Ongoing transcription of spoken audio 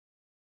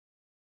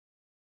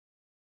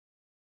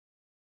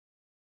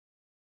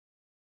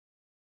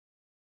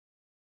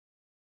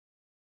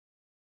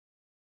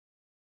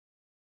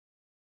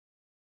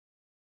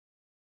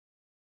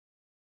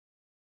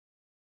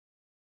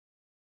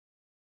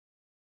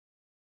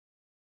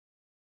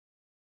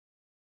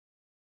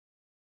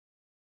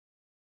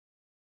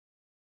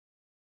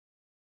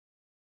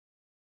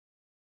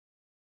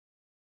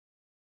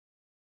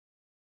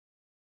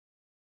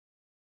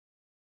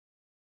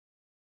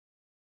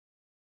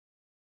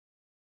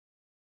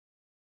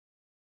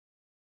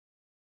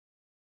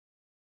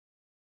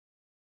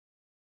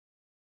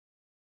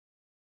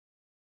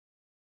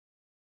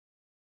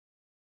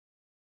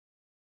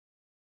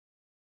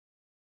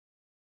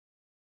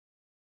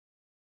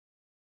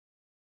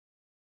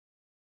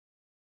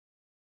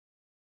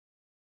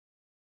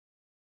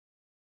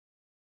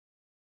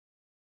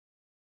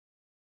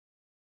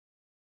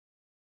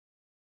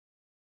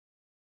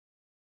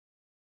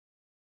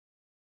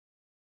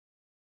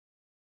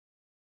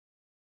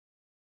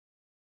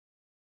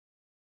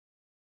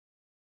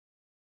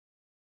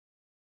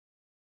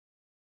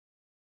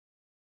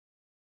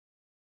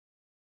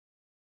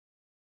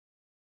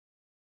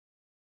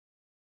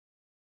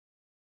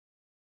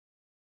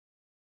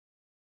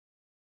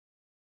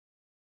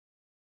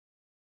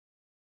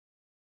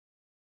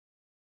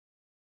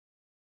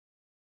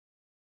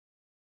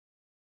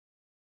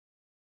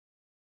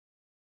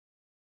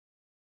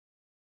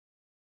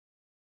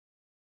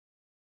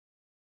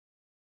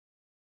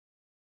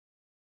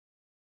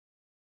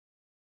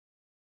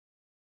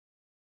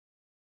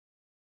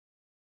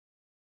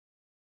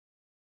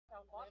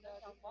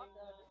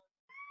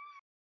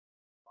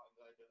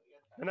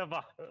Nó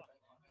vào.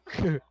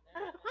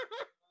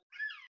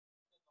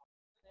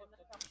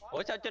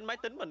 Ủa sao trên máy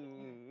tính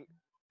mình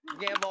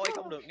nghe voice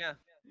không được nha?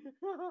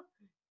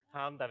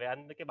 Không, tại vì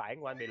anh cái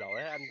bản của anh bị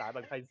lỗi, anh tải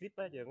bằng file zip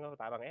á, chứ không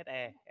tải bằng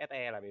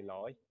SE là bị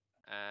lỗi.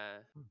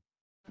 À,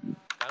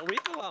 bạn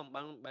rip đúng không?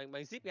 Bạn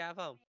zip ra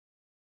phải không?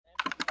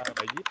 Bạn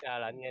zip ra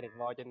là anh nghe được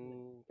voice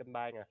trên kênh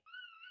ban à.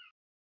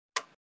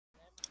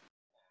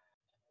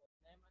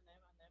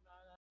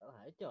 Có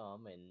thể cho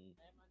mình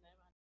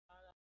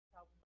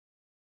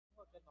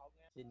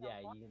xin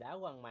dài viên đá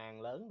quang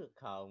màng lớn được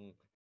không?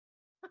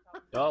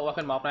 Rồi qua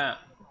kênh 1 nè.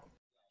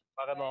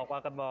 Qua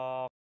kênh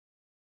 1.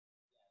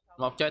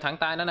 Một chơi thẳng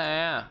tay nữa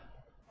nè.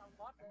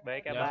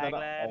 BK Dạ, ban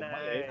lên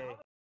này.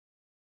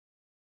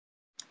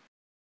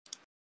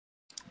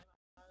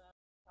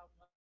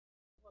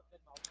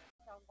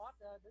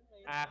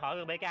 À khỏi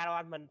được BK đâu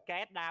anh, mình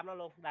két đam nó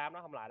luôn, đam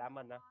nó không lại đam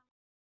mình đâu.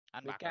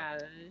 Anh bật BK.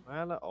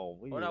 Má nó ồn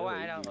cái gì. Ủa đâu có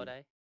ai đâu,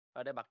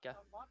 ở đây bật cho.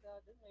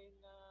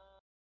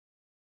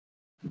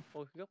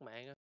 Ôi gốc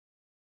mạng á.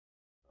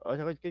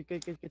 Sao cái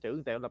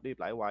chữ tẹo lặp đi lặp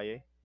lại hoài vậy?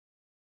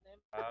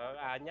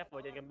 Nhấp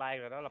vô trên game bay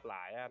rồi nó lặp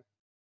lại anh.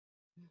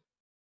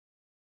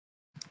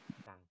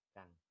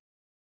 Căng.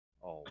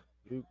 Ồ.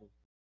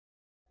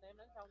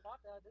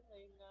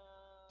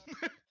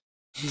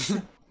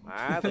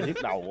 Má tôi nhức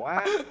đầu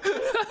quá.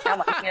 Sao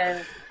mà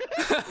nghe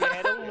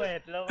đúng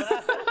mệt luôn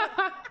á.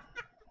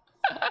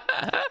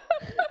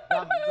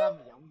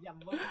 Dâm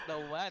quá.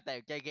 Đù quá,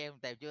 Tèo chơi game,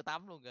 Tèo chưa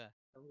tắm luôn kìa.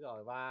 Đúng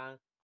rồi ba.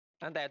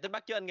 Anh Tèo tính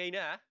bắt chứ anh Nghi nữa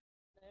hả?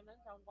 Đúng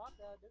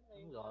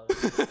rồi.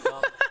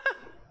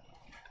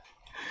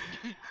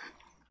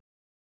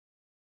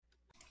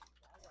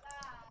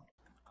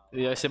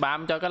 Giờ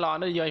spam cho cái lo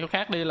nó vô chỗ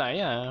khác đi lấy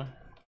à.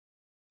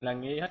 Là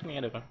Nghi hết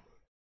nghe được rồi.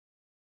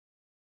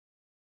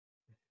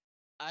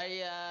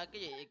 Ê,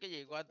 cái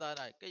gì quên tên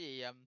rồi, cái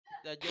gì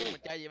Du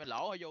mình chơi gì mình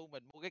lỗ hả Du?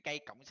 Mình mua cái cây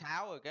cộng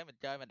 6 rồi cái mình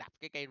chơi mình đập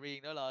cái cây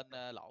riêng đó lên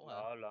lỗ hả?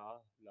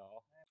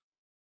 Lỗ.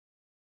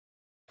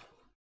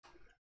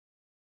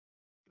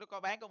 Nó có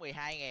bán có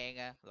 12.000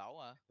 à, lỗ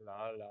hả?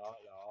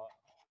 Lỗ.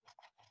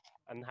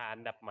 Anh Hà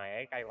anh đập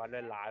mẹ cây của anh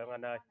lên lại luôn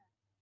anh ơi.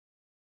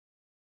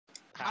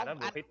 Thà nó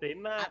vũ khí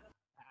tím á.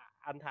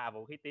 Anh thà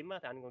vũ khí tím á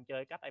thì anh còn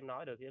chơi cách em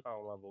nói được, chứ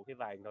còn mà vũ khí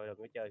vàng thôi đừng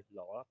có chơi,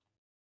 lỗ lắm.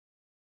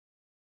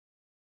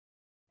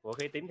 Vũ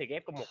khí tím thì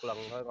ghép có một lần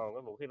thôi, còn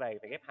cái vũ khí vàng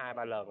thì ghép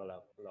 2-3 lần là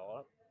lỗ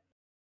lắm.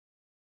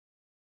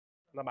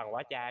 Nó bằng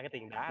quá cha cái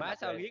tiền đá. Má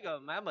sao biết rồi,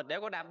 má mình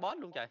đéo có đam boss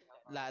luôn trời.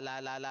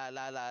 Là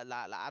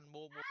anh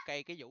mua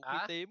cây cái vũ khí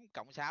tím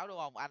cộng 6 đúng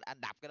không?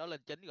 Anh đập cái đó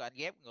lên 9 rồi anh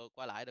ghép ngược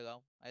qua lại được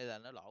không? Hay là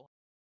nó lỗ?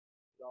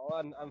 Lỗ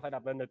anh phải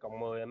đập lên được cộng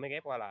 10 anh mới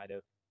ghép qua lại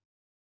được.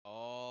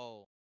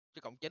 Ồ,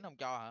 chứ cộng 9 không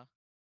cho hả?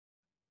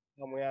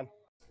 Không nghe anh.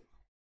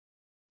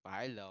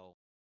 Phải lồ.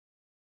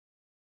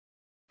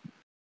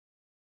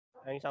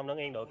 Ăn xong nó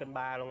nghiêng đội kênh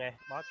 3 luôn nghe,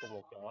 boss cùng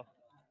một chỗ.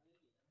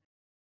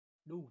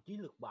 Đu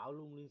chiến lược bạo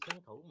luôn, liên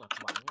sáng thủ mặt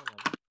bận mà.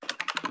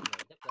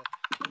 Này chắc là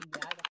đánh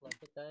giá chắc lên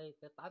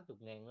cái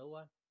 80.000 nữa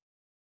quá.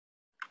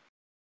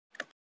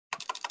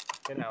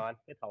 Cái nào anh?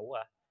 Cái thủ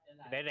à?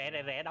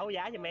 Rẻ đấu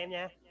giá giùm em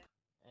nha.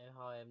 Em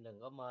thôi em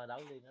đừng có mơ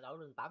đấu đi, nó đấu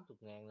lên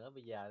 80.000 nữa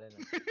bây giờ đây nè.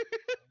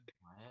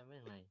 Mẹ mấy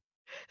thằng này.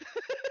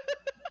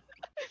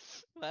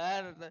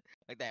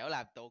 Thằng Tèo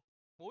làm tuột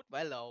mút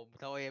bãi lồn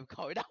thôi em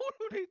khỏi đấu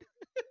luôn đi.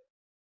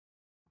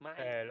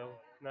 Thề luôn,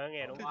 nó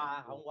nghe đúng.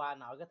 Hôm qua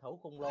nội cái thủ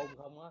cung lôn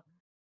không á.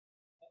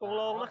 Cung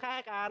lôn nó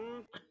khác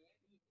anh.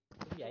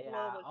 Đúng vậy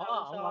à.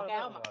 Hôm qua cái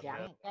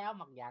áo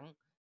mặt dặn.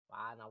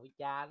 Bà nội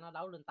cha nó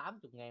đấu lên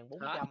 80.000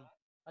 400.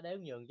 Nó đéo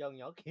nhường cho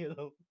nhỏ kia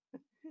luôn.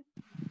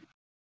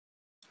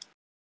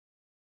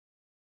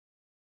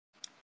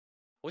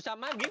 Ủa sao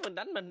má biết mình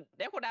đánh mình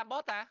đéo có đam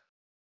boss ta?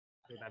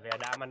 Thì tại vì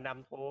đam anh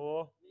đam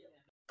thua.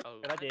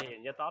 Cái đó chỉ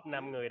hiện cho top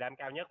 5 người đam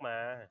cao nhất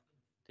mà.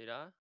 Thì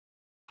đó.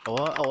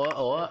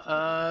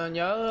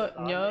 Nhớ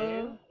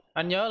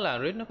anh nhớ là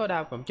Rick nó có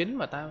đao cộng 9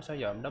 mà tao sao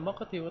giờ nó mất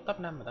có thiêu top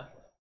 5 mà ta.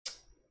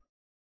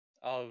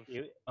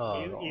 Yếu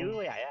quá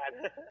vậy anh.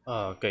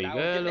 Kỳ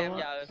ghê luôn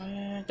á.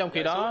 Trong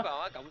khi đó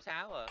cộng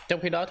 6 à. Trong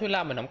khi đó Thứ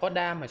Lam mình không có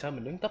đam mà sao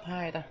mình đứng top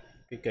 2 ta?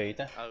 Kỳ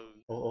ta.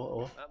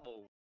 Ủa.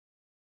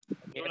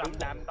 Thiếu Lâm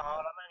đam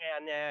to lắm á nghe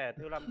anh nha,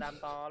 Thiếu Lâm đam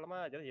to lắm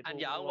á. Anh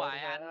giỡn hoài,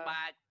 anh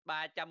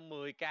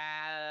 310k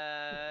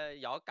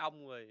võ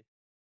công rồi.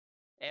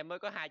 Em mới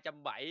có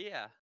 270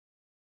 à.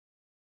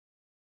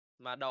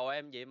 Mà đồ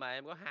em vậy mà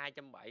em có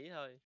 270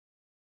 thôi.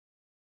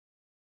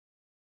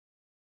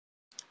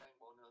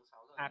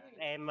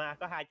 Em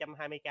có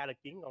 220k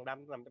lực chiến còn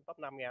đam nằm trong top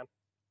 5 nha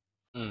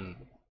anh.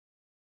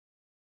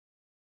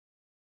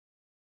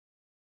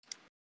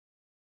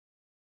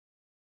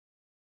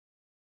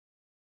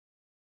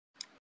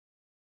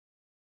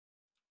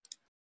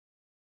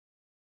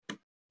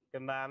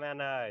 Kênh 3 mấy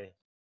anh ơi.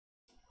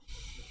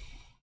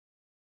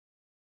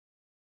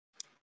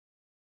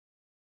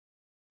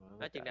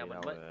 Nói chừng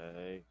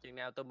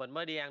nào tụi mình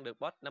mới đi ăn được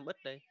boss 5x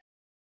đi.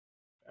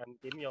 Anh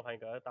kiếm vô khoảng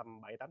cỡ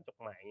tầm 7-80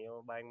 mạng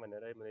vô ban mình ở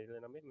đây, mình đi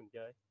lên 5x mình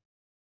chơi.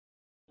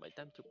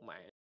 7-80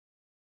 mạng.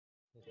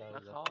 Nó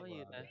khó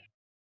như ta.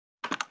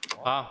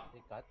 À,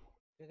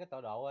 Thì cái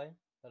tọa độ ấy,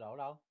 tọa độ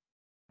đâu?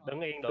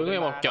 Đứng yên đứng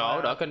yên một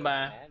chỗ đỡ kênh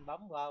 3. Mẹ anh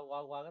bấm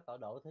qua cái tọa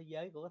độ thế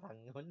giới của cái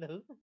thằng Huỳnh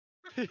Nướng.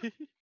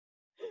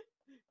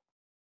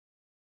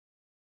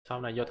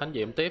 Sau này vô thánh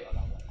diệm tiếp.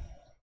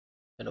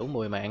 Đủ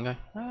 10 mạng thôi.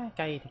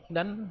 Cây thì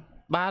đánh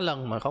 3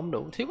 lần mà không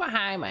đủ, thiếu quá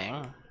 2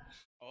 mạng.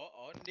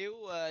 Ủa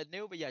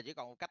nếu bây giờ chỉ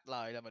còn một cách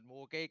lời là mình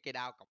mua cái cây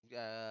đao cộng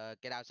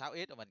cây đao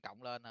 6x rồi mình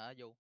cộng lên hả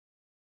Du?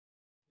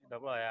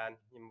 Đúng rồi anh,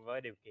 nhưng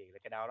với điều kiện là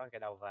cái đao đó cái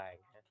đao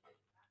vàng,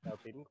 đao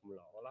tím cũng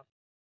lỗ lắm.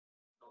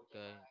 Ok.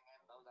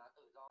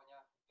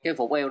 Cái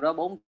phục eo đó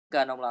 4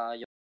 kênh ông là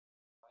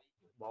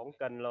 4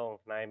 kênh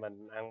luôn, này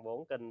mình ăn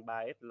 4 kênh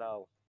 3x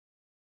luôn.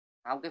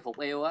 không, cái phục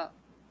eo á,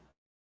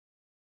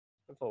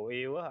 Cái phù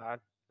yêu á hả anh?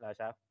 Là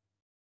sao?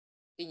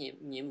 cái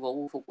nhiệm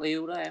vụ phục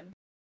eo đó em.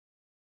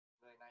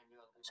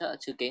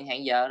 Sự kiện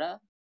hẹn giờ đó.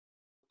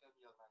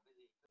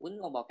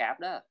 Quýnh con bò cạp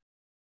đó.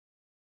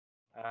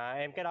 À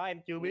em cái đó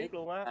em chưa biết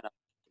luôn á.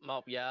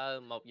 1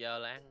 giờ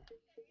là ăn.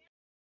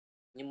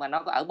 Nhưng mà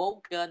nó có ở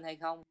 4 kênh hay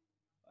không?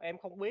 Em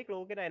không biết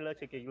luôn, cái này là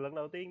sự kiện lần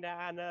đầu tiên ra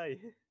anh ơi.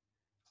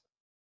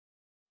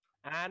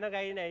 À nó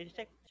gây này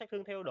sát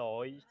thương theo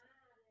đội.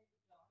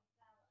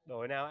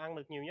 Đội nào ăn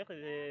được nhiều nhất thì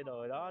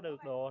đội đó được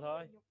đồ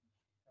thôi.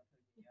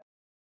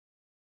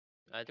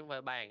 À, chúng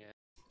phải bàn à.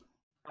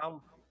 Không,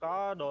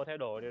 có đồ theo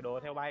đội, đồ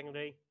theo bang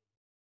riêng.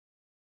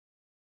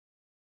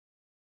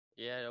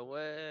 Yeah, đúng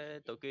với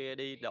tụi kia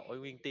đi đội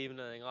nguyên team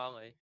rồi ngon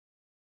rồi.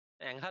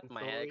 Ăn hết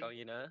mẹ rồi còn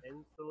gì nữa.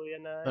 Em xui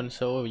anh ơi. Bên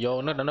xui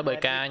vô nó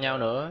BK nhau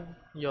nữa.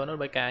 Vô nó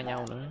BK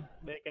nhau nữa.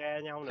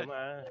 BK nhau nữa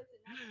mà.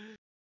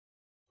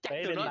 Chắc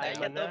Tế tụi bên nó để bạn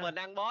cho mình tụi á. mình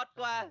ăn boss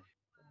quá.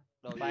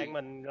 Bạn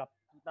mình lập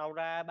đầu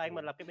ra, bạn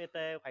mình lập cái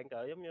BT khoảng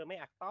cỡ giống như mấy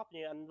ạc top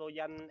như anh vô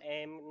danh,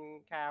 em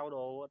Khao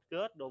đồ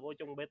kết đồ vô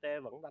chung BT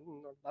vẫn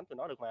đánh tụi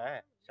nó được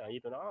mà, sợ gì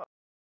tụi nó.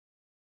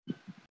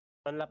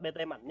 Mình lập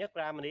BT mạnh nhất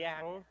ra mình đi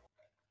ăn,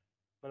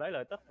 mình lấy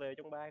lợi tức về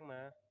trong bang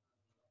mà.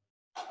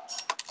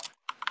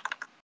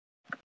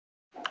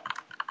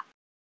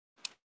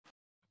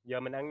 Giờ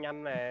mình ăn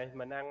nhanh nè,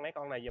 mình ăn mấy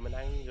con này giờ mình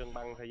ăn gần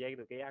bằng thời gian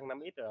tụi kia ăn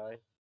 5x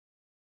rồi.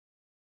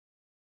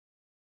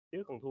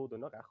 Chứ còn thua tụi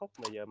nó cả khúc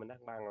mà giờ mình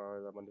ăn bằng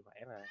rồi mình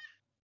khỏe mà.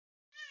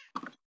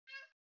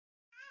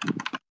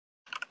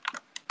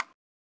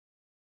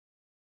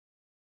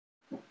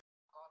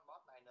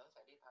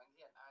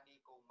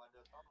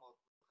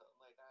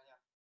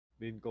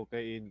 Pin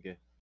cocaine kìa.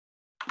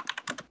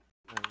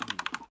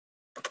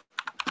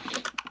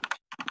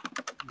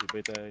 Gì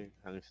BT,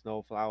 thằng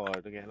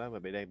Snowflower tôi nghe nói mà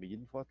bị đang bị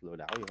dính phốt lừa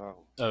đảo gì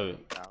không? Ừ.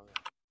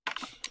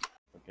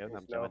 Kéo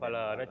 500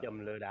 Snowflower nó chùm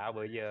lừa đảo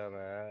bữa giờ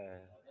mà.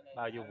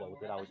 Bao nhiêu vụ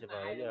từ đầu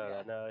server tới giờ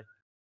anh ơi.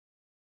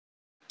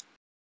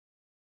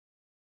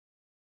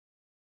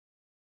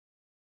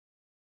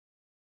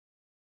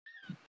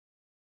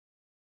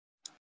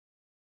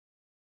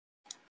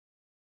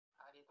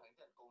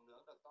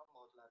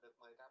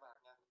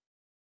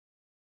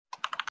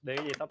 Đi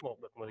gì top 1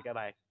 được 10k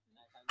bạc.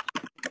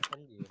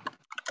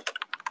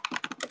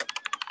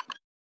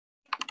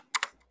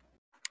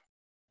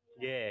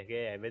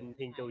 Ghê, bên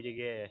Thiên Chu chơi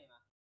ghê.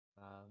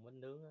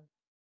 Bánh nướng á.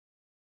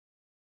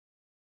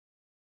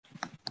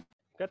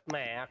 Kết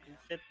mẹ,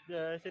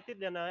 sẽ tiếp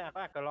lên ơi,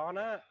 có Aclon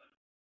á.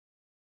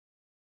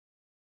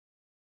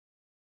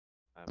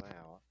 Mấy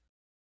ảo á.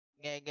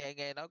 Nghe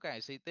nói cái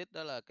thằng Citic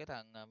đó là cái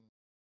thằng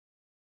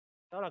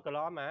Đó là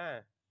Clon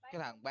mà.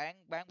 cái thằng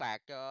bán bạc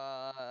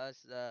cho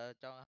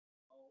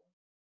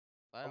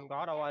phải Không không?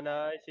 có đâu anh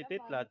ơi,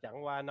 Citic là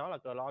chẳng qua nó là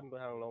Clon của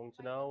thằng Lồn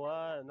Snow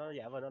á, nó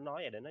giả vờ nó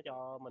nói vậy để nó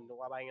cho mình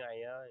qua bay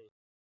này ơi.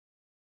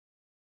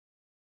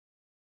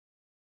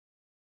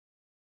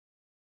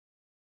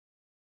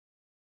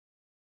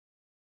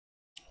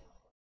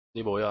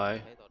 Đi bụi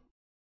rồi.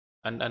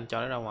 Anh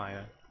cho nó ra ngoài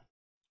rồi.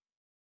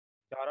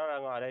 Cho nó ra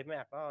ngoài đây mấy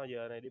ạc đó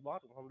giờ này đi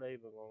boss cũng không đi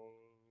mà còn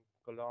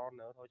Clon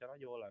nữa, thôi cho nó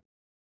vô là.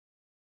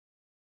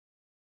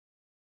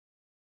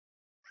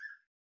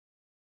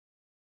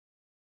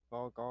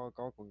 Có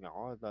con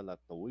nhỏ tên là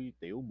tuổi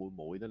tiểu muội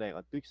muội nó đang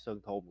ở Tuyết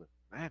Sơn thôn rồi.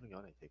 Má con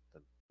nhỏ này thiệt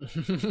tình.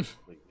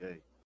 Mình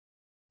ghê.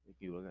 Cái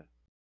kêu đó kìa.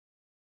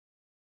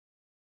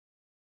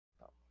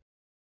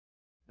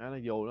 Nó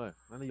vô rồi,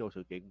 nó vô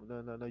sự kiện,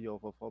 nó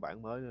vô phó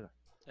bản mới nữa rồi.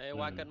 Ê,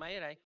 qua kênh mấy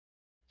ở đây?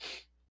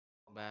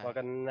 Qua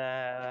kênh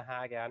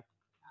 2 kìa anh.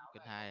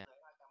 Kênh 2 à?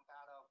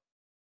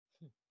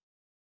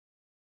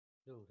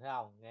 Thấy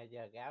không? Nghe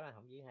giờ gáo này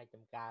không dưới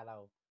 200k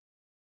đâu.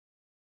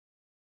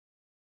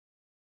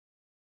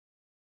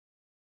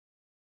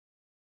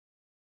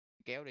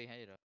 Kéo đi hay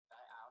gì rồi?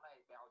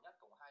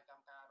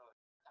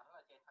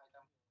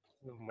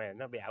 Mẹ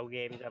nó bị ảo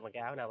game ra mà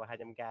cái áo nào mà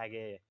 200k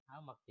ghê.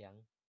 Áo mặt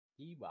giận,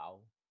 chí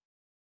bạo.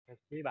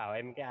 Chí bảo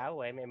em cái áo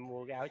của em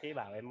mua cái áo chí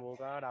bảo em mua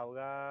có đâu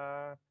có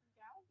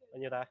bao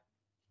nhiêu ta?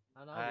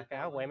 Cái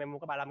áo của em mua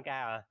có 35k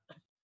à.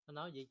 Nó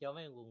nói gì cho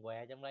mấy quần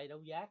què trong đây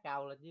đấu giá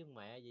cao lên chứ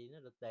mẹ gì nó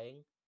được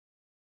tiền.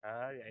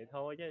 Vậy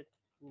thôi chứ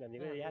làm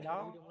những cái giá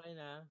đó. Trong đây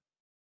nè.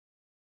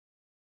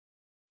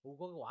 Có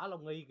cái quả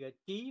lông nghi kìa,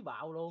 chí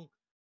bạo luôn.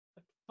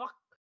 Fuck.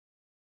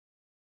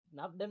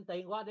 Nộp đem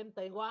tiền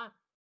qua.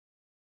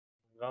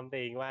 Gom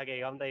tiền qua kìa,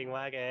 gom tiền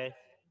qua kìa.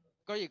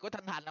 Có gì có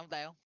thanh hành không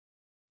Tèo?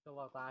 Cho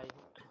vào tay.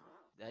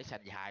 Để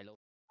sành dài luôn.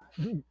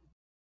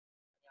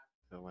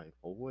 Sao mày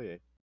phủ quá vậy?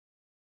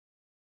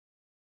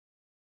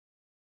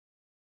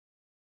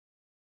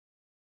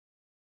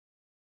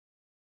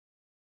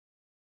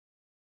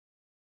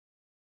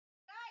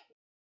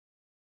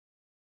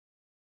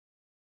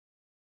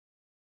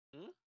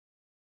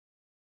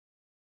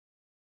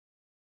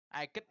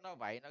 Ai kích nó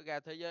vậy, nó ra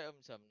thế giới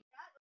sùm.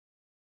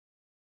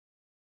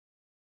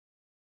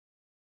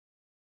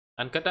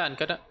 Anh kết á, anh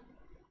kết á.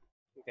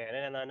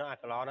 Kìa nó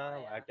Aclon đó,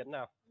 không phải chính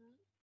đâu.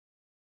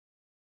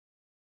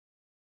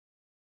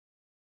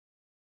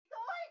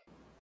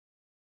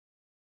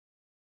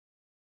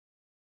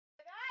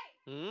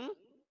 Ừ.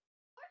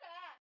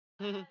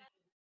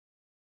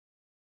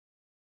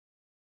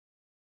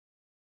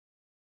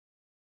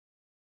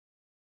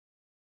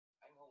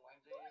 Anh Hùng anh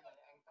Duy mà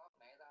anh top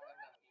né ra em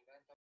làm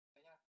event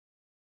cho nhá.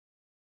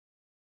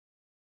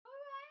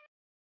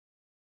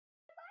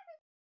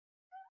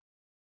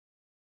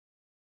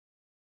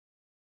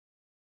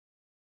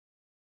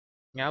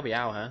 Ngáo bị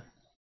ao hả?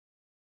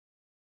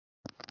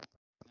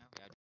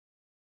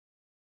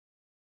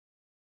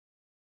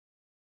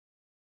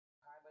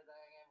 Bây giờ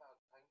anh em vào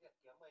Thánh Việt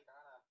kiếm 10k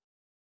nào.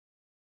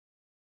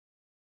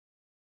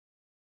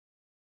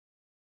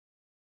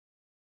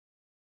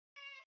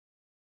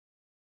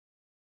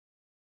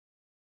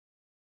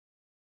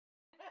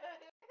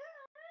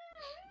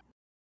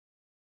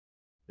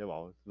 Cho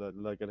bộ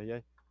lên lên kênh thế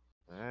giới.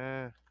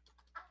 À.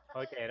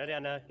 Thôi kệ nó đi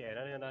anh ơi, kệ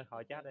nó đi anh ơi,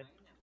 khỏi chat đi.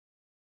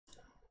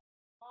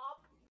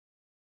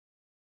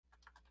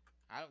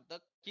 Hả Long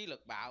Tức, chiến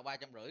lực bạo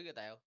 350 cái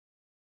Tèo.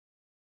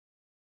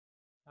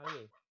 Nói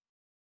gì?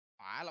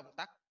 Hỏa Long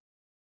Tắc.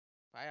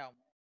 Phải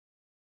không?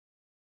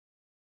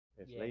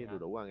 Thì lấy đủ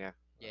đủ ăn nha.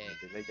 Về.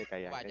 Thì lấy trái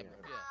cây ăn cái.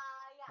 350 à?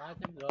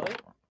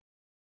 350.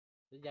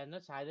 Bây giờ nó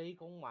xài đi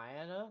con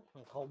mẹ nó,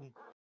 thằng khùng.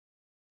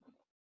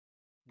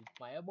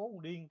 Mẹ bố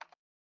con điên.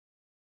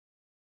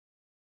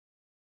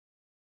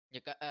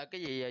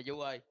 Cái gì Du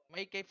ơi,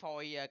 mấy cái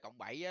phôi cộng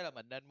 7 á là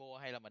mình nên mua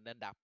hay là mình nên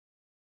đập?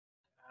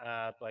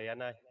 À, tùy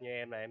anh ơi, như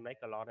em là em lấy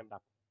Clon em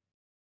đập.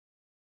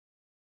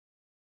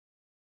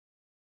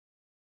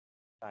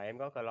 Tại em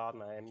có Clon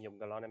mà em dùng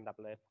Clon em đập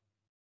lên.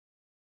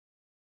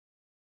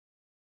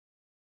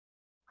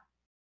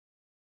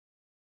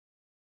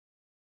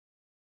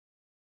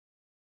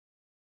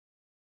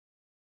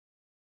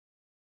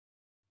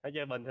 Nói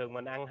chứ bình thường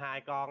mình ăn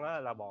 2 con á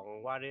là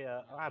bọn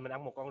Warrior, mình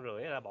ăn 1 con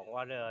rưỡi là bọn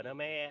Warrior nó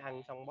mới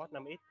ăn xong boss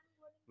 5x.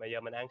 Mà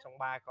giờ mình ăn xong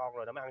 3 con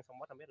rồi nó mới ăn xong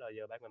boss 5x rồi,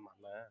 giờ bác mình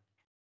mạnh mà.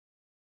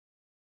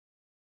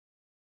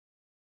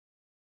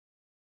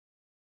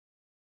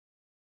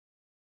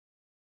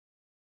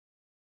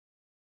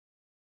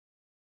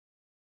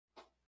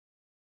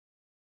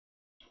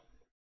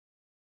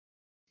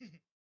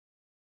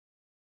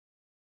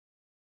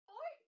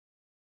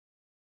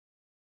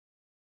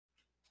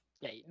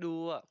 Chạy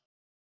đua.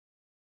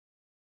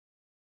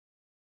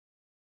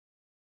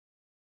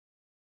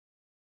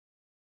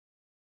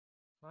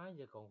 Má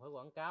giờ còn phải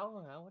quảng cáo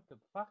nữa hả? What the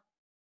fuck?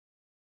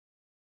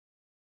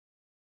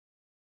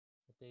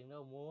 Tiền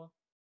đâu mua?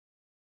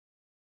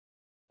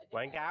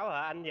 Quảng cáo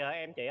hả? Anh giờ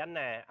em chị anh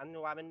nè, anh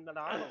qua bên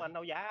đó lúc anh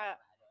đấu giá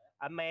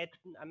anh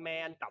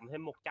me anh cộng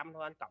thêm 100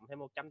 thôi, anh cộng thêm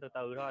 100 từ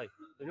từ thôi.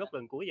 Đến lúc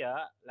gần cuối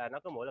giờ là nó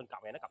có mỗi lần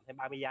cộng này nó cộng thêm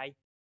 30 giây.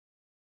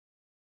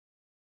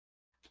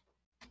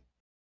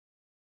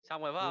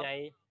 Xong rồi phải không?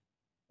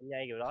 Anh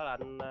nhây kiểu đó là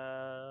anh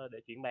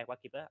để chuyển bàn qua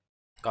kịp á.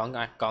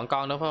 Còn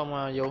con nữa phải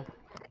không Du?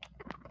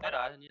 Hết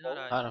rồi, như thế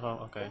rồi. À, được không?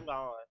 Ok. 4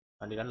 con rồi.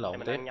 Anh đi đánh lộn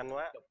Mình tiếp. ăn nhanh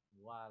quá.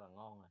 Qua là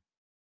ngon rồi.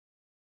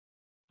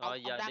 Ông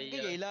Giờ đăng đi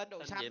cái gì lên đồ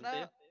thanh xanh diệm đó?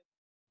 tiếp.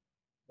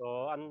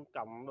 Đồ anh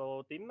cộng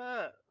đồ tím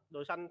á,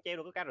 đồ xanh treo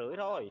được có 1,5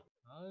 thôi.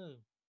 Ừ.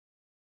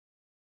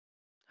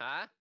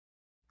 Hả?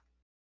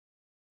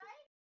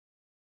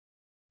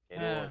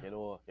 Chạy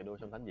đua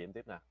xong thánh diệm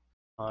tiếp nè.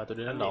 Thôi tôi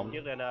đi đánh Thánh lộn. diệm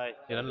trước lên ơi.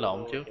 Đi đánh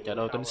lộn trước, chạy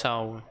đua tính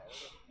sau.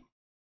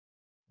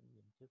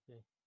 Trước đi.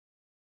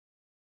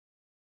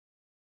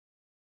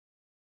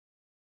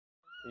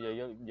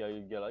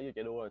 Giờ lỡ vô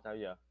chạy đua rồi sao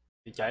giờ?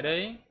 Thì chạy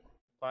đi.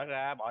 Thoát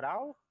ra bỏ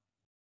đấu.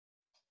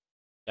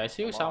 Chạy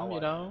xíu xong gì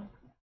đâu.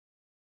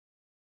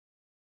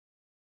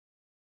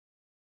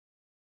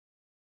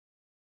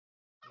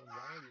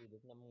 Giá gì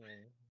được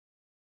 5.000.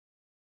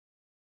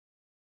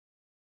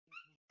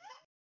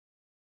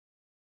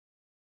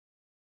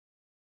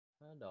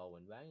 Đồ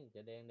mình bán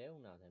chợ đen đéo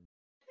nào thèm.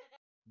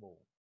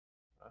 Buồn.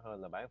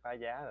 Hơn là bán phá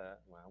giá rồi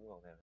đó, mà không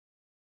còn thèm.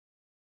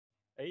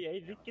 Ý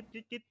rít kít.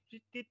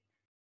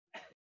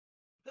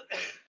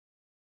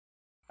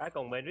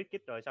 Còn bên rít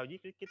kít rồi sao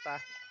giết rít kít ta?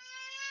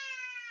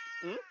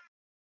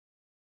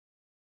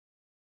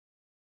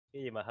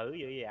 Cái gì mà hử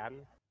dữ vậy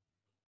anh?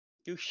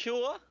 You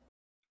sure?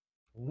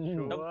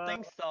 Don't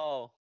think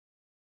so.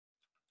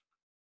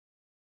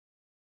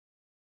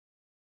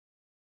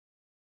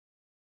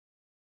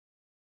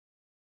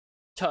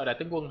 Chờ đại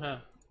tướng quân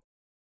ha.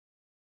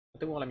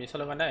 Tướng quân làm gì sau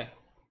lưng anh đây?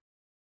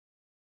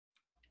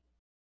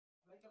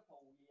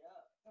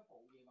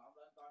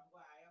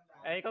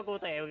 Ê có cô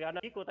tèo kìa, anh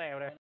giết cô tèo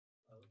nè.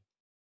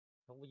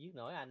 Không có giết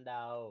nổi anh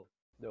đâu.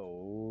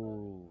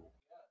 Đủ.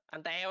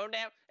 Anh Tèo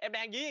em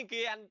đang dí anh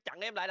kia, anh chặn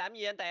em lại làm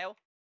gì anh Tèo?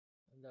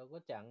 Anh đâu có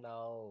chặn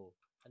đâu.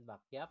 Anh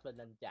mặc giáp lên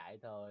anh chạy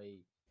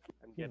thôi.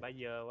 Anh chơi bá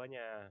dơ quá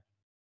nha.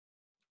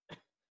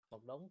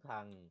 Một đống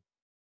thằng.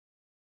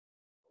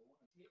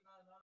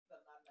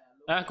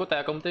 À, cô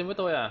Tè cùng team với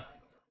tôi à?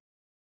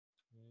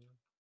 Ừ.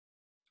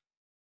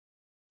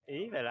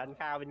 Ý về là anh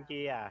Khao bên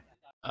kia à?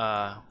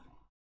 À,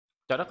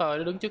 trời đất ơi,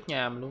 nó đứng trước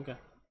nhà mình luôn kìa.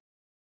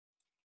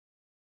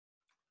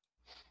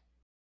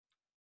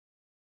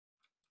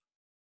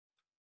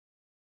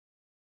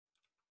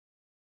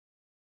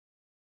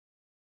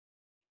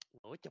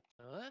 Nửa chục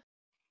nữa.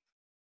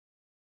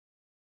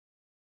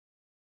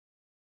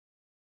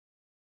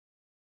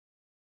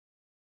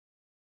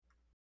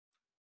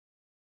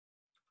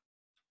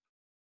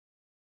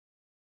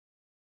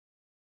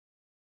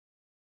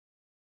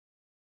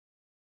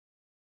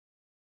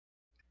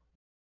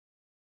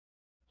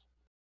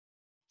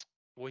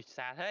 Ui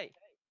xa thế.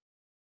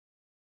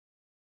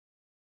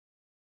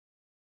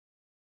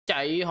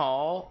 Chạy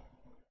hộ,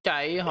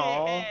 chạy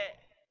hộ.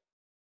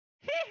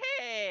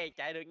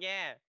 Chạy được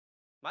nha.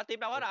 Mở team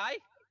đâu hết rồi?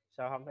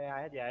 Sao không thấy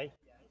ai hết vậy?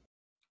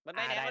 Bên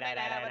đây nè, bên đây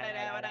nè, bên đây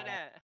nè, bên đây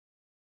nè.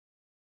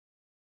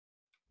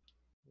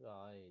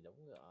 Rồi,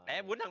 đúng rồi. Để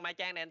em quýnh thằng Mai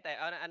Trang này anh Tèo,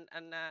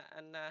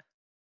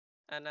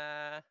 anh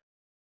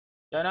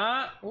Trời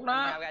nó, quất anh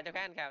nó. Khao ra cho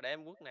khác anh Khao để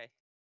em quất này.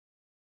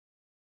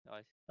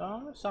 Rồi.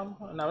 Đó, xong.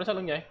 Nào nó sau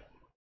lưng vậy?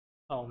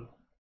 Ồn.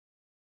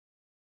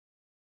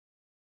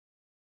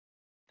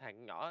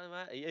 Thằng nhỏ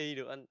má y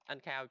được anh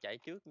Khao chạy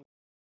trước.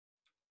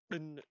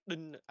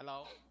 Đinh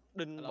Alo.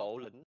 Đinh bộ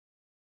lĩnh.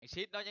 Thằng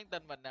shit đó nhắn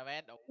tin mình nè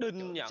men.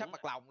 Đinh nhận. Sắp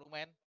mặt lòng luôn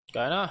men.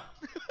 Kệ nó.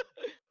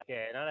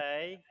 Kệ nó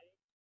đi.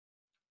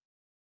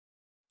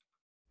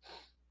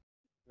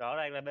 Rõ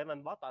ràng là bên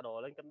mình bot tọa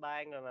độ lên kênh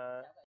bang rồi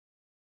mà.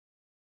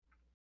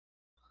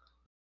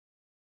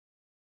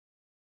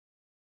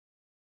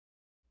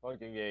 Có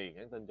chuyện gì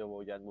nhắn tin cho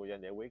vô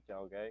danh giải quyết cho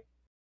ok.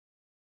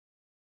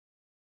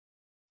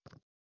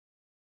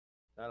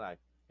 Đó là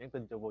nhắn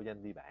tin cho vô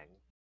danh đi bạn.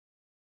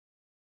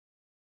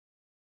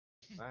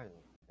 Má,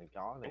 thằng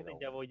chó này Nhắn tin đồ.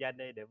 cho vô danh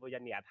đi để vô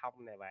danh gạt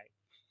thông nè bạn.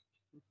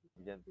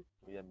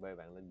 Vô danh bê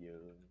bạn lên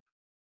giường.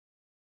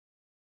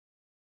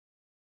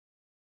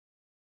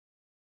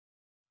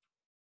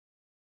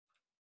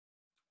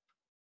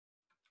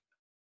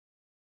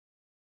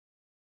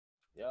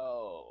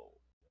 Yo,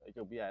 để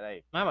chụp cái gì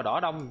đây? Má mà đỏ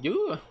đông dữ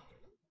à.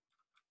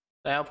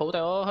 Tèo, phụ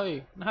Tèo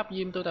ơi, nó hấp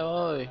diêm tôi Tèo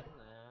ơi.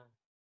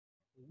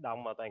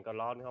 Đông mà toàn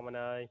colon không anh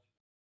ơi.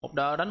 Một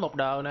đờ, đánh một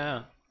đờ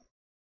nè.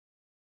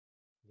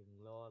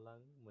 Đừng lo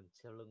lắng, mình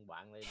sau lưng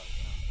bạn đây bạn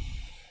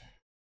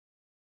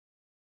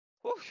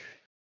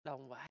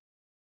Đông vãi.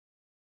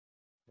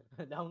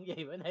 sao? Đông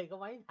gì bữa nay có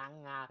mấy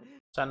thằng à.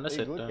 Xanh nó Đi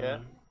xịt. good kìa.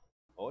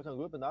 Ủa sao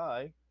good bên đó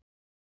rồi?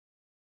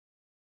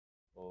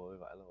 Ôi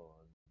vậy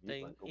luôn.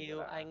 Tình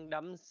yêu anh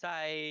đắm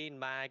say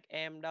mà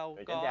em đâu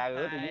Rồi có tránh ra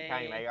rứa tôi giết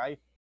thằng này coi.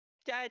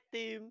 trái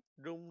tim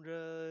rung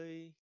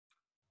rơi.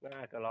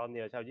 Colon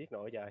giờ sao giết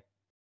nổi trời.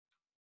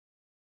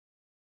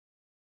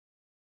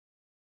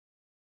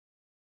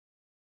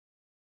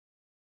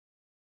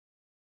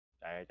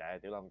 Chạy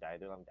Tiểu Long chạy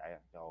à.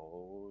 Trời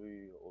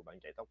ơi, bạn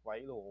chạy tóc váy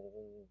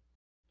luôn.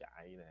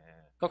 Chạy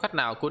nè. Có cách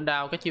nào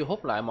cooldown cái chiêu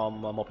hút lại mà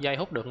một giây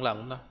hút được một lần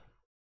không ta?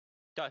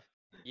 Trời,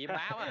 diễm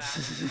báo à anh.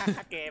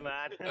 Hack game mà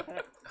anh.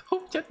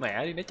 Hút chết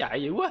mẹ đi, nó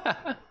chạy dữ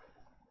quá.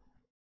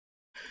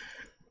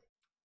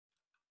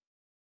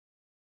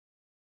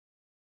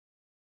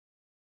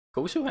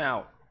 Củ số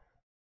hào.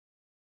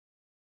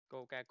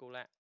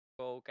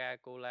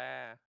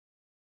 Coca-Cola.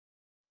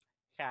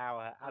 Khao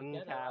à, anh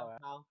Khao à.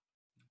 Không.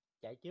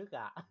 Chạy trước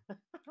à.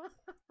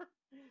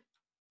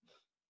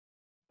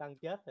 Tăng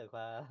chết rồi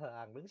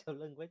thằng đứng sau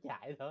lưng phải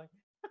chạy thôi.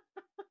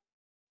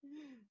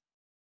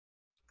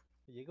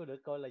 Chỉ có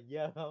được coi là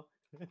dơ không?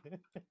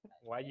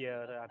 Quá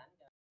dơ thôi anh.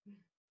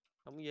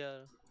 Không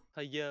dơ,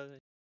 hơi dơ thôi.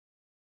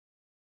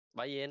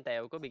 Bởi vì anh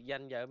Tèo có biệt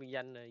danh, giờ biệt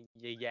danh này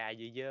vì già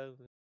vì dơ.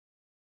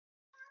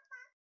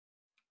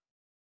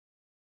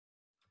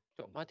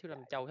 Trời má thiếu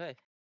lâm châu thế.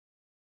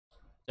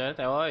 Trời ơi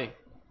Tèo ơi.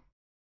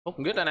 Hút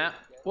con gít ra nè.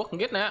 Quất con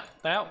gít nè.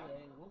 Tèo.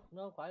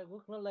 Nó phải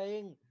quất nó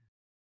liền.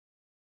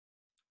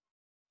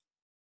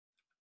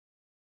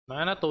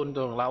 Má nó tuôn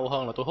tường lâu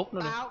hơn là tôi hút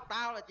nó đi.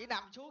 Tao là chỉ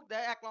nằm xuống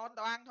để Athlon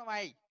tao ăn thôi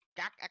mày.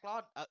 Cắt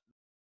Athlon.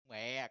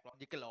 Mẹ Athlon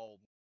với cái lồn.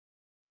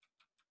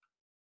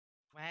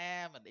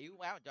 Má mình yếu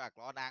máu cho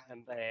Athlon ăn.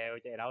 Anh Tèo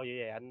chạy đâu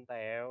vậy anh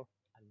Tèo?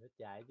 Anh phải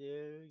chạy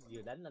chứ,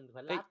 vừa đánh anh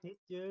phải lát hit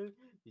chứ,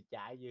 vừa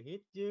chạy vừa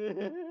hit chứ.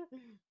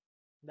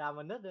 Đào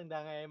mình nít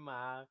đàn em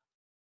mà.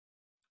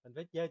 Mình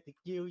phải chơi tuyệt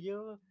chiêu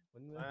chứ.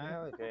 Mình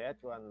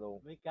KS của anh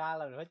luôn. Mika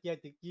là mình phải chơi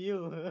tuyệt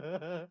chiêu.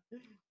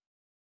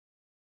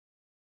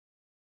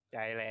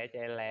 Chạy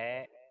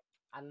lẹ.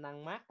 Anh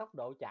ăn mát tốc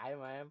độ chạy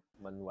mà em.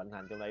 Mình hoành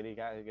hành trong đây đi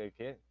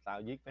kia.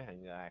 Tao giết mấy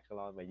thằng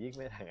Athlon, mày giết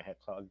mấy thằng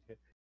Athlon chứ.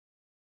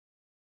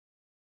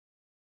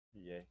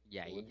 Gì vậy?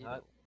 Vậy chứ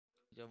hết.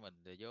 cho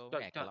mình rồi vô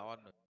mấy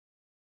Athlon rồi.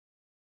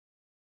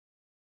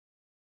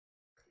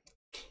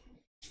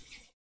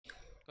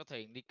 Có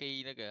thuyền đi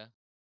kia nữa kìa.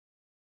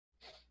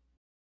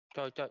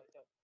 Trời trời.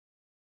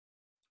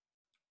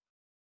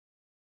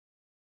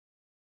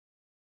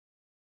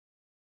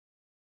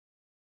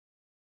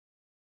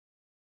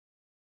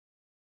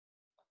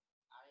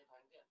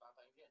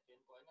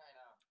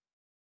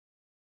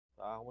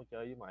 Tao không có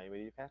chơi với mày, mày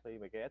đi phát đi,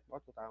 mày cái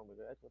Xbox của tao, mày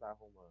cái S của tao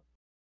không mà.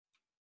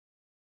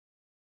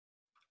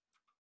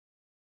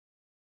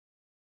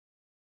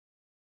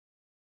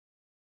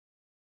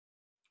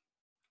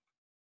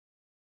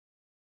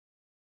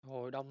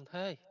 Hồi đông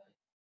thế.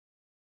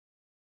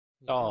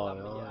 Thứ Trời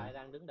Lâm bây giờ ơi. ai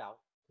đang đứng đầu?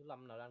 Thứ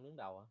Lâm nào đang đứng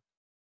đầu à?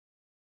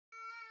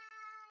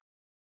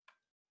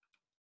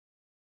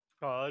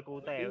 Trời ơi, cu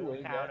Tí Tèo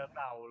quyền Khao kìa. đứng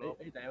đầu luôn.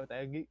 Ê, Tèo,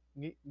 Tèo,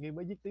 nghi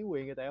mới giết Tí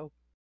quyền kìa Tèo.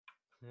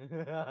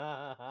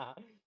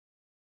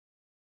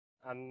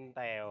 Anh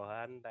Tèo hả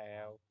anh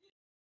Tèo?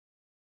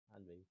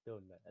 Anh bị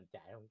tune rồi, anh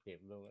chạy không kịp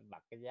luôn, anh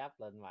bật cái giáp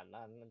lên mà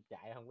anh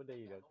chạy không có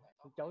đi được,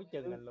 nó chối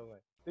chân anh luôn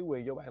rồi. Tí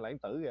quyền vô bạn lãng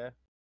tử kìa.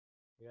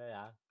 Ghê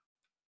ạ.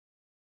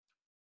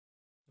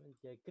 Anh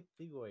chơi kích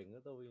Tí Quyền của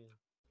tôi.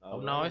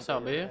 Không nói sao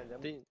biết.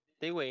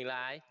 Tí Quyền là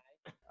ai?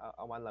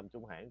 Ông anh làm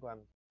chung hãng của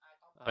anh.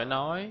 Phải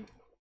nói.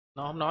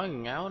 Nó không nói người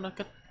ngáo nó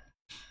kích.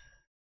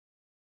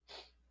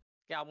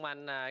 Cái ông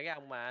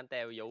mà anh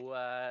Tèo vụ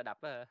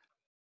đập á hả?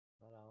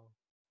 Đâu đâu.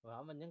 Rồi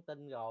hỏi mình nhắn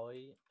tin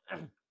rồi.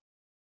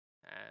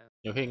 À.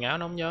 Nhiều khi ngáo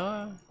nó không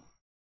nhớ.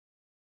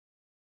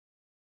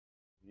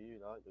 Dí vô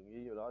đó, đừng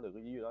dí vô đó, đừng có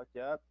dí vô đó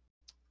chết.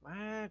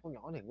 Má, con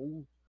nhỏ này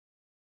ngu.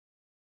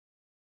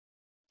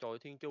 Trời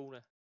Thiên Chu nè.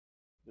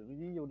 Đừng có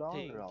dí vô đó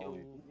Thiên rồi, Chu.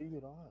 đừng dí vô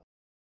đó.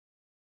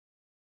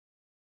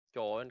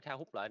 Trời ơi, anh Khao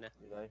hút lại nè.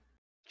 Gì đây?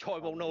 Trời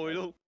một nồi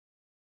luôn.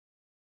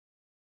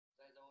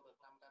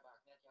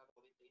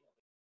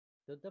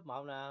 Tôi top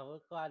 1 nè,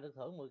 có ai được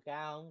thưởng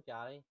 10k không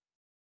trời?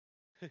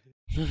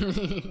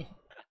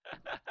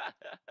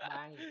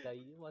 Ban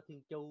kỳ qua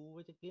Thiên Chu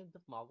với kiếm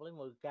top 1 lấy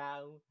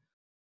 10k luôn.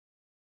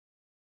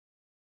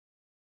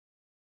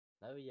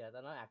 Tại bây giờ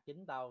tao nói ạc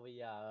chính tao bây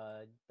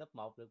giờ top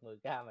 1 được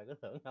 10k mày có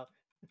thưởng không?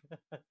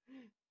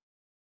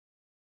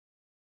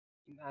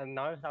 Anh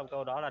nói xong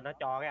câu đó là nó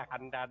cho cái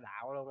anh ra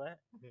đạo luôn á.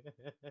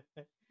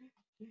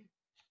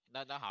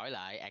 Nó hỏi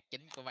lại ạc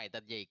chính của mày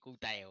tên gì? Cu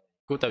Tèo.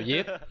 Cu Tèo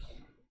giết.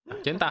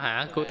 Chính tao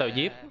hả? Cu Tèo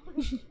giết.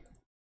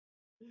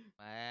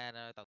 Mà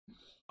nó tao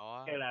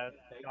có. Kêu là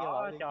Để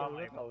có cho nó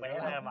mày một thù bé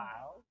tao ra lắm.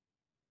 bảo.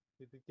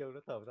 Thiên Chu nó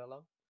thù tao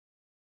lắm.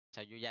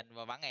 Sao vô danh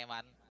và vắng em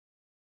anh?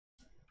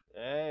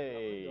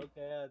 Ê. Ok,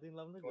 Thiên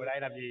Long nó Ngồi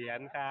đây làm gì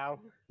anh Khao?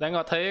 Đang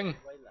ngồi thiên.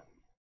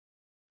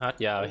 Hết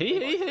giờ. Hí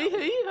hí hí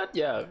hí. Hết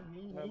giờ.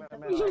 Mấy like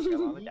cho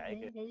nó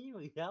chạy kìa.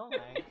 16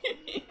 mạng.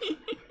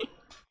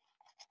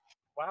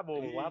 Quá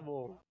buồn, quá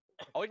buồn.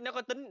 Ủa nó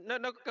có tính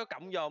nó có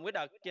cộng dồn cái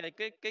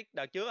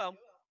đợt trước không?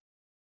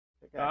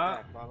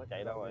 Đó. Con nó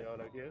chạy đâu rồi? Vô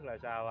đợt trước là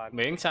sao anh?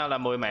 Miễn sao là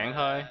 10 mạng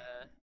thôi.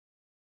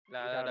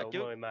 Là Sao đợt đủ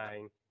trước. 10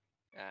 màn.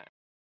 À.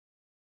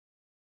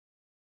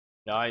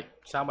 Rồi,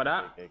 xong rồi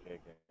đó. Kìa.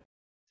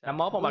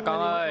 51 không bà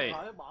con ơi.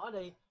 Khỏi bỏ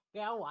đi.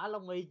 Cái áo quả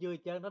lông y chưa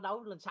chơi nó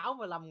đấu lên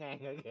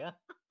 65.000 rồi kìa.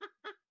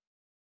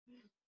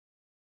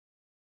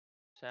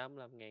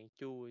 65.000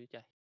 chui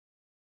trời.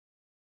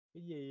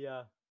 Cái gì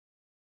à?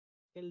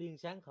 Cái liên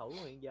sáng thủ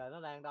hiện giờ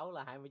nó đang đấu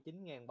là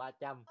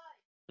 29.300.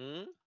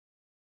 Ừ.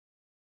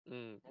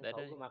 Sáng Để thủ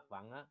đây. của mặt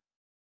vận á.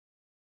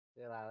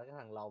 Đây là cái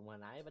thằng lồn hồi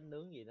nãy bánh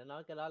nướng gì nó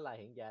nói cái đó là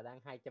hiện giờ đang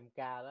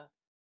 200k đó.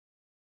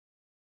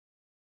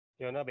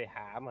 Vô nó bị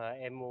hãm hả?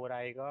 Em mua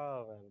đây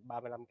có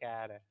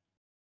 35k nè.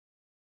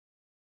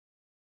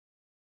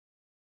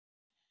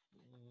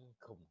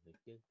 Khùng thiệt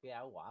chứ. Cái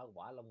áo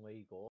quả lông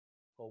y của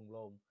khôn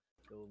luôn.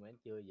 Tôi mến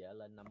chưa vợ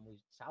lên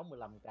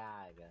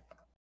 65k rồi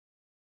kìa.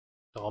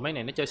 Trời mấy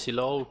này nó chơi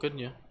silo kinh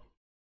vậy.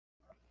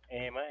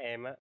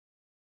 Em á.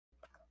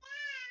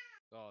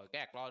 Rồi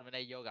cái Athlon bên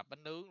đây vô gặp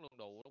bánh nướng luôn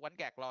đủ. Nó quánh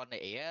cái Athlon này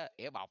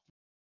ỉa bọc.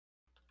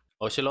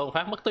 Ồ silo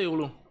phát mất tiêu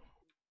luôn.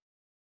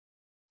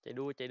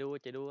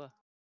 Chạy đua.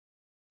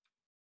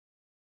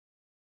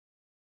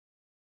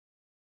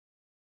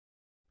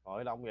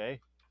 Hỏi đông vậy?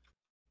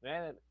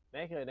 Né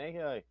cái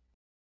ơi.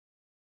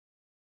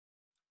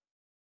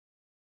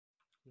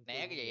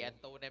 Né cái gì anh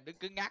tu em đứng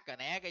cứng ngắc rồi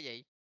né cái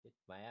gì?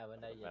 Mẹ ở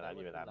bên đây Mày làm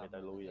gì mày làm mày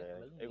tao lui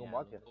về. Ê con nhà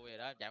boss kìa. Tôi rồi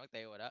đó, chạy mất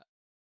tiêu rồi đó.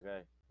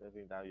 Ok, để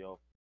phiên tao vô.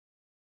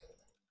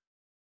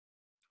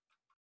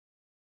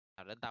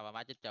 Nào đến tao ba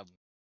má chết chùm.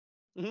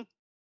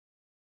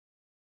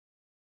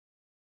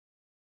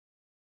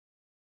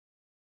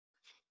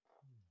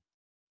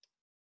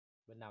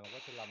 Bên nào mà có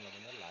Thứ Lâm là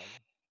bên đó lợi.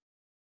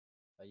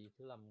 Tại vì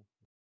Thứ Lâm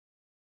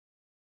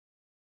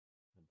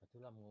Thứ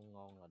Lâm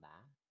ngon là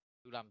đã.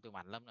 Tôi làm tôi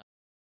mạnh lắm nè.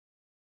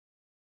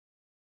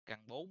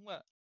 Căn 4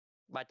 á.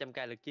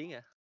 300k lực chiến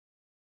à?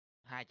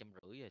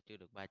 250 rồi chưa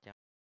được 300.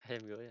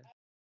 250 à?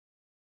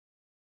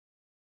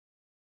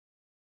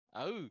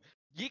 Ừ,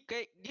 giết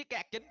cái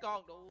ạc chính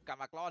con đủ cầm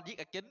Athlon giết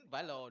ạc chính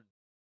phải lồn.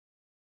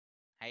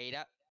 Hay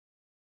đó.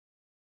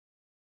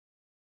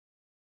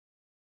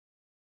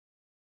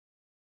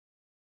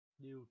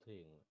 Điêu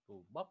thuyền,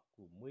 cù bắp,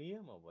 cù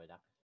mía mà về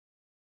đặt.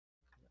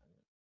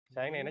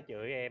 Sáng nay nó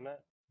chửi em á.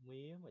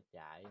 mía mà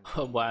chạy.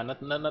 Hôm qua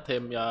nó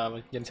thêm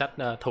danh sách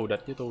thù địch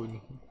với tôi.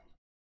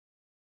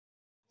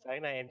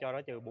 Sáng nay em cho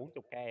nó trừ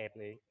 40k ẹp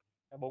liền,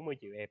 40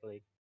 triệu ẹp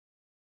liền.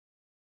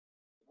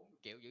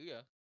 Chịu dữ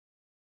vậy?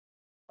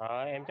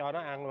 Em cho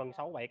nó ăn lần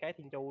 6-7 cái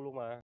thiên chu luôn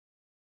mà.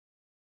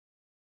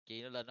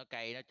 Chị nó lên nó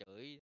cay nó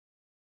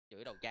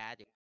chửi đầu cha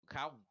chửi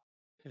không.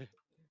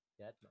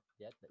 Chết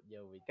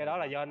giờ bị Cái đó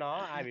là do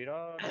nó, ai bị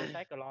nó đổ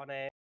sát clone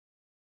em.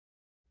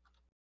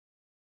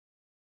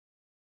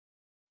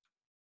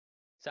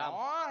 Xong.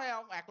 Đó thấy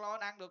không, Athlon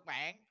ăn được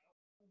mạng,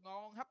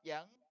 ngon hấp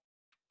dẫn.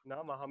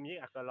 Nó mà không giết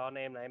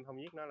clone em là em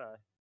không giết nó rồi.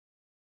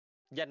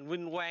 Giành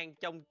vinh quang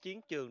trong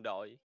chiến trường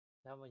đội.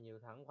 Sao mà nhiều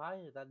thằng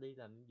khoái người ta đi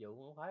làm nhiệm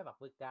vụ nó khoái bật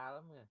VK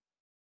lắm nha.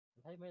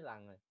 Thấy mấy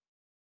lần rồi.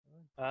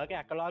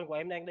 Cái clone của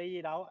em đang đi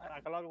gì đâu,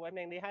 clone của em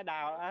đang đi hái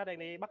đào, đang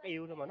đi bắt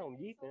yêu thôi mà nó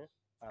còn giết nữa.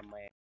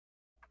 Mẹ.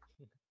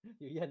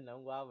 Dữ danh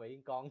hôm qua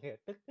bị con kìa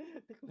tức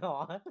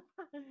nọ hết.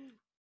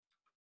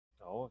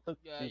 Ủa, tức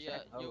đi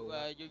sát hơn luôn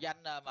á. Vô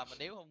danh mà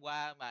nếu hôm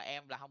qua mà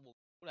em là không buộc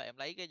là em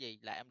lấy cái gì,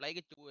 là em lấy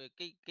cái chui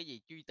cái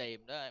gì truy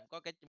tìm đó, em có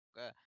cái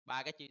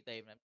 3 cái truy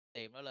tìm này,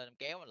 tìm nó lên em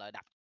kéo lại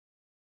đập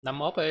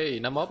 51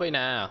 đi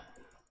nè.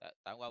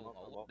 tạm qua buồn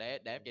ngủ để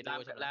em chạy Làm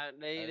đua xong là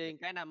đi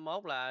cái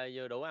 51 là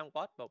vừa đủ ăn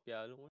post 1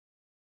 giờ luôn á.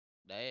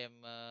 để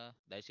em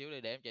đợi xíu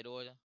đi để em chạy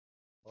đua cho.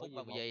 Ủa Phút gì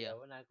 30 1 giây à. giờ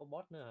bữa nay có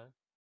boss nữa hả?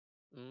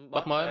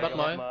 Boss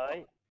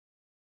mới.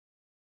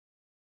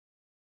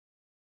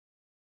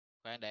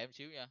 Khoan để em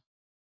xíu nha.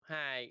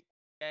 2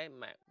 cái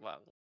mạc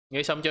vận.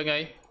 Nghĩ xong chưa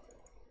Nghi?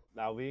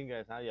 Đào viên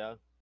kìa sao giờ?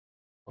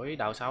 Ôi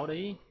đào 6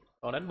 đi.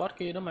 Còn đánh boss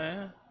kia đó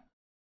mà.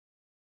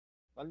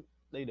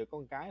 Đi được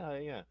con cái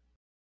thôi nha.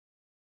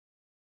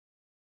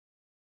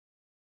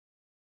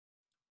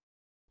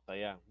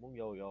 Tại muốn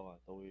vô à,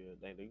 tôi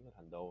đang đứng ở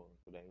thành đô,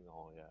 tôi đang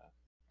ngồi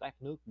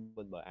tát nước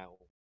bên bờ ao.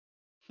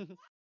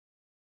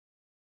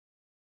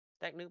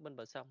 Tát nước bên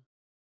bờ sông.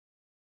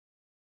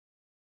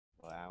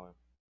 Bờ ao em.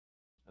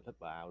 Anh thích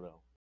bờ ao được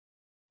không?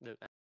 Được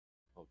anh.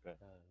 Ok.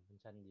 Bên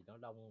xanh gì nó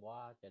đông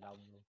quá, trời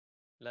đông luôn.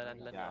 Lên anh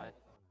lên rồi.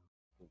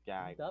 Con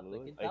trai Tớp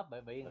lưới. thì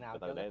tớp bị nào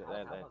cho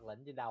nó thảo mặt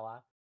lệnh trên đầu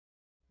à?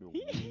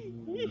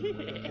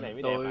 Cái này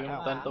mới đẹp Tôi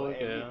mà. tên tôi Em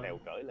kìa. viết tèo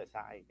cởi là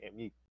sai, em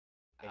viết.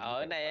 Ở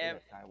tèo này cởi em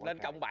là sai quá lên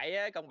sai. cộng 7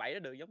 á, cộng 7 nó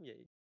được giống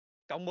vậy.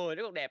 Cộng 10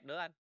 nó còn đẹp nữa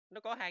anh.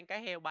 Nó có hai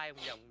cái heo bay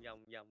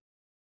vòng.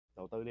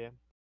 Đầu tư đi em.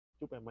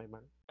 Chúc em may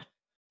mắn.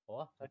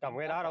 Ủa Cầm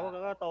cái đó đâu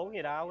có tốn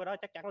gì đâu, cái đó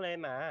chắc chắn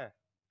lên mà.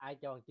 ai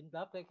cho chính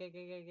tớp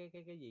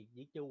cái gì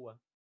dĩ chu à?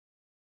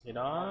 Thì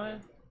đó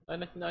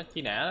nó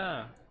chi nã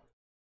đó.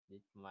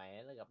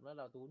 Mẹ nó gặp nó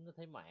đâu tôi nó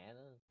thấy mẹ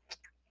nữa.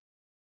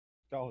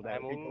 Câu ai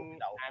tèo muốn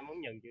ai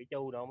muốn nhận chữ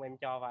chu đâu, em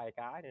cho vài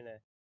cái này nè.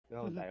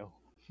 câu tèo.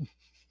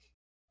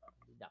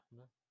 Đi đập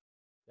nó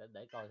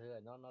để coi thử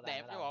rồi nó đang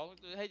Đẹp ở chứ đâu. bộ,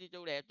 tôi thấy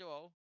chu đẹp chứ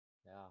bộ.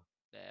 Đẹp không?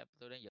 Đẹp,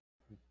 tôi đang giật.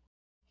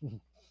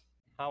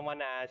 Không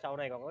anh sau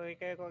này còn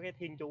có cái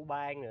thiên chu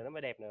bang nữa nó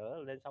mới đẹp nữa,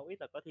 lên 6x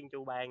là có thiên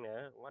chu bang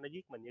nữa, nó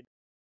giết mình như.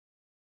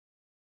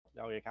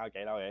 Đâu vậy Khao,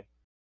 chạy đâu vậy?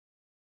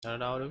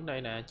 Đâu đứng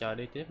đây nè, chờ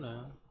đi tiếp nè.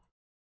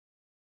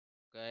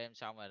 Ok em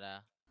xong rồi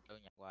nè, tôi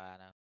nhặt quà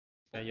nè.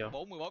 Đây vô.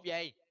 41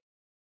 giây.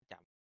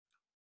 Chậm.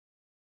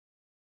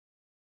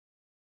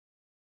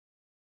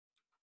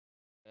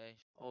 Okay.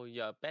 Ôi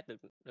giờ pet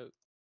được.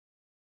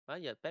 Đó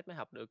giờ pet mới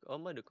học được,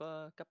 mới được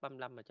có cấp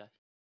 35 mà trời.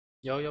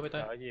 Vô BT.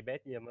 Trời gì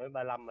bet giờ mới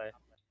 35 rồi.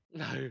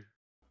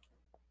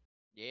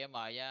 Vậy em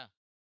mời nha.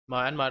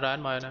 Mời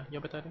anh mời nè, vô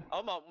BT đi.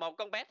 Ủa một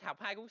con pet học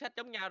 2 cuốn sách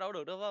giống nhau đâu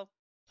được đúng không?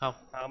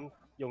 Không,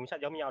 dùng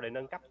sách giống nhau để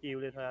nâng cấp chiêu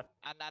lên thôi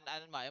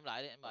Anh mời em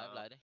lại đi, em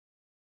lại đi.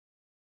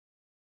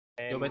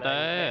 Vô BT.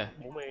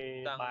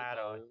 43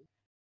 rồi.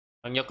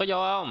 Thằng Nhật có vô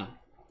không?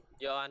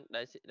 Vô anh,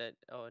 để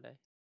đây.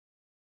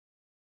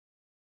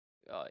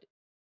 Rồi.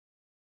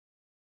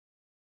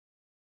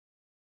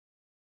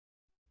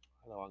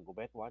 Hello anh, của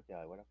bet quá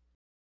trời quá đó.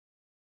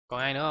 Còn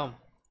ai nữa không?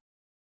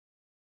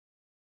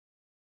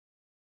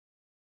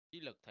 Trí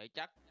lực thể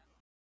chất.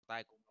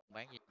 Tay cũng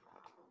bán gì.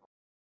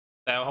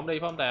 Tèo không đi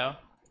phải không Tèo?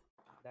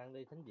 Đang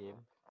đi thánh diệm.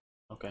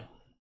 Ok.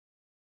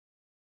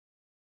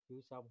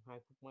 Chưa xong 2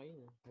 phút mấy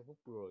nữa, 2 phút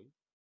rưỡi.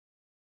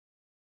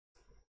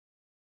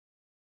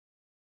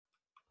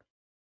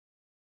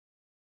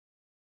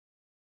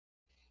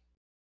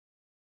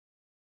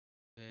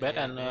 Bet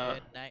anh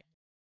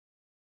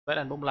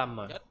 45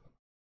 rồi. Chết.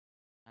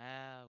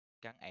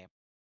 Cắn ẹp.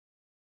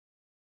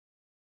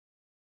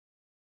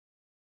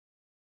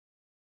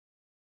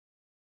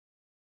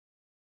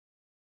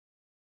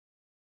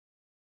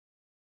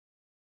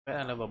 Bet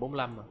anh level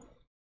 45 rồi.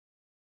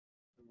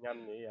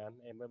 Nhanh vậy anh,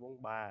 em mới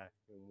 43,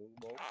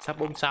 44. Sắp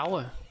 46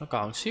 rồi, nó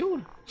còn xíu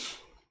nữa.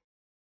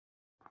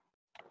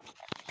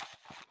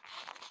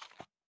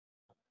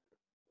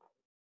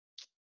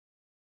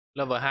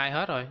 Level 2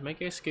 hết rồi, mấy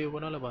cái skill của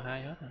nó level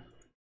 2 hết rồi.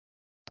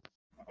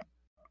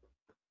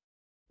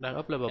 Đang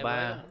up level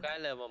 3.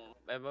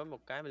 Em mới một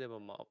cái level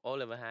 1,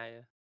 level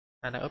 2.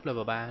 Anh đang up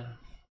level 3.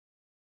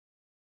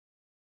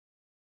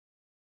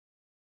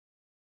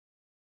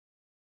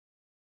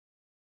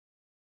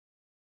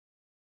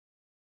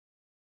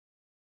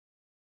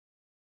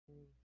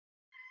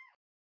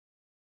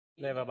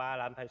 Level 3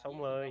 là anh phải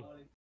 60.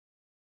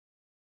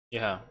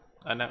 Vậy hả?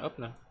 Anh đang up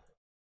nè.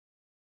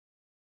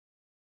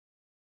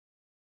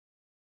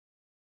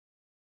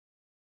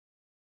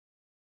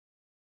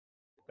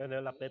 Cái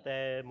nữa là PT,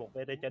 một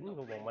PT chính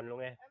của bọn mình luôn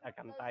nha.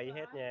 Cầm tay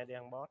hết nha, đi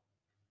ăn boss.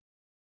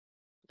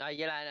 Rồi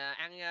vậy là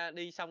ăn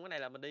đi xong cái này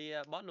là mình đi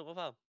boss luôn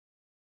phải không?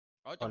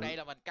 Ở trong đây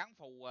là mình cắn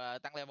phù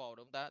tăng level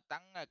được không ta?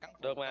 Cắn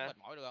phù Được cắn mà. mệt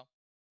mỏi được không?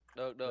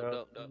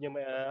 Được. Nhưng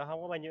mà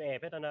không có bao nhiêu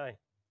ép hết anh ơi.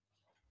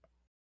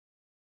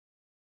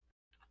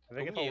 Về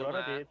cái Cũng phù nhiều đó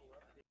mà. thì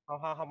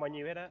không bao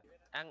nhiêu hết á.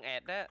 Ăn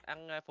ẹt á,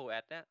 ăn phù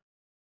ẹt á.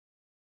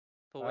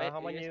 Phù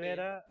Không bao nhiêu hết ESP.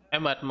 á.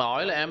 Em mệt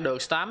mỏi là Bao em nhiêu? được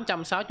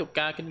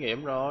 860k kinh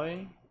nghiệm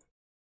rồi.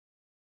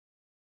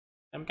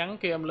 Em cắn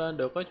kia em lên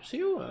được có chút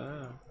xíu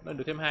à. Lên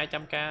được thêm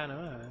 200k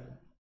nữa à.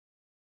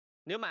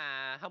 Nếu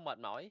mà không mệt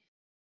mỏi.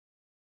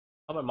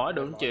 Không mệt mỏi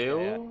được 1 triệu.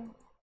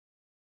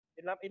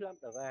 Ít lắm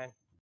được ăn.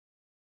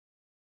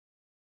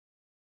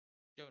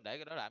 Chứ để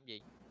cái đó làm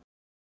gì?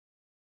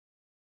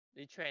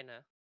 Đi train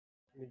hả?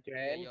 Đi Đi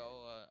train.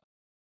 vô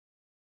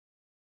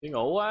Đi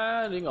ngủ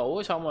á, đi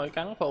ngủ xong rồi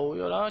cắn phù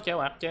vô đó treo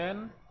ạc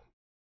trên.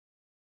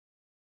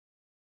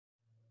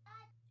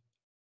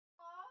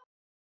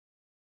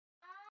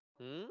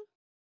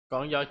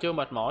 Còn giờ chưa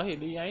mệt mỏi thì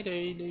đi ấy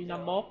đi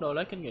 51 đồ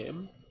lấy kinh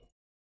nghiệm.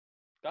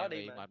 Có em đi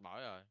bị mà. mệt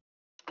mỏi rồi.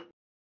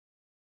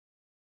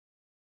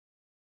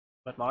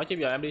 Mệt mỏi chứ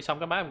giờ em đi xong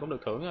cái bát em cũng được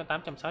thưởng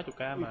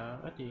 860k mà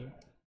ít gì.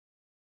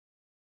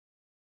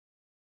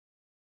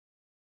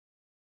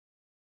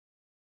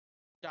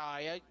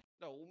 Trời ơi,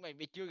 đủ mày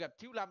chưa gặp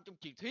thiếu lâm trong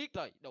truyền thuyết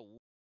rồi. Đủ.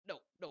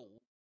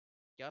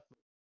 Chết.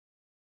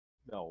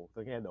 Đồ,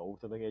 tôi nghe đủ,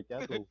 sao tôi nghe chết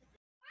luôn.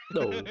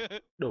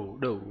 Đủ.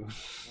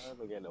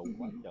 Tôi nghe đủ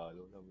quá trời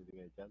luôn, tôi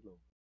nghe chết luôn.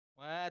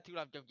 Má, thiếu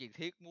lâm trong truyền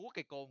thuyết múa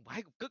cây côn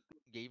vãi cục cứt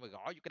vậy mà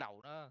gõ vô cái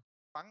đầu nó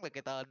bắn lên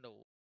cái tên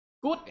đủ.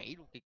 Cút. Gãy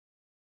luôn kìa.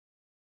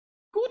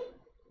 Cút.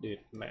 Điệt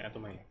mẹ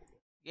tụi mày.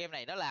 Game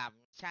này nó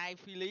làm sai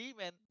phi lý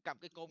men, cầm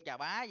cái côn chà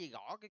bá gì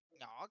gõ cái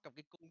nhỏ, cầm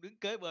cái cung đứng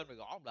kế bên rồi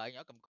gõ một lợi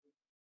nhỏ cầm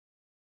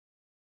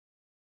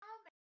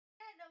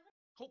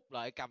hút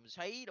lợi cầm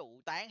xoáy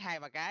đủ tán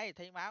 2-3 cái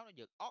thấy máu nó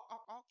giật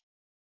ót.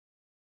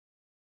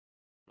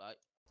 Lợi.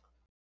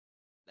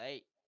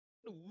 Đây.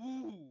 Đủ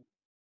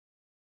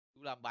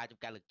làm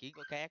 300k lực chiến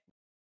có khác.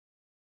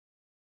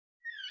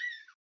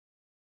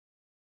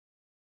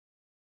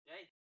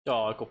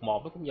 Trời cục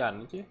 1 nó cũng dành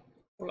nữa chứ.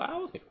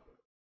 Láo thiệt.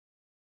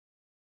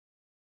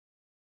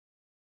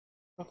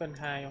 Có kênh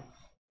 2 không?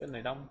 Kênh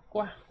này đông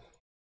quá.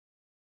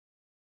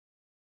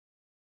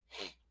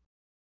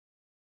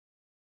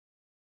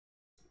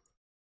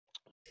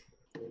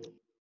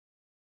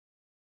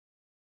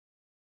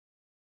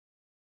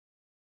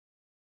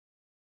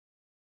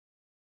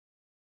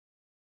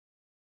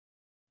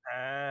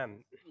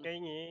 Cái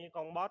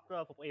con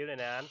boss phục yêu này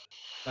nè anh.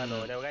 Là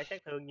đội nào gây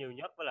sát thương nhiều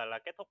nhất với là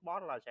kết thúc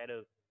boss là sẽ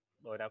được.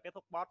 Đội nào kết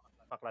thúc boss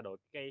hoặc là đội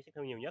gây sát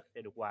thương nhiều nhất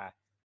sẽ được quà.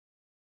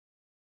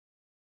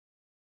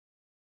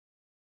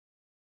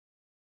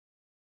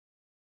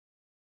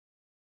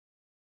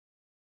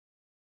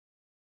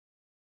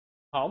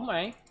 Hổn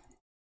mày.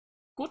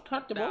 Cút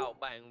hết cho bố. Đào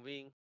bàn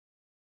viên.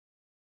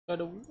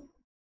 Đúng.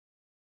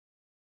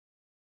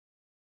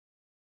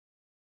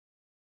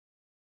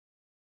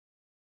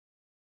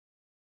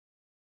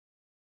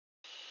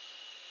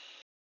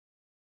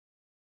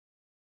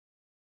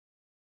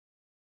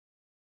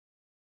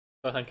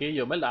 Rồi thằng kia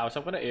vừa mới đào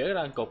xong cái nó ỉa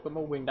ra cục cái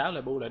mông nguyên đáo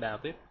lại bu lại đào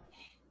tiếp.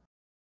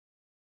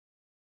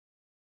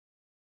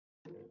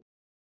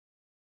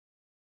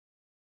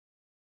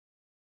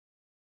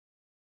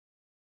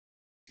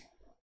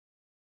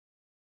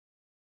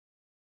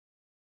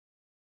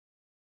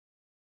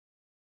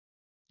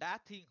 Đá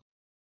thiên.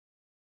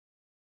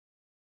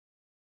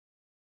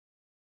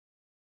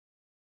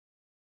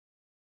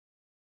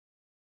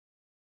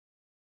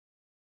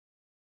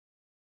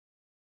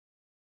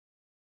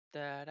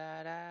 Da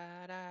da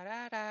da da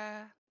da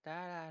da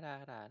da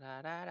da da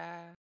da da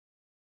da.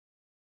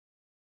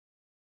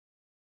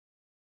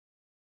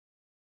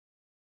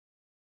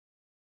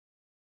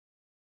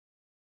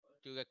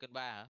 Chưa ra kênh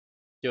 3 hả?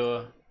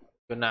 Chưa.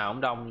 Kênh nào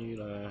cũng đông như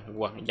là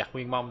quật giặt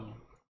nguyên mông.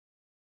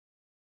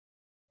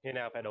 Khi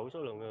nào phải đủ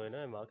số lượng người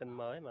nó mở kênh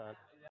mới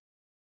mà.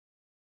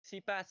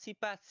 Sipa.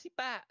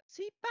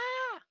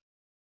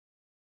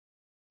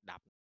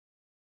 Đập.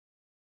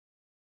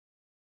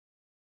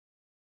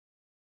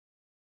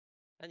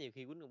 Nó nhiều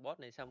khi quýnh con boss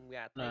này xong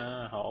ra thấy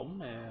Hổn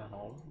nè,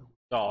 hổn.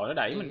 Trời nó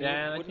đẩy mình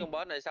ra đó quýnh chứ. con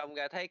boss này xong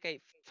ra thấy cây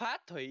phá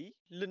thủy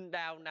linh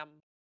đao 5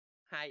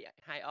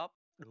 hai ốp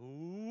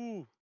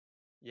đủ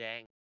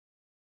vàng.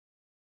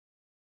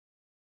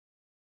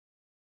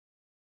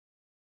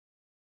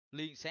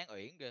 Liên sáng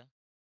uyển kìa.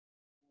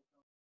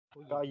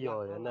 Có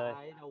rồi anh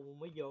ơi. Đâu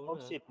mới vô Ốp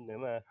nữa. xịt nữa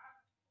mà.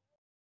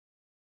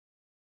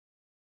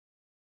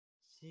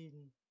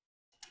 Xin.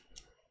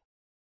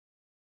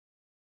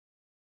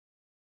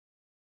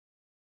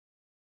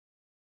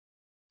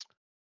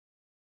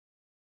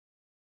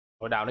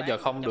 Hồi đào nó giờ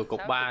không được cục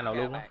 3 nào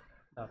luôn á.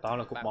 Toàn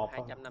là cục 1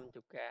 không.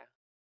 250k.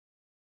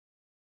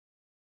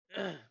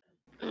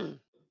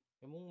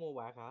 Em muốn mua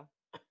bạc hả?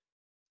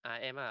 À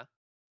em hả?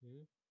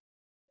 Ừ.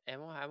 Em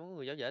có hai món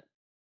người giao dịch.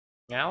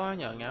 Ngáo á,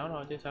 nhờ ngáo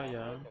thôi chứ sao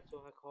giờ. Cà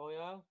xô hai khôi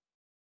á.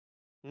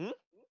 Ừ?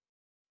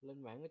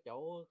 Lên mạng cái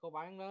chỗ có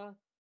bán đó,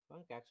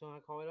 bán cạc xô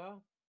hai khôi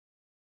đó.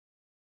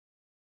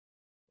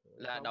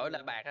 Là Xong đổi lại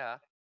rồi bạc hả?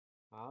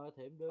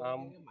 thì em đưa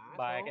cái mã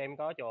Bạc số. em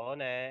có chỗ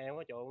nè, em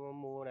có chỗ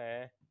mua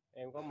nè,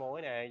 em có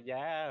mối nè,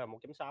 giá là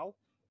 1.6.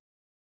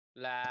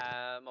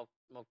 Là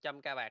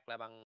 100k bạc là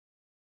bằng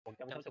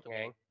 160 160.000.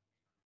 ngàn.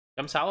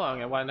 Chấm 6 à,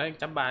 ngày qua nói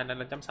chấm 3 nên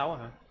là chấm 6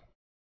 hả?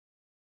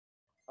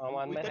 Không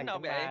anh, Uy mấy tín thằng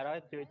không chấm vậy? 3 đó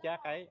chưa chắc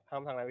ấy.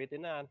 Không, thằng này uy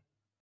tín đó anh.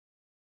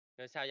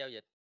 Rồi sao giao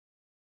dịch?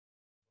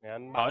 Nè,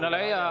 anh Hỏi bấm nó vô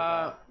lấy đó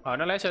cho sợ. hỏi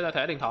nó lấy số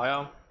thẻ điện thoại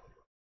không?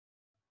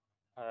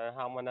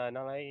 Không anh ơi,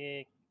 nó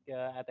lấy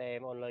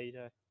ATM only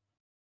thôi.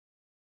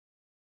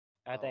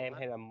 ATM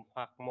hay là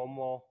hoặc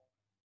Momo.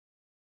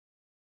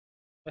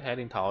 Cái thẻ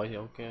điện thoại thì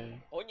ok.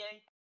 Ủa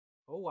Nhi?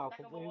 Ủa quà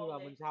phục yêu là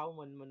mình sao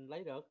mình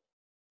lấy được?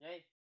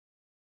 Nhi?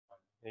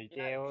 Thì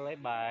treo lấy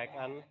bạc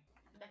anh.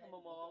 Chắc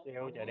Momo không?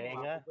 Treo chợ đen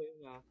Quà á. phục yêu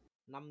nè,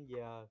 5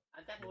 giờ.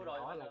 Anh chắc mua Mình rồi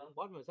hỏi mà là được con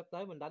boss mình sắp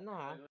tới mình đánh đó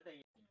hả?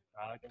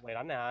 Chuẩn bị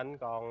đánh nè anh,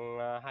 còn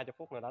 20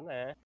 phút nữa đánh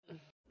nè.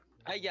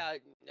 Ê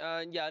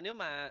giờ nếu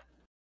mà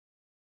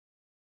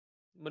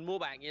mình mua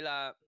bạc vậy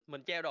là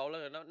mình treo đồ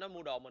lên rồi nó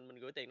mua đồ mình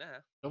gửi tiền đó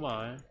hả? Đúng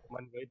rồi.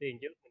 Mình gửi tiền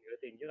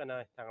trước anh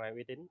ơi, thằng này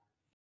uy tín.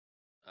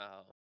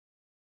 Ờ.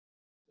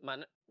 Mà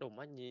nó đùng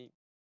má Nhi.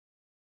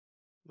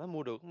 Má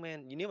mua được không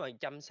men? Nếu mà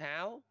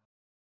 160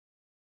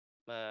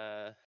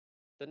 mà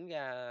tính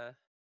ra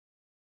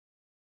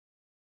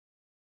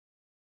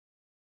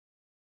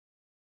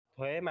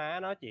Thuế má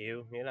nó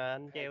chịu, nghĩa là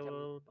anh treo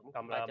 200, tổng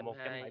cộng là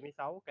 320,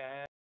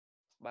 176k.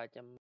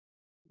 300,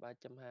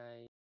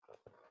 320,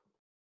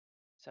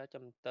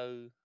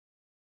 640,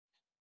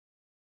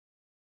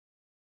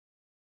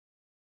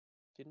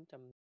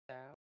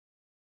 960.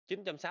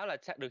 960 là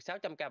được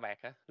 600k bạc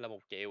hả? Là 1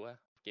 triệu hả?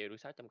 1 triệu được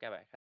 600k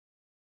bạc hả?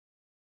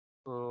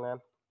 Ừ anh.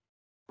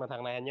 Mà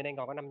thằng này hình như đang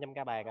còn có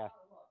 500k bạc à.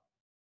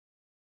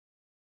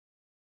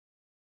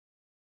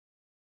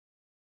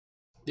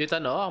 Đi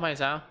tên nữa không hay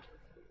sao?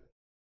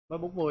 Mới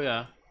 40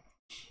 à?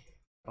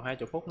 Còn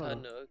 20 phút nữa.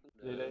 Hên nữa cũng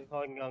Đi được. đi,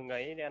 thôi ngừng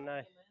nghỉ đi anh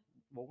ơi.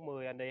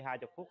 40 anh đi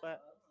 20 phút á.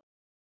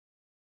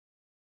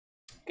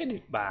 Cái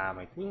điệp bà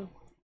mày cứ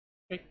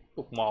cái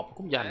cuộc một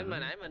cũng Mà dành.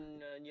 nãy mình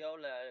vô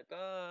là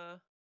có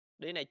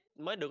đi này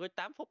mới được có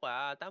 8 phút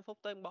à, 8 phút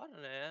tới boss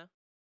rồi nè.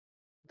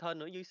 Hên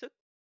nữa dư sức.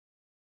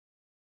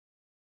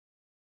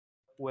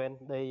 Quên,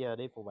 đi giờ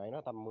đi phụ bạn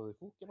nó tầm 10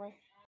 phút chứ mấy.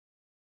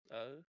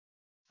 Ừ.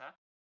 Hả?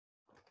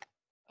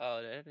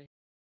 Để đó đi.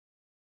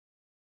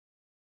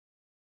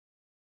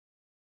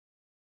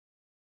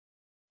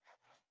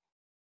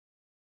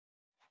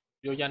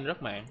 Vô danh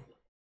rất mạng.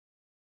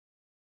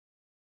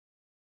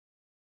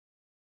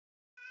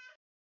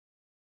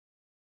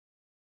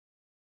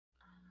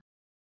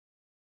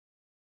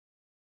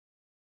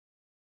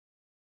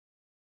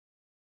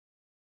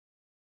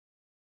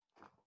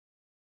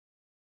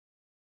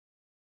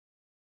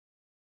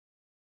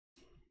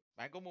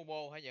 Bạn có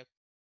Momo hả Nhật?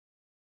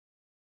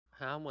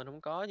 Không, mình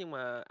không có nhưng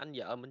mà anh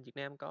vợ mình Việt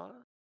Nam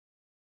có.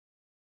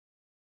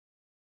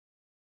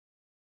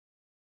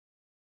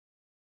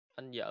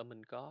 Anh vợ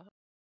mình có.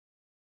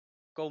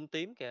 Côn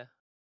tím kìa.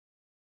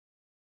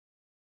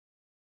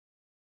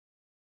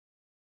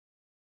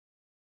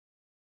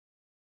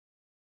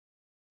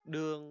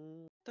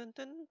 Đường tính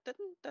tính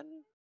tính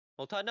tính.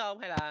 Một thên đó không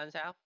hay là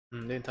sao? Ừ,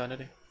 lên tên đó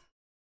đi.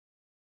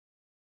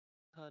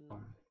 Thên.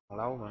 Còn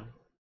lâu mà.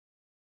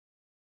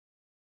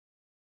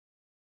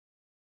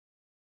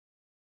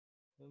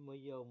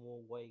 Mới vô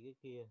mua quay cái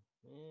kia.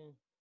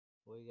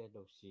 Quay ra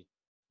đồ xịt.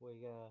 Quay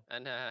ra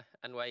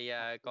Anh quay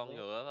con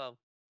ngựa phải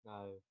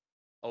không?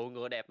 Ồ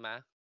ngựa đẹp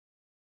mà.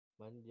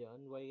 Mà giờ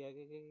anh quay ra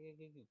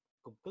cái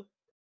cục tức.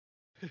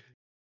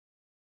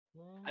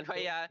 Anh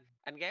quay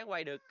anh gán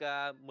quay được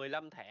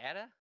 15 thẻ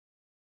đó.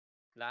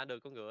 Là anh được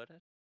con ngựa đó.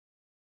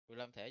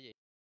 15 thẻ gì?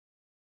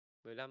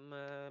 15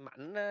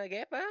 mảnh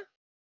ghép á.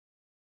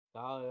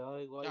 Trời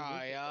ơi, quay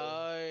Trời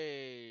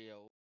ơi.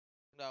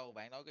 Đâu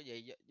bạn nói cái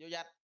gì? Vô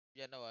danh.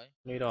 Danh đâu rồi?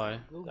 Đi rồi.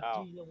 Gương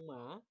Sao? chi lông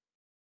mã.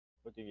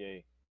 Có chuyện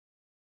gì?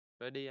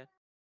 Rồi đi anh.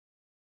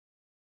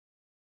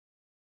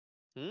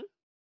 Hử?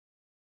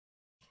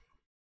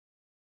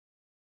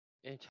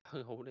 Em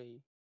cho ngủ đi.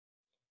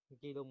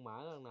 Chi lông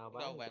mã lần nào Tưởng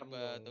đâu bán bạn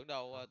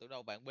 100.000. tưởng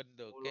đâu bạn binh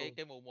được Mua luôn.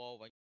 cái Momo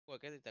và qua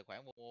cái tài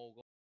khoản Momo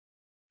của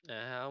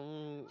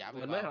Không, chả mình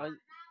phải mới vào. hỏi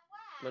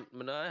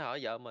mình nói hỏi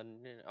vợ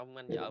mình, ông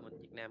anh vợ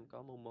mình Việt Nam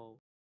có Momo.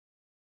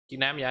 Việt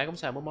Nam vậy cũng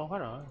xài Momo hết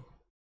rồi.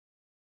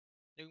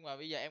 Nhưng mà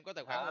bây giờ em có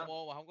tài khoản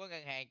Momo mà không có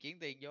ngân hàng chuyển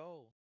tiền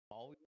vô.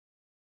 Ôi.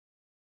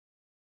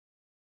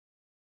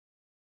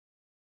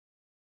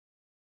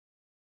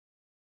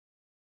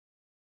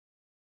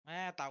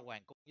 Tao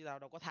hoàng cung với tao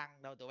đâu có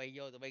thăng đâu, tụi bay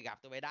vô tụi bay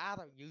gặp tụi bay đá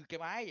tao như cái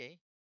máy vậy.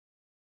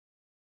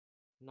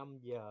 5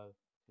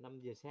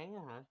 giờ sáng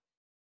á hả?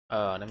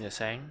 5 giờ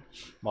sáng,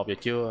 1 giờ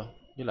trưa,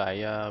 với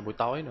lại buổi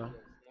tối nữa.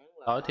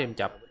 Tối thêm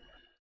chập.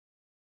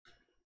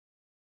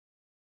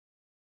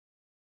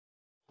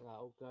 Là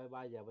ok,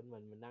 3 giờ bên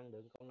mình ăn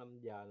được con 5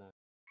 giờ nè.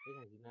 cái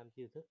thằng Việt Nam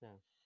chiêu thức nè.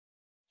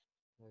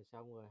 Rồi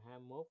xong rồi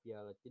 21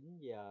 giờ là 9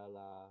 giờ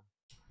là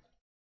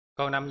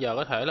Còn 5 giờ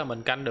có thể là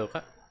mình canh được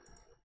á.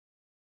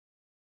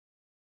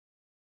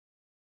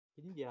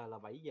 9 giờ là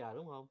 7 giờ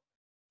đúng không?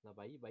 Là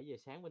 7 giờ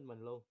sáng bên mình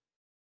luôn.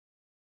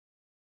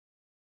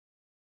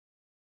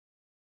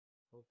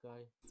 Ok.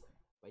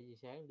 7 giờ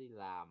sáng đi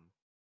làm.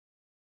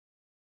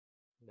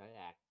 Đợi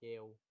ạt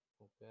treo.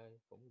 Ok,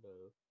 cũng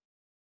được.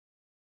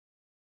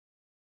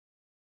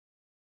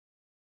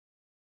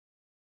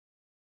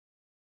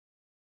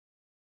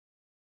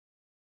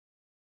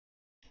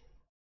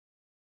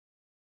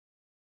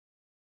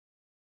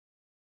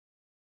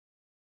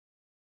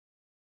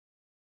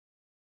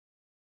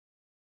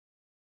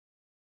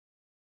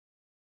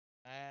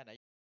 Nãy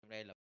trong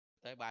đây là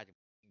tới 30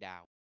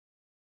 đào.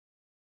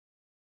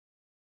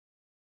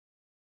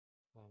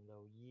 Làm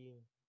đầu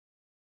viên.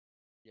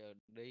 Giờ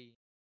đi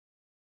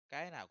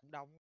cái nào cũng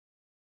đông.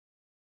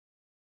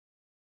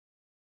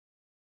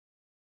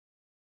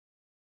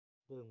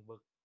 Tường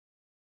bực.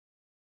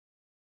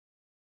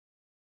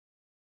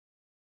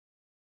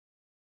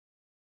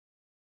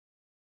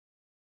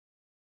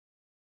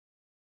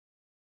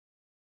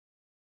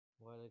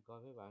 Qua đây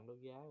coi mấy bạn đấu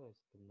giá rồi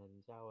tình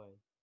hình sao rồi.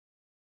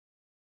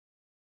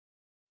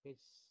 Cái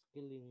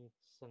liên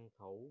săn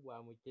thủ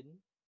 39.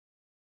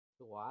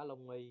 Cái quả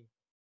lông nghi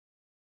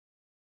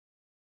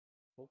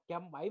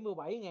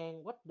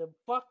 177.000. What the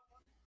fuck.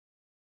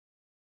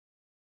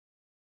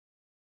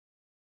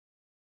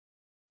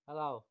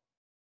 Hello.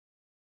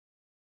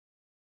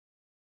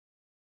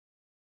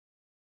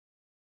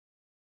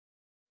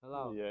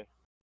 Hello. Gì vậy?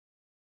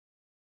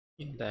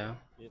 Gì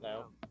tao? Gì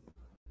tao?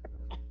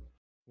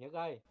 Nhật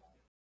ơi.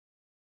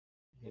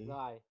 Nhật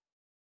ơi.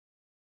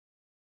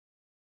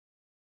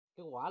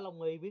 Cái quả lông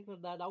nghi biết nó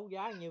đã đấu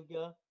giá nhiêu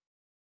chưa?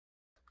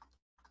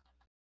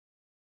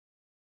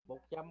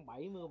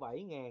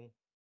 177.000.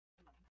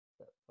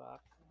 Fuck.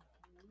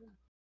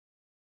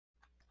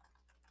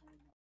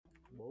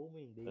 Bố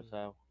miền Là điên.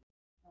 sao?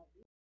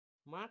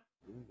 Mắt.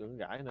 Đừng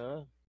gãi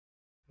nữa.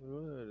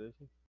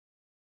 Để...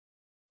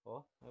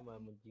 Ủa? Hay mà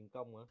mình truyền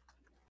công hả?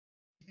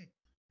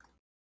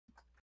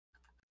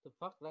 The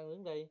fuck đang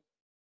đứng đây.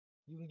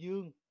 Dương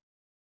Dương.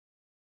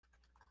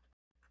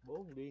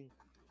 Bố miền điên.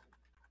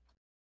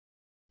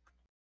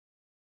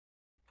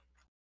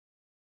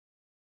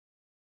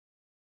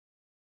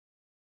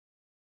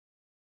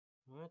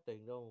 Má,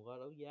 tiền đâu mà qua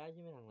đấu giá với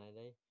mấy thằng này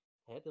đây.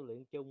 Thẻ tu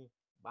luyện chung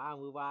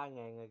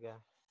 33.000 rồi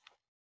kìa.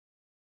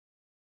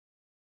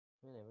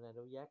 Mấy này bữa nay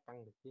đấu giá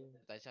căng được chứ.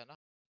 Tại sao nó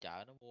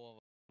chợ nó mua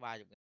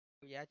 30.000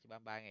 cái giá chỉ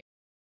 33.000.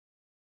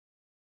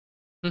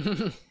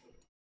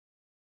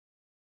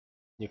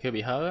 Nhiều khi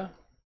bị hớ á.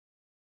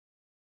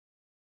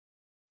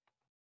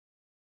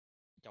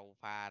 Châu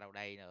pha đâu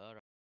đây nữa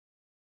rồi.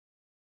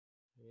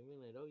 Những cái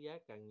này đấu giá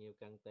càng nhiều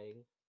càng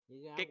tiện.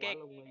 Như cái áo Cái quả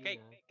lông nghi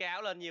nè. cái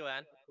áo lên nhiêu à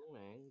anh? Cứu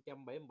nạn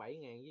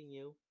 177.000 với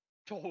nhiêu.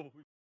 Trời.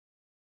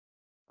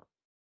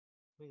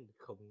 Mấy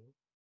khùng.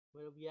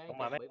 Mấy đấu giá Không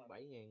mà mấy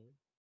 177.000.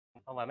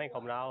 không phải mấy thằng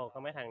khùng đâu, có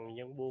mấy thằng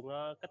dân buôn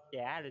nó kích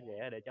giá lên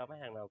vậy để cho mấy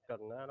thằng nào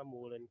cần nó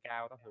mua lên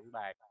cao nó hưởng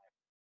bạc.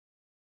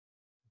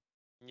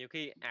 Nhiều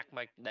khi ạc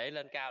mà để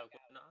lên cao của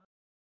nó.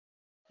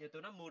 Chứ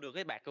tụi nó mua được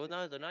cái bạc của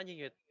nó, tụi nó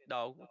như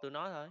đồ của tụi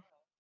nó thôi.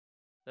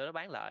 Tụi nó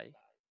bán lại.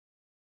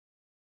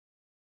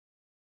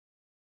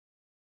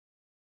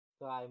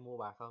 Có ai mua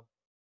bạc không?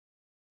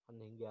 Anh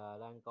hiện giờ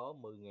đang có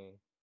 10.000.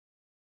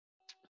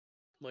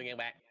 10.000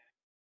 bạc.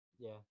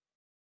 Dạ.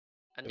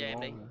 Anh cho em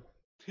đi.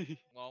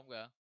 Ngon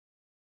kìa.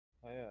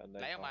 Thấy anh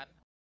Lấy không anh?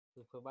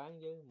 Tôi phải bán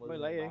chứ. Mới 10.000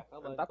 lấy đi. bạc ở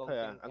Anh bên tách con thôi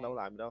à, Chan anh đâu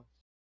Chan. làm gì đâu.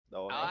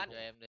 Đồ Anh. Cho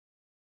em đi.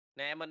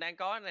 Nè mình đang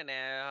có này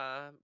nè.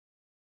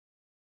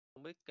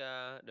 Không biết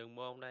đường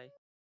môn đây.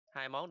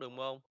 2 món đường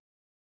môn.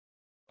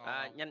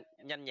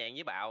 Nhanh nhẹn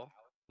với bạo.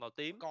 Màu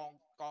tím.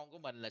 Con của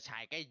mình là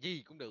xài cái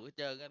gì cũng được hết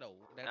trơn á,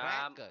 đủ đang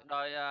rác rồi.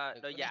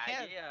 Đôi dài né,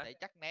 với để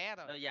chắc né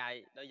thôi. đôi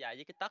dài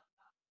với cái tất.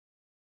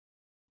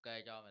 Ok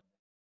cho mình.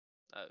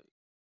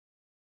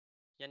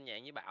 Nhanh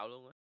nhẹn với bạo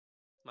luôn á.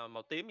 Mà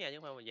màu tím nha chứ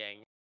không phải màu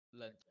vàng.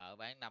 Lên chợ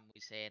bán 50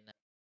 cent.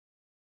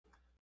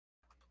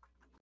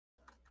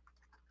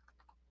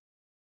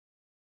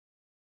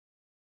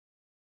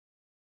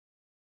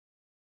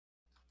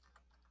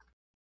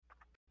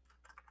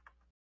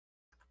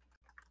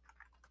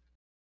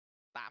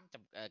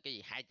 Cái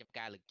gì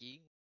 200k lực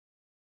chiến.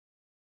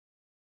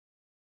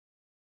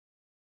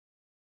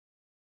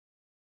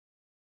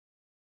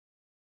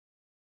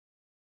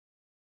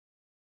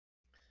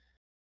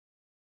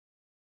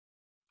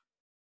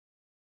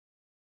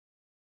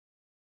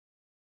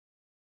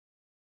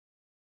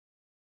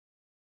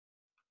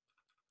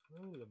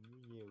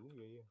 Làm nhiều cũng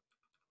vậy à.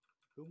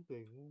 Tốn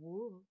tiền mua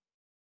búa.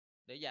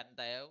 Để dành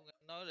tẹo,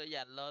 nói để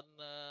dành lên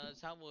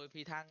 60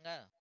 phi thăng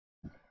á.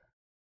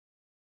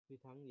 Phi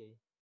thăng gì?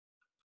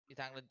 Phi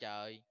thăng lên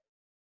trời.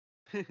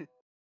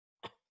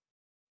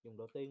 Dùng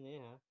đầu tiên ấy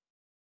hả?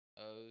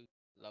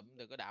 Lụm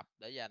đừng có đập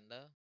để dành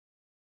đó.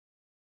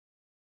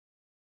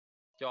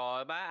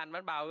 Trời bá anh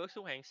bánh bao rớt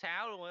xuống hạng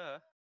 6 luôn á hả?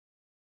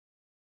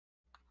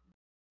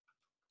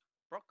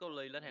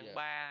 Broccoli lên hạng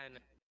 3 nè.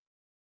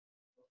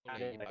 Con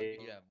gì bảo gì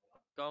là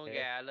Con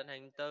gà lên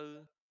hàng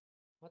tư.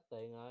 Hết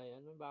tiền rồi,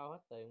 anh mới bao hết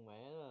tiền mẹ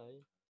nó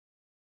rồi.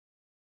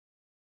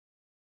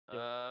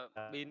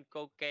 Pin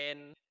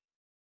cocaine,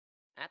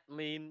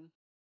 admin,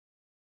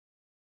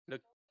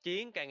 lực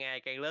chiến càng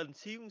ngày càng lên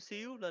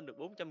xíu lên được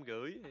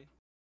 450.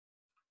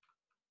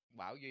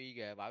 Bảo Duy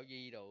kìa, Bảo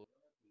Duy đồ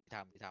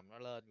thì thầm nó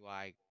lên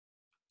hoài.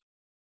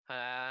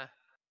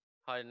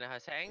 Hồi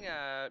sáng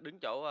đứng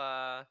chỗ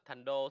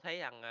Thành Đô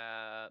thấy thằng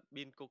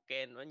pin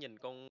cocaine nó nhìn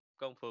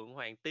con phượng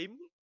hoàng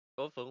tím,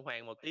 của phượng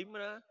hoàng màu tím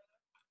đó,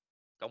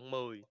 cộng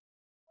 10,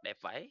 đẹp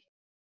vậy.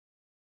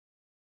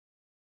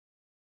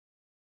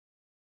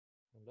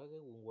 Thằng đó cái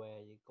quần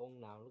què gì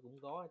con nào nó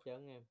cũng có hết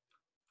trơn em.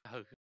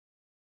 Ừ.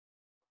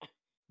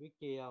 Biết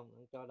chi không?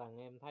 Anh cho đàn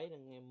em thấy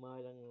đàn em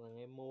mê đàn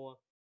em mua.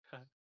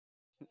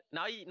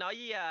 nói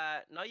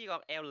với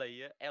con eo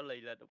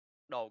lì là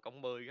đồ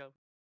cộng 10 không?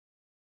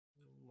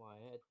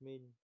 Ngoài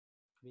admin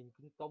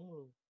chính cống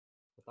luôn.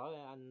 Tối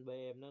anh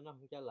BM nó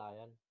không trả lời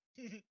anh.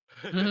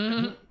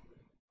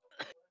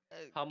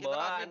 Hôm Cái bữa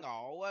đó anh mới anh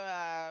ngộ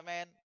quá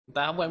men. Người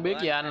ta không quen biết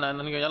gì anh là anh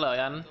trả lời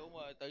anh. Đúng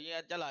rồi, tự nhiên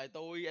anh trả lời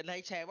tôi, anh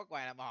thấy xe bắt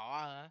ngoài làm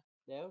họ hả?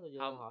 Đéo tôi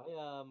vô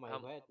hỏi mày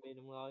phải admin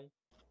không thôi.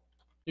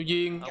 Tuy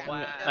nhiên hôm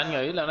qua anh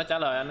nghĩ là nó trả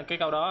lời anh cái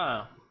câu đó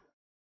à.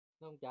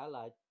 Nó không trả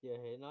lời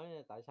thì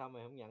nói tại sao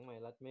mày không nhận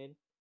mày là admin,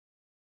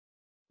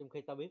 trong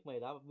khi tao biết mày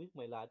đã biết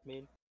mày là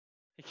admin.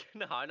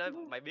 nó hỏi nó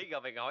mày biết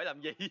rồi mày hỏi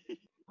làm gì?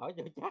 Hỏi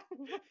cho chắc.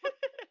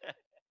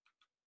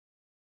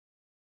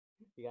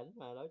 Rảnh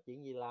mà nói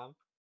chuyện gì làm.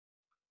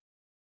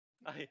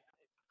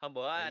 Hôm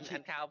bữa anh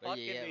Khao post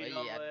cái bởi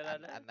video vì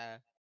lên đó.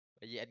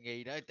 Bởi vì anh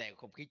nghi nó tèo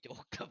khùng khí chuột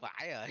nó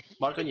phải rồi.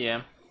 Post cái gì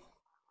em?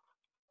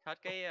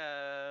 Hết cái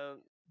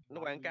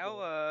nó quảng cáo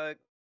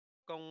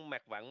con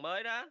mặt vặn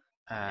mới đó.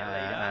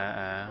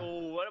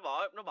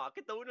 Nó bỏ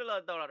cái túi nó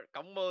lên tao là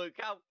cộng 10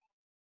 không?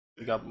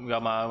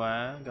 GM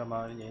mà, GM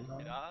vậy thôi.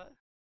 Thì đó.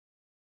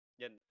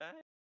 Nhìn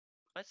tới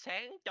nó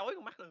sáng chói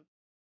con mắt luôn.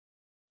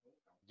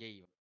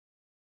 Gì mà.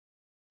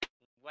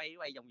 Quay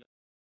vòng.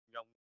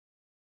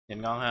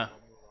 Nhìn ngon ha.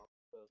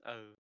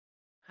 Ừ,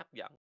 hấp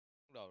dẫn.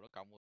 Đồ nó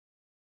cộng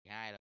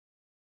 12 rồi.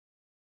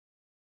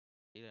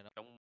 Chỉ là nó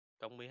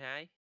cộng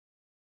 12.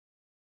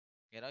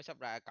 Nghe nói sắp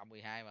ra cộng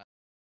 12 mà.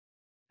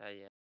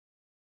 Thầy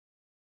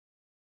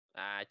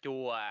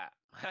chua à.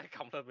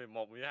 Cộng lên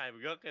 11, 12 mà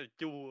rớt cái là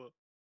chua.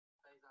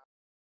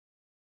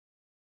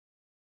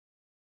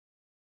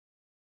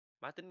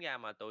 Má tính ra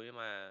mà tụi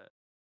mà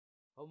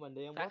Ủa mình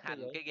đi phát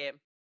hành cái game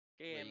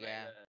này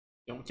là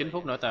Trong 9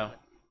 phút nữa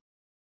tao.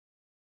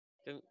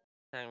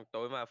 Thằng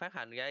tụi mà phát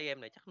hành ra cái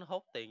game này chắc nó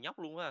hốt tiền nhóc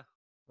luôn á.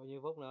 Bao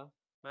nhiêu phút nữa?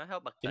 Má hốt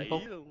bạc 9 tỷ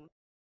phút. luôn.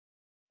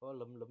 Có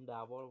lụm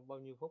đào bao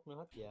nhiêu phút nữa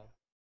hết giờ.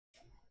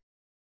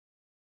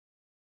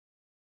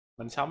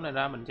 Mình sống này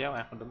ra mình treo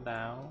ạt mình đụng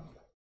đào.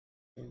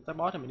 Tới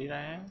boss thì mình đi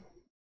ra.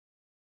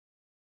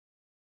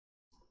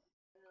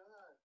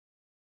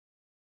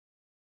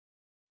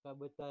 Có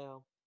BT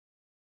không?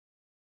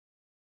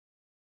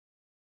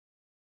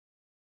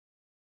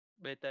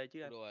 BT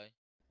chứ anh. Rồi.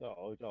 Trời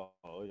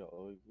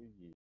ơi, cái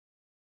gì?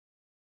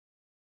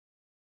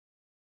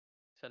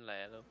 Xanh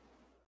lẹ luôn.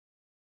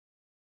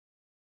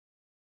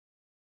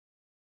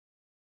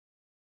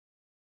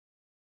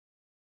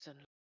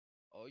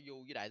 Ủa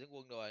Du với Đại tướng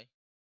Quân rồi.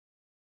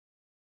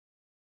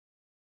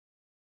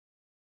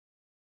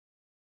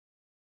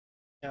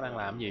 Chắc đang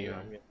làm gì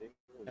rồi?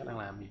 Chắc đang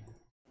làm gì?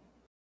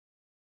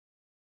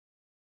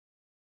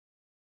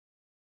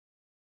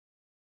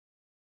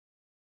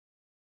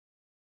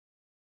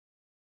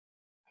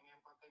 Anh em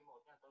qua kênh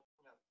 1 nha, tôi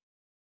không nhận.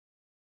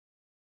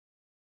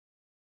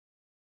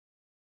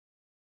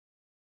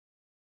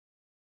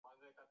 Mọi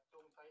người tập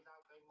trung tay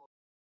giao kênh 1.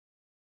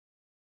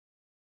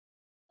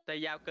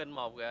 Tay giao kênh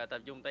 1 rồi,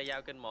 tập trung tay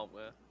giao kênh 1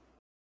 rồi.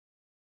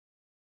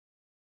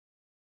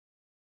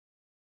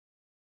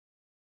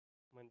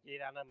 Mình chia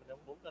ra nên mình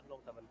đóng 4 kênh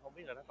luôn, tại mình không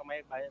biết là nó có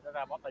mấy bay nó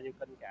ra boss bao nhiêu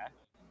kênh cả.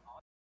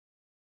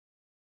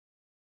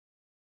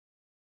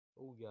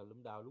 Giờ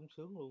lụm đào đúng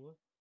sướng luôn á.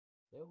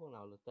 Đéo con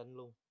nào là tên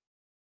luôn.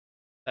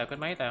 Tao cái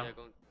máy tao. Giờ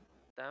còn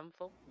 8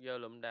 phút vô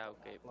lụm đào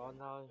kịp. Lon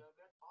thôi.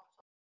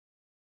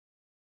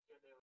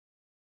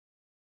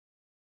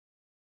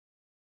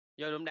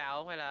 Vô lụm đào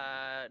không hay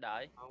là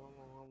đợi?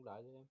 Không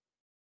đợi đi em.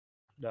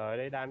 Đợi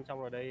đi, đam xong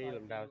rồi đi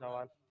lụm đào sau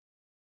anh.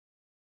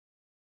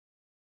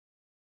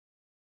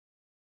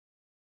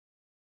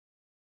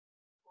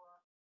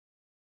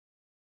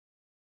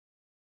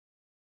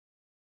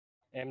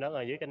 Em đứng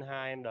ở dưới kênh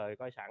 2 em đợi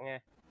coi sẵn nha.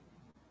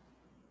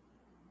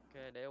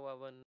 Ok, để qua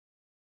bên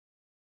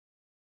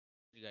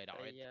Gầy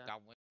đội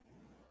công ấy.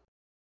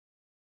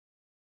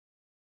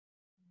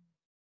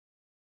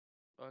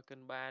 qua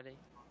kênh 3 đi.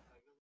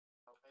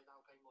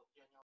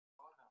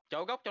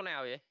 Chỗ góc chỗ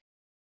nào vậy?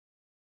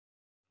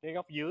 Cái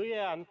góc dưới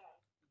á anh.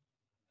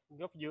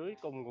 Góc dưới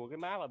cùng của cái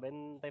má là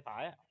bên tay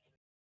phải á.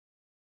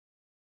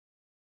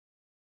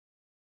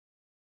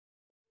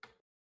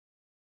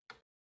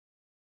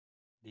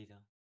 Đi thôi.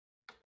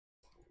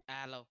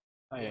 Alo.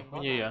 Cái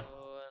gì vậy?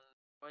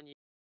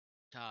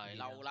 Trời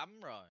lâu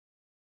lắm rồi.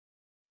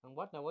 Thằng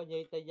boss nào có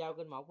Nhi, tay giao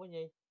kênh 1 có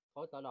Nhi.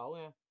 Khối tọa độ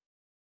nha.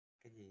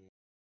 Cái gì?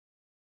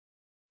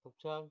 Thục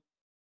Sơn.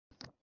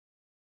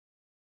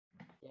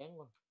 Chán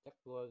quá, chắc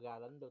vừa gà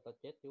đánh Dota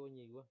chết chứ có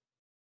nhiều quá.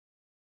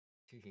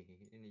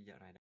 Dạo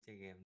này đang chơi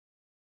game.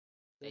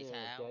 Tại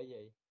sao? Chơi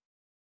gì?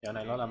 Dạo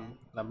này nó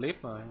làm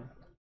clip rồi.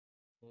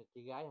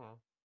 Chị gái hả?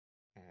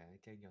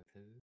 Chơi nhiều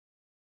thứ.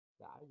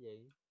 Đã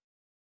gì?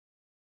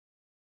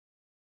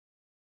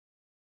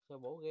 Sao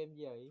bổ game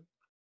gì?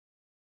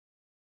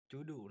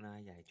 Chú Đụ là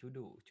giải chú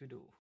Đụ.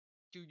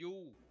 Chu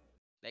Du.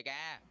 Đại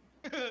ca.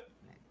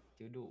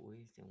 Chú Đụ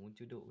ấy, chẳng muốn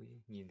chú Đụ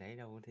ấy. Nhìn thấy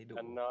đâu thấy Đụ.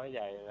 Anh nói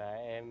vậy là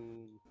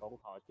em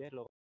cũng thọ chết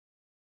luôn.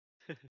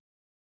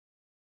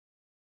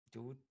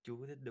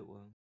 Chú thích Đụ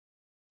không?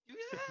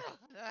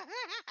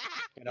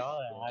 Cái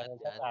đó là ai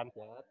chết anh.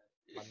 chết.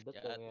 Bành đít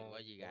Chết, luôn đừng nha. có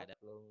gì gà địch.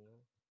 Luôn á.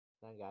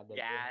 Đang gà địch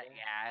Gà luôn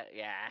á.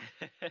 gà.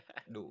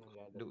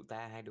 Đụ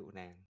ta hay Đụ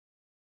nàng?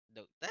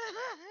 Được.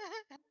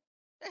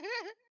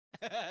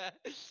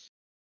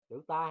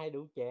 Đủ ta hay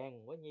đủ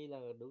chàng? Quá nhi là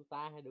đủ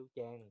ta hay đủ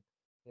chàng?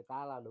 Người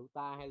ta là đủ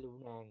ta hay đủ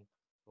nàng?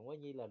 Còn quá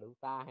nhi là đủ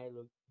ta hay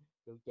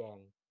đủ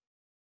chàng?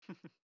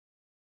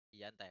 Gì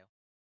vậy anh Tèo?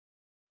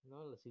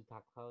 Nó là sự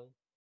thật thôi.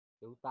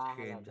 Đủ ta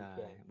hay là Game đủ sao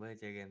rồi? chàng? Mới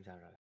chơi game sao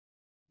rồi?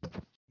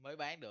 Mới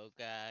bán được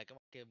cái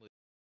món kia 10.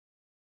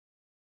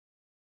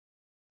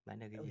 Bán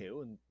được cái Đéo gì?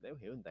 hiểu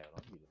anh Tèo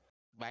nói gì luôn.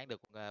 Bán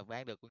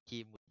được con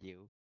chim 10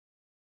 triệu.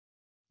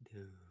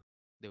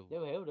 Được.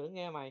 Nếu hiểu được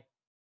nghe mày.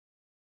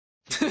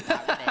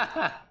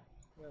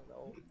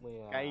 Tao với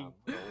em. Cây.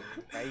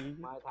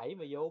 Mày thảy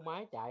mày vô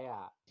máy chạy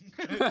à?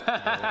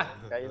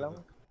 Cây lắm.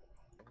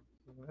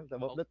 Tao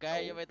bóp đít. Ok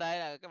cho BT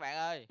là các bạn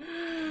ơi.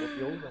 Bóp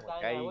vú xong rồi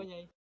cây. Quá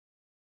nhi.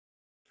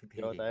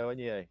 Vô Tèo quá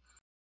nhi ơi.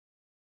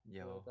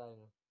 Vô.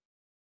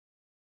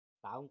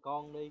 Tạo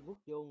con đi, bút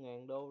vô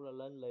 $1000 là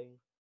lên liền.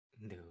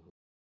 Được.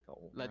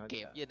 Cậu Lên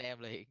kịp với anh em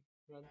liền.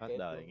 hết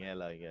đời nghe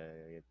lời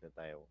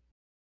Tèo.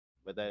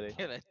 BT đi.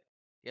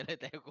 Cái này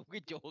Tèo cũng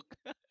cái chuột.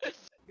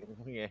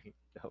 Nghe.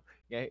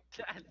 Nghe.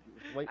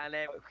 Anh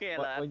em cũng nghe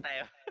là anh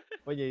Tèo.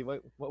 Với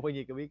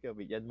Nhi có biết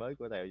biệt danh mới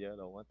của Tèo chưa?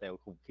 Đồ Tèo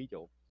khùng khí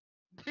chuột.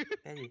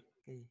 Cái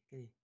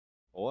gì?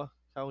 Ủa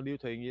sao điêu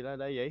thuyền gì đó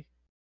đây vậy?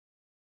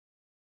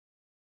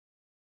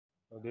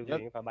 Điêu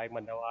thuyền phải bay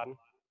mình đâu anh.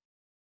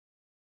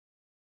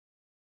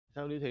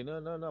 Sao điêu thuyền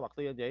nó bật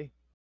tiên vậy?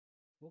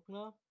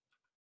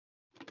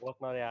 Quất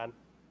nó đi anh.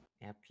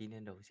 Ép khí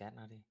lên đầu sát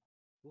nó đi.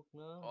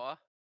 Ủa?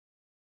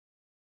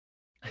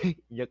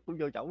 Giật cũng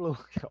vô chổng luôn.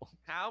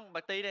 Không,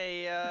 bạc ti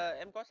này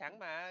em có sẵn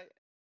mà.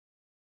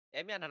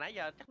 Em với anh hồi nãy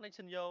giờ chắc nên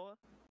xin vô á.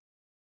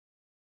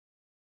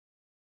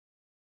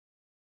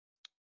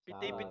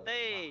 PT.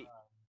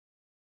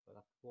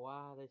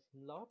 Qua đây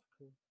xin lót.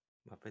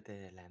 Mà PT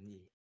là làm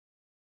gì?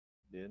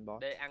 Đi đến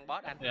boss. Để ăn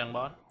boss anh. Đi ăn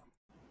boss.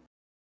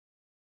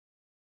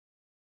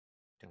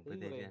 Chẳng PT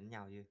đi đánh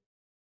nhau chứ.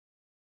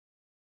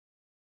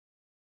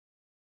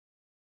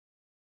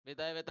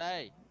 VT.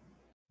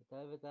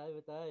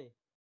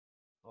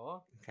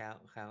 Ủa? Khao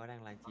có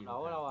đang livestream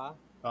Độ ở đâu ạ?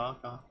 Có.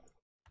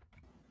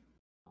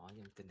 Hỏi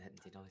trong tình hình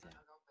thì thôi sao?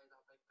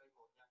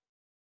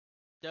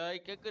 Chơi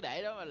cứ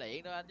để đó mà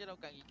luyện thôi anh chứ đâu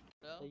cần gì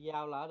nữa. Tay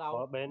dao là ở đâu?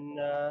 Ở bên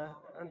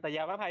anh tay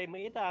dao map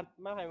 20 ít anh,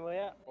 map 20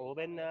 á. Ủa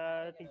bên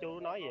Thiên Chu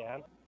nói gì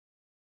anh?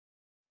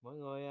 Mọi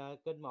người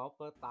kênh 1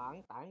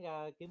 tản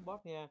ra kiếm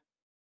boss nha.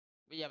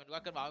 Bây giờ mình qua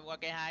kênh 1, mình qua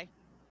cây 2.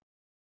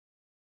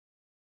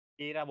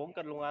 Chia ra 4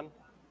 kênh luôn anh.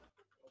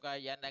 Ok,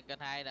 giờ anh đang kênh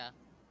 2 nè.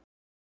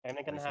 Em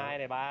đang kênh 2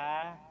 này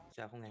ba.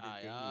 Sao không nghe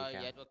Trời tiếng gì ơi, cả?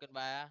 giờ anh qua kênh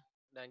 3.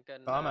 Đang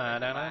kênh Có mà,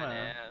 đang nói ba mà.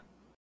 nè.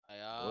 Trời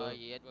ơi,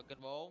 giờ anh qua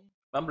kênh 4.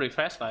 Bấm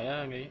refresh lại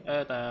á, nghĩ.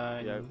 Ê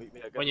Bây giờ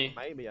có gì?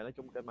 máy bây giờ nó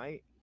chung kênh máy.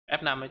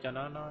 F5 để cho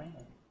nó nói.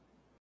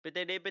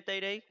 PT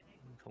đi.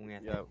 Không nghe.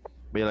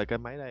 Bây giờ là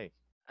kênh máy đây.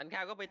 Anh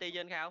Khao có PT chưa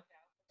anh Khao?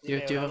 Chưa.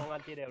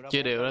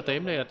 Chia đều ra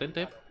tím đi là tính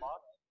tiếp.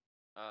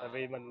 Tại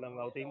vì mình lần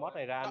đầu tiên boss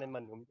này ra nên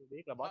mình cũng chưa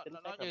biết là boss chính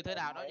xác. Nó như thế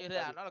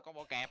nào? Nó là con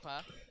bò kẹp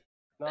hả?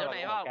 Nó chỗ là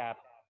này con không? cạp.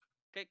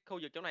 Cái khu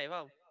vực chỗ này phải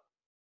không?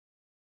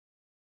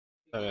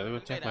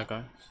 Tôi check lại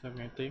coi. Sao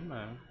nghe tiếng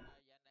mà.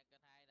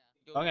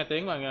 Có nghe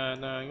tiếng mà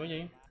có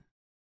gì?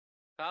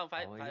 Không,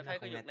 phải khu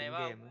vực này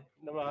phải không?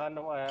 Đúng rồi anh,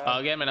 đúng rồi.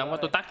 Game này không có,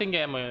 tôi tắt tiếng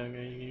game mà.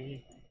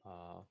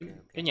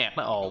 Cái nhạc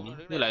nó ồn,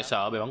 với lại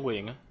sợ bị bản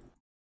quyền á.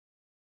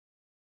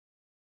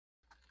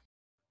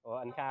 Ủa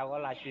anh Khao có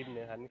livestream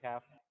nữa hả anh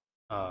Khao?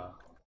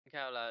 Anh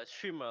Khao là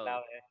streamer.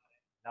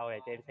 Đâu để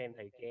cho em xem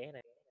thầy ké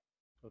này.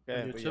 Ok,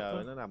 bây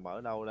giờ nó nằm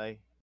ở đâu đây?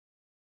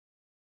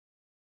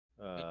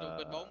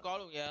 Kênh 4 có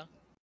luôn vậy?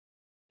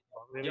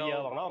 Bây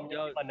giờ bọn nó không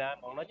chơi mình à,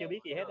 bọn nó chưa biết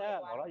gì hết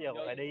á, bọn nó giờ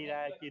còn phải đi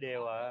ra chia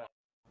đều à.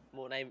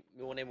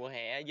 Mùa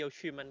hè vô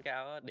stream anh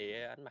Cao á,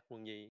 để anh mặc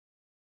quần gì?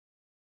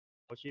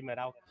 Ủa stream ở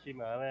đâu? Stream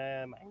ở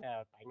mảng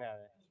nào, tảng nào?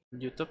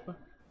 YouTube á.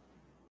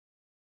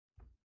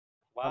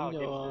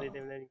 Wow,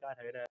 lên coi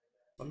thử nè.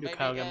 Bấm vô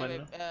Khao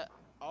Gaming á.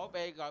 Ủa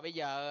rồi bây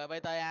giờ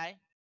BT ai?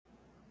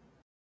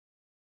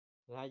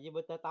 Là với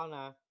BT tao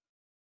nè.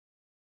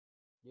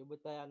 Với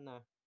BT anh nè.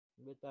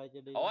 BT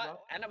cho đi.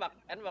 Ủa, anh bật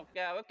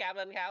webcam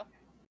lên Khao.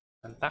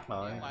 Anh tắt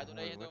rồi. Mời tôi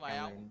đi, tôi mời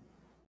không?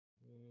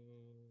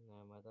 Nè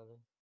mời tao đi.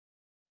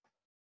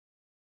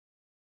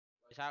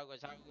 Rồi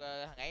sao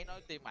thằng ấy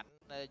nói team mạnh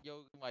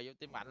vô mời vô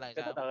team mạnh là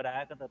Cứ sao?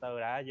 từ từ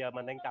đã, giờ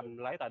mình đang cầm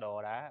lấy tọa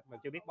đồ đã, mình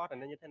chưa biết boss này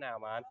nó như thế nào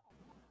mà anh.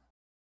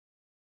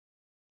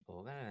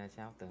 Ủa cái này là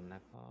sao? Tưởng là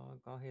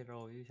có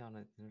hero chứ sao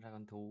lại ra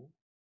con thú?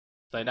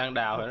 Tại đang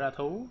đào phải ra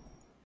thú.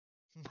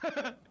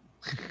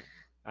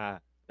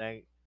 À,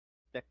 đang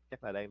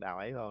chắc là đang đào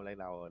ấy không? Đang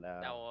đào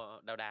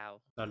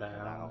Đào.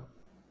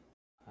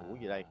 Ủa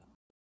gì đây?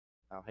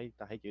 Tao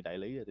thấy chữ đại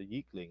lý rồi tao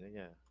giết liền đó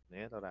nha.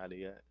 Né tao ra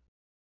đi á.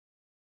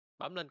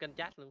 Bấm lên kênh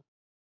chat luôn.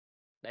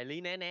 Đại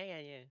lý né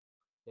ra nha.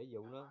 Để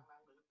dụ nó.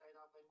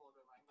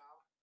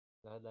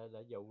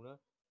 Để dụ nó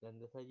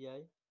lên thế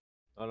giới.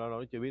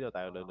 Nó chưa biết đâu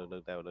Tèo,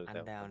 đừng Tèo.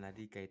 Ăn đào là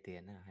đi cày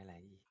tiền à hay là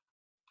gì?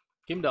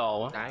 Kiếm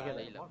đồ á. Đào cái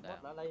đi này. làm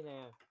Boss ở đây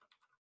nè.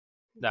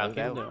 Đào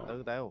kiếm đồ.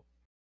 Đừng Tèo.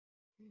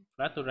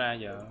 Lát tôi ra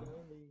giờ.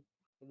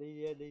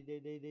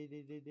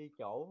 Đi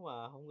chỗ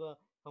mà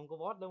không có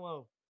boss đúng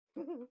không?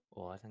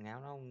 Ủa thằng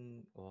ngáo nó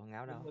không... Ủa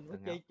ngáo đâu? Mình mới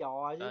Tưởng chơi ngáo,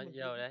 trò chứ Đó, mình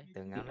vô đây.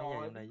 tưởng ngáo nó về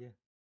trong đây chứ.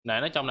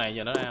 Nãy nó trong này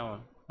giờ nó ra mà.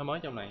 Nó mới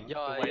trong này. Vô Tụi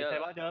rồi, mày vô. thấy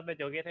boss chưa? Bên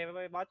chỗ kia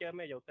thấy boss chưa?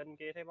 Mấy vụ kênh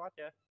kia thấy boss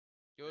chưa?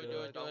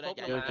 Chưa Còn đang phút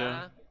nữa chạy.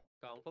 Chưa.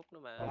 Còn phút nữa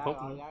mà. Còn ra phút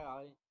rồi, nữa. ra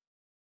rồi.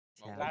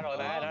 Sao Ra rồi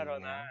mà mà, có ra gì rồi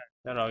ngáo? mà.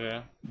 Ra rồi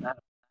kìa.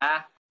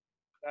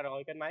 Ra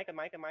rồi, kênh máy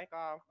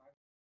có không?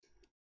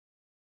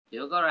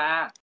 Chưa có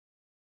ra.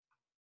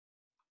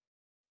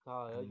 Trời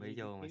ơi, Anh mới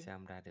gì vô mà kiếm. sao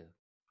không ra được?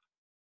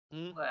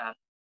 Đúng rồi anh.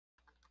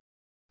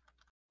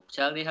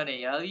 Sơn đi thôi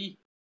nè ơi.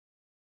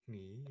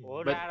 Nghĩ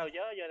Ủa Bên- ra rồi chứ,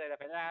 giờ này là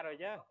phải ra rồi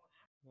chứ.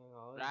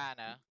 Rồi. Ra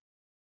nè.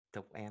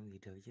 tục em gì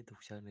được chứ tục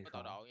Sơn này Có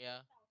tọa khó. độ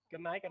nha.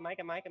 Kênh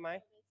máy.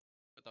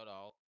 Có tọa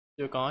độ.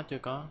 Chưa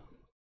có.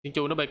 Thiên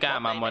chu nó BK Boss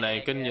mà đây mời này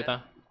nè, kinh kìa. vậy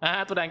ta.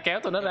 À tôi đang kéo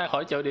tụi nó ra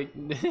khỏi chợ đi.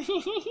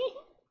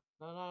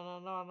 Nó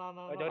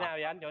Ở chỗ nào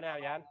vậy anh? Chỗ nào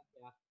vậy anh?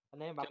 anh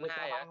em bật Kênh BK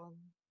 2 băng à?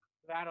 lên.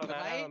 Ra rồi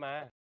Kênh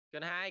mà, mấy?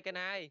 Kênh 2. Kênh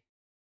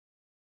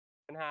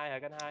 2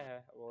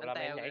 hả? Ủa, Anh làm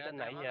em Tèo nhảy kìa, kênh Tèo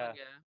nãy nói giờ. lên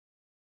kìa.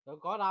 Đâu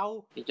có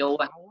đâu. Thì chu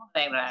anh Đâu á.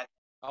 đang ra.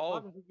 Ồ,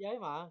 Boss thế giới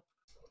mà.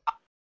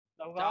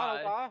 Đâu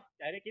Trời. có.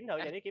 Chạy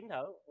đi kiếm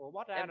thử. Ủa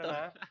boss ra Em rồi tưởng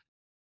mà.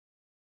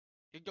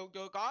 Chuyện chung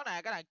chưa có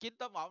nè, cái thằng 9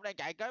 top 1 đang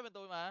chạy kế bên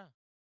tôi mà.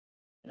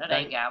 Nó Đang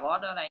đang gà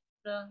boss đó.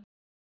 Giờ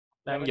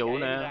đang mình dụ chạy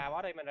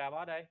nè. mình ra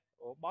boss đây.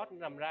 Ủa boss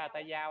nằm ra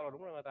tay dao rồi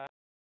đúng rồi mà ta.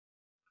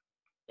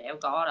 Đéo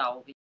có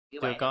đâu. Cái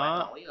Chưa bạn này có.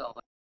 bạn nổi rồi.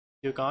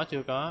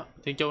 Chưa có.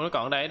 Thiên chu nó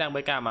còn ở đây đang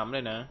BK mầm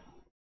đây nè.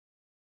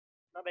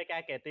 Nó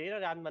BK kè tí đó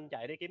ra anh, mình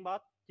chạy đi kiếm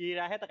boss. Chia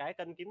ra hết tất cả cái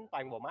kênh kiếm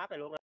toàn bộ map này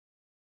luôn.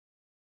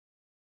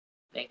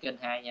 Đang kênh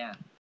 2 nha.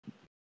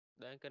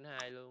 Đang kênh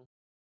 2 luôn.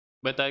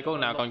 BT có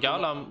con nào còn chó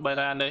lên BT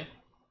anh đi.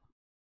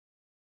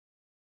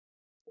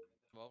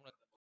 Bốn là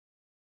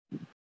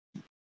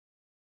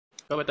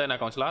Có BT nào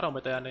còn slot không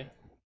BT anh đi.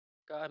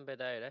 Có MPT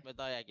rồi đấy. bên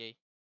tôi là gì?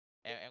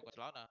 Em còn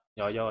slot nè.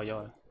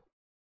 Rồi.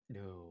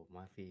 Đồ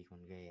Mafia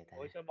còn ghê ta.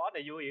 Ủa sao boss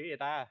này vui dữ vậy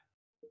ta?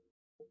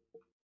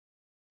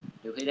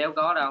 Nhiều khi đéo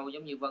có đâu.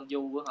 Giống như Vân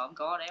Du bữa hổm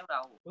có đéo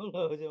đâu. Đúng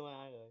lừa cho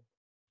ma rồi.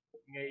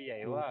 Nghi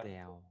vậy Đu quá.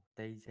 tèo,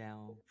 Tây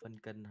Giao, phân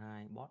cân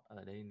 2, boss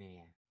ở đây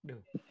nè.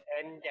 Được.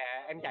 Em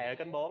chạy ở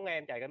kênh 4 nghe,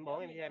 em chạy kênh 4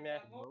 em xem nha.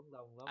 Đúng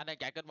đông lắm. Anh đang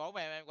chạy kênh 4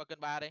 em qua kênh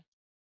 3 đi.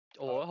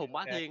 Ủa Hùng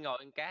Bá ok. Thiên ngồi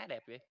ăn cá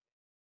đẹp vậy.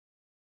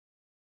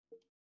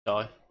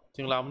 Trời.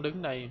 Thiên Long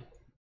đứng đây.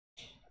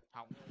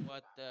 Hồng qua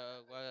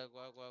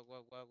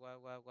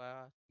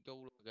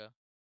chu luôn kìa.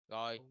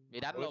 Rồi, bị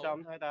đánh Ủa luôn.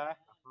 xong thôi ta.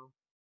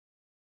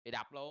 Bị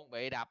đập luôn,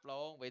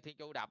 bị Thiên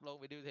Chu đập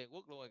luôn, bị Điêu Thiền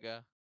Quốc luôn rồi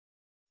kìa.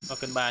 Có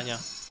kênh 3 nha.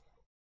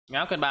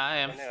 Ngáo kênh 3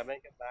 em. Em đang ở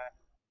bên kênh 3.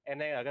 Em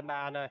đang ở kênh 3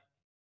 anh ơi.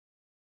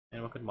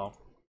 Em qua kênh 1.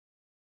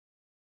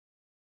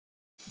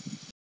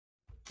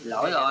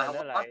 Lỗi rồi.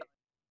 Không Nó có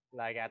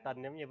lại gà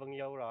tình giống như Vân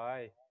Du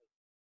rồi.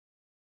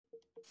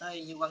 nó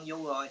như Vân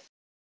Du rồi.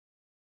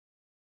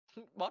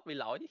 Boss bị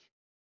lỗi.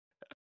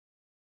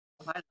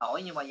 Không phải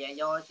lỗi nhưng mà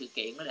do sự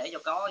kiện nó để cho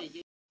có vậy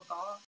chứ không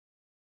có.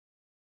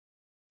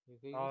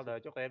 Thôi đợi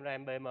chút em ra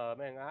em BM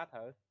mấy anh át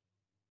thử.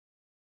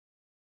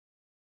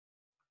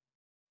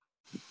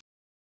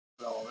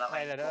 Lộn là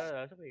Hay là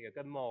nó xuất hiện ở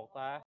kênh 1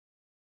 ta.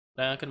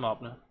 Đang ở kênh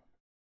 1 nữa.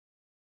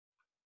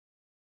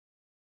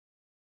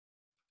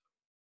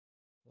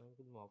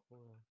 Kênh 1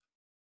 luôn rồi.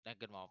 Đang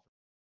kênh 1.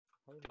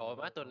 Trời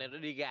má tuần này nó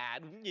đi gà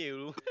đúng nhiều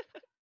luôn.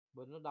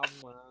 Bên nó đông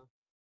mà.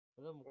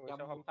 Nó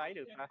Sao không thấy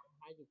được ta?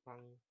 20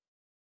 thằng.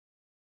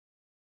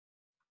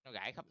 Nó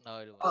gãi khắp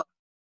nơi luôn.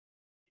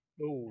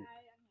 Đù.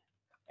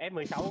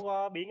 F16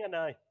 có biến anh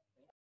ơi.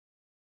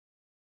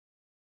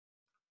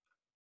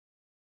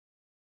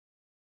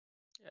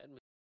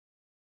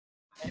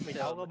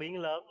 F16 có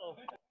biến lớn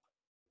luôn.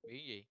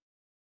 Biến gì?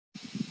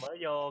 Mới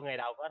vô ngày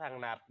đầu có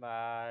thằng nạp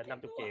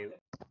 50 triệu.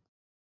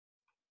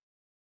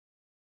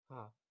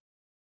 Hả?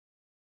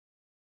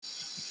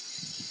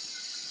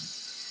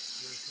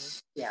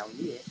 Chào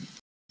gì vậy?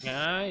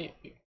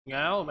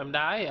 Ngáo em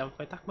đái em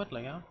phải tắt mic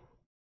lại Ngáo.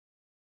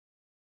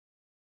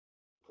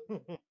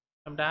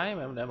 Em đái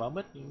mà em để mở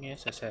mic nghe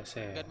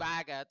xè. Kênh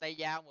 3 kìa, Tây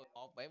Giao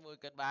 1170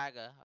 kênh 3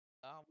 kìa.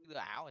 Đó không biết đưa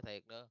ảo thì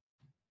thiệt nữa.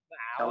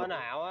 Nó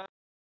ảo á.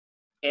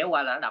 Kéo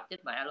qua là nó đập chết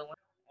mẹ luôn á.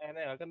 Em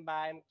đang ở kênh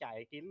 3 em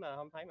chạy kiếm mà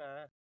không thấy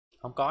mà.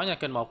 Không có nha,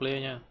 kênh 1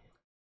 clear nha.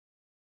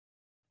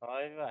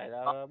 Thôi vậy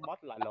là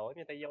boss lại lỗi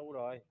như Tây Du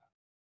rồi.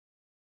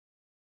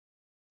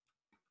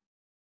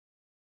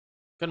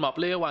 Kênh 1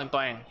 clear hoàn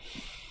toàn.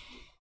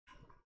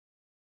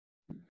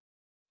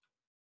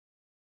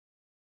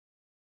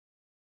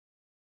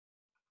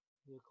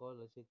 Như coi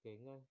lại sự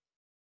kiện coi.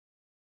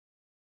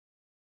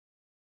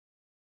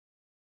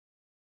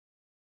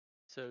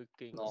 Sự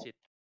kiện Ngon. xịt.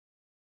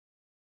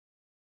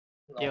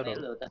 Treo Ngon lẽ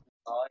được. lừa ta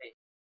thôi.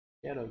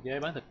 Treo đồ chơi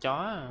bán thịt chó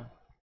à.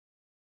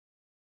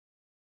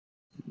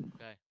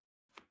 Ok,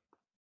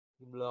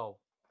 Kim lô.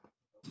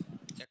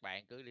 các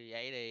bạn cứ đi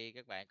ấy đi,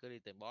 các bạn cứ đi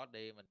tìm boss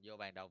đi, mình vô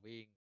bàn đầu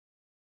viên.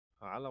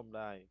 Hỏa Long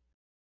Đài.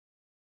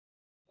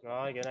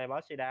 Rồi kiểu này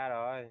boss Sida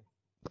rồi.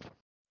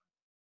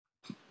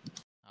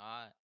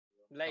 Đó.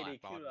 Lady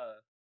Toàn boss.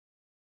 Killer.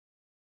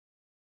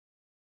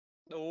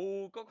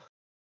 Đủ có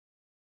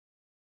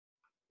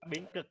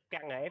Biến cực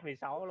căng ở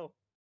F16 luôn.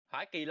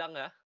 Hỏa Kỳ Lân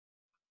hả?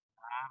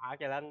 Hả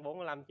Trời Lân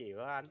 45 triệu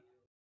đó anh.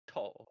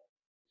 Thổ.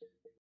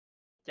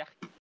 Chắc.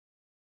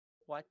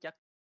 Quá chắc.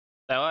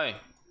 Tèo ơi,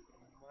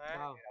 Má,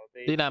 Sao? ngày đầu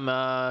tiên. đi làm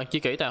chi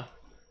kỷ Tèo.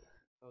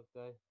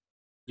 Ok.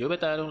 Giữa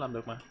BT luôn làm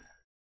được mà.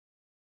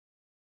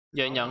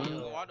 Về Có nhận. hai Có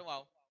người à? boss đúng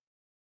không?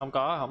 Không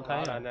có, không Đó thấy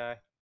là rồi. anh ơi.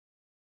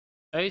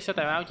 Ê, sao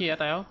Tèo áo chi vậy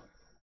Tèo?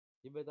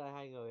 Chỉ BT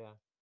 2 người à?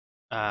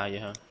 À vậy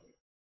hả?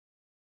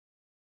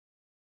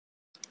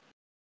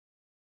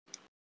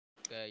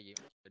 Ok, vậy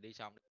mình đi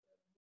xong.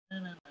 Vô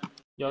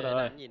Giờ Tèo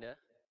ơi. làm gì nữa?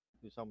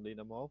 Đi xong đi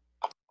 51.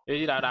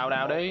 Đi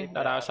đào đi. Tiếp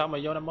Đào theo. xong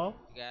rồi vô 51.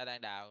 Ra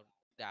đang đào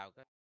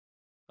cái.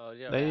 Rồi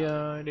đi Để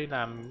đào. đi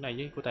làm cái này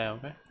với của Tèo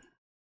cái.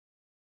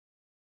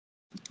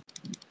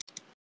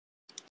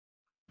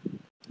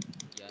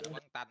 Giờ nó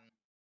bắn tanh.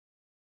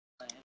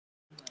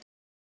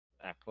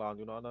 Lon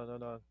của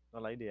nó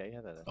lấy đi ấy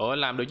hết rồi. Ủa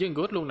làm được với con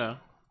good luôn nè.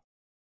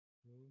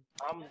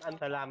 Không, anh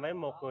phải làm với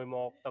một người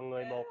một, từng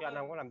người một chứ anh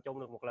không có làm chung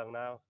được một lần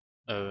đâu.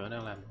 Ừ,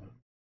 đang làm.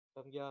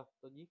 Xong chưa?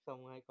 Tôi giết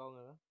xong 2 con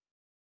rồi đó.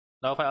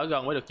 Đâu phải ở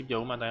gần mới được nhiệm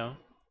vụ mà Tèo.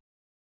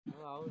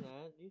 Nó đâu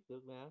nè, giết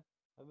được nè.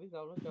 Anh biết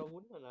đâu nó cho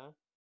quýnh rồi nè.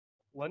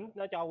 Quýnh,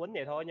 nó cho quýnh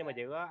vậy thôi nhưng mà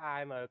chỉ có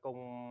ai mà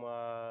cùng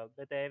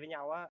PT với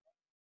nhau á.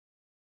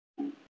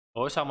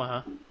 Ủa xong rồi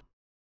hả?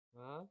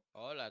 Hả?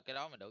 Ủa là cái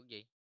đó mình được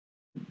gì?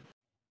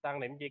 Tăng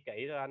điểm chi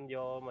kỷ rồi anh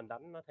vô mình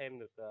đánh nó thêm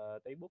được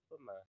tí bút đó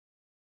mà.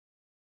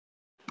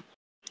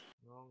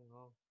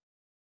 Ngon.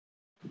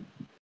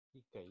 Chi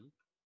kỷ.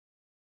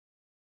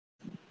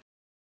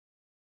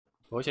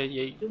 Ủa sao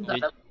gì? Chúng ta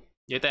đã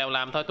Vậy Tèo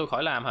làm thôi tôi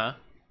khỏi làm hả?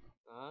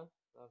 Hả?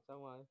 Làm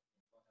xong rồi.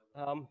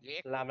 Không,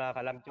 Ghét. làm là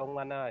phải làm chung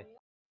anh ơi.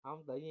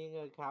 Không, tự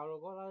nhiên Khao đâu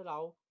có nói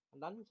đâu. Anh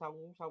đánh xong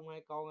cũng xong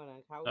 2 con rồi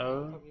nè. Khao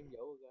Ừ. xong nhiệm vụ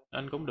rồi kìa.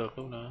 Anh cũng được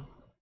luôn nữa.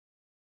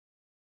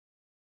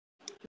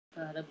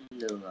 ta đã bị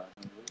lừa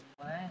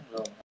quá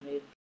luôn.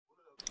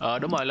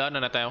 Đúng rồi lên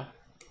rồi nè Tèo.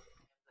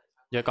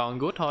 Giờ còn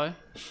good thôi.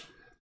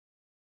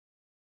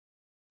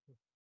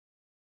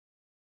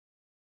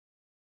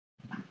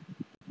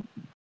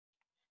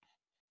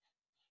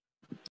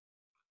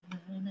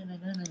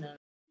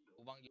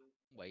 Ủa bắn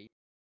bị.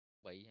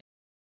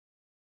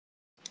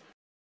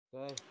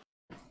 Ok.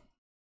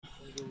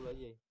 Con Du là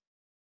gì?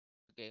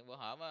 Sự kiện bữa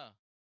hổm á.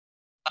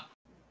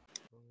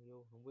 Con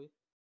Du không biết.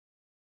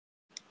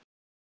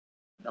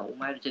 Đậu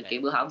mai sự Đây.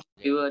 kiện bữa hổm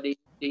chưa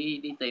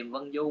đi tìm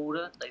Vân Du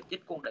đó, tìm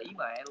chích con đĩ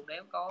mà em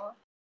đéo có.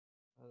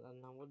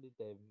 Anh không có đi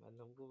tìm, anh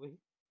không có biết.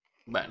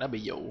 Bạn đã bị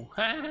dụ.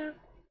 Ha.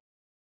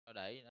 Nó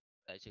để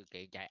sự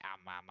kiện chạy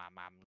ầm.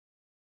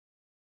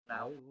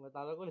 Nào. Ừ, mà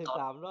tao đâu có đi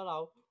làm đó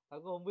đâu. Tao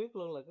cũng không biết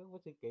luôn là cái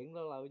sự kiện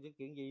đó là sự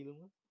kiện gì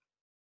luôn á.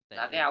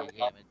 Là cái ông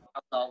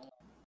Tồn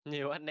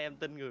Nhiều anh em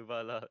tin người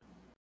VL.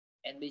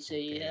 NPC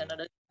Ok, nó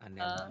đến anh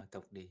em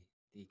tục đi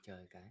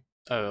chơi cái.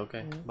 Ok,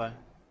 bye.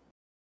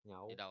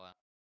 Nhậu. Đi đâu à?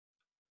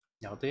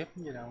 Nhậu tiếp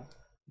gì đâu.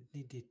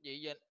 Đi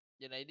Gì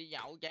giờ này đi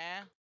nhậu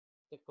cha.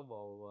 Chắc có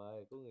bồ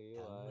rồi, có người yêu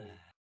thấm rồi.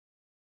 là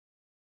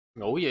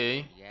Ngủ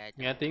gì? Ra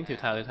Nghe chồng tiếng ra.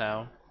 thiều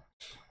thào.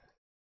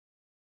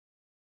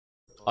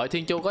 Hội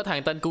Thiên Chu có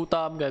thằng tên Cu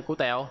Tôm kìa, Cu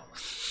Tèo.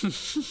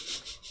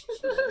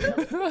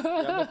 Dám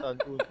cái tên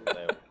của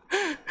Tèo.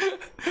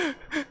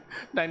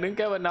 Đang đứng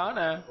kế bên đó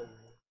nè.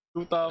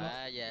 Cu Tôm.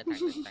 À, dạ,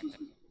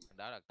 thằng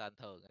đó là tên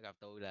thường, gặp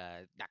tôi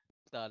là đặt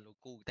tên luôn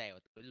cu tèo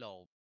tuổi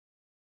lồn.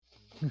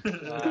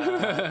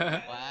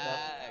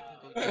 Quá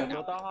cu tèo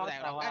Đứa to hot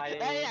tèo sao đọc ai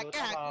đây là đứa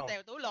cái top hàng cu không?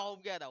 tèo tuổi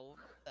lồn kia đâu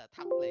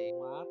thấm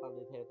liền. Má tao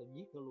đi theo tao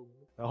giết nó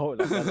luôn. Thôi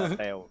đặt tên là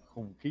Tèo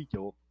khùng khí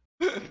chuột.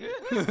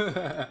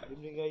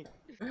 Im đi nghi.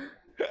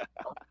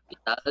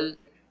 tự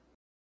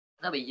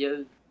nó bị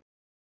dư.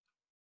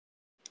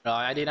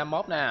 Rồi ID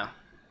 51 nè.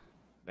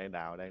 Đang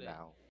đào.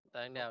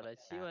 Tao nào đã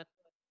xíu hết.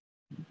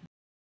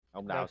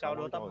 Ông đào Lần sau xong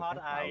đua rồi top cho hot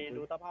người khác ai đào chứ.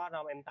 đua top hot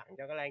không em tặng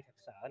cho cái lan sặc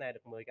sỡ này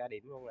được 10k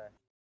điểm luôn nè.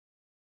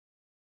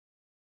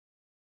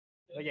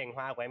 Cái dàn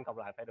hoa của em cộng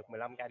lại phải được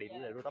 15k điểm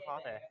để đua top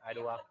hot nè, ai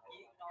đua không?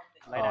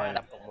 Lấy Rồi. đá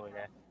đập cộng 10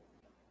 nè.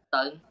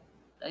 Tự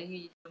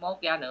để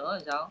mốt ra nữa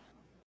thì sao?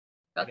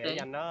 Cất Để đi.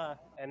 dành đó,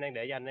 em đang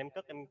để dành em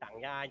cất em tặng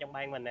cho ai trong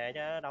ban mình nè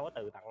chứ đâu có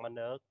tự tặng mình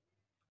được.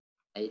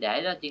 Thì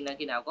để đó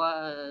khi nào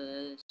có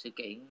sự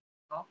kiện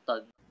hot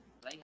từng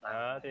lấy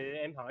cái thì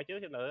em hỏi trước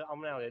cho nữa,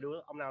 ông nào để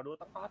đua, ông nào đua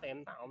tóc khó thì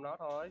em tặng ông đó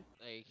thôi.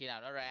 Thì khi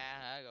nào nó ra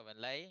hả rồi mình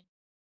lấy.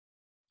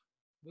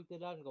 Biết tới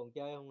đó anh còn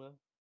chơi không nữa?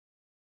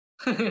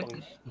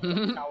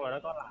 Tuần sau là nó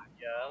có lại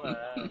giờ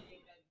mà.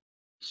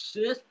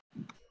 shit.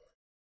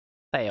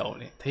 Tèo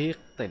này thiết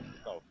tình.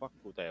 Trời fuck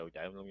cô Tèo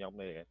chạy long nhông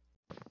đây kìa.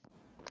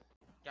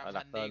 Cho Phải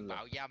đặt thanh tên niên là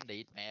bạo dâm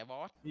địt mẹ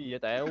boss. cái gì vậy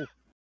Tèo?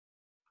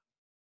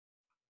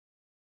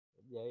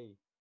 Gì?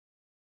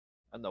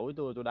 Anh đuổi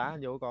tôi đá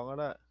vô con đó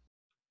đó.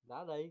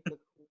 Đá đi,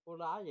 cô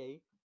đá gì?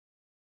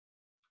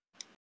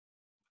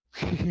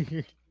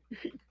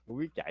 Không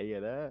biết chạy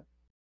rồi đó.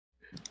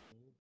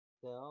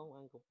 Trời không,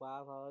 ăn cục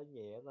ba thôi,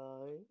 nhẹ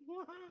thôi.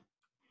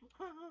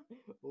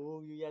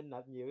 Vui danh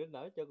nạp nhiều đến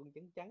nở cho con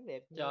trứng trắng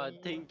đẹp Cho nha.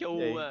 Thiên Chu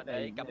Gì?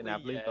 để cầm Cái bi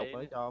nạp liên tục về.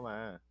 nó cho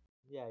mà.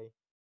 Cái gì?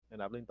 Cái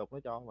nạp liên tục nó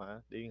cho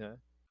mà. Điên hả?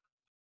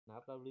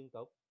 Nạp đâu liên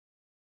tục.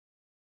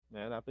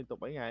 Nè nạp liên tục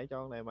 7 ngày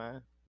cho con này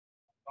mà.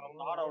 Con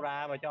đó đâu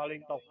ra mà cho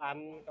liên tục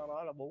anh, con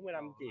đó là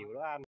 45 triệu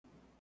đó anh.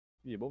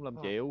 Cái gì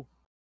 45 triệu?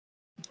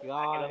 Cái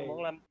Rồi. lưng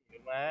 45 triệu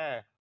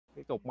mà.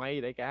 Cái cục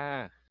mây đại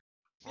ca.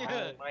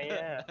 Cục mây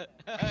á.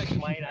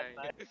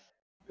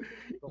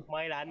 Cục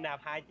mây là anh nạp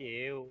 2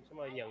 triệu, xong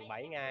rồi nhận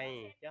 7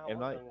 ngày chứ không Em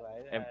có nói cần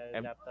phải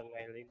em nạp từng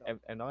ngày liên tục.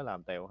 em nói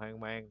làm Tèo hoang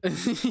mang.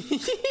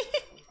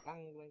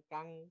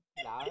 Căng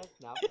đã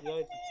nạp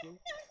ghê chứ.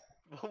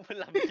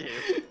 45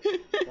 triệu.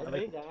 Anh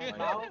biết rằng anh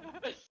báo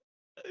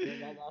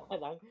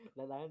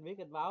đã anh biết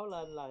anh báo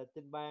lên là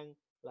trên ban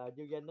là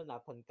vô danh nó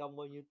nạp thành công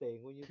bao nhiêu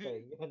tiền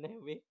cho anh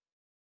em biết.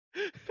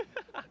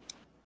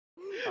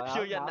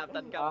 Vô danh nạp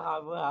thành công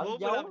hồi bữa hổm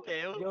 45 giấu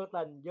triệu.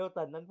 vô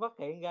tình anh phát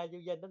hiện ra vô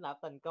danh nó nạp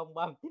thành công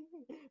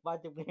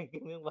 30.000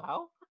 kim nguyên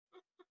bảo.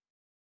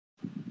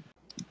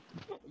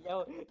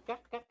 Vô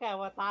cắt cái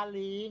avatar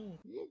liền.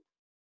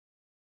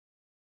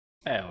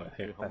 Tèo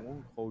thiệt Tôi không tình.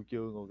 muốn phô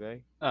trương ok.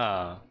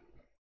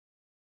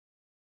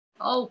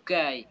 Ok.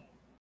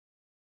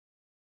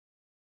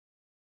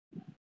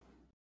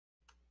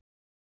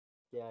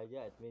 Chơi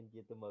với admin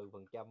chia tôi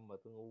 10% mà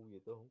tôi ngu gì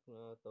tôi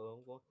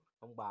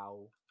không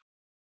bào.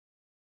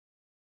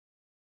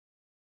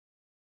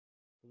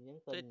 Tôi nhắn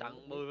Tôi tin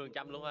tặng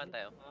 10% luôn anh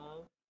Tèo.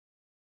 Ờ.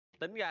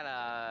 Tính ra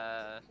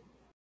là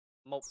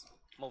 1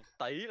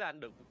 tỷ là anh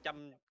được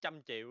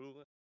 100 triệu luôn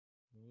á.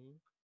 Ừ.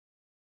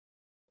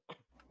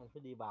 Anh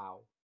phải đi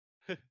bào.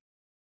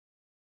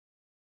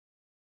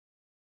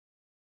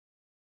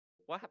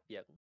 Quá hấp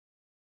dẫn.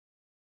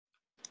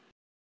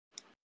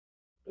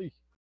 Ý.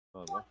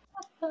 Rồi quá.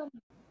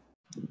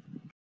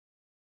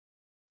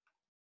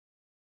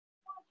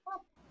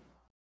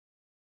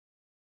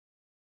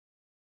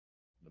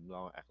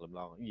 Lụm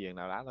lon. Cái gì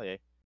nào đá thôi vậy?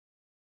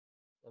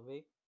 Tôi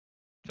biết.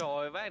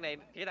 Trời bác này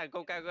cái thằng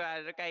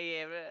Coca-Cola nó cay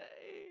em đó.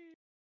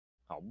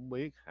 Không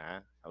biết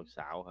hả? Thầu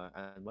xạo hả?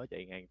 Anh mới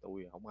chạy ngang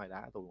tôi, không ai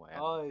đá tôi ngoài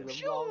anh. Ôi lụm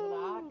lon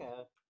nó đá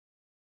kìa.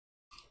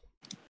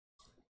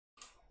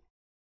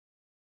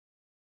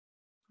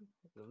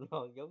 Lụm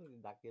lon giống như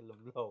đặt về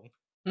lụm lồn.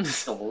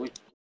 Trời ơi.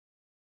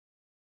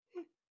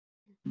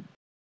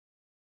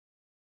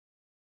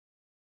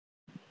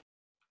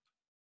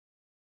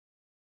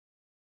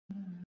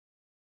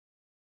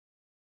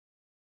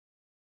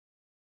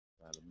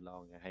 Lụm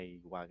lon nghe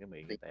hay qua cái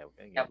miệng cái Tèo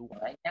cái nghe Chăm thuốc.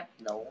 lại nhắc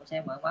đủ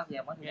xem mở mắt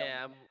ra mất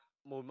Nghe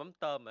mùi mắm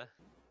tôm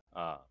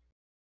à.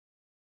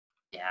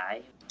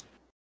 chạy.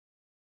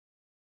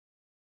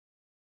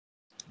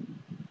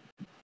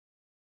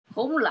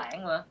 Khốn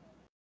nạn mà.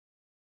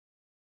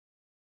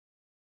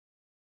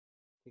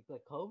 Thiệt là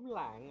khốn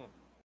nạn à.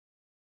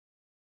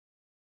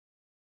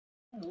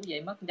 Đủ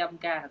vậy mất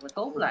 100k thật là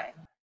khốn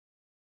nạn.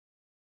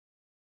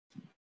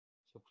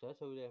 Sụp xẻ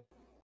xui đi em.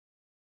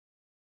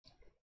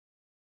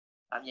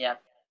 Làm gì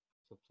anh?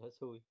 Sụp xẻ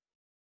xui.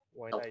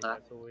 Quay Tục tay hả?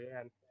 xả xui á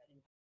anh.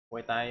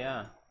 Quay tay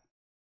á.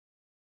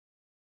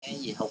 Cái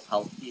gì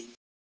hụt gì?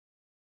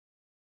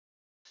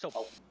 Sụp.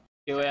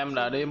 Kêu em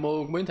là đi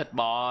mua miếng thịt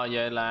bò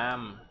về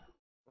làm.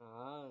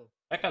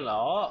 Cắt cái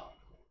lỗ.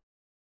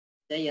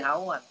 Chơi gì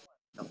hấu anh?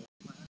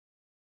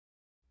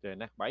 Trời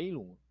nát bấy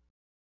luôn.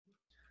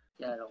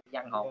 Chơi rồi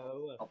văn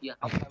hồn. Học giờ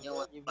học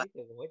vô. Em biết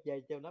được phải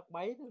chơi cho nát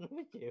bấy nó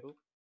mới chịu.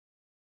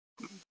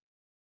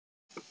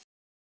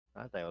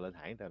 Đó, Tèo lên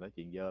hãng Tèo nói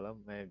chuyện dơ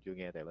lắm, mấy em chưa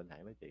nghe Tèo lên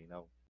hãng nói chuyện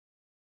đâu.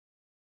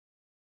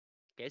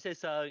 Kể sơ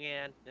sơ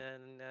nghe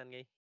anh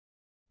Nghi.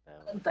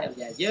 Tèo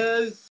già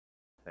dư.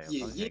 Tèo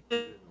Gì nói chứ?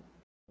 nhạc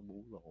nó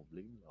bú lồn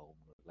liếm lồn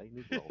lấy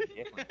nước lồn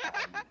nhét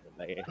vào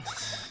tay em.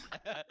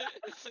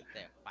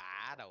 Tèo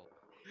phá đầu.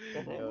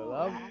 Dơ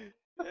lắm.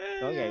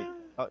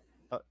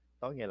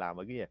 Tối ngày làm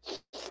ở cái gì?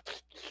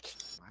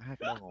 Má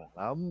cái đó ngon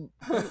lắm.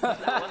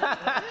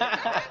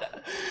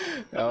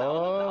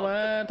 Ủa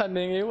má thanh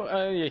niên yếu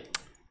gì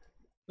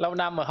lâu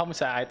năm mà không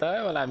xài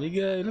tới mà làm gì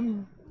ghê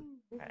lắm.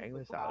 Hãng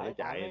nó sợ nó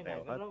chạy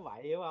Tèo hết. Nó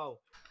vậy hiểu không?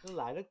 Nó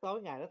lại nó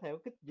tối ngày nó theo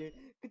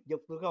kích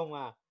dục tôi không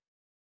à.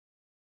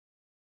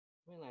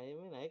 Mấy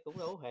này cũng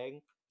đủ hiện.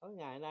 Tối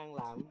ngày đang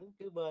làm đứng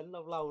kế bên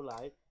lâu lâu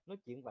lại nói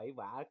chuyện bậy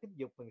bạ kích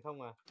dục mình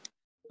không à.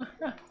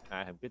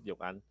 Ai thèm kích dục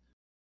anh?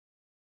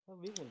 Nó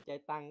biết mình chơi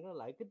tăng nó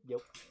lại kích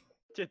dục.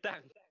 Chơi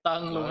tăng.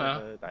 Tân luôn hả?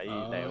 Tại vì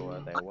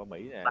Tèo qua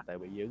Mỹ nè, tại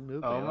bị dưỡng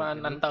nước. Mà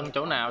anh Tân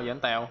chỗ nào vậy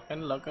anh Tèo?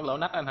 Cái lỗ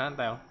nách anh hả anh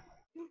Tèo?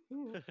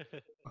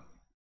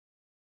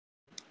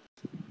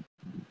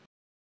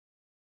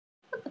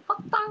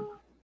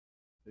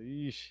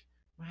 Ý,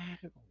 má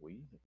cái con quỷ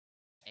này.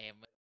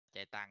 Em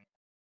chạy tăng.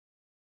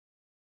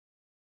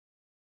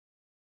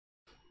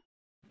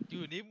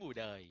 Chưa nếm mùi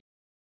đời.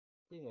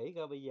 Chứ nghĩ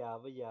coi bây giờ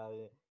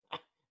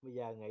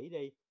nghĩ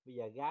đi, bây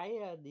giờ gái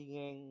đi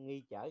ngang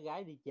nghi chở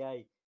gái đi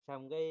chơi,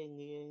 xong cái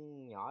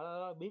nhỏ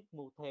đó biết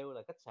mua theo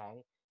là khách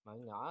sạn, mà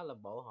nhỏ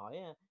làm bộ hỏi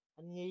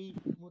anh Nghi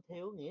mua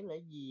theo nghĩa là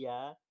gì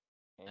vậy?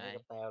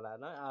 Gặp Tèo là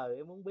nói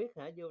em muốn biết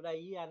hả, vô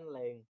đây với anh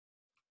liền.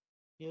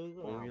 Chưa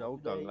có nào đâu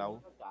cần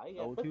đâu,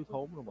 đâu thiếu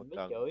thốn đâu mà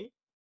cần. Chửi.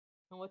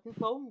 Không phải thiếu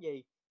thốn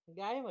gì,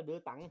 gái mà đưa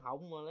tặng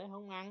họng mà lấy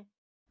không ăn.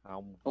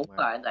 Không đúng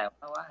rồi, anh Tèo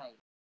nó quá hay.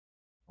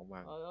 Không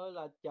ăn. Ôi ơi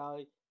là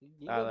trời,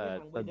 chỉ đó có là cái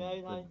thằng BD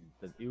thôi.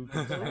 Tình yêu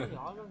Mà tướng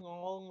nhỏ nó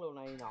ngon rồi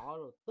này nọ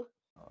rồi tức.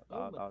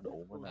 đó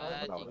đủ mới nào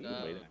bắt đầu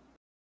chuẩn bị nè.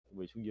 Chuẩn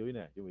bị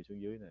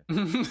xuống dưới nè.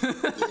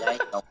 Gì đây?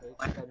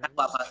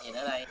 Ba phần gì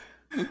nữa đây?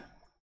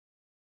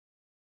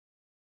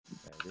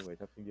 Chuẩn bị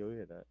sắp xuống dưới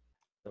rồi đó.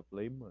 Sắp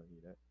liếm rồi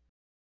gì đó.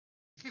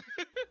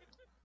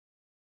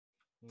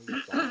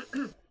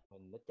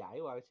 Mình đã trải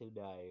qua cái sự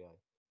đề rồi,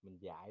 mình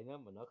dạy nó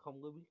mà nó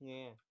không có biết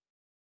nghe.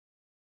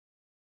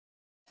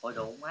 Ôi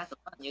đủ má tụi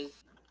nó như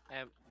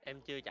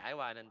Em chưa trải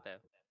qua nên Tèo.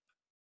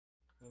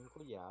 Em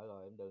có vợ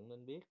rồi em đừng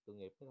nên biết tội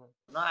nghiệp cái thôi.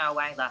 nó ao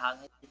quan tà hận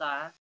chúng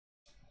ta.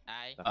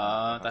 Ai?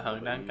 Tà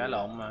Hận đang cãi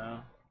lộn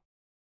mà.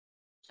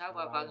 Sao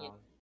ba phần gì?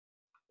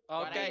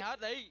 Ok. Qua đây hết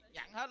đi,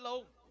 nhận hết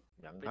luôn.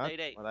 Nhận hết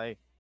đi. Qua đây.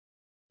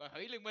 Rồi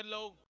hủy liên minh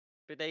luôn.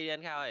 PT đi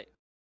anh Khao ơi.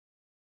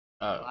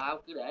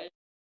 Wow, cứ để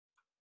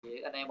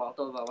vậy anh em bọn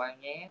tôi vào quan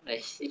nhé,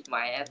 để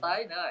mày em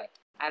tới nữa rồi.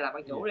 Ai làm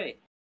ban chủ đi.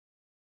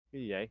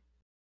 Cái gì vậy?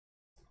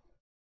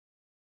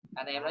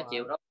 Anh em nói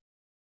chịu đó.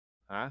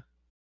 Hả?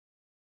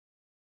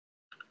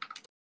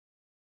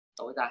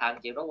 Tụi Tà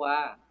Hận chịu nó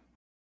qua.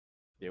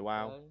 Chịu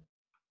qua không?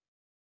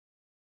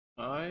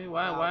 Ơi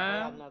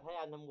quá. Thấy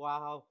anh hôm qua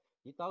không?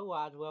 Chỉ tối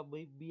qua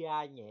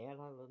bia nhẹ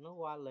thôi là nó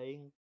qua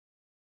liền.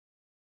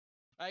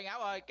 Ê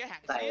Ngáo ơi, cái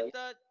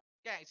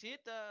hàng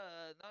shit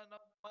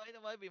nó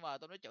mới BM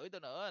tôi nó chửi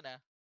tôi nữa rồi nè.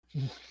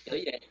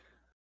 Chửi gì?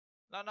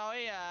 Nó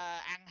nói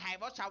ăn 2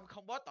 boss xong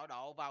không boss tọa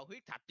độ vào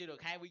huyết thạch chưa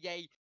được 20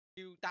 giây,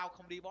 kêu tao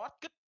không đi boss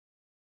kích.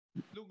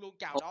 Luôn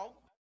chào đón.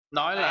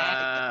 Nói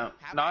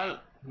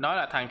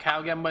là thằng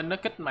Khao Gaming nó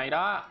kích mày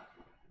đó.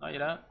 Nói vậy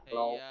đó.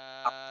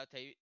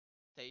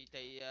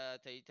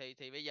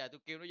 Thì bây giờ tôi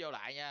kêu nó vô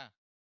lại nha.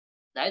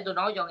 Để tôi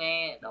nói cho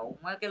nghe, đủ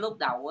mấy cái lúc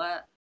đầu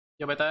á.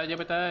 Vô BT.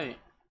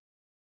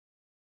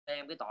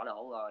 Em cái tọa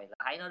độ rồi là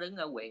thấy nó đứng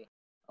ở huyện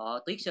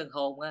Thuc Son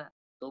Thôn á,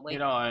 tôi mới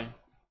rồi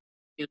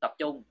kêu tập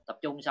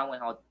trung xong rồi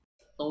hồi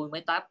tôi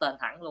mới táp tên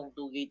thẳng luôn,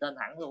 tôi ghi tên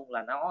thẳng luôn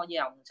là nó với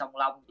ông Song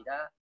Long gì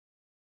đó.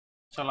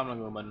 Song Long là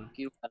người mình.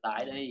 Kêu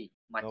lại đi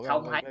mà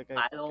không thấy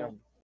lại luôn.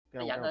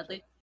 Cái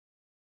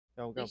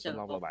ông Song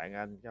Long là bạn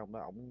anh, cái ông đó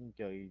ổng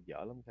chơi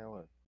dở lắm Khao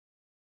rồi.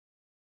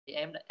 Thì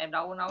em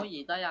đâu có nói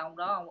gì tới ông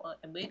đó,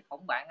 em biết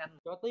ổng bạn anh.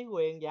 Cho Tí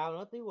Quyền vào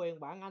nữa, Tí Quyền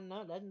bạn anh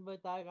nữa để anh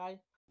VT coi.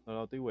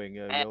 Tí Quyền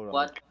vô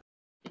rồi.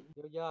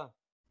 Vô chưa?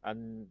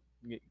 Anh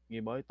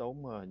Nghi mới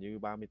tốn như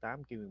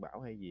 38 kim nguyên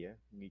bảo hay gì á,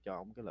 Nghi cho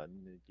ổng cái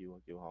lệnh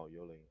chiều hồi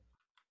vô liền.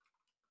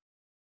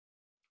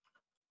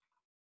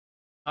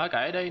 Thôi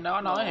kệ đi,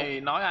 nó nói thì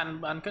nói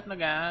anh kích nó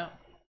ra.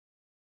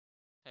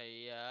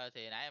 Thì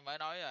nãy em mới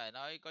nói rồi,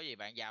 nói có gì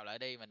bạn vào lại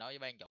đi, mình nói với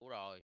ban chủ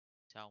rồi.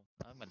 Xong,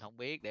 nói mình không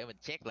biết, để mình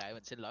xét lại,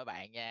 mình xin lỗi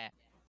bạn nha.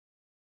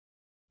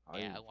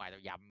 Ở ngoài tao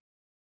dầm.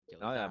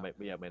 Nói là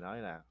bây giờ mày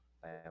nói là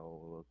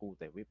Tèo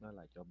VIP nó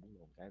là cho muốn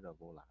một cái rồi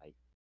vô lại.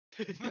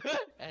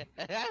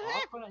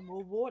 Có là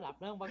mua búa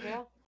đập nữa không ba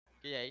kéo?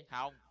 Cái gì?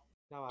 Không.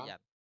 Sao hả?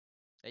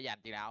 Để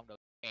dành tiền nào không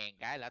được, 1000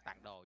 cái là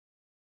tặng đồ.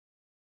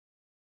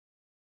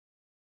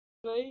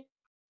 Đi.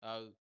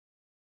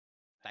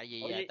 Tại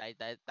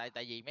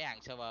vì mấy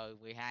hàng server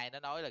 12 nó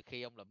nói là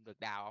khi ông lụm được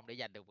đào ông để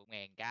giành được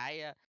 1000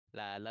 cái á,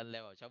 là lên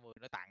level 60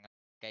 nó tặng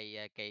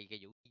cây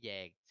vũ khí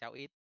vàng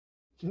 6x.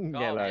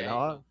 Nghe lời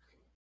nó.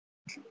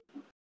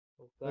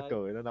 Nó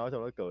cười, nó nói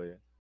xong nó cười.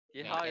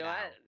 Vậy thôi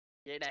quá.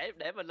 Vậy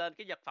để mình lên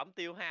cái vật phẩm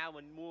tiêu hao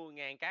mình mua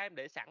 1000 cái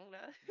để sẵn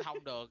đó.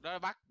 Không được, nó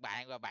bắt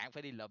bạn và bạn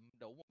phải đi lụm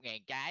đủ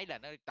 1000 cái là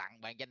nó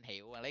tặng bạn danh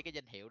hiệu, lấy cái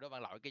danh hiệu đó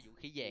bạn loại cái vũ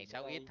khí vàng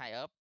 6x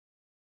 2 up.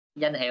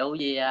 Danh hiệu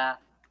gì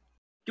à?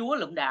 Chúa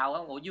lụm đào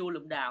không? Ngộ vua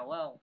lụm đào phải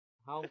không?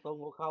 Không, Tôn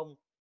Ngộ Không.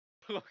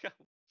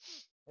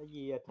 Cái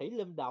gì Thủy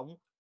Lâm Động.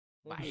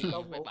 Bởi vì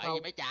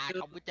mấy trà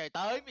không có chơi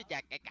tới, mấy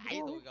trà cãi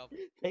tôi không.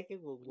 Thấy cái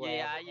quần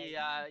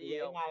gì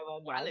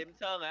Hỏa Liệm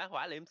Sơn hả?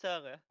 Hỏa Liệm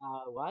Sơn hả?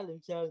 Hỏa Liệm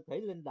Sơn,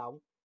 Thủy Linh Động.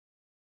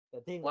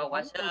 Thiên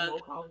Hỏa Sơn.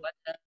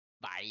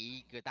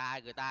 Bậy, người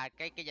ta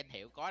cái danh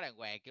hiệu có đàng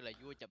hoàng kêu là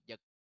vua chụp giật.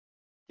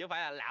 Chứ không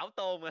phải là lão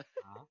Tôn mà.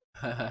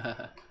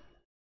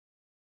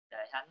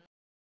 Trời thánh.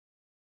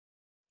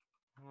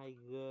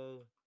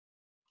 2G.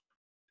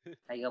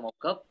 2G một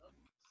cúp.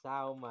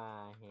 Sao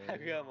mà hẹn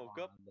 2G một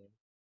cúp.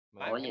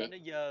 Mặt Ủa của gì? nó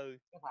dơ.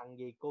 Cái thằng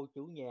gì cô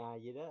chủ nhà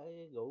gì đó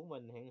rủ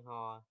mình hẹn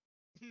hò.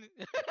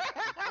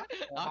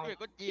 Hỏi Hai mày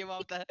có chim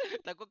không?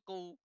 Tao có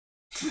cu.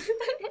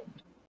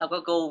 Tao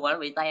có cu mà nó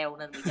bị teo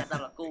nên bị cho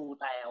tao là cu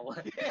tèo.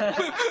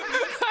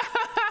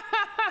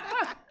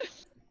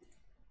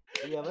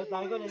 bây giờ bên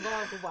tay có đang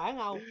có cùng bản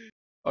không?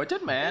 Ôi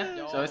chết mẹ.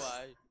 Vô Rồi.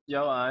 rồi. Vô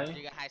rồi.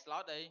 Đi ra 2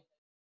 slot đi.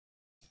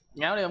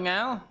 Ngáo đi ông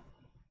Ngáo.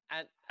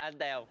 Anh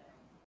Đèo.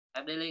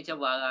 Em đi liên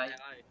server rồi. Đèo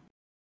ơi.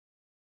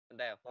 Anh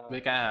Đèo.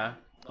 VK hả?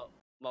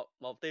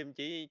 Một team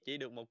chỉ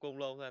được một cung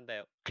luôn thôi anh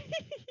Đèo.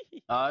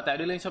 Tại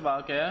đi lên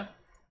server kìa.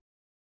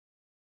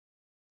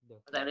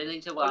 Tèo đi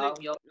liên server không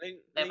vô.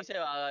 Liên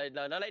server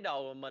rồi nó lấy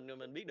đồ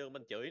mình biết được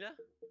mình chửi nó.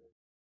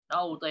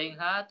 Nó ưu tiên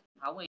hết,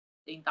 không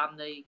yên tâm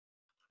đi,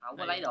 không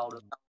có Đây. lấy đồ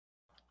được đâu.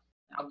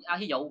 Ông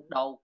ví dụ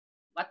đồ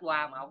bách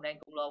qua mà ông đang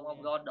cung lôn,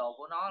 ông gom đồ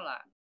của nó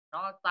là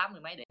nó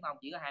 80 mấy điểm, ông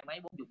chỉ có 20 mấy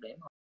 40 điểm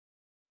thôi.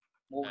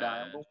 Muôn đời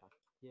ông cũng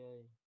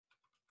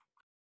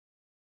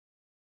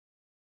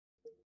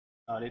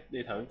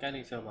Đi thử cái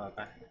đi server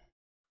coi.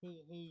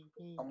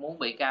 không muốn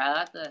bị ca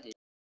hết á thì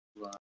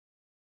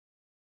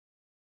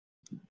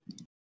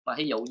mà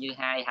ví dụ như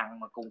hai thằng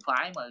mà cùng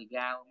phái mà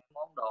ra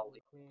món đồ thì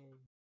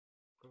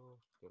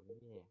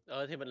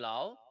Thì mình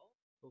lỗ.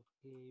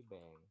 Ok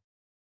bạn.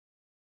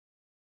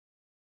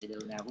 thì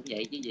đường nào cũng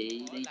vậy chứ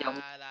gì. Ủa Đi trong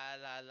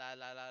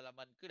là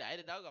mình cứ để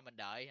đến đó rồi mình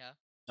đợi hả?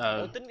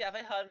 Ủa, tính ra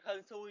phải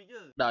hơn xui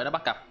chứ. Đợi nó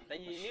bắt cặp. Tại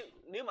vì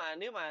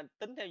nếu mà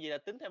tính theo gì là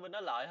tính theo bên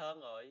đó lợi hơn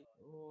rồi.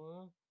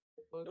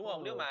 Đúng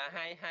không? Nếu mà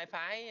hai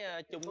phái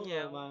chung với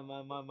nhau.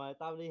 Mà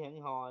tao đi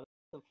hẹn hò.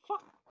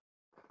 Fuck.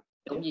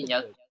 đúng gì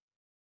Nhật.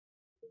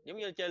 Giống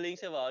như chơi liên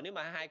server, nếu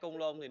mà hai cung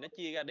lôn thì nó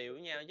chia ra đều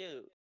với nhau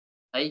chứ.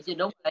 Thì chứ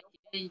đúng là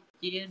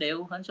chia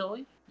đều hên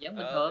xui vẫn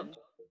bình thường.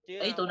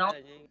 Ý tôi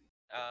nói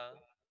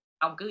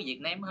ông cứ việc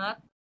ném hết,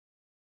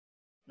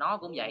 nó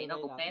cũng vậy, nó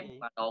cũng ném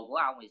mà đồ của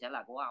ông thì sẽ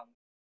là của ông,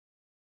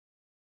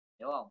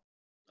 hiểu không?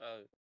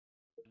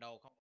 Đồ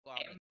không của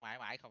ông mãi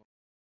mãi không.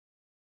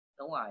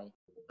 Đúng rồi,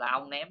 là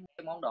ông ném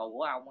cái món đồ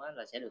của ông á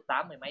là sẽ được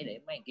 80 mấy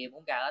điểm, mấy thằng kia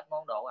muốn ca hết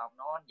món đồ của ông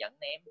nó vẫn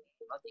ném,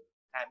 nó chỉ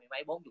 20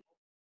 mấy 40.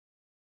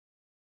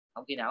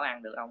 Không khi nào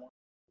ăn được ông.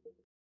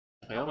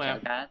 Hiểu không em?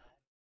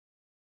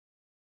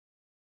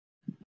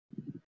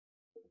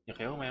 Nhật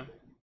hiểu không em?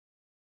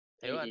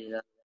 Hiểu anh.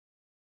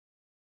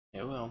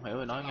 Hiểu không? Hiểu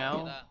rồi nói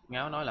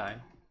ngáo nói lại.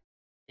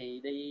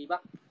 Thì đi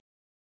bắt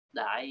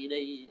đại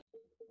đi.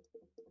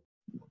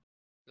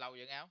 Lâu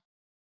vậy Ngáo?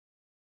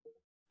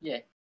 Gì?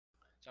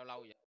 Sao lâu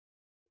vậy?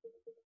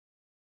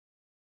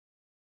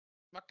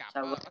 Bắt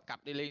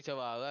cặp đi liên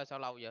server á, sao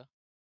lâu vậy?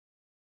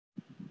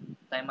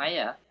 Tay mấy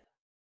à?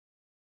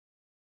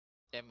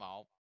 Em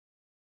 1.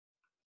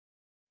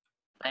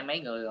 Tay mấy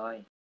người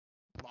rồi?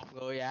 Một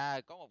người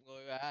à, có một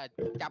người à,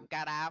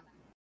 100k đam.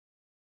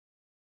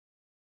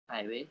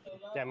 Ai biết.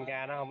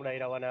 100k nó không đi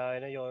đâu anh ơi,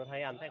 nó vô nó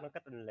thấy anh nó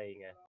cách anh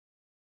liền à.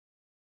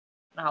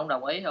 Nó không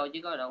đồng ý thôi chứ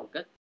có đâu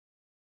kích.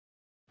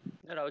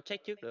 Nó đâu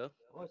check trước được.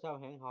 Ủa sao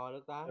hẹn hò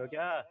được ta? Được chứ.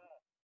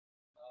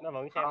 Nó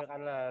vẫn xem được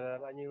anh là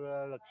bao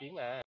nhiêu lực chiến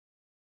mà.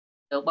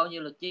 Được bao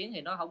nhiêu lực chiến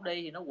thì nó không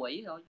đi thì nó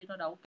quỷ thôi chứ nó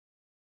đâu.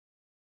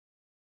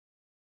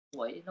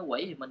 Nó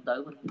quỷ thì mình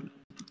tự mình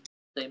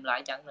tìm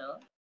lại chẳng nữa.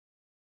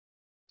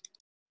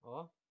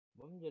 Ủa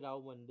bấm vô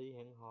đâu mình đi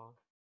hẹn hò?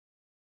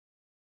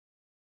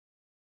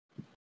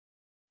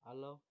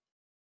 Alo.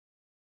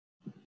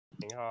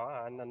 Hẹn hò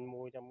à, anh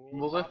mua trong cái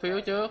Mua cái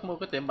phiếu trước, mua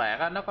cái tiệm bạc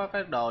á, nó có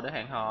cái đồ để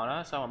hẹn hò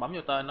đó, xong rồi bấm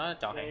vô tên nó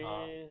chọn hẹn hò.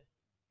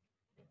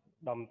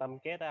 Đồng tâm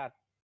kết á anh.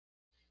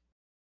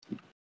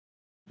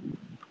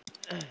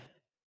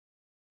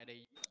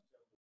 Đi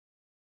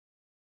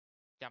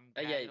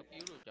 100k nó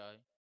yếu rồi trời.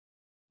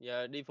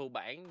 Giờ đi phụ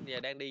bản, giờ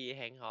đang đi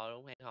hẹn hò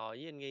luôn, hẹn hò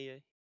với anh Nghi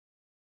ơi.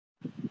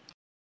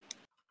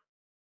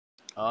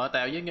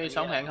 Tèo với Nghi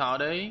sống hẹn hò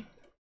đi.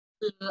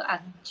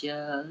 Anh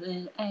chờ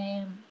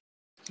em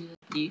chưa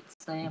chiếc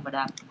xe mà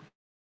đạp.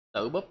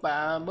 Tự búp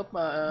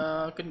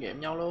kinh nghiệm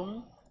nhau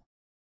luôn.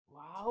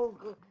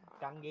 Wow,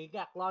 cần gì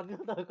gặt lên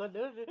của tôi có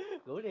đứa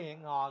gửi đi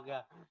hẹn hò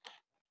kìa.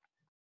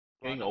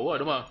 Nghi ngủ rồi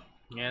đúng không?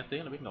 Nghe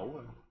tiếng là biết ngủ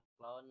rồi.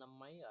 Lên năm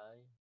mấy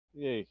rồi.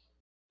 Cái gì?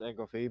 Đang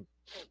coi phim.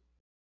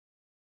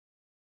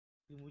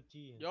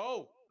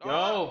 Vô,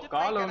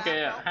 có luôn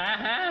kìa.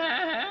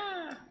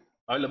 Ha.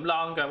 Rồi lụm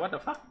lon kìa, what the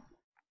fuck.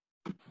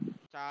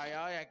 Trời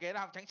ơi, kia nó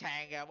không sẵn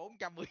sàng kìa,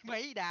 410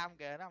 mấy đam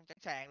kìa, nó không sẵn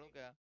sàng luôn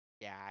kìa.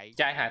 Dài.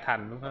 Trai Hà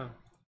Thành đúng không?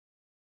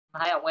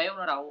 Thấy ông éo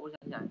nó đâu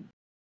sẵn sàng.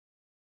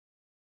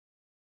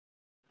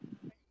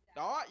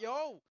 Đó,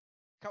 vô.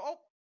 Khao Úc.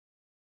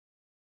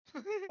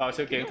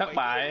 Sự kiện thất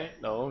bại,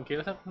 đồ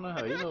kia nó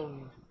hủy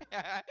luôn.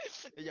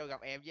 Đi vô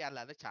gặp em với anh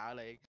là nó sợ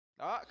liền.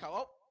 Đó, Khao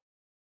Úc.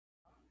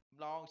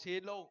 Lon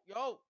xin luôn,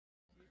 vô.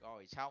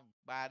 Rồi xong,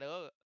 3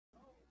 đứa.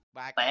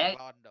 3 cái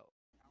lon đồ.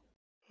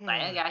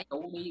 Tẻ ra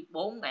tụ đi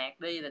 4 nạt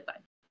đi là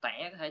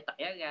tẻ có thể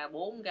tẻ ra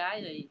 4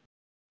 cái đi.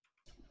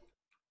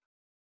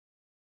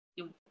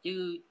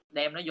 Chứ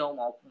đem nó vô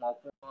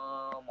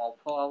một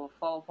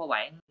phó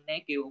bản né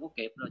kêu không có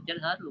kịp rồi chết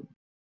hết luôn.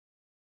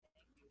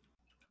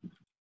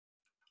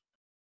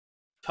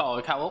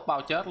 Trời, Khao Úc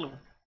bao chết luôn.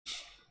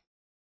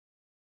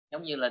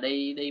 giống như là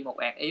đi một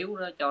ạt yếu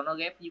đó cho nó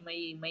ghép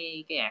với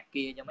mấy cái ạt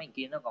kia, cho mấy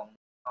kia nó còn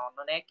ngon,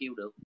 nó né kêu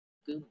được,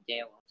 cứ mình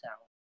treo không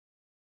sao.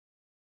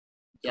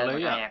 Chơi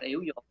mà hai ạt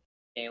yếu vô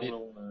treo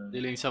luôn. Đi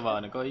liên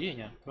server này có ý gì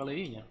nha, có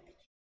lý gì nha.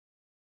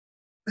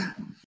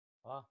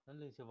 Đánh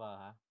liên server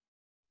hả?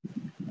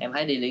 Em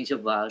thấy đi liên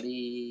server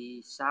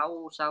đi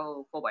 6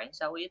 phó bản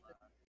 6x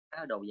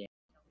đồ vàng.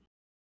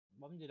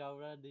 Bấm gì đâu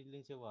ra đi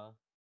liên server?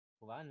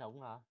 Của bả anh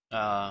Hùng hả?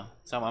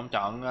 Xong ông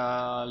chọn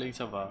liên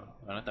server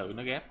rồi nó tự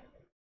nó ghép.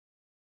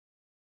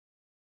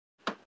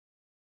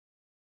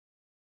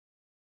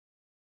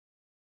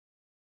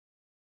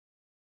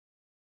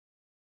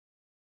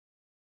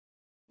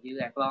 Như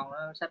ạt lon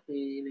nó sắp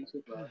đi liên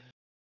server.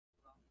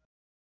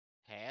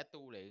 Thẻ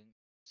tu luyện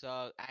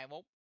sơ ai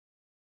mút.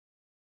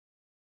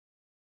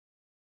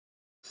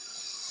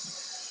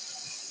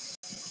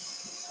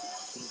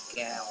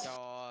 Cao.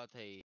 Cho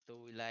thì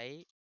tôi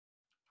lấy.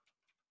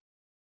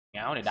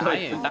 Ngáo này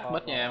đái tắt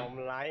mic nha em. Không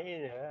lấy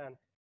nữa anh.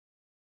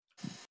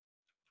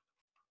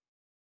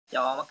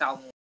 Cho mất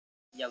công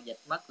giao dịch,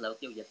 mất lượt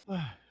giao dịch.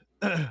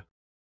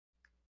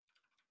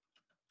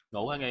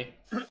 Ngủ hả Nghi?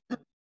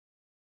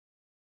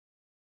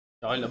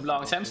 Trời lụm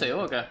lon xám xỉu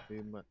rồi kìa.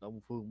 Phim mà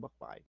Đông Phương bất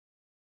bại.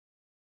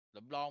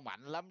 Lụm lon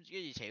mạnh lắm,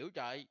 cái gì xỉu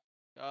trời.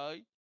 Trời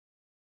ơi.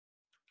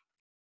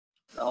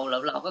 Đồ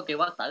lụm lon có kêu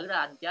bất tử đó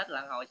anh, chết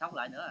là ngồi sống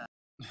lại nữa à.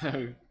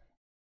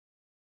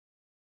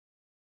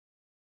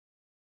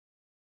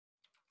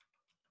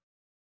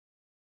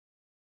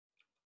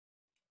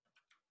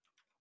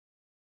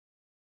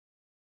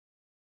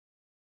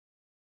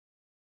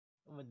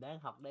 Mình đang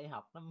học đại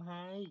học năm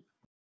 2.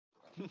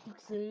 Kiến trúc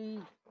sư.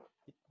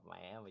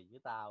 Mẹ mày với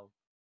tao.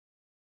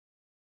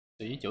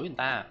 Tự nhiên chửi người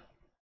ta.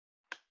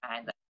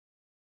 Ai ta?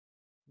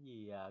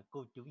 Gì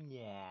cô chủ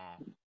nhà.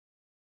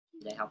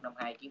 Đại học năm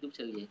 2 kiến trúc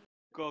sư gì?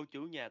 Cô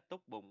chủ nhà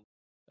tốt bụng.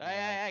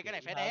 Ê, cái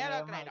này phải né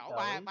đó, cái này đổ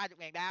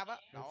 30.000 đam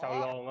á. Sao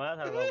luôn á,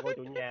 thằng luôn cô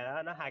chủ nhà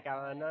đó,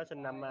 nó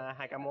sinh năm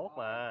 2K1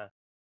 mà.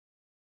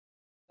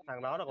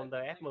 Thằng đó nó cũng từ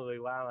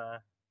F10 qua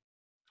mà.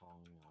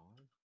 Còn nhỏ.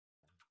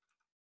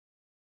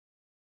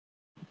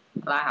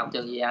 La học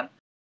trường gì anh?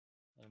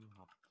 Em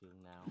học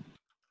trường nào?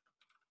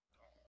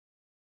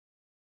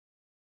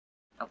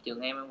 Học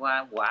trường em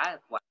qua quả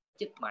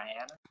chích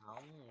mẹ đó.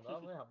 Không, đó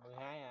mới học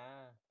 12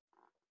 à.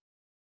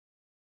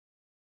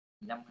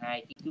 Năm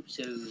 2 kiến trúc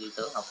sư thì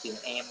tưởng học trường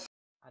em.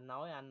 Anh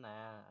nói anh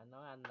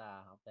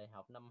là học đại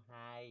học năm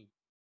 2.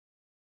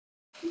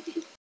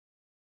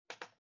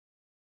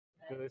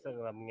 Cứ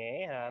sừng làm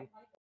nghé hả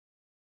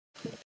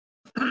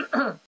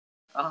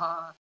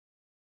anh?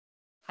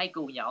 Thấy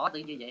cù nhỏ tự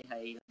như vậy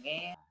thì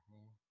nghe.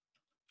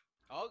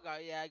 Ủa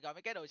rồi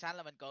mấy cái đồ xanh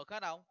là mình cược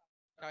hết không?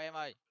 Cho em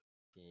ơi.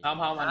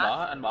 Không,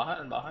 anh bỏ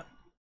hết.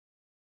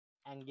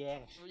 An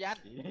Giang. Vô danh.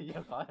 Chỉ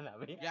khỏi là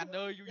biết. Danh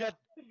ơi, vô danh.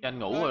 Anh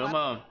ngủ rồi đúng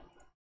không?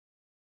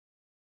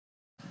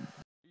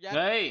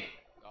 Đi.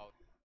 Rồi.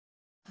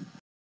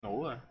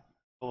 Ngủ rồi.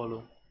 Thua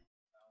luôn.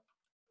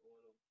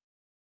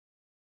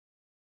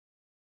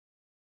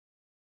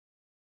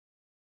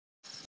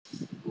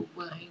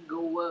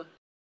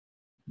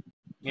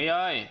 Nghi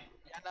ơi.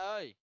 Danh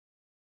ơi.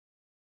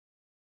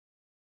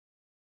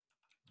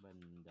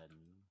 Bình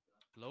định.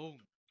 Luôn.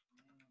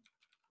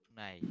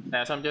 Này.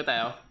 Tèo xong chưa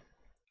Tèo?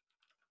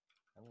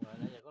 Đúng rồi,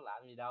 nãy giờ có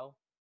làm gì đâu.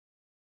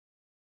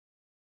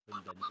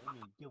 Bình định ở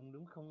miền Trung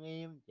đúng không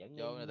em? Chẳng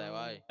Vô nè Tèo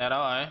ơi. Tèo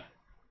đâu rồi?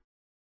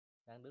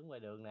 Đang đứng ngoài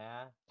đường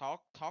nè.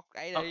 Thoát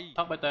ấy đi.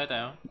 Thoát BT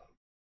Tèo.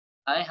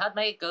 Ê, hết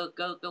mấy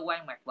cơ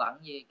quan mặt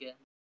vận gì kìa.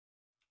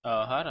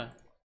 Hết rồi.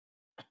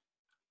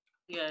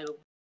 Ghê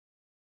luôn.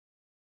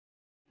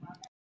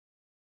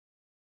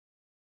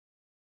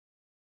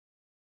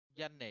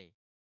 Danh này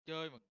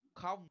chơi mà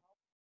không.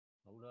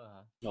 Ngủ đó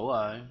hả? Ngủ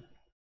rồi.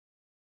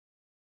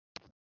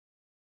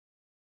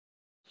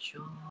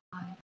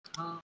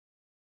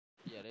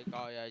 Bây giờ để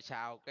coi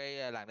sao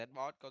cái làng đánh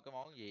boss có cái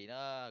món gì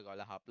nó gọi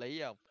là hợp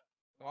lý không.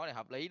 Cái món này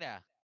hợp lý nè.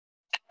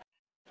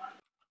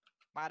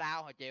 Ma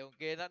đao hồi chiều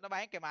kia nó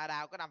bán cái ma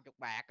đao có 50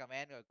 bạc rồi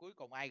men, rồi cuối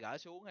cùng ai gỡ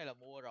xuống hay là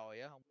mua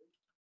rồi á không.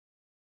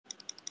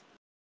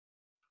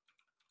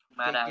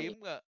 Ma đao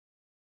kiếm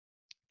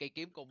cây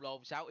kiếm cùng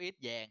lôn 6x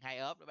vàng 2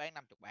 ốp nó bán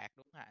 50 bạc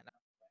đúng hả?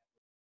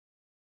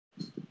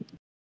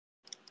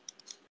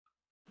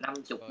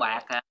 50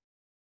 bạc hả?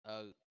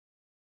 Ừ.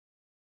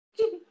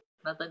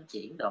 Nó tính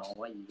chuyển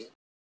đồ hay gì đó.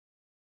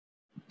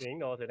 Chuyển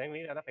đồ thì đáng lý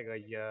ra nó phải gờ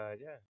giờ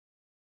chứ.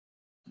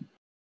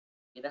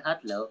 Thì nó hết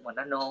lượt mà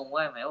nó nôn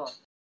quá em hiểu không?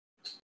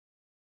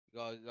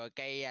 Rồi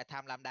cây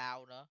tham lam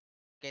đao nữa.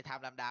 Cây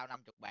tham lam đao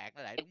 50 bạc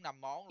nó để đúng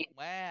 5 món luôn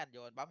má, anh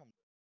vô anh bấm không.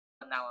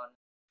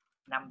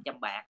 500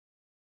 bạc.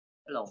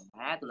 Cái lồn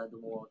má tôi lên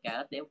tôi mua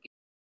KS đéo kịp.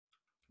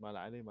 Mà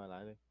lại đi.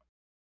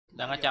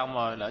 Đang ở trong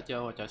rồi, lỡ chưa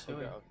rồi chờ xíu.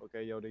 Ok,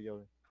 vô đi.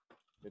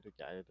 Để tôi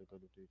chạy, tôi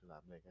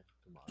làm này cái,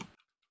 tôi mở.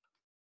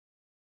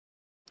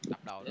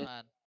 Đập đầu nữa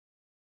anh.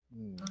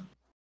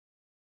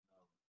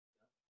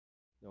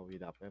 Đâu gì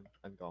đập em,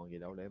 anh còn gì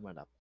đâu để mà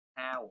đập.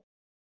 Khao.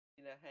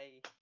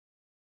 Hay.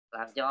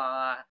 Làm cho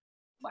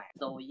bạn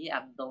tôi với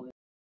anh tôi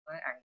nó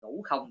ăn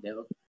ngủ không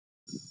được.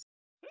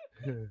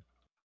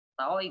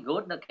 tối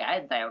good nó cãi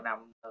anh Tèo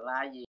nằm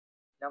la gì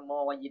Nam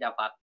Mô A Di Đà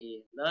Phật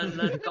thì lên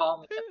lên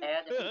con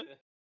nghe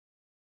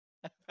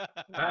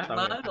Quá tội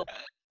mới nghiệp. luôn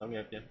Tội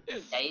nghiệp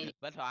vậy. vậy.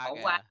 Bết hoa Ủa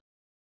kìa. qua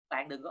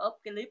bạn đừng có up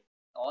cái clip,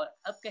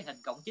 up cái hình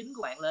cộng chính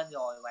của bạn lên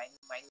rồi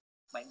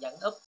bạn vẫn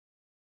up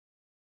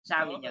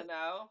sao vậy Nhật?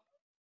 Nào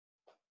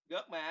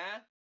gớt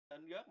mà,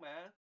 hình gớt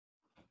mà.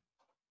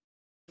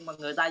 Nhưng mà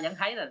người ta vẫn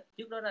thấy là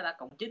trước đó nó đã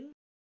cộng chính.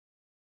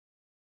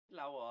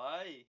 Lâu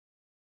rồi.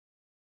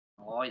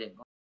 Thôi đừng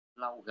có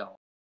lâu rồi.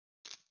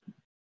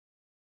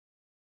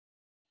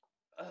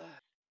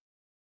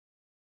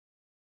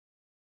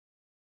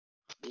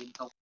 Đêm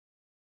không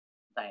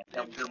tèm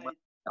trong gương mắt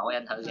nội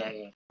anh thử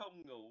ghê.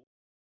 Không ngủ.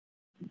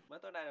 Mới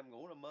tối nay nằm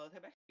ngủ là mơ thấy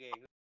bác ghèn.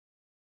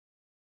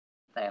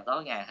 Tèm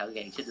tối ngày thử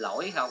ghê xin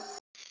lỗi không?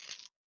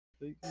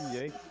 Cái gì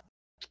vậy?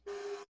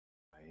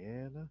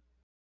 Mẹ nó.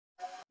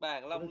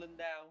 Bàn long linh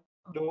đao.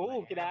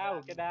 Đủ cái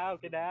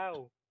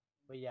đao.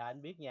 Bây giờ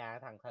anh biết nhà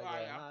thằng thợ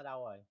ghèn nó ở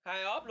đâu rồi.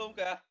 2 ốp luôn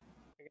kìa.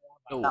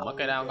 Mất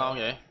cây đao ngon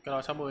vậy, cái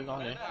đao 60 ngon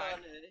vậy.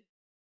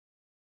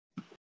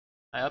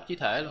 2 ốp chí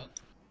thể luôn.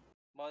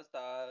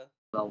 Monster.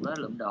 Đồ nó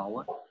lượm đồ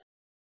á.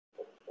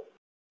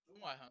 Đúng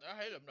rồi, thằng đó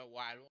thấy lượm đồ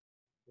hoài luôn.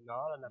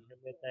 Nó là nằm trong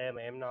PT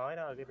mà em nói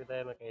đó, cái PT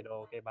mà cày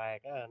đồ cày bạc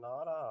á,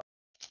 nó đó.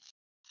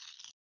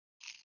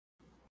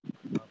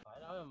 Mà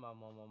phải nói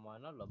mà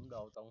nó lụm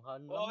đồ toàn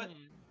hên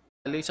lắm.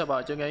 Liên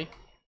server chưa Nghi?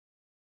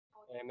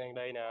 Em đang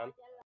đây nè anh.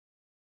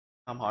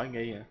 Không hỏi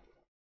Nghi à.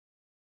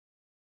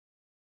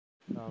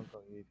 Sao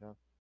còn gì sao?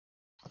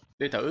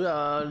 Đi thử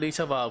liên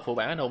server phụ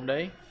bản anh Hùng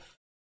đi.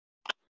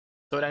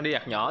 Tôi đang đi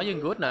đặt nhỏ với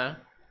Good nè.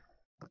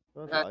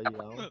 Nó sợ gì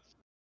đâu.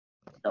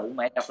 Đủ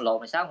mẹ cặp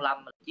lồ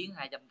 65 chiến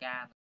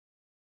 200k.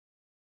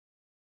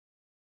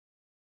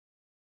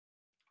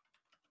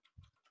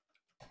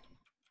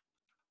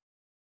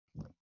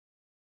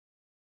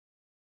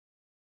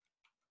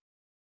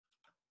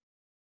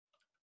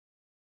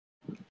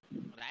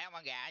 Nãy ông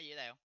ăn gà gì vậy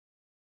Tèo?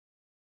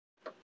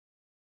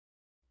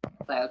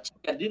 Tèo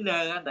chicken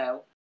dinner á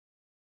Tèo.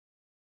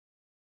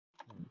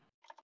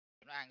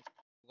 Nó ăn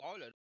gói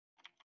lại.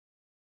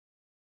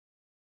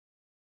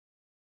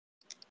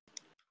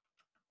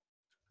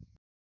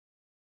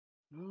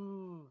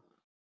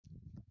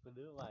 Có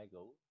đứa mai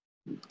rủ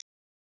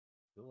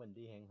mình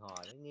đi hẹn hò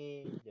nó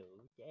nghe được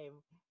cho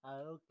em.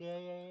 Ok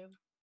em.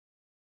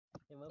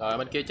 Rồi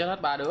bên kia chết hết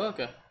 3 đứa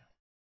kìa.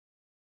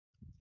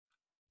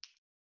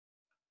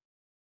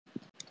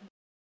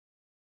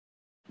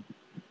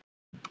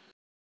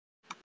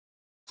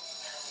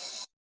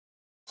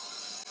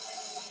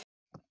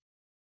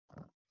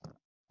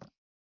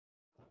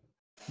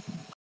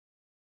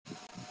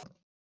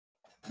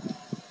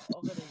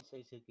 Có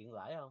đi sự kiện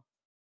lãi không?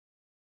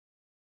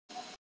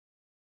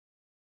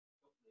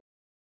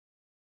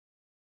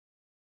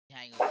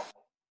 Hai người.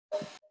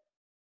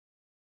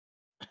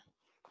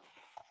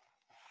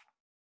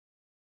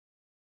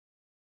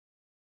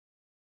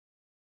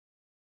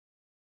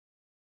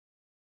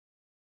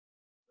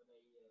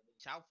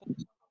 Sáu phút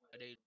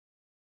đi.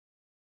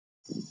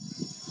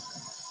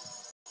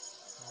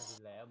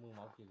 Thì lẹ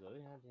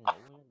 11:30 ha, thì ngủ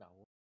nó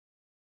đầu.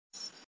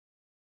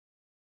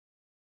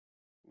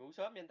 Ngủ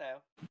sớm nha anh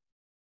Tèo.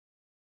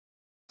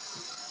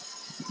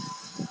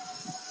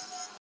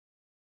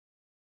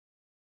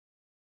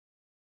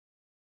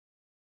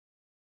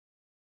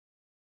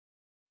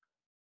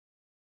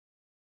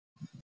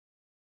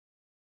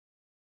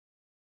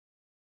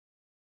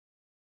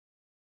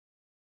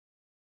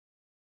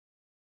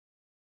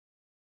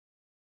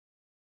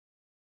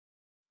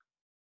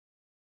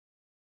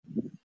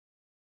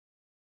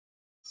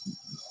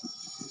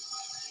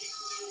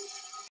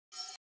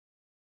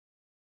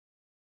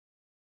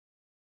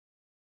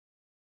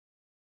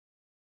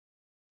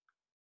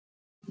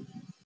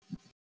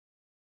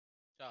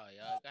 Trời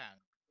ơi cái hàng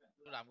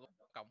tôi làm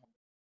cộng.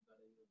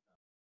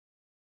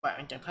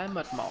 Bạn chẳng thấy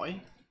mệt mỏi.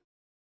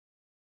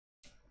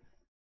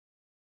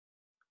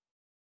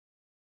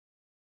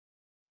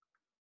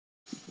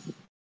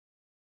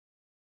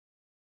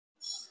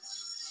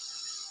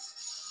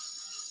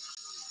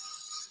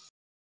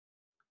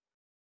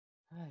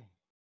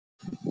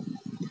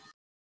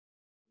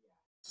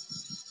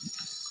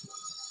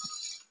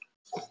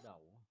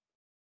 Đầu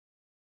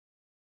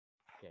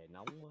trời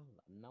nóng quá,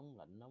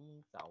 lạnh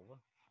nóng đầu quá.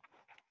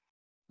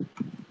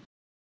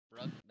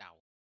 Rớt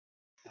đầu.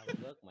 Tao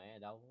rớt mẹ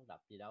đâu,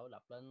 đập gì đâu,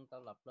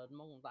 tao đập lên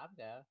món 8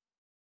 kìa.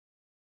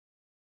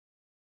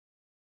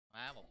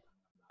 Má một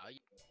ở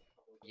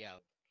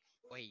giờ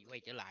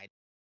quay trở lại.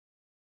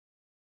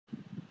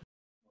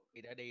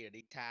 Khi đã đi là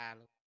đi xa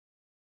luôn.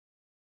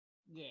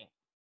 Ghê.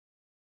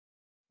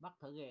 Bắt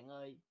thợ ghèn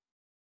ơi.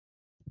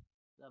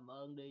 Làm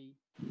ơn đi.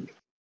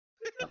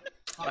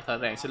 Bắt thợ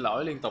ghèn xin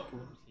lỗi liên tục.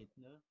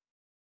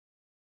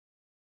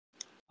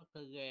 Bắt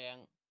thợ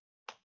ghèn.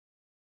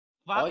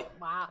 Vắt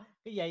ba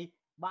cái gì?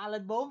 3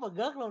 lên 4 mà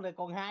rớt luôn rồi,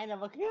 còn 2 nè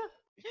mà kia.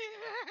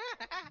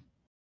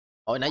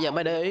 Ôi nãy giờ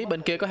mới để ý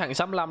bên kia có hàng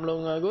 65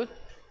 luôn Good.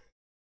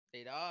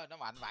 Thì đó nó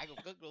mạnh vãi cục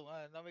tức luôn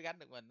á, nó mới gánh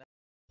được mình á.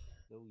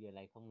 Lưu giờ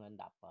này không nên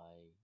đập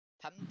rồi.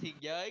 thánh thiên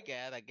giới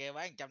kìa, thằng kia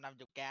bán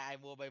 150k ai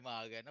mua BM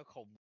kìa, nó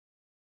khùng.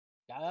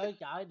 Trời ơi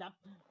trời,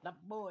 đập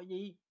búa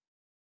gì?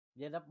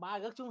 Giờ đập 3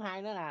 rớt xuống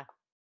 2 nữa nè.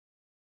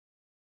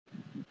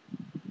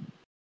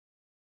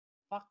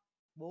 Fuck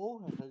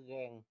bố thằng thợ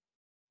gàn.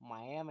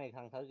 Mẹ mày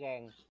thằng thợ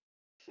gàn.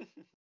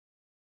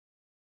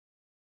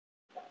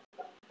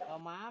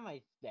 Má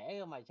mày đẻ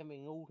ra mày sao mày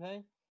ngu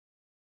thế?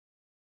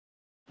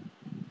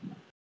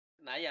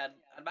 Nãy giờ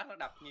anh bắt nó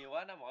đập nhiều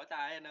quá nó mỏi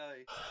tay anh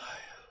ơi.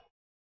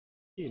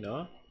 Gì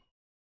nữa?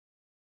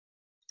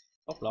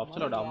 Bóc lột số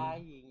lao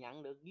động. Gì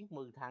nhận được giết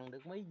 10 thằng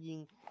được mấy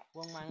viên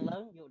quang mang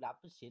lớn vô đập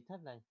nó xịt hết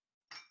rồi.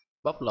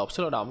 Bóc lột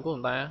số lao động của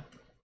người ta.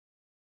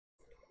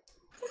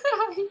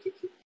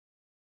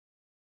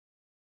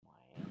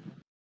 Mẹ.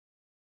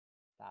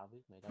 Tao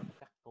biết mày đâu, tao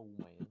cắt cu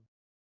mày.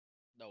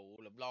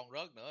 Đủ lụm lon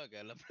rớt nữa rồi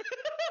kìa lụm.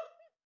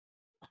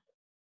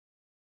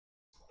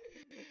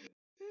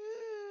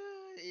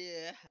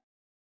 Yeah.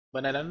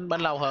 Bên này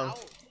đánh lâu hơn.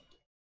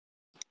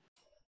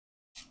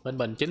 Bên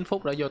mình 9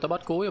 phút đã vô tới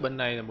boss cuối, ở bên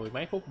này là 10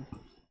 mấy phút.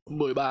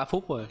 13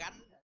 phút rồi.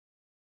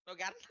 Nó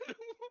gánh.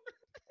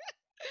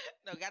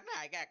 Nó gánh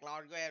 2 cái hạt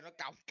lon của em, nó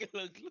còng cái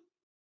lưng.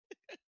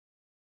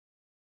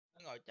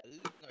 Nó ngồi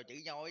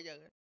chữ nhoi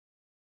chứ.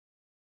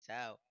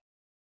 Sao?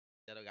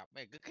 Sao tao gặp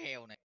mấy cứ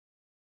kheo này.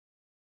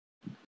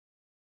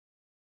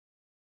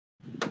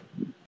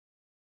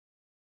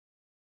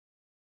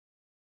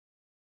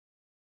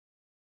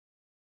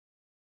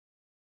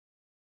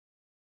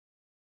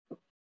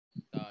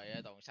 Trời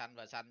ơi, toàn xanh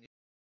và xanh.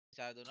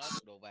 Sao tụi nó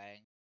được đồ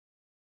vàng?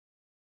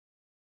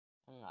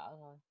 Ăn ở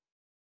thôi.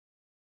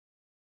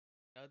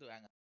 Nhớ tôi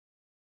ăn.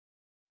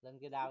 Lên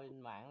cái đao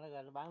trên mạng nó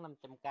ra nó bán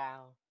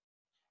 500k.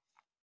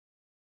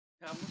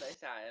 Không có để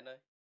xài anh ơi.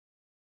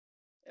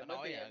 Em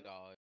nói vậy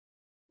rồi.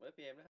 Mới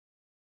PM đó.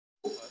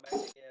 Hỏi bán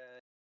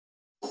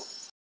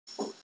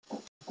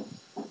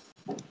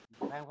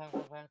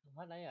cái Khoan,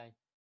 hết đấy rồi.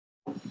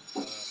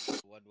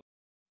 Quên.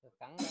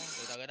 Cắn đó.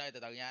 Từ từ ở đây, từ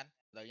từ nha anh.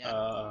 Từ nha.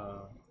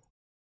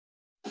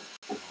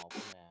 1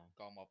 nè.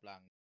 Còn 1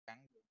 lần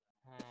cắn.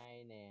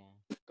 2 nè.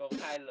 Còn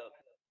 2 lượt.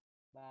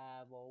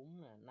 3,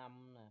 4 nè,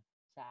 5 nè,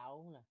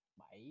 6 nè,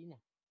 7 nè,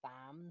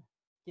 8 nè,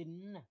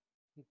 9 nè,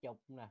 10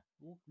 nè,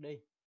 quất đi.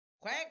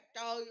 Khoan,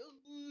 trời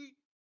ơi.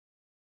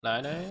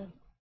 Lại đấy.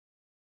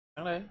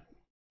 Cắn đi.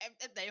 Em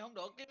tìm không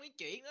được, cái miếng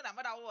chuyển nó nằm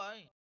ở đâu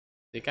rồi?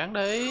 Thì cắn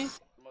đi.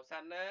 Màu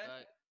xanh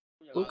á.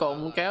 Cuối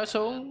cùng kéo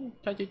xuống,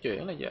 cái chữ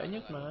chuyển là dễ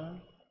nhất mà.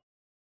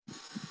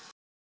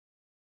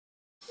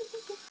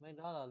 Mấy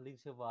đó là liên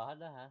server hết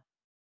đó hả?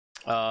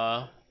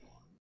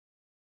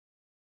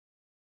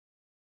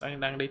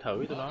 Đang đi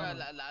thử tụi nó.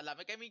 Là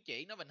mấy cái miếng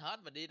chuyển đó mình hết,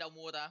 mình đi đâu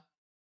mua ta?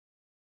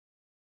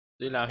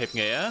 Đi làm hiệp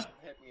nghĩa.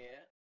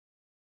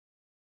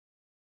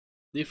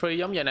 Đi free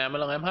giống vậy nè, mỗi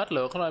lần em hết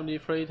lượt em đi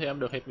free thì em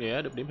được hiệp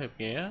nghĩa, được điểm hiệp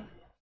nghĩa.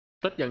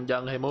 Tích dần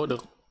dần thì mua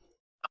được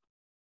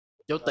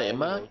chỗ tiệm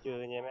á.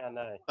 Chưa nha mấy anh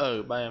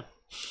ơi. Bye em.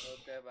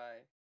 Ok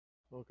bye.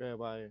 Ok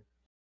bye.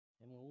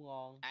 Em ngủ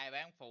ngon. Ai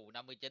bán phù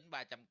 59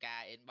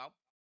 300k inbox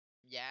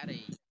giá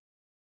đi.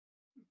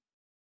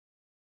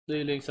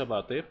 Đi liên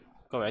server tiếp,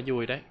 có vẻ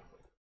vui đấy.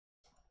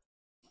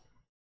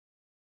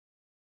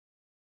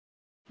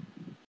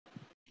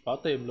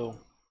 Có tìm luôn.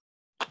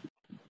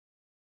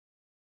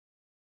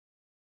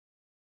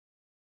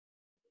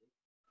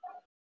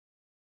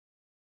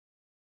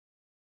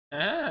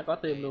 Có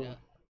tìm luôn.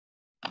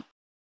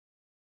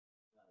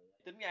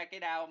 Tính ra cái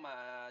đao mà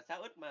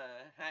 6x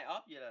mà 2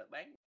 off vậy là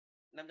bán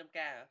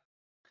 500k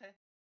hả?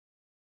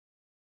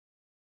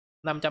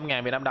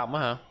 500.000 Việt Nam đồng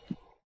á hả?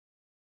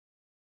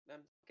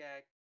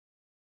 5k.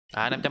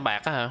 500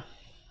 bạc á hả?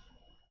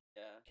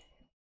 Dạ.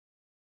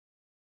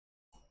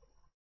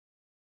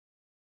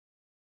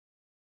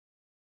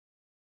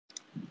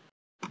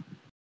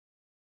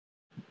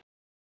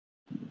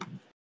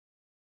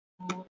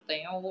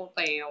 Tèo.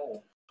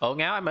 Ủa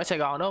Ngáo em ở Sài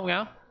Gòn đúng không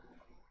Ngáo?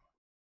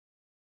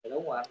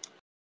 Đúng rồi.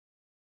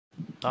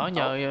 Đó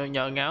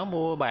nhờ Ngáo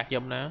mua bạc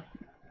giùm nè.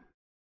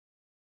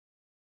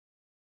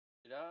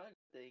 Đó,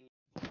 tiền.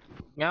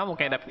 Ngáo một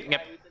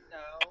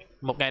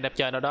ngày đẹp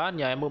trời nào đó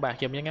nhờ em mua bạc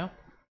giùm nha Ngáo.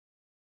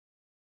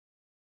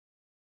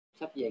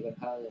 Sắp về Cần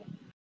Thơ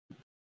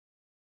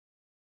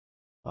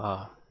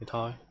rồi. Thì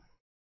thôi.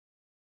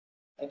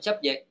 Em sắp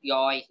về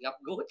rồi, gặp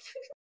good.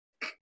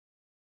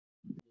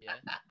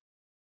 Yeah.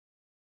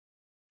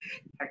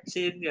 Thật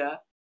xin kìa.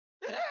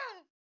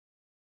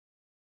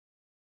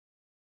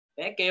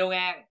 Bé kêu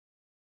ngang.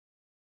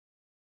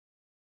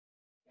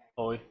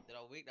 Ôi. Tôi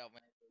đâu biết đâu mà.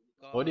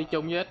 Ủa đi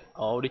chung với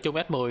đi chung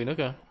với S10 nữa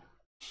kìa.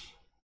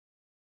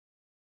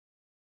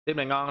 Team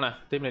này ngon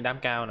nè, team này đam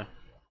cao nè.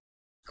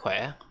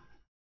 Khỏe.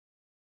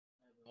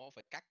 Ngô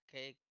phải cắt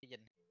cái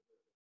dinh.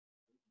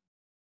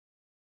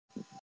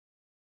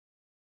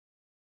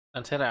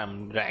 Anh sẽ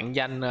làm rạng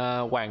danh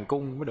hoàng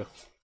cung mới được.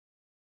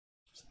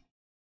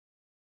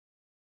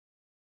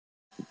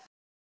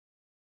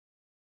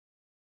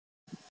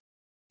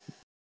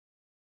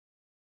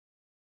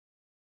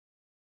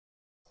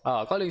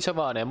 Có liên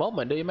server này mốt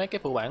mình đi mấy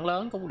cái phụ bản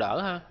lớn cũng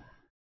đỡ ha.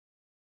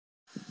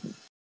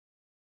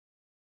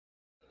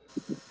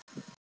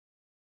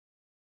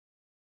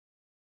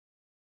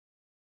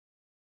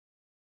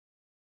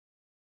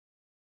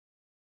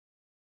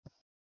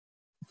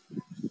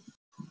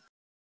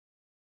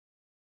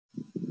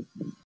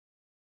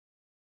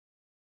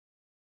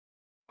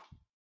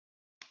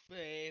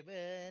 Về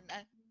bên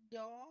anh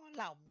gió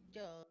lòng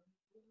chờ.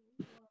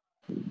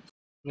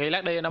 Nghi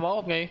lát đi, nó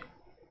bố không Nghi?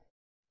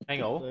 Hay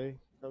ngủ? Đi,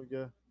 đâu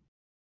chưa?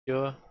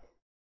 Chưa.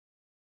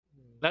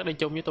 Lát đi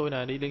chung với tôi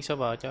nè, đi liên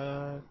server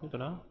cho tụi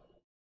nó.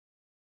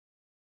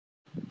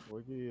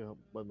 Ủa chứ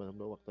bên mình không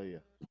đủ bạc tì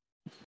à?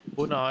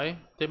 Full rồi,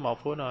 team 1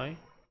 full rồi.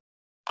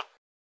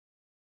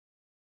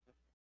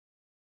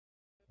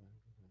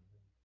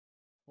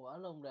 Quả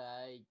lông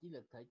đề, chiến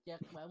lực thể chất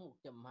bán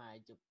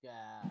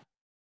 120k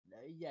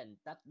để giành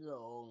tách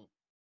luôn.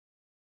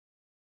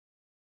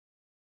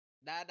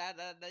 Đã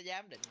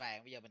dám định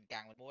vàng, bây giờ mình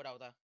cần mình mua đâu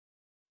ta?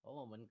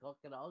 Ủa mà mình có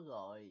cái đó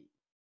rồi.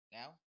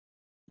 Ngáo.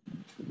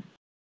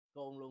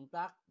 Côn luôn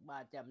tắt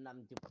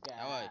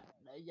 350k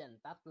để giành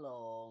tách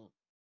luôn.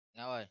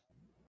 Ngáo ơi.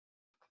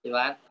 Thì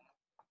bạn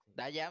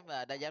Đã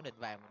dám định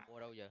vàng mình mua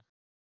đâu giờ?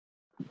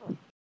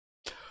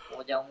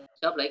 mua trong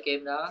shop lễ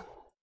kim đó.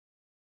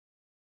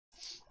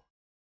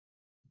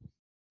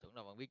 Tưởng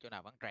là bạn biết chỗ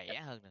nào bán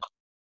rẻ hơn nè.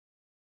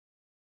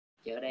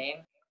 Chợ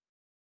đen.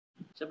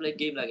 Shop lễ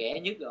kim là rẻ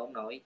nhất rồi ông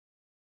nội.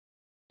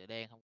 Chợ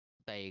đen không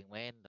tiền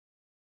men.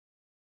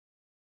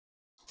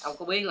 Ông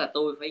có biết là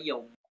tôi phải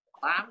dùng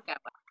 8k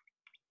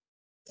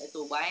để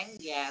tôi bán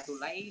ra, tôi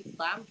lấy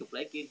 80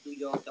 lễ kim tôi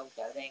vô trong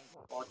chợ đen,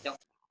 trong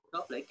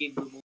shop lễ kim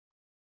tôi mua.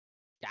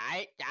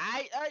 Chạy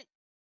ơi.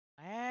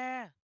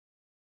 À.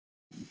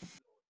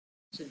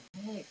 Xinh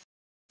thế.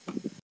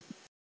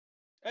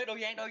 Ê, đồ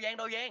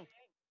vàng.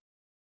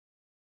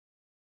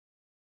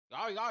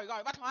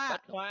 Rồi, bách hoa.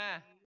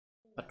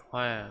 Bạch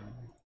hoa.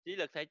 Trí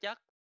lực thể chất.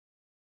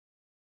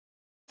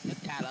 Nhất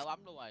ca lỡ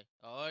bấm luôn rồi.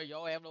 Ơi,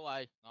 vô em luôn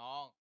rồi.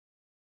 Ngon.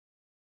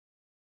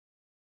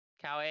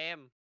 Khao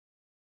em.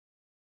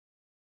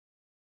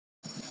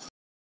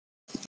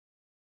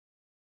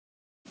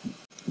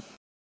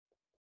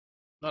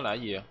 Nó là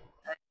cái gì à?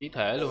 Trí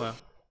thể luôn hả?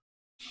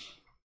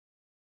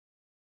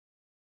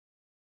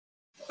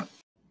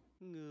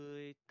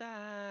 Người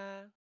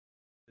ta.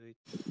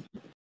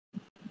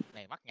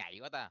 Này mắc nhảy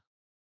quá ta.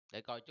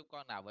 Để coi chút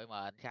con nào BM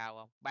anh Khao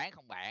không. Bán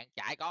không bạn.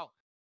 Chạy con.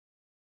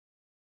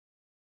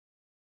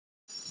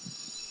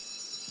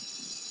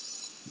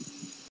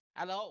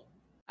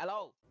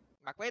 Alo.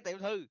 Mặc vé tiểu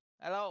thư.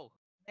 Alo.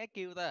 Né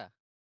kêu ta.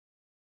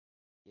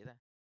 Vậy ta.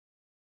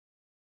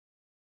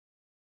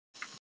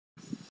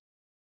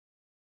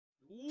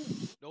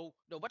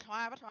 Đồ bách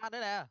hoa đó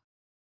nè.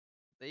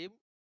 Tím.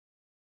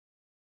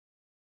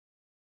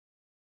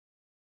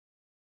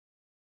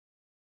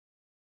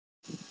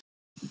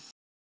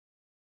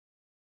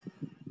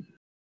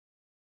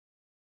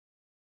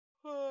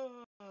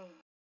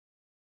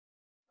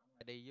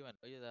 Đi với mình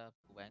với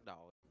của bản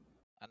đồ.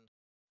 Anh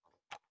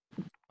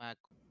ma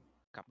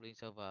cặp liên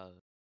server.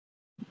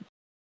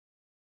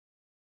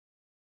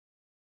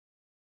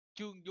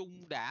 Trương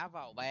Dung đã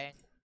vào ban.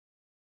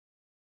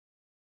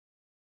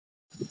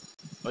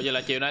 Ủa vậy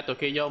là chiều nay tụi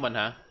kia vô mình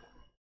hả?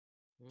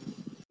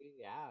 Cái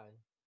gã rồi.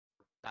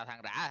 Tao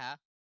thằng rã hả?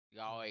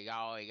 Rồi,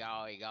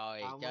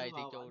 chơi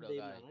tiên chu được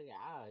rồi. Nó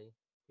gã rồi.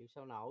 Chịu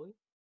sao nổi.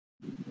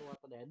 Qua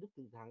tao đè đứt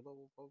từng thằng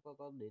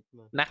tao địt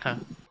mà. Nắc hả?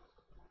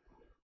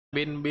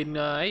 Pin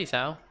ấy thì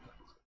sao?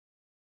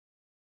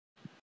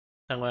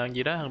 Thằng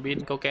gì đó, thằng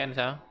pin cocaine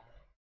sao?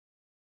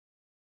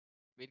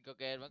 Pin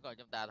cocaine vẫn còn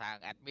trong tà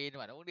thằng admin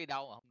mà nó muốn đi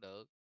đâu mà không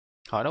được.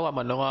 Hỏi nó qua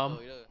mình luôn không?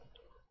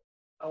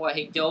 Ở ngoài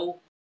Hiền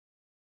Chu.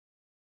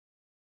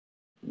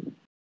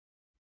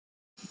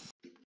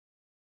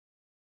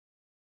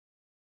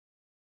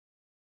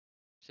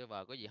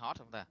 Server có gì hot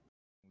không ta?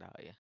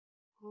 Đợi.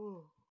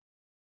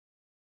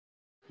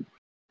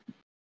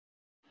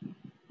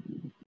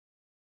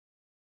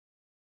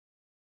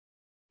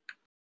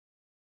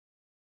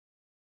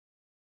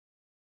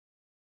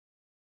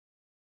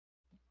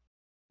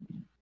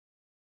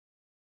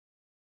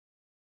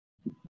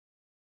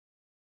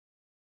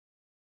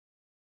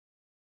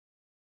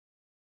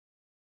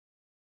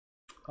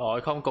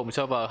 Rồi không cùng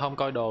server không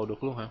coi đồ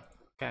được luôn hả?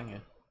 Căng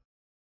vậy.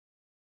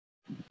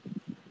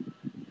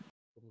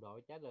 Cùng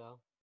đội chết được không?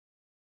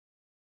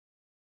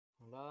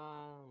 Thằng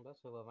đó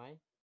server mấy?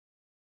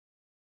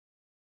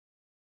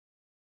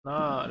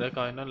 Nó để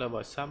coi nó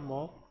level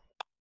 61.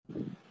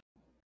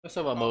 Nó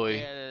server 10.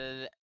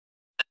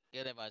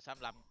 Kia level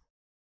 65.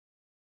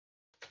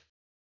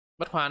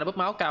 Bách hoa nó búp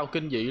máu cao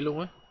kinh dị luôn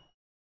á.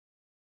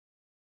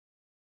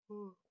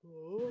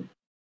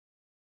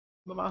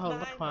 Búp máu hơn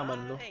bách hoa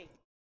mình luôn.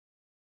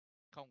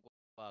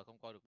 Không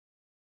coi được.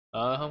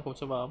 Không cùng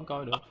server không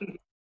coi được.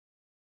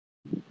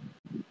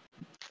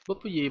 Búp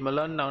cái gì mà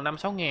lên nào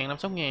 5-6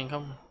 ngàn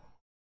không?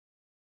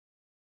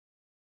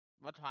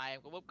 Bách hoa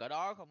em có búp cỡ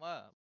đó không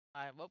á?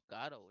 Ai búp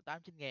cỡ đủ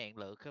 8-9 ngàn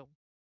lượt không?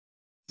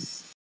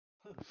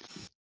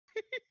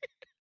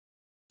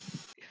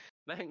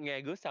 Má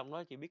nghe gứa xong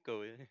nó chỉ biết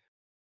cười.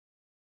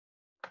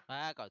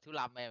 Má còn thứ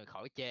năm em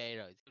khỏi chê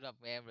rồi. Thứ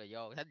năm em rồi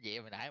vô thánh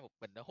địa hồi nãy một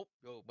bình nó hút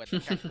vô bình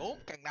căng 4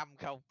 căng 5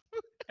 không?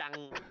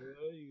 Căng.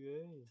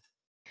 Ghê.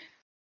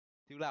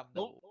 Thứ năm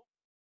đủ.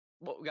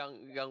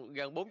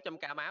 Gần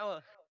 400k máu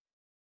à.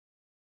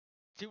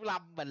 Thiếu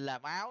 5 mình là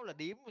máu là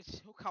điếm,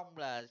 số 0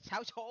 là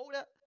 6 số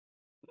đó.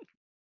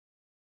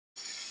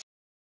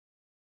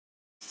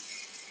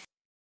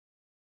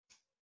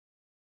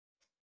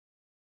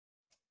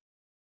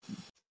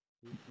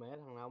 Mẹ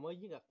thằng nào mới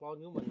giết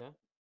con của mình hả?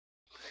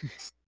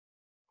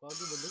 Con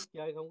của mình lúc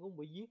chơi không cũng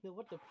bị giết nữa,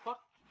 what the fuck?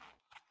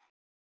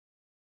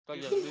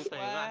 Coi giờ đưa tiền của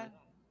anh.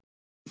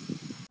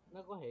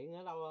 Nó có hiện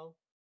ở đâu không?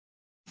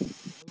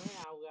 Mấy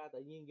ao ra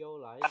tự nhiên vô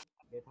lại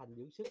để thành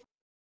dưỡng sức.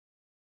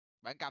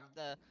 Bạn cầm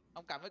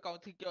ông cầm cái con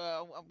thiên chu,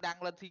 ông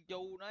đăng lên thiên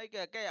chu nói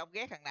cái ông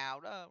ghét thằng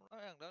nào đó,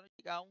 nói thằng đó nó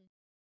giết ông.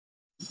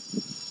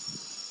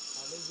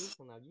 Tao biết giết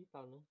thằng nào giết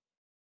tao nữa.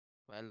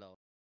 Phải lộn.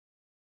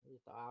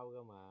 Tao ao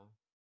ra mà.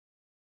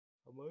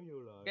 Tao mới vô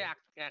lại.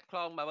 Cái ạc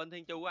clone mà bên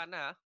thiên chu của anh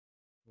hả?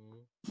 Ừ.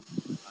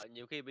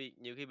 Nhiều khi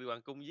bị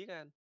hoàng cung giết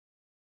anh.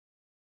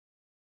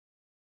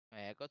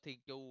 Mẹ có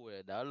thiên chu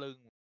rồi đỡ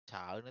lưng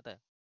sợ nữa ta.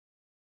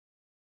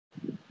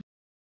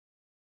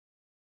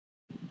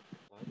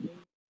 Sợ chứ.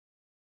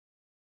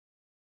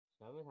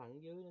 Sợ mấy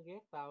thằng dưới nó ghét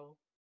tao.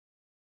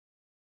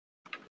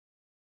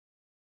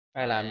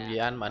 Ai làm gì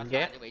anh mà anh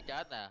ghét? Bị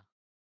chết nè.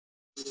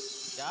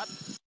 Chết.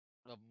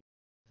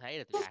 Thấy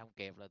là tôi chạy không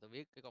kịp là tôi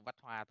biết cái con bách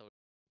hoa tôi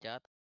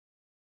chết.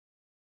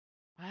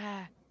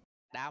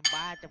 Đam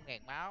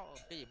 300.000 máu,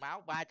 cái gì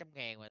máu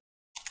 300.000 mà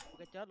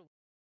cái chết luôn.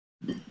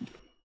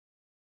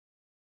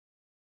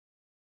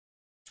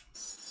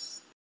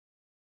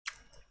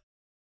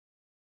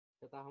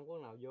 Cho tao không có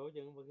nào vô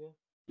chứ không kia.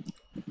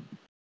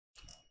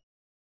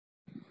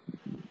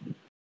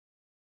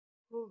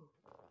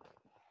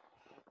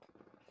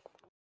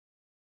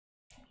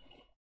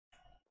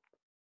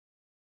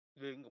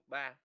 Luyện ngục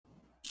 3.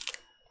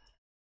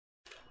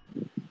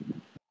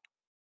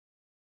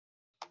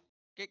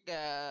 Cái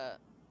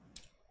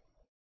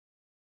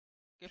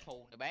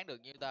phù này bán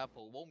được nhiêu ta?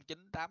 Phù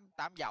 49 8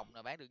 dòng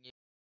là bán được nhiêu?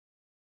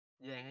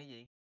 Vàng hay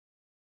gì?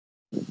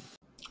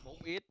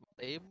 4x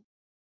tím.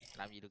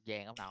 Làm gì được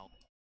vàng ông nào?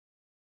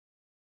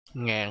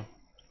 1.000.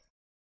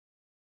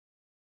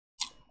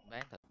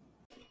 Bán thật.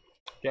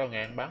 Treo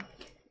 1.000 bán.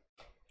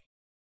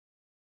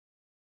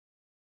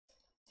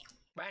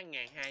 Bán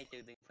 1.200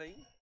 trừ tiền phí.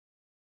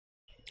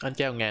 Anh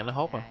treo 1.000 nó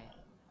hốt à?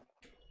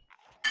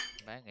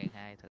 Bán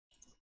 1.200 thật.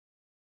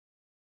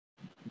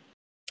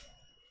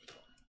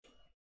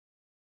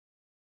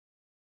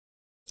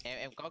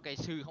 Em có cây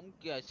sư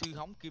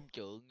hống kim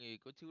trượng gì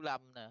của chú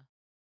Lâm nè.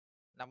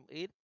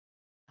 5x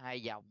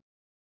 2 dòng.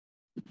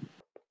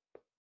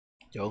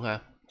 Trượng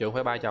hả? Trượng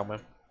phải 3 chồng em.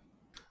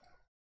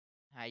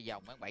 2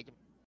 dòng bán 700.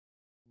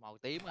 Màu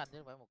tím anh chứ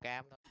không phải màu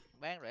cam đâu.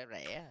 Bán rẻ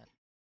rẻ.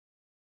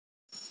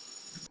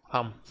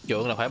 Không,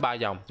 trượng là phải 3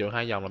 dòng, trượng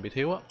 2 dòng là bị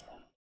thiếu á.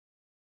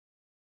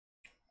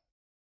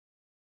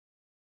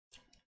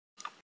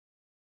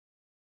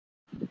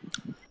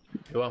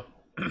 Hiểu không?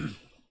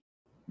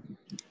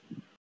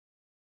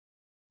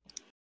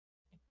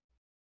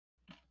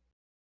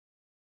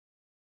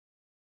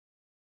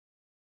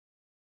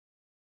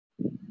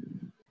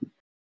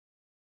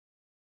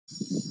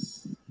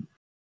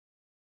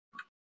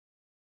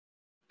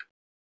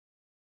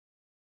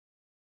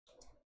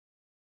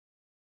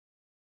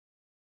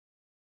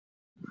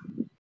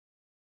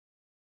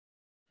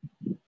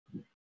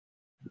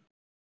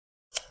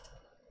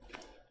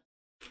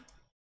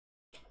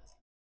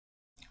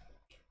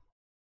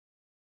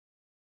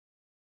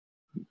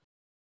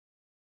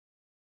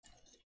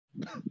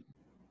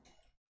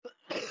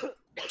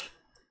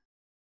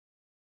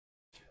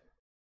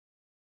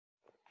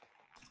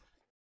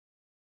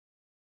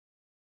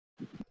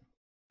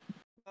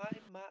 Mãi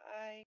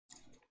mãi.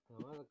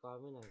 Nói là coi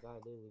mấy này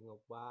coi đi địa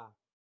ngục 3.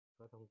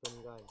 Coi thông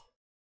tin coi.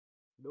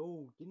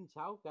 Đu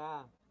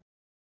 96k.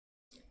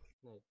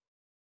 Này.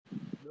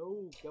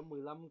 Đu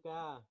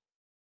 115k.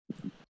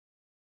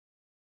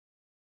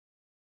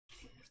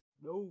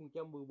 Đu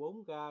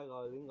 114k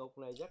rồi địa ngục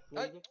này chắc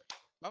chứ.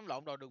 Bấm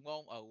lộn rồi đường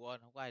môn.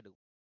 Quên không có ai được.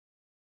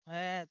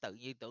 Tự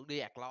nhiên tưởng đi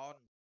Athlon.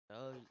 Trời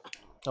ơi.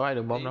 Đâu ai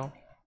đường môn đâu.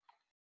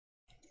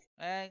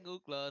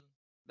 Ngước lên.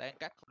 Đang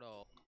cắt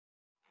đồ.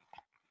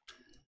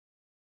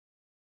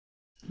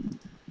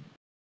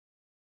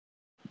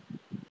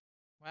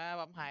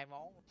 Bấm 2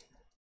 món.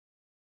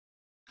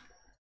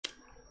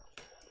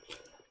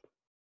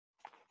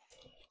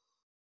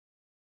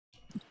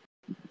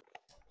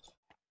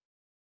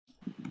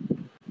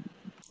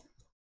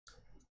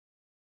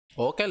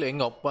 Ủa cái luyện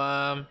ngục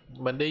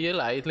mình đi với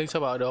lại liên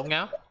server được không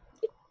Ngáo?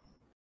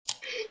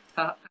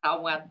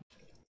 Không anh.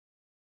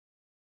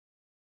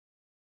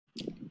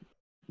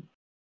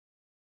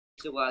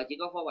 Server chỉ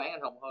có phó bản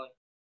anh Hùng thôi.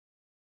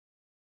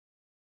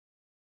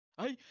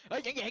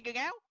 Ê nhãn vàng kìa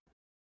Ngáo.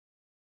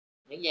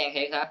 Nhãn vàng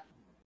thiệt hả?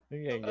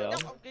 Nhãn vàng giỡn.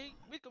 Ông kia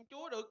biết công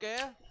chúa được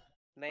kìa.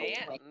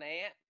 Né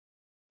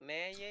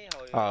với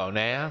hồi.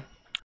 Né.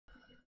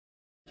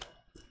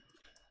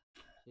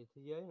 Thì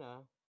thế giới nè.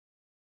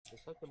 Thì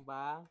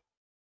 630.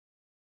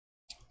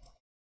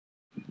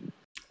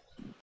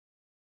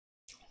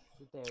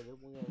 Đi tèo được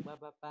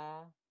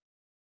 1.333.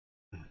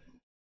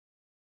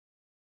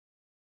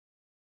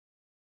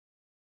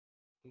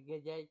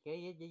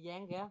 Cái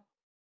dán kìa.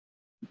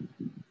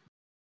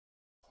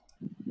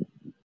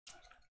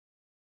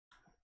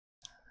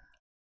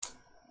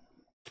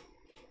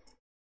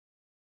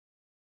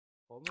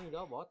 Ủa mấy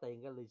đó bỏ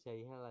tiền ra lì xì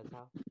hay là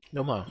sao?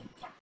 Đúng rồi.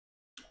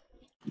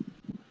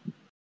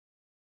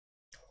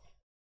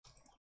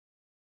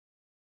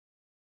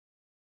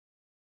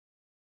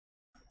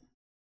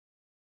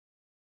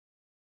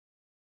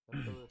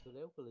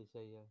 tôi đéo có lì xì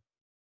rồi.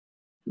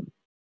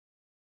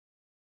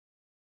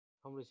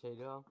 Không lì xì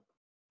được không?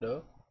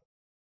 Được.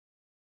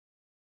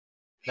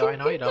 Đâu ai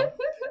nói gì đâu.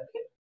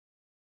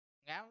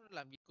 Ngáo nó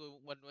làm gì cười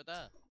một mình rồi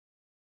ta.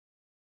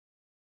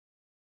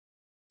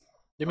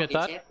 Giống như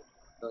Tết.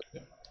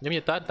 Giống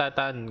như Tết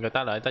người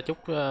ta lại ta chúc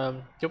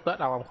Tết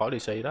đâu ông khỏi lì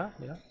xì đó,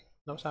 vậy đó.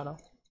 Đâu sao đâu.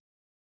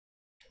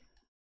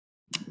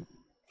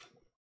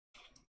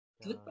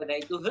 Thích bài này,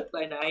 tôi thích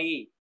bài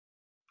này.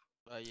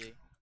 Bài gì?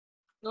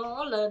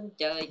 Ngó lên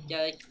trời,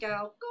 trời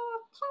cao có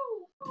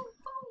thâu.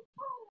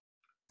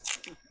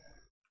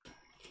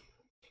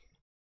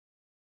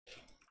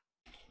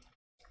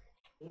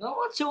 Ngó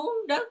xuống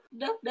đất,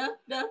 đất, đất,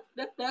 đất,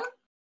 đất, đất.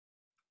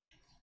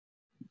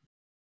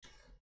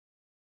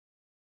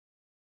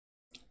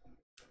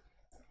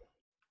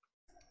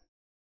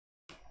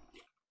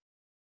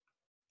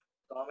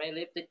 Còn mấy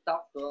clip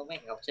TikTok của mấy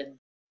học sinh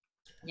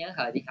nhớ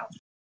thời đi học.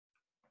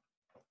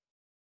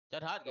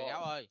 Chết hết kìa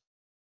Khao ơi.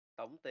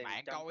 Tổng tiền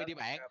Bạn coi đi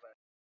bạn.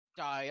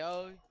 Trời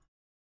ơi.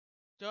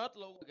 Chết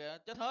luôn rồi kìa,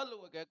 chết hết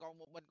luôn rồi kìa, còn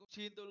một mình con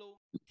Shin tôi luôn.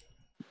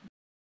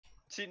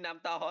 Shin Nam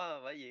to á,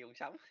 bởi vì còn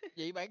sống.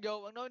 Vậy bạn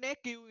vô bạn nói nét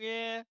kêu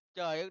nghe.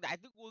 Trời ơi, đại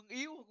tướng quân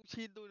yếu hơn con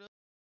Shin tôi nữa.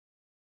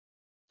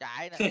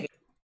 Chạy nè.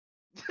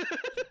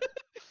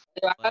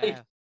 Đi bạn ơi.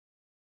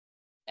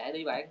 Chạy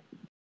đi bạn.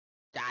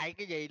 Chạy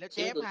cái gì, nó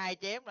chém 2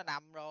 chém là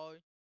nằm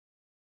rồi.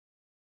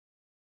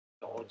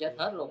 Trời ơi, chết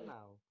hết luôn.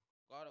 Nào.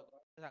 Có đâu,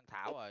 cái thằng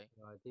Thảo rồi.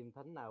 Rồi team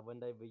thánh nào bên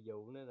đây bị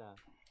dụ nữa nè.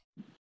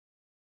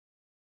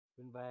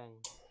 Vinh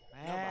Vang.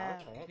 À,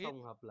 Nó bảo thẻ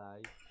không hợp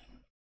lại.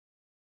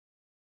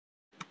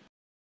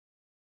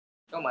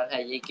 Có mà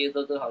thầy gì kêu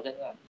tôi hồi sinh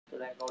rồi. Tôi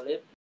đang coi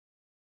clip.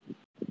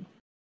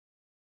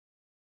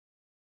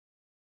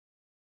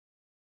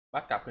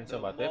 Bắt cặp lên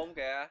server tiếp. 4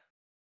 kìa.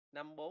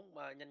 5-4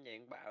 mà nhanh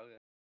nhẹn bạo rồi.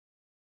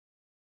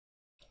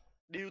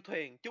 Điêu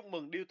thuyền, chúc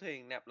mừng điêu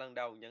thuyền nạp lần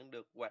đầu nhận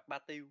được quạt 3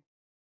 tiêu.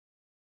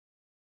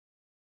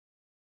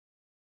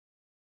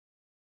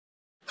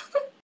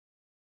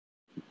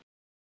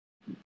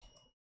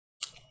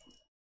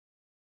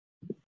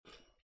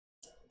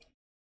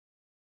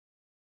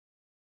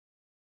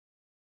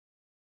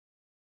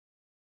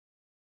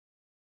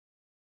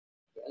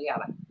 Dở ra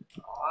bạn.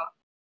 Đó.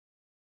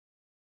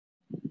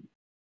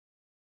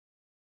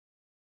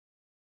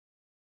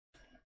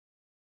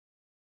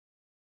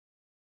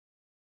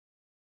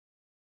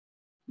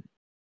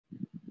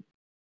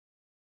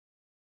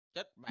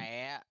 Chết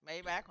mẹ,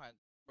 mấy bác hoàng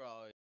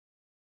rồi.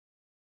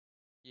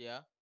 Gì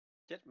hả?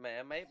 Chết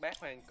mẹ mấy bác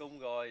hoàng cung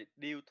rồi,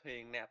 điêu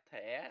thuyền nạp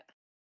thẻ.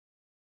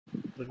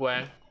 Liên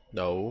quan.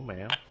 Đủ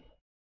mẹ.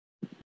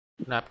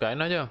 Nạp kệ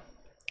nó chứ.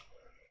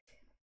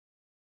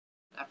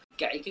 Nạp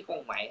kệ cái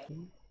con mẹ.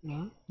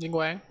 Liên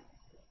quan.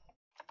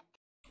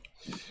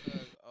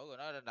 Ủa rồi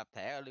nó nạp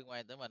thẻ ở liên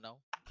quan tới mình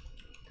không?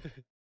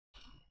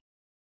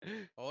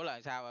 Ủa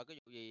là sao vậy? Cái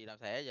vụ gì làm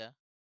thẻ vậy?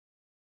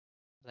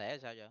 Thẻ là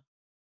sao vậy?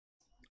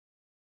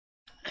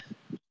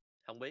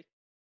 Không biết.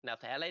 Nạp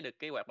thẻ lấy được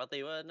cái quạt bao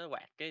tiêu á, nó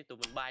quạt cái tụi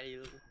mình bay đi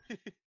luôn.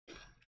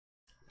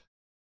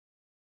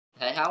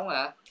 Hệ thống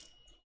hả?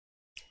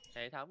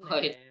 Hệ thống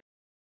nè.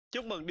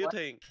 Chúc mừng điêu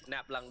thuyền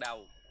nạp lần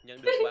đầu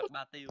nhận được quạt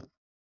 3 tiêu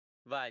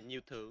và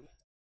nhiều thưởng.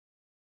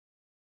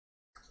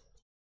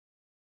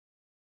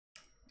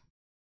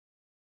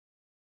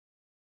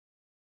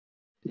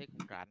 Thế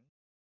cũng rảnh.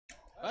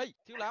 Ê,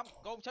 Thiếu Lâm,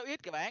 con 6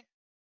 ít kìa bạn.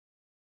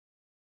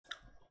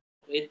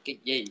 Ít cái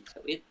gì?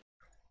 Sao ít?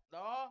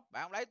 Đó,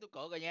 bạn không lấy tôi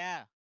cược rồi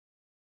nha.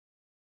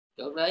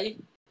 Cược đi.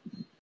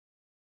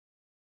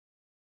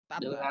 Tách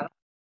Đường à. nào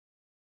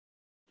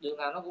đường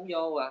nào nó cũng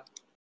vô à.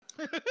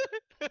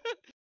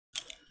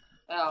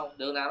 Thấy không?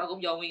 Đường nào nó cũng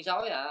vô nguyên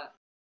sói à.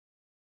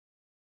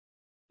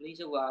 Liên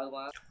server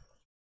mà.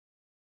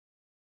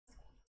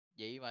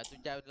 Vậy mà tôi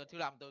trao Thiếu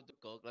Lâm tôi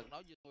cược là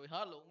nói với tôi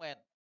hết luôn men.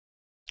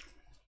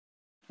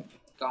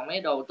 Còn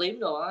mấy đồ tím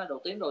đồ á,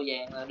 đồ tím đồ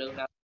vàng là đường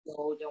nào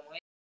vô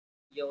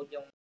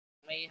trong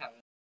mấy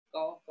thằng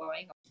có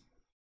ấy không?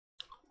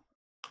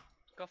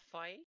 Có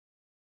phái.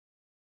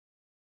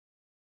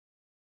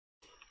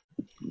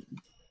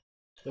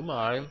 Đúng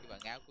rồi.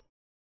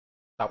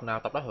 Tộc nào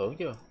tộc đó hưởng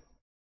chứ.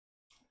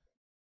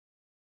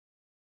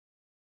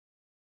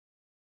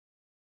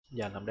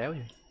 Giờ làm đéo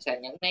gì.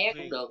 Sàn nhẫn né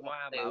cũng được.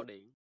 Hoa bạo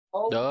điện.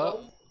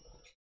 Được.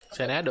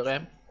 Sàn né được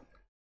em.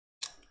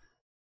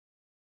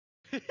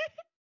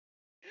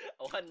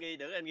 Ủa anh Nghi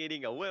tưởng anh Nghi đi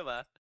ngủ ấy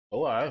mà.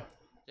 Đủ rồi.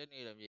 Chứ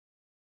Nghi làm gì?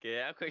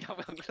 Kìa khuyên không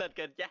lên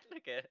kênh chat đó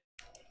kìa.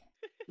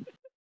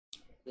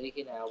 Đi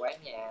khi nào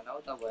bán nhà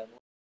nói tao về mua.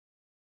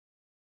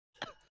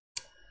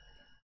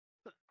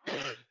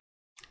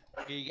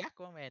 Nghi gắt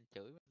quá men,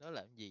 chửi nó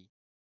làm gì?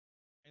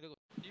 Nó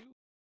còn xíu.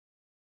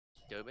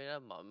 Chửi mấy đó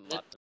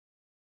mệt.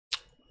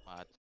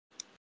 Mệt.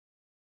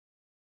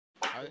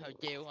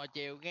 Hồi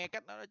chiều nghe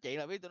cách nó nói chuyện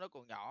là biết tụi nó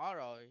còn nhỏ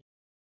rồi.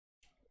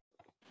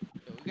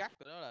 Chửi gắt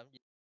tụi nó làm gì?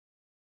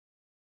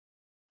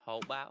 Hồ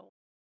báo.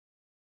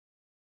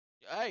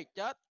 Ê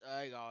chết.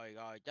 Ê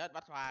rồi chết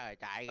bách hoa rồi,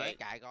 chạy ghé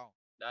chạy con.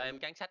 Đợi em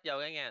cắn sách vô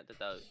cái nha, từ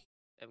từ.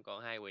 Em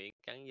còn 2 quyển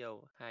cắn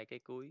vô 2 cái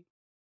cuối.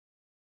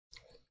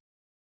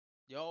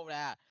 Vô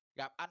nè.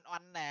 Gặp anh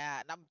Oanh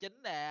nè,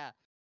 59 nè.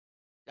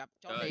 Gặp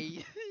Trời.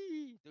 Johnny.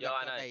 Tôi Vô gặp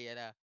anh ơi. Johnny vậy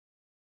nè.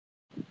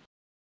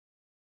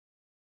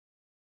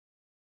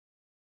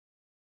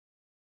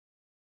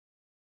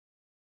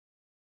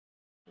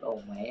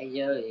 Đồ mẹ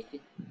dơ vậy chứ.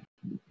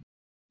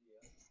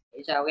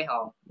 Nghĩ sao cái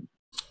hồn.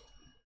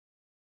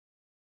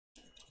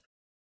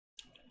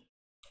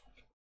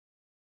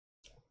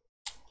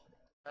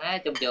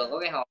 Trong trường có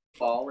cái hồn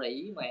bộ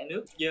đỉ mẹ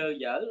nước dơ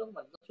dở lắm,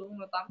 mình có xuống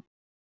nó tắm.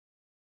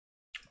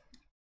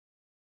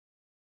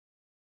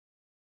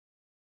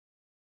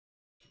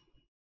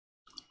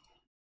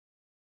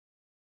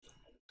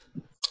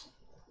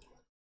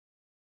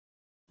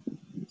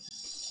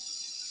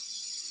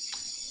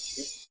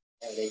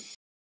 Đây đi.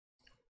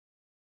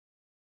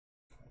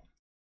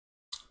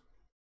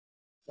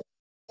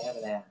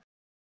 Đây nè.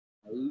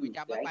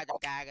 100 bắn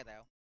 300k kìa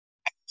Tèo.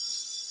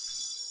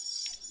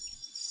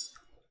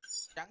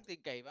 Trắng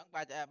tiên kỳ bán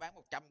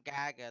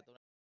 100k kìa tụi.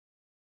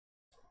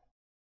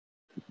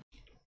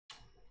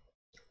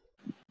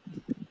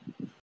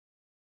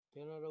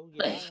 Cho nó đấu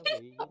giá nó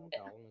bị dính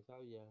trộn rồi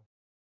sao giờ?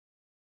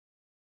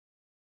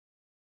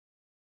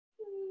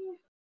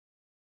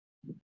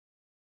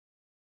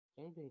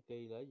 Trắng tiên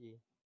kỳ là gì?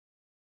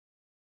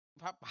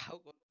 Pháp bảo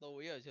của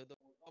tôi rồi xưa tôi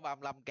có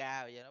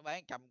 35k bây giờ nó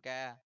bán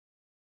 100k.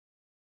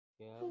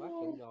 Kìa bác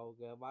trận đồ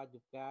kìa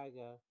 30k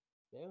kìa.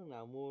 Để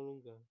nào mua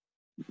luôn kìa.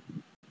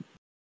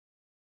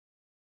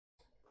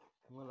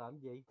 Mua làm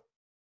gì?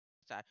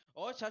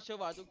 Ủa sao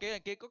server tôi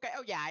kia có cái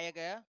áo dài à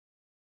kìa.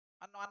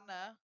 Anh Oanh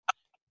nè.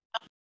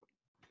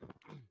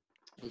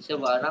 Thì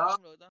server nó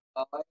rồi,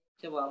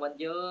 server mình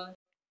chưa.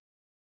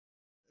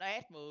 Nó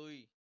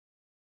S10.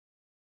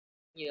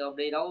 Như ông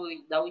đi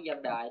đấu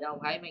dân đài đó, ông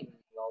thấy mấy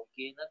đồ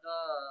kia nó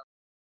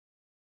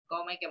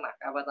có mấy cái mặt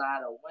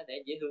avatar đồ mới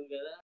để dễ thương rồi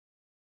đó.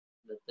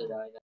 Được từ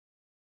đời này.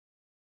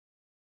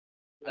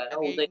 Anh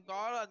Ghi cũng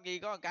có đó, anh Ghi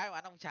có một cái mà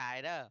anh không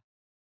xài đó.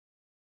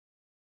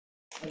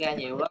 Nó ra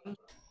nhiều lắm.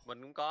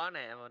 Mình cũng có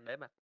nè, mình để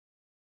mặt.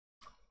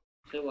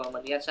 Server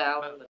mình ra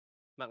sao?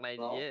 Mặt này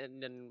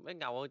nhìn mới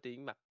ngầu hơn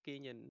tiền mặt kia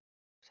nhìn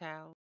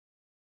sao?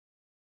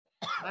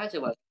 Má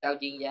server sao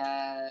chuyên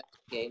gia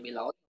kiện bị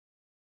lỗi.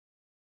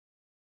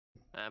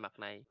 À mặt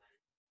này.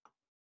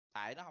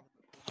 Tại nó không.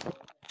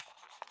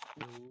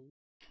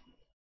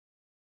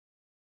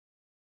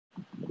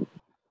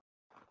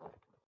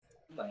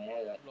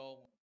 Mẹ rồi.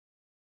 Luôn.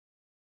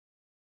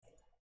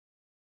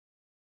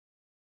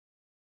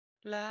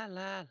 La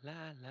la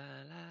la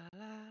la la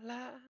la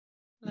la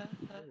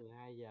la.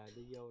 12 giờ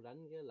đi vô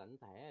đánh cái lãnh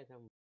thẻ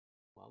xong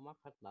mở mắt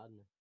hết lên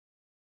rồi.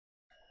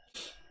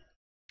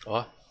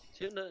 Ủa?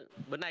 Xíu nữa,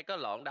 bữa nay có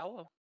lọn đấu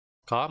không?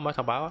 Có, mới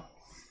thông báo á.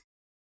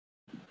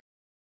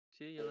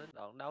 Xíu vô đến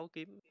lọn đấu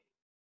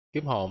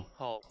kiếm hồn.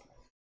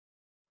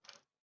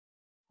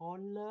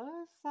 Hồn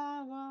lỡ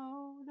xa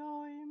vào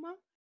đôi mắt.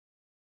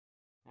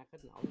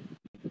 Hết nổi.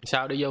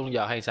 Sao đi vô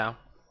giờ hay sao?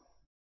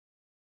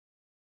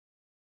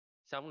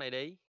 Xong này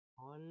đi.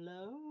 Hồn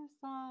lỡ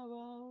xa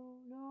vào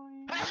đôi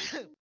mắt.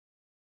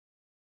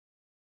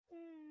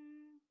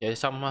 Vậy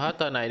xong hết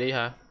tên này đi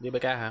hả? Đi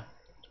BK hả?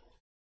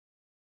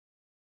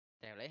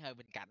 Tèo lấy hơi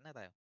bên cạnh đó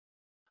Tèo.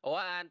 Ủa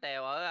anh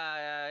Tèo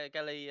ở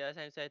Cali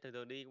San C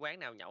thường đi quán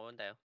nào nhậu anh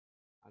Tèo?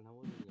 Anh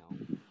không có đi nhậu.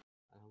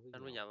 Anh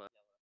không có nhậu à?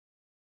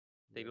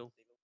 Tiền luôn.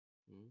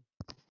 Ừ.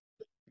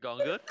 Còn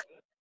Good.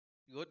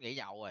 Good nghỉ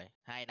nhậu rồi,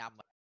 2 năm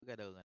rồi, ra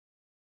đường rồi.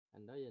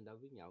 Anh đó giờ đâu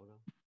biết nhậu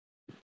đâu.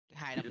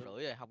 2 năm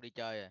rưỡi rồi không đi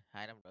chơi rồi,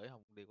 2 năm rưỡi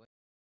không đi quán.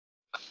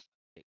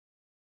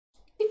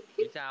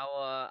 Vì sao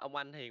ông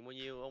anh hiền bao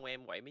nhiêu, ông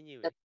em quậy bấy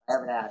nhiêu vậy?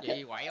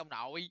 Gì quậy ông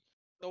nội?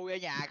 Tôi ở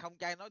nhà không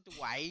cha nói tôi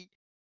quậy.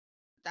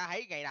 Cha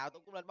thấy ngày nào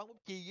tôi cũng lên bắn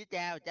PUBG với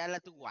cha, mà cha là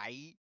tôi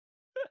quậy.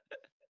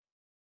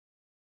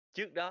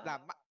 Trước đó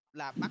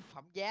làm mất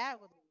phẩm giá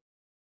của tôi.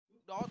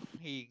 Lúc đó tôi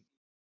cũng hiền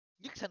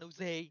nhất San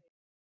Jose.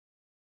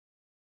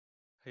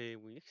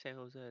 Hiền nhất San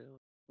Jose luôn.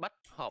 Bách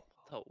hợp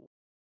thủ.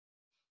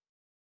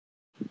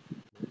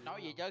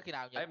 Nói gì chứ khi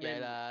nào Nhật I về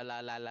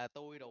mean... là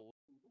tôi đủ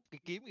cái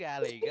kiếm ra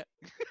liền á.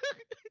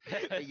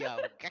 Bây giờ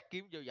mình cắt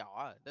kiếm vô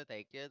vỏ nói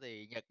thiệt chứ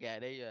thì Nhật về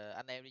đi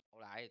anh em đi nhậu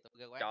lại tôi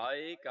ra quán.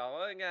 Trời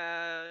có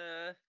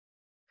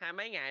 20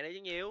 mấy ngày nữa chứ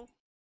nhiều.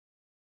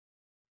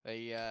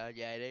 Thì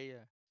về đi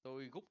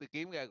tôi rút cái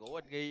kiếm ra của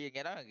anh Ghi,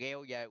 nghe nói là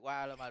gheo về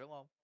qua luôn mà đúng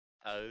không?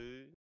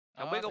 Ừ.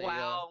 Không Đó, biết có thì, qua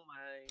không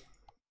mà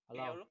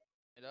Hello. lúc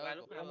đó, qua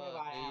lúc Có máy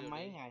bay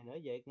mấy đi. ngày nữa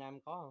về Việt Nam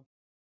có không?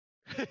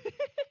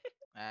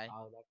 Ai?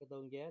 Đặt cái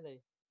tương vé đi.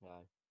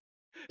 Rồi.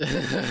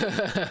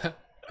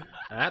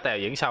 Tèo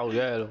diễn sâu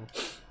ghê luôn.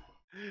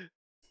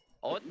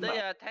 Ủa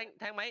tới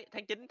tháng mấy?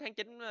 Tháng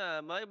 9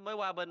 mới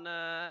qua bên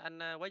anh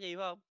Quá Nhi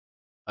phải không?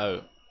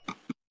 Ừ.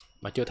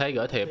 Mà chưa thấy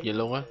gửi thiệp gì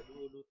luôn á.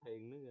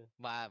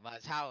 Mà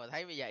sao mà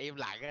thấy bây giờ im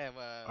lặng á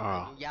mà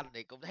vô danh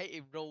thì cũng thấy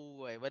im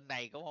ru rồi, bên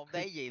này cũng không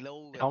thấy gì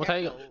luôn.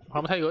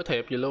 Không thấy gửi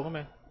thiệp gì luôn á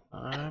mẹ.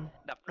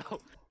 Đập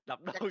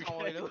đôi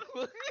thôi luôn.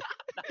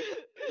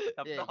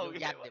 Đập đôi vô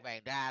danh thì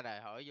bàn ra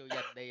rồi, hỏi vô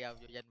danh đi không,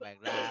 vô danh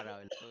bàn ra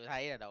rồi tôi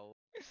thấy là đồ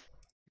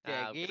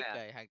ghét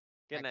rồi.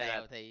 Cái này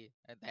là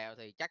Thằng Tèo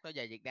thì chắc nó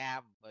về Việt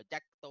Nam, rồi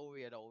chắc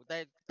tôi đủ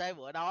tới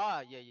bữa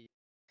đó gì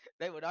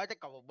tới bữa đó chắc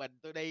còn một mình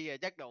tôi đi rồi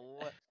chắc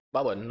đủ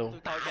Báo bệnh luôn.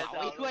 tôi thôi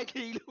nổi quá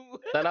chi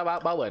luôn. Tới đó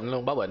báo bệnh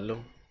luôn, báo bệnh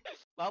luôn.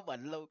 Báo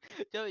bệnh luôn.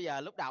 Chứ bây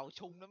giờ lúc đầu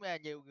sung lắm nha,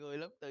 nhiều người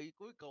lắm, từ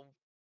cuối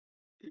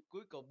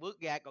cùng bước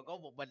ra còn có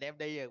một mình em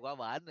đi rồi qua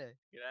bển rồi.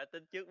 người đã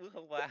tính trước bước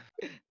không qua.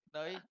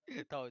 Nói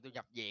thôi tôi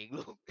nhập viện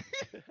luôn.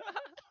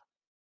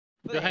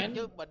 Chứ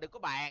Chứ mình đừng có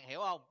bàn, hiểu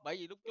không? Bởi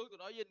vì lúc trước tôi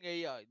nói với anh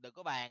Nghi rồi, đừng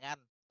có bàn anh.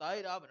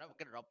 Tới đó mình nói một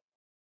cái rụp,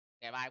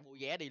 ngày mai mua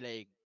vé đi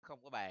liền,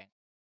 không có bàn.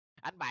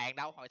 Anh bàn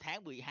đâu, hồi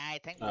tháng 12,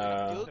 tháng 10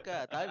 năm trước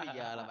á, tới bây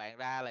giờ là bạn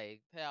ra liền,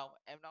 thấy không?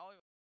 Em nói.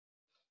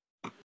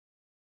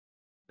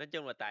 Nói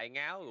chung là tại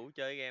ngáo rủ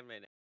chơi game này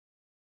nè.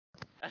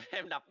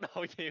 Em đập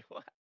đồ nhiều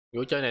quá.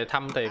 Rủ chơi này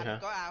thăm tiền Anh hả?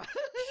 có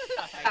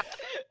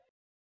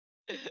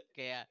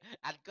kìa,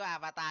 anh có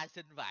avatar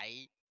xinh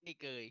vậy, đi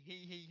cười hi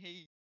hi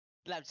hi.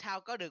 Làm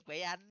sao có được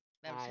vậy anh?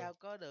 Làm sao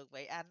có được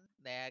vậy anh?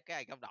 Nè, cái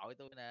này trong đội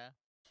tôi nè.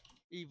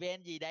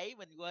 Event gì đấy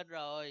mình quên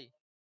rồi.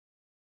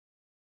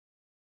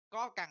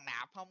 Có cần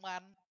nạp không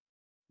anh?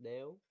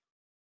 Đéo.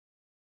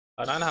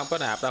 Ở đó nó không có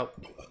nạp đâu,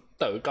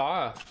 tự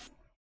có à.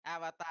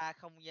 Avatar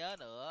không nhớ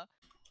nữa.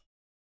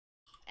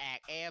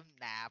 Em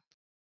nạp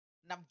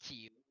 5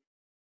 triệu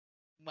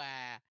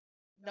mà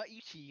nó yếu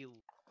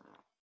xìu.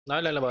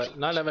 Nói lên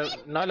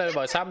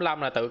level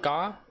 65 là tự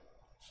có.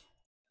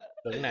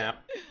 Đừng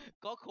nạp.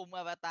 Có khung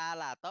avatar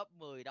là top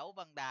 10 đấu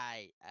văn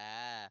đài.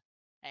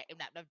 Em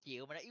nạp 5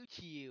 triệu mà nó yếu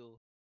xìu.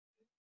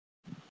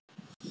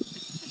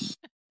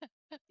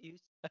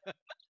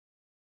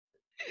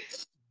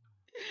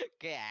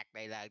 Cái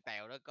này là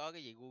Tèo nó có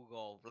cái gì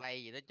Google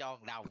Play gì nó cho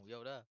 1 đồng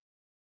vô đó.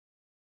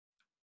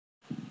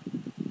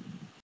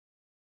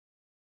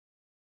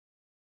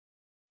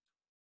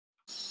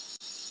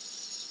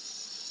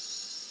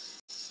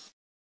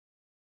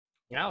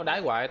 Ngáo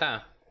đái hoài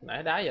ta.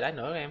 Nãy đái giờ đái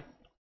nữa em.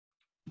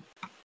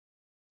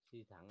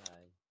 Suy thẳng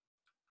rồi.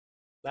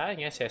 Đái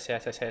nghe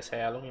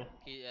xe luôn nha.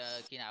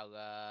 Khi nào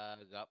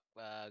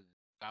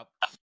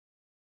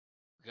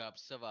gộp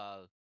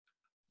server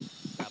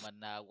là mình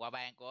qua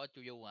ban của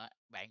Chu Du hả?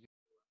 Bạn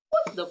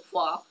What the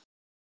fuck?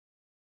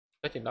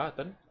 Tới chừng đó là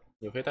tính.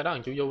 Nhiều khi tới đó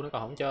thằng Chu Du nó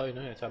còn không chơi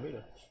nữa, sao biết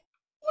được.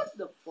 What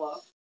the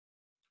fuck?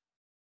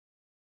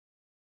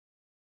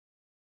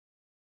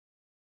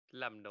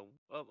 Làm đúng.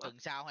 tuần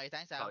sau hay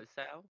tháng sau? Hồi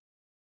 6.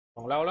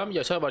 Còn lâu lắm,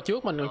 giờ server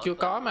trước mình còn chưa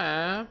có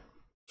mà.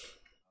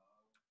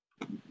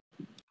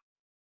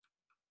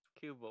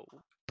 Khiêu vũ.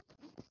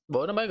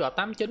 Bữa nó mới gọt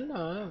 89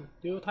 rồi,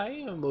 chưa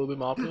thấy 10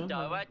 11 nữa.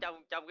 Trời quá,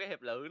 trong cái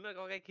hiệp lữ nó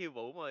có cái khiêu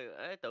vũ mà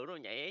tưởng nó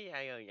nhảy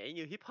ai rồi nhảy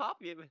như hip hop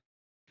vậy.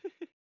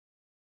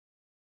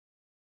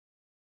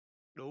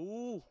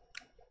 Đủ.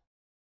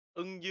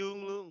 Ưng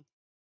dương luôn.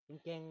 Em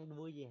Trang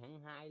vui gì hẳn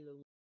hai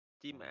luôn.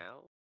 Chim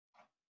ảo.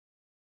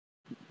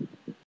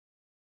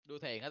 Đua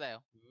thuyền hả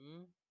Tèo?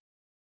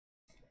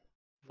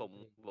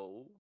 Phụng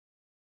vũ.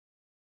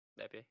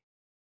 Đẹp vậy.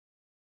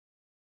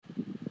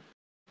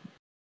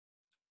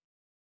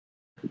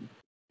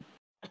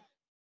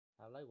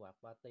 Tao lấy quạt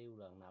ba tiêu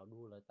lần nào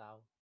đua lại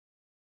tao.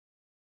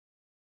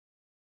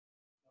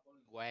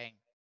 Quang.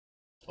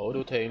 Ủa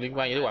đua thuyền liên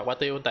quan gì đến quạt ba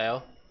tiêu anh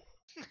Tèo?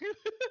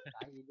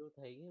 Tại vì đua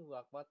thuyền với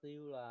quạt ba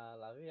tiêu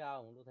là biết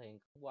không? Đua thuyền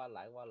qua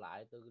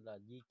lại tôi là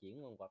di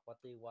chuyển, còn quạt ba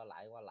tiêu qua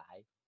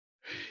lại.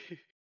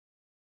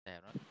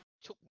 Tèo nó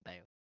xúc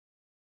Tèo.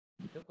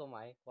 Xúc không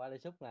mày? Qua đây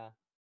xúc nè.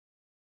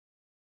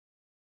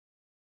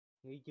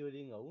 Nghi chưa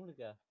đi ngủ nữa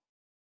kìa.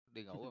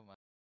 Đi ngủ rồi mà.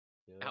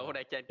 Đâu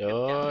đang trên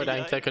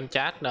đang chơi kênh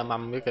chat là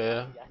mầm cái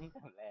kìa.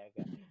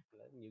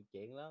 Nhiều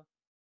chuyện lắm.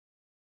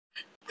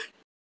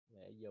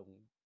 Để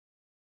dùng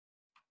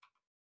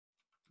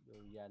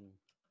vô danh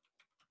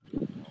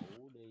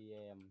ngủ đi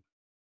em,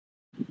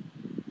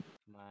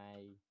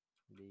 mai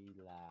đi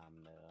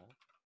làm nữa.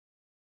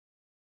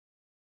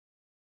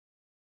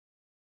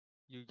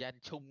 Vô danh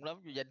sung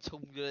lắm, vô danh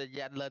sung, vô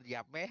danh lên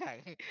gặp mấy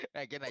thằng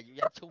cái này vô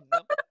danh sung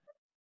lắm.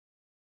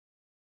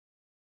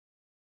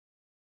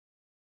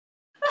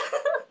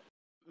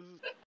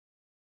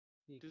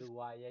 Gì cười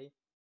hoài vậy?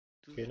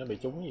 Khi nó bị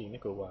trúng gì nó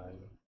cười hoài.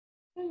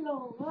 Cái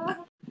lùn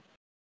quá.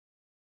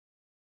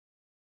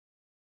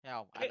 Thấy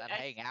không? Anh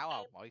thấy ngáo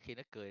không? Mỗi khi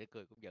nó cười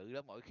cũng dữ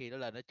lắm, mỗi khi nó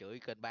lên nó chửi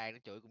kênh ban nó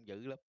chửi cũng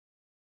dữ lắm.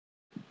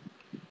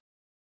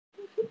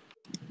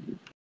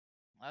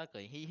 Nó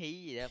cười hí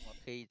hí gì đó, một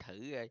khi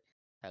thử rồi,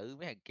 thử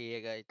mấy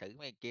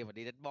thằng kia mà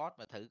đi đánh boss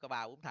mà thử có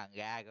 3-4 thằng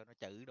ra rồi nó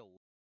chửi đủ.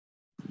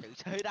 Chửi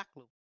xới đất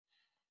luôn.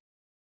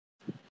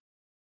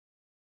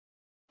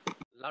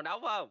 Lòn đấu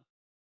phải không?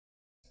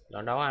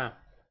 Lòn đấu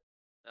à?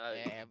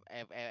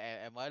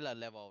 Em mới lên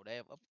level để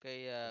em up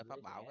cái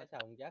pháp bảo cái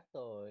xong chắc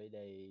tôi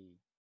đi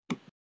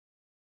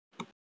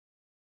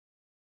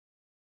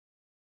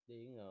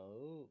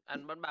ngủ.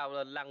 Anh bánh bao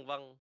lên Lăng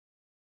Vân.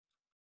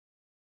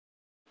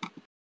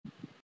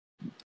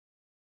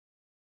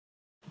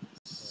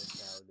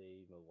 Sao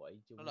đi mà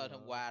quậy chung. Nó lên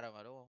hôm qua rồi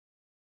mà đúng không?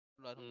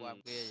 Nó lên hôm qua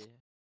hôm kia vậy.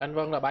 Anh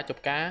Vân là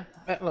 30k,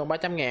 lần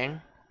 300 ngàn.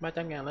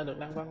 300 ngàn là được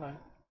Lăng Vân rồi.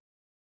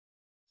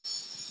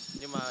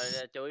 Nhưng mà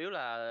chủ yếu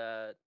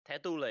là thẻ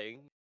tu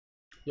luyện.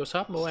 vô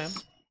shop mua em.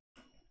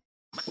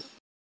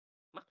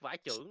 Mắc vải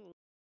trưởng.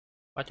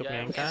 30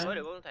 ngàn em cái. mới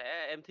được có thể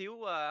em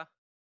thiếu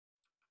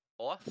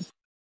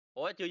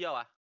Ủa chưa vô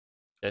à?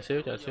 Chờ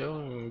xíu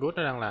Good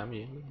nó đang làm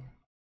gì?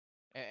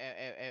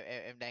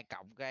 Em đang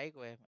cộng cái ấy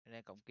của em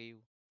đang cộng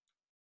kêu.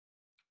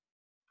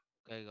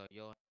 Ok rồi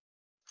vô.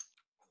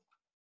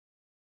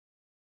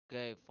 Ok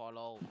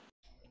follow.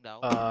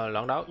 Đấu.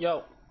 Loạn đấu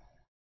vô.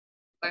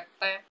 Tát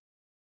tát.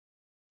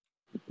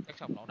 Chắc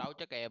xong loạn đấu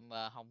chắc em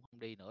không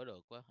đi nữa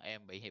được quá,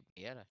 em bị hiệp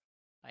nghĩa rồi.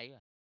 Ấy rồi.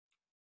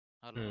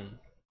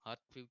 Hết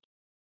phiếu.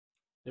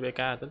 Đi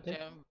BK tính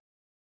tiếp.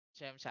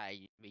 Xem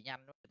xài bị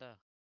nhanh quá ta.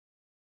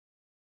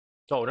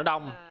 Trời nó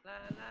đông.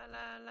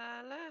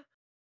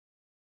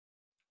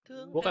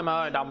 Quốc em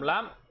ơi, đông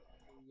lắm.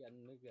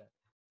 Danh nữa kìa.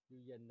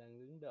 Danh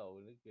đang đứng đầu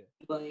nữa kìa.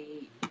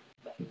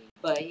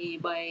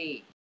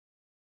 Bay.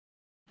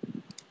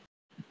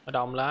 Nó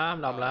đông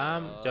lắm.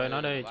 Chơi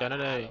nó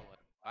đi.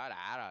 Quá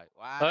đã rồi.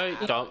 Ê,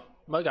 trời,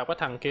 mới gặp cái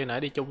thằng kia nãy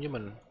đi chung với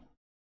mình.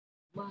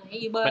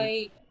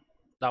 Bay.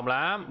 Đồng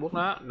lắm, bút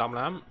nó, đồng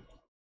lắm.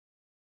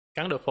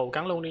 Cắn được phù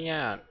cắn luôn đi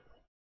nha.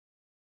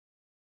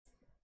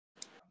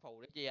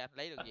 Phù đấy chi anh,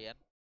 lấy được gì anh?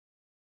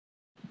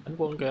 Thánh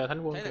quân kìa.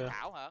 Thế là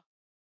Khảo hả?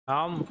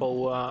 Không,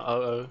 phù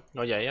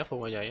ngồi dậy á, phù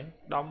ngồi dậy á,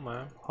 đông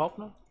mà, hốt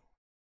nó.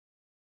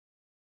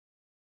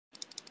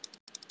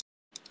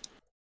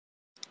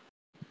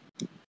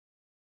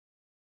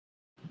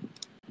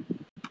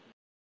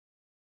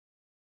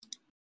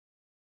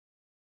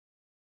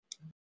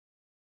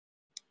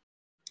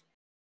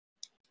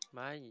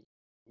 Mấy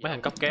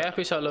thằng cấp ké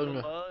phía sau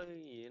lưng rồi.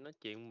 Gì nói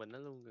chuyện mình nó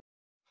luôn rồi.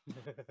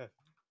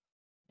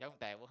 Giống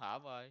Tèo của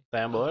hổm ơi.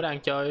 Tèo bữa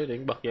đang chơi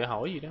điện bật dậy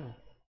hỏi gì đó.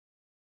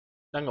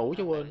 Đang ngủ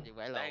chứ quên.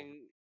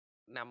 Đang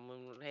nằm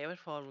theo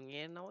headphone mà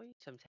nghe nói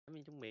xàm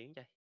xàm trong miệng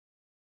trời.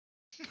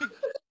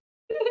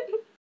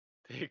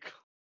 Thiệt.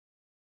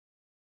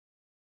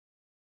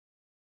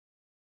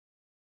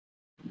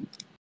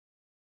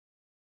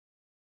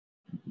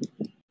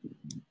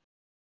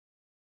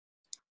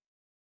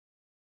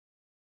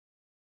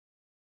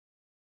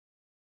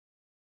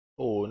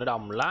 Ui nó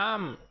đồng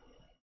lắm.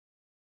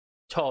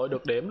 Trời ơi,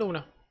 được điểm luôn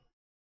nè.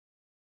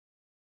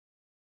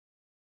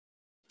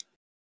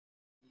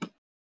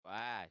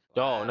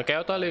 Trời nó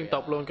kéo tới liên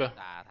tục luôn kìa.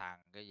 Tà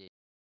thằng cái gì.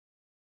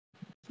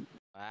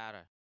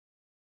 Rồi.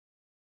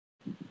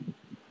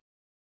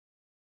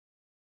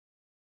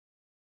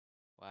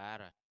 Quá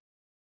rồi.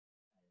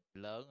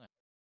 Lớn rồi.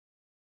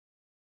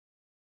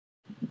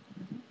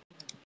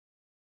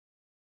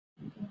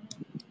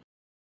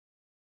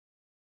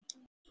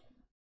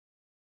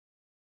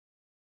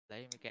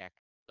 Lấy mấy cái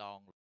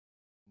đòn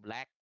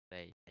lát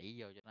để đẩy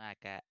vô cho nó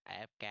AK,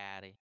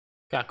 AFK đi.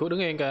 Cả cứ đứng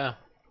yên kìa.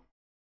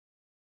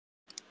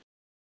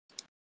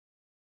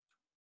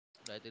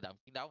 Để tự động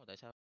chiến đấu mà tại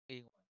sao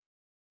yên?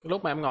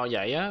 Lúc mà em ngồi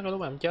dậy á, cái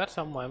lúc mà em chết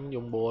xong mà em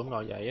dùng bùa em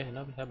ngồi dậy á thì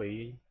nó sẽ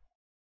bị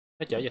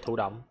nó trở về thụ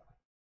động.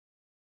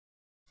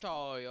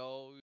 Trời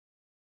ơi.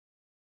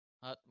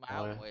 Hết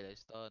máu quay lại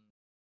stone.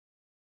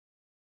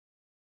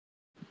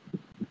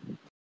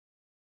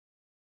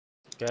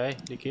 Ok,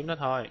 đi kiếm nó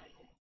thôi.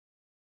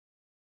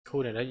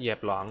 Khu này đã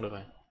dẹp loạn được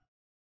rồi.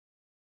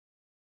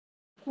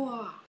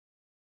 Wow.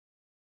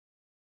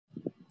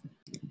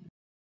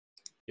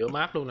 Giữa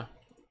map luôn nè.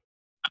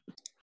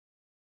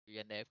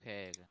 Anh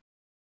FK kìa.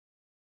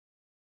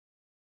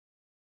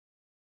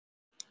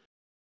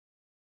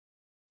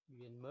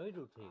 Duyên mới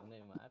rụt hiện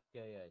này mà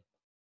FK rồi.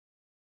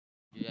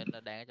 Duyên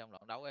đang ở trong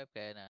loạn đấu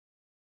FK nè.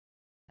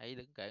 Thấy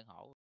đứng kệ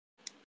hổ.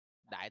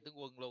 Đại tướng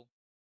quân luôn.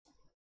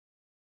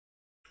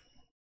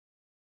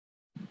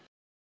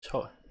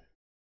 Trời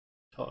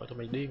ơi, tụi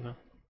mình điên hả?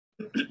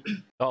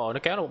 Trời ơi, nó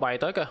kéo một bầy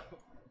tới kìa.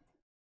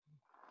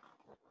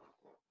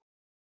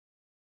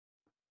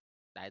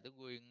 Đại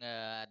tướng quân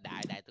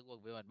đại tướng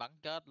quân bị mình bắn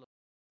chết luôn.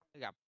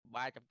 Gặp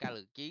 300k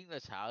lượt chiến là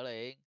sợ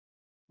liền.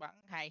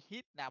 Bắn 2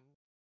 hit 5.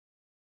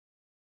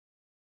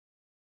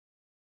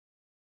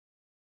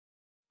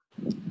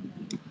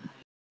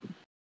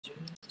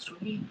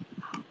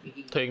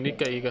 Thuyền đi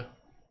kỳ kìa.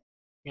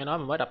 Nghe nói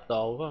mình mới đập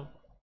đồ phải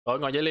không? Rồi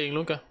ngồi dậy liền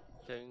luôn kìa.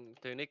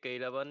 Thuyền đi kỳ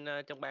là bên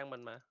trong bang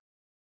mình mà.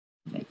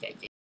 Chạy.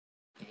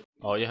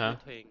 Ồ vậy hả? Điêu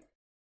thuyền.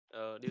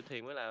 Điêu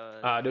thuyền mới là.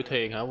 À điêu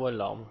thuyền hả? Quên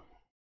lộn.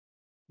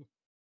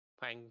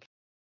 Khoan.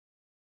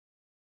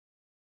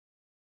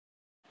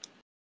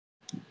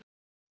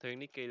 Thuyền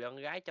đi kỳ là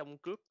con gái trong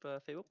group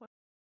Facebook á.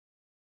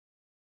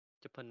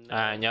 Chụp hình.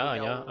 À nhớ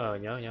rồi,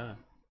 nhớ.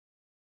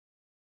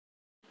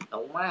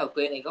 Đậu má hồi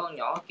kia này có con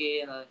nhỏ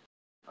kia thôi.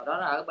 Hồi đó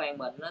nó ở bang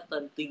mình nó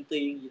tên Tiên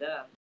gì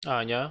đó.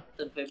 Nhớ.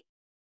 Tên Facebook.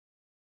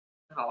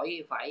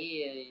 Hỏi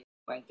phải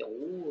ban chủ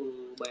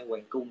ban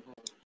hoàng cung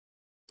không?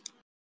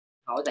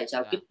 Hỏi tại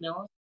sao kích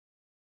nó?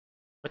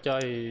 Có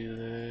chơi thì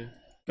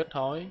kết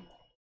thối.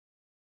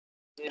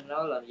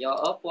 Nó là do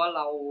ốp quá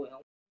lâu rồi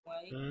không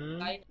mấy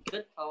cái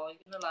kích thôi,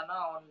 nó là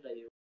nó on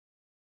đều.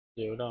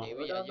 Chịu đâu. Vậy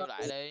bây giờ vô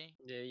lại đi.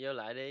 Vậy vô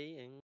lại đi.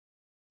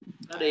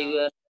 Nó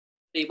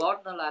đi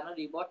boss, nó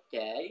đi boss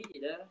trễ gì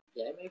đó,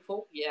 trễ mấy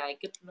phút với ai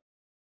kích nó.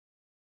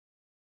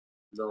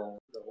 Đồ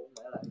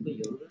mẹ lại cái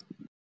vụ đó.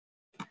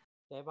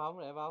 Đẹp không?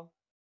 Đẹp không?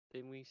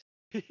 Team nguyên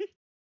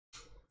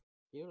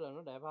Chiếu là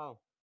nó đẹp không?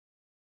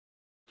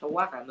 Xấu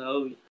quá anh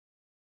ơi.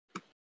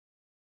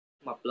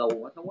 Mập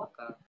lù á, xấu quá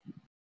à.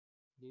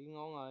 Chị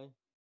ngon rồi.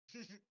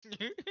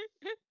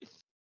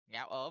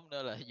 Ngáo ốm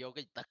nữa là vô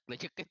cái tật là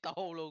chất cái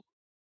tô luôn.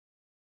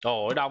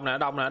 Ôi đông nè,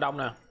 đông nè, đông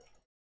nè.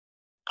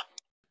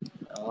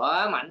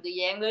 Mạnh Tư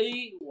Giang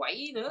đi,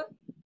 quẩy nữa.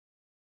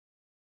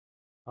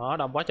 Đó,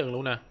 đông quá chừng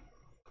luôn nè.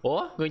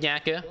 Ủa, người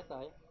nhà kìa. Chết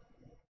rồi.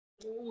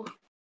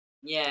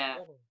 Nhà.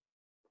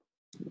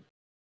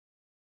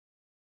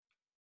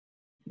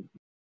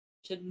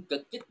 Xin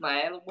cực chích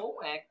mẹ luôn 4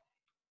 hạt.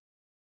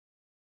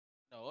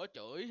 Nửa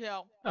chửi thấy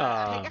không?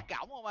 À. Thấy gắt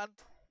gỏng không anh?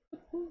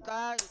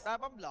 Ta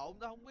bấm lộn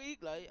ta không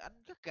biết lại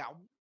anh gắt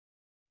gỏng.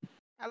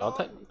 Alo.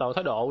 Tỏ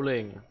thái độ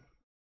liền.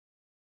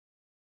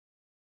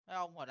 Thấy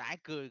không? Hồi nãy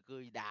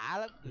cười đã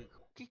lắm, cười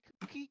khúc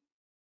khít.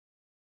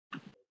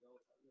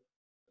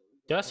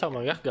 Chết xong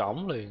rồi gắt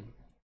gỏng liền.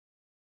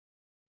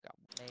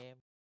 Gỏng em.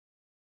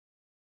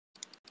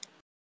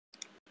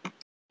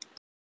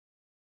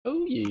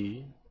 Thứ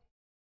gì?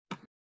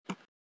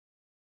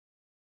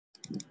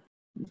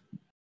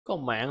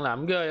 Con mạng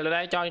làm ghê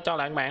lại đây, cho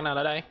lại mạng nào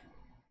lại đây.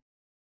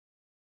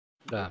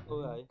 Làm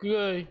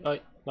ghê.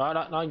 Ơi,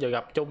 đó nó giờ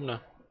gặp chung nè.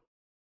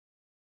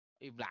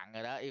 Im lặng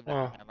rồi đó, im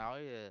lặng là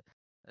nói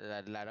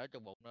là nói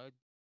trong bụng nói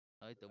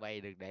tụi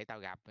bay đừng để tao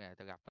gặp nè,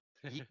 tao gặp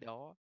giết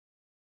đó.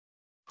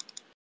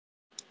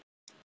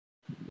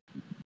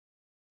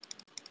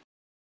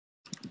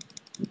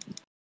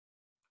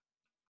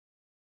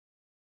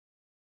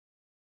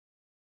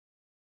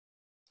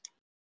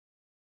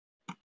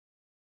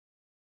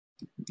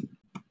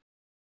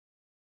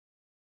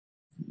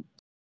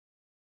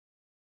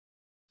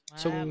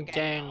 Xuân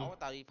Trang.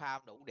 Tao đi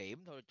farm đủ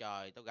điểm thôi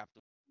trời, tao gặp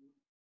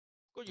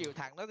có nhiều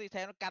thằng nó đi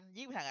theo nó canh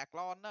giết thằng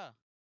Athlon đó.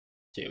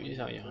 Chịu chứ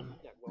sao vậy?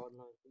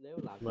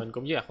 Mình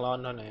cũng với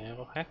Athlon thôi nè,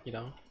 có khác gì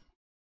đâu.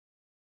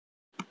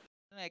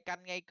 Cái này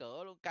canh ngay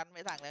cửa luôn, canh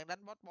mấy thằng đang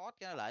đánh bot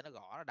cái nó lại nó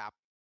gõ nó đập.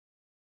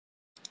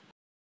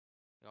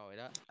 Rồi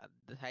đó, anh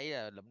thấy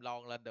là lụm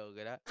lon lên đường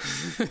rồi đó.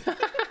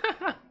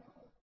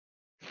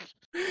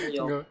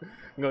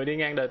 người đi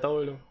ngang đời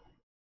tôi luôn.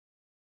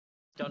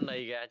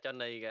 Johnny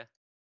kìa.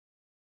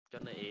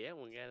 Johnny ỉa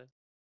mừng nghe.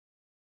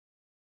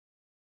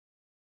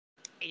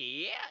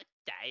 Ỉa,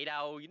 chạy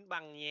đâu dính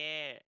băng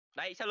nha.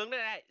 Đây, sau lưng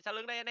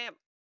đây anh em.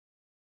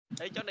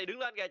 Đây Johnny đứng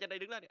lên kìa, Johnny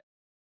đứng lên.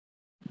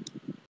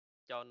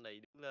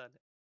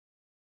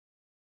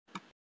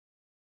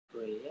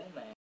 Ỉa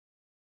nè.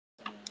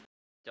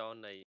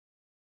 Johnny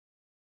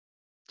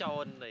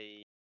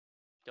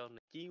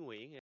Chí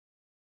Nguyễn.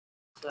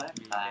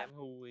 Việt Nam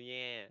hù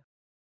nha.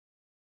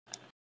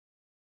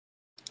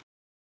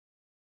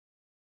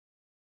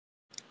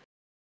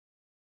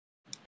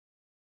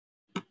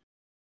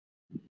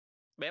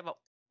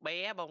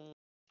 Bé bông.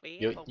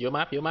 Giữa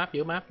map.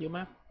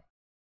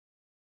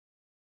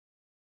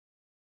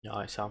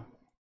 Rồi xong.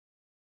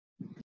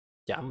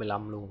 Chạm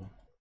 15 luôn.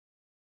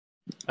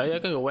 Ê,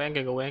 cái người quen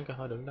kìa,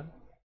 thôi đừng đánh.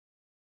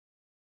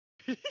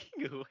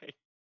 Người quen.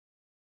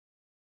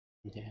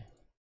 Yeah.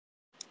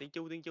 Tiên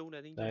Chu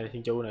nè. Đây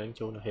Thiên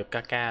Chu nè, hiệp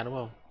KK đúng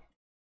không?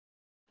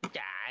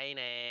 Chạy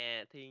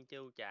nè, Thiên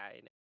Chu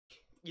chạy nè.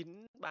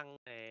 Dính băng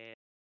nè.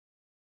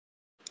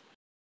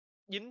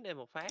 Dính đây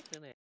một phát nữa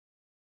nè.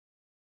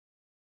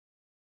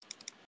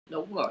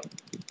 Đúng rồi.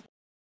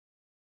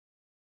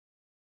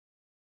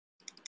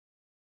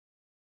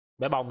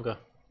 Bé bông kìa.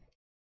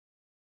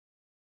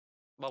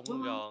 Bông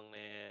gòn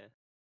nè.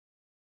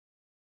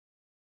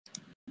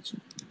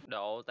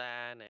 Độ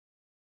ta nè.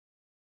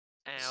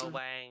 Ao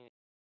vang.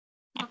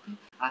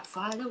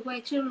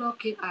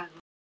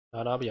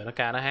 Đó bây giờ nó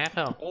ca nó hát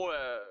phải không?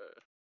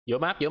 Giữa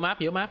map.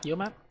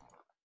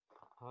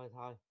 Thôi,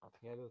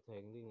 nghe đua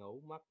thuyền đi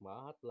ngủ, mắt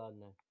mở hết lên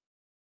nè.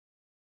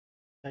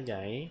 Sao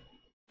vậy?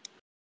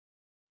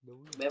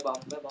 Đúng. Bé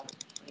bông.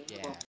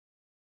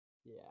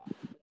 Dạ.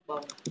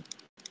 Bông.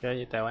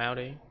 Chơi tèo ao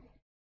đi.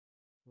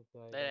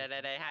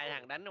 Đây hai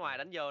thằng đánh ngoài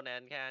đánh vô nè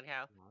anh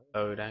Khao.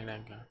 Ừ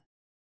đang kìa.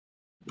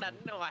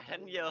 Đánh ngoài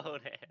đánh vô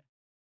nè.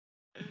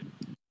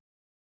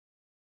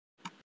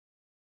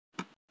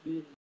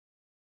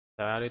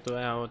 Tèo ao đi,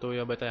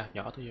 tôi BT hạt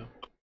nhỏ tôi vô.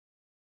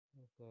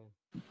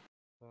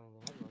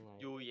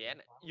 Vui vẻ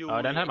nè.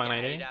 Đánh hết bạn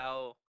này đi.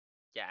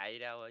 Chạy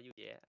đâu ở vui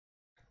vẻ.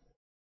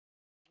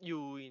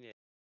 Vui nè.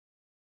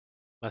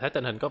 Mà thấy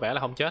tình hình có vẻ là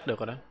không chết được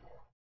rồi đó.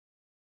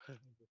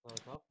 Thôi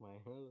thoát mày.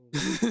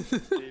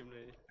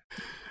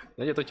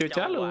 Nãy giờ tôi chưa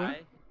chết luôn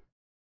á.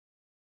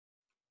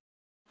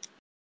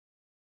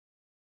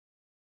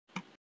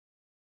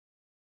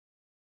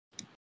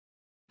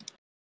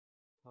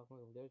 Thoát nó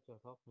không đéo cho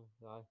thoát nữa.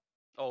 Rồi.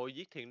 Ôi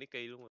giết Thiền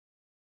Nicky luôn rồi.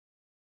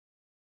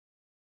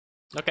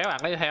 Nó kéo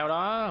ạc lấy theo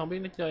đó, không biết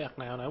nó chơi ạc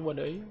nào nữa, quên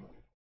để ý.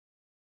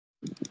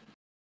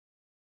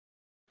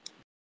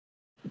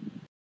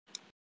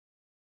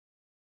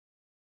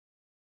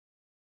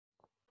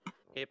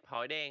 Hiệp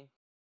hội đen.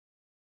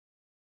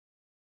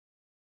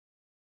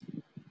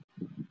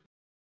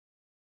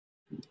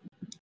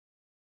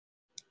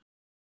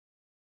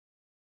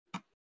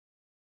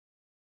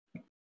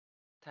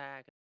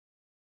 tha.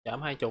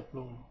 Giảm 20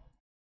 luôn.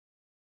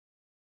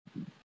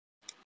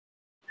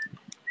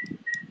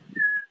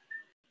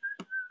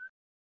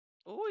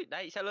 Ui,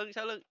 đây sau lưng.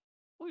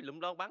 Ui, lụm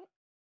lon bắn.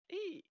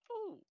 Ý,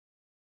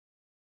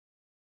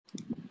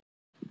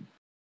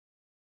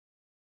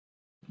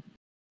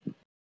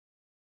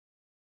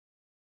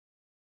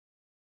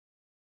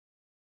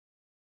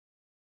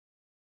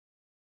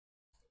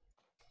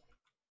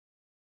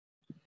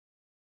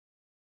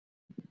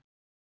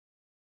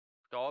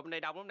 Trời ơi, bên đây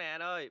đông lắm nè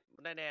anh ơi.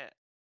 Bên đây nè.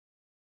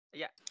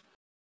 Dạ.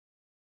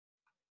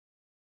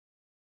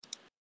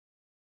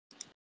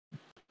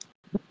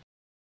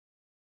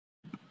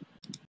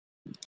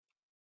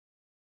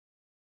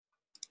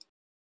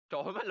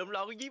 Trời ơi, má lụm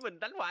lon với mình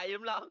đánh hoài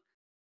lụm lon.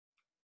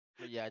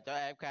 Bây giờ cho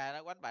em Kha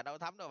nó quánh bạn đâu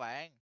thấm đâu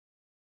bạn.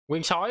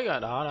 Nguyên sói rồi,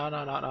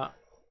 đó.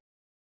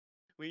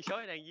 Nguyên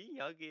sói đang dí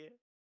nhỏ kia.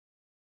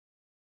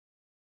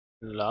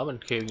 Lỡ mình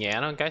khiêu nhẹ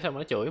nó cái xong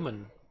nó chửi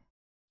mình.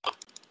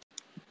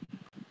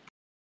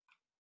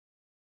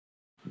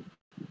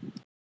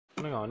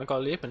 Nó ngồi nó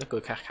coi clip mình nó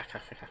cười khạc.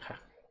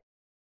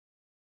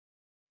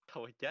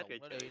 Thôi chết rồi.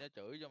 Đụng nó đi, nó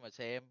chửi cho mà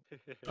xem.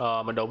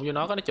 Mình đụng vô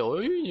nó có nó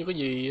chửi như cái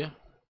gì.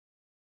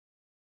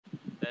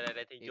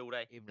 Đây Thiên Chu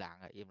đây. Im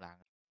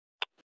lặng.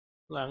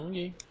 Lặng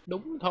gì?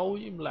 Đúng thôi,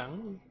 im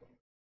lặng.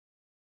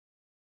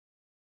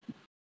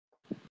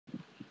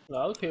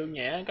 Lỡ khiêu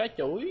nhẹ cái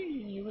chửi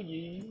như cái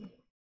gì.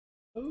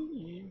 Thứ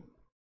gì.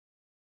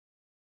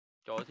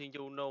 Trời ơi, Thiên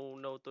Chu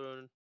no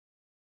tôi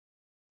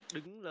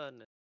đứng lên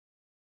nè.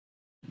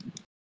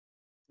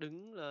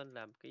 Đứng lên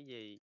làm cái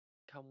gì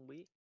không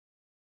biết.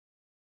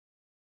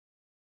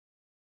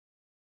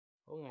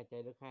 Ủa ngày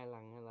chạy được 2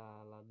 lần hay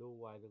là đua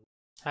hoài được?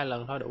 2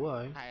 lần thôi đủ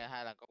rồi.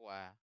 Hai lần có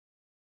quà.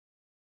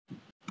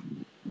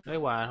 Lấy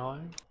quà thôi.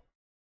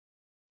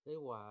 Lấy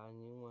quà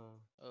nhưng mà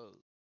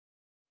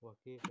quà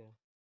kia kìa.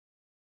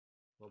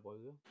 Quà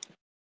bự á.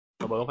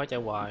 Mà bữa không phải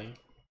chạy hoài.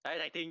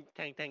 Đấy,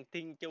 thằng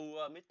Thiên Chu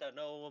Mr.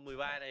 No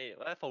 13 này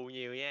quá phù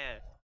nhiều nha.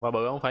 Và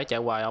bữa không phải chạy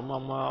hoài,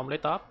 ông lấy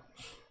top.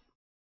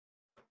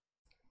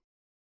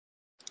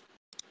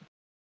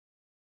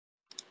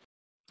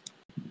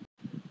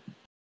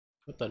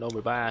 Mr. No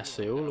 13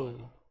 xỉu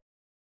luôn.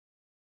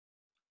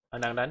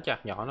 Anh đang đánh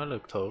chặt nhỏ nó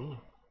được thưởng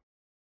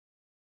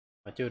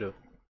mà chưa được.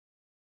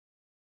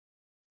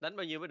 Đánh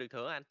bao nhiêu mới được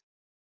thưởng anh?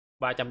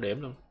 300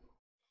 điểm luôn.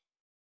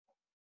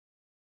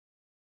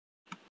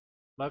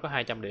 Mới có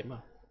 200 điểm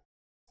mà.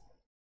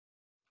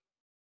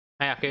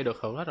 Hai hạt kia được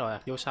hưởng hết rồi,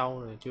 hạt vô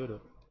sau rồi chưa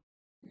được.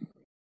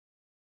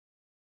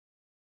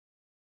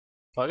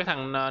 Rồi cái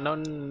thằng nó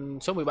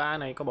số 13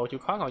 này có bộ chịu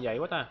khó ngồi dậy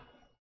quá ta.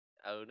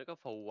 Nó có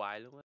phù hoài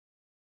luôn á.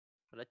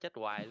 Nó chết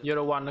hoài luôn.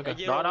 Zero One nữa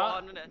kìa.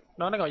 Đó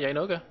nó ngồi dậy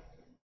nữa kìa.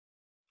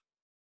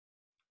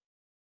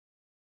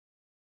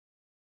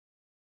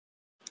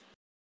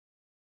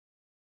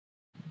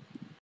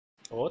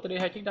 Ủa tôi đi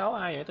 2 chiến đấu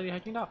ai vậy? Tôi đi 2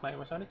 chiến đấu này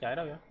mà sao nó chạy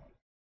đâu vậy?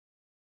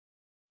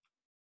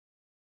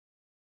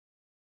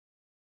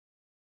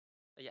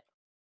 Dạ.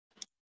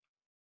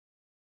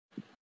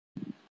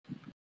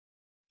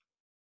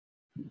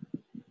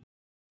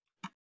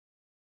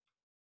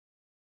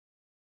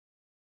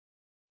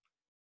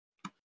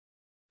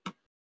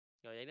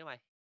 Ngồi dậy nữa mày.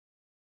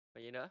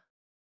 Ngồi dậy nữa.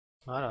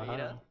 Hết rồi.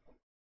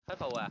 Hết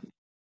phù à?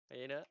 Ngồi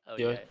dậy nữa.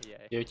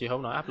 Chịu chịu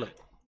không nổi áp lực.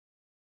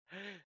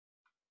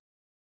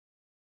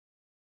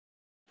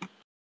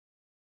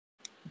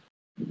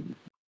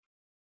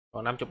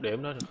 Còn 50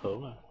 điểm nữa được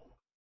hưởng rồi.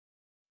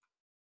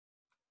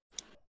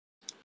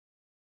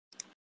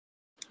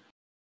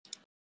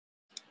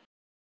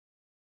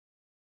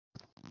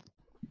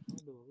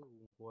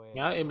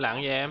 Nhớ im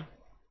lặng vậy em.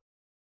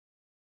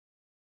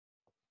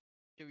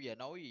 Chứ giờ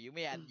nói gì với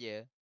mấy anh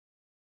giờ.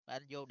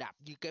 Anh vô đập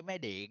như cái máy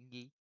điện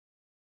gì.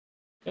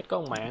 Kết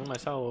có một mạng mà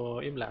sao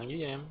im lặng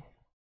với em.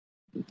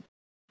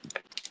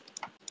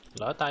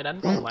 Lỡ tay đánh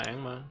có một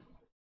mạng mà.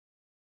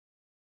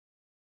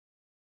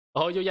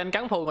 Ôi vô danh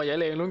cắn phù ngồi dậy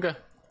liền luôn kìa.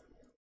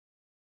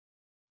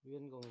 Vô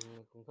danh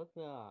còn thích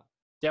nữa.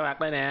 Treo mặt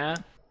đây nè.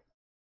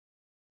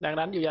 Đang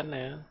đánh vô danh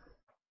nè.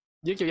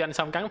 Giết vô danh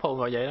xong cắn phù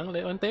ngồi dậy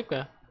đánh tiếp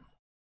kìa.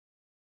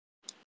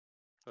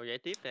 Ngồi dậy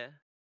tiếp nè.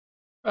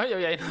 Vô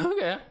dậy nữa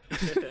kìa.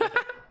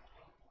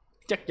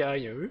 Chắc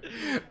chơi dữ.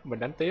 Mình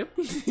đánh tiếp.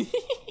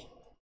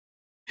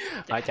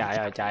 Thôi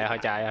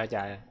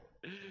chạy.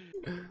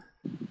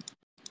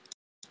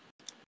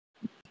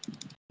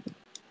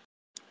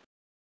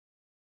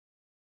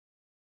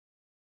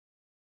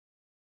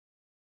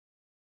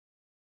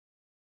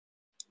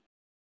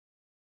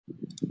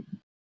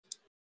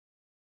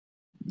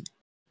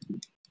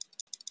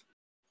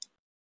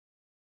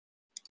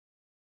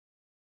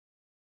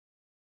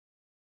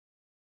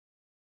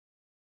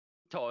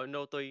 Trời ơi,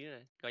 no tuy nữa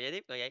nè. Ngồi dậy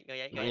tiếp, ngồi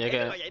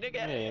dậy nữa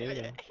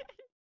kìa.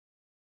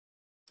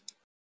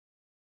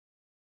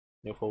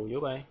 Nhiều phù dưới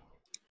bay.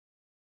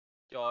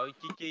 Trời ơi,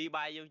 chi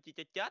bay vô chi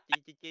cho chết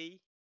vậy chi.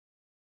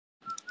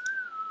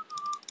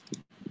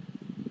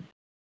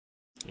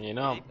 Vậy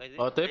nữa không?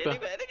 Tiếp rồi.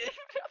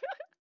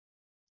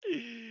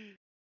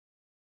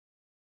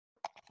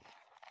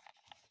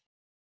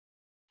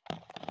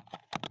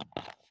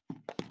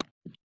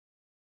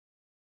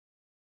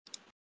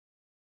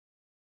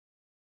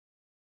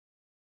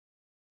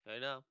 Rồi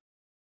đó không?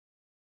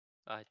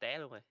 Rồi té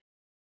luôn rồi.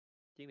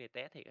 Chuyến này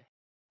té thiệt rồi.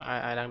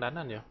 Ai đang đánh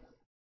anh vậy?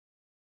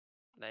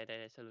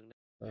 Đây sau lưng đây.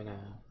 Đây nè.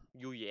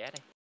 Vui vẻ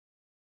đây.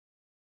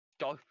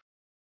 Trời.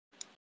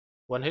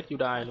 One hit you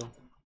die luôn.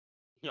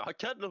 Nhỏ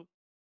chết luôn.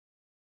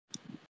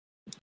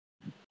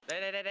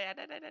 Đây.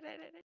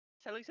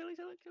 Sau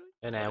lưng.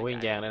 Đây nè, nguyên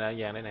vàng đây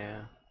nè, vàng đây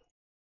nè.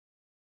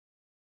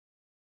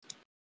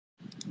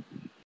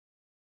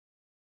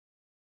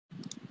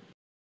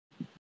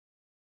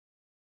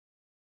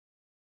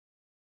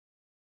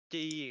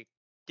 Chi.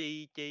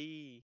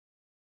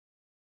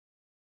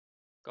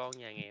 Con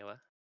nhà nghèo à?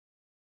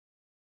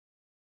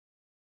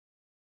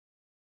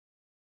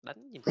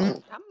 Đánh nhìn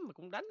thấm mà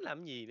cũng đánh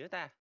làm gì nữa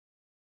ta?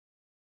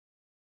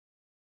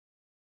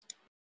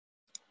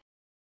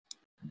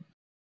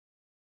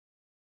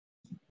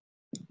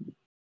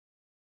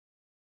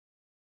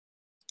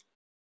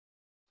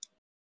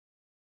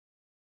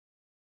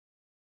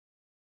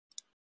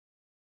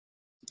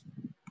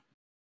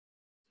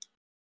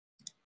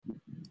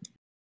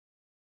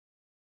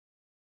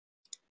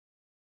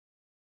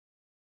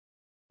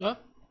 Ơ.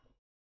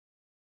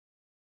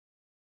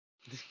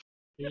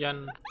 Ghi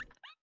danh.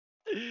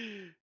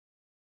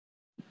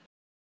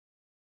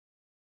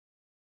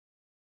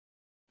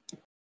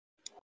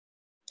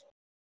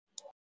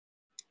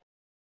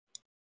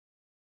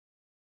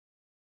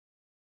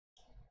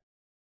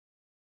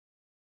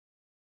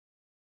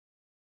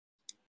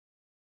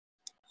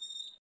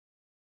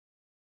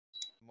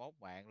 Mốt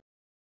bạn.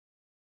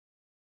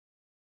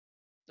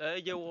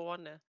 Ê, vô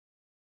on nè.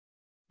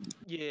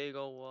 Yeah,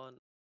 go on.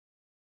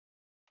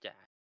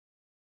 Chà.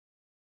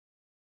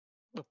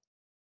 Bụp.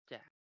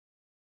 Chà.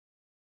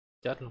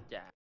 Chết luôn.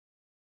 Chà.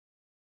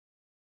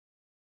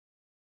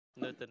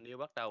 Nơi tình yêu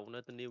bắt đầu,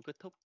 nơi tình yêu kết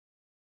thúc.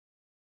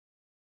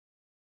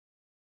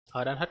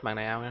 Thôi đánh hết mạng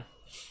này ao nha.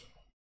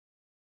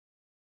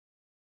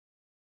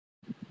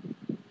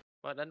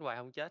 Mà đánh hoài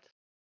không chết.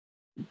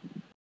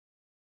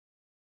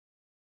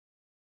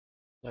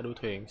 Ra đu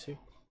thuyền xíu.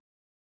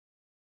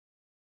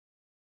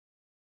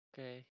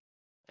 Ok.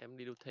 Em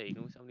đi đu thuyền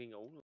luôn, xong đi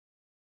ngủ luôn.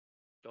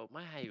 Trời,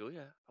 má 2:30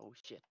 à? Oh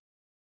shit.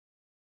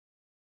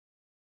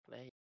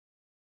 Đây.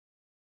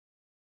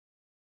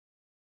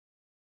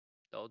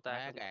 Độ ta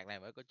Má không... gạt này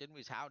mới có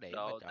 96 điểm mà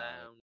Độ trời.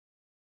 ta không...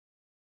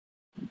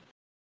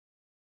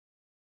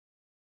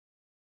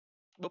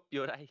 Búp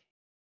vô đây.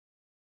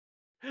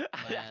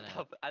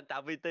 Anh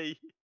tạo VT.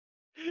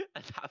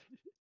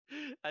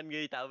 Anh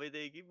ghi tạo VT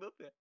kiếm búp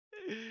kìa.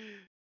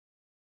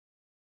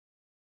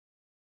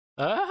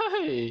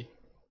 Ơi.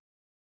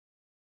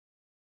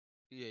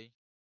 Cái gì?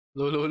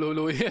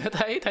 Lùi.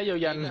 thấy vô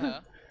danh.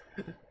 Hả?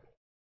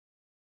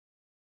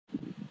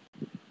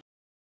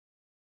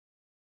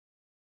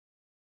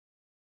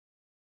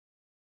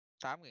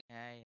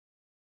 $8.200.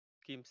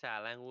 Kim xà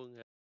Lan Quân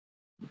à.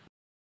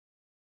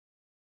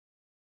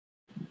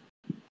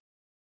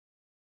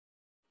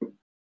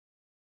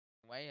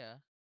 Mấy hả?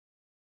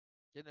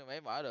 Chứ nên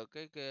mấy mở được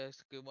cái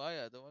skill mới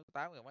rồi, tôi mới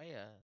 8.000 mấy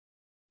à.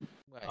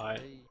 Rồi,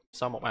 đi.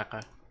 xong một mặt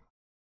rồi.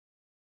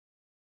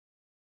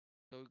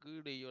 Tôi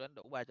cứ đi vô đánh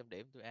đủ 300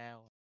 điểm tôi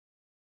out.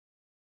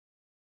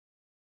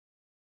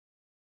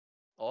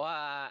 Ủa,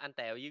 anh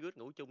Tèo với Good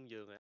ngủ chung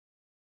giường à?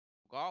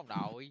 Có ông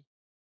nội.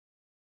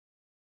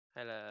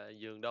 Hay là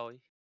giường đôi?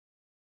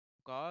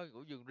 Có,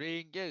 ngủ giường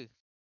riêng chứ.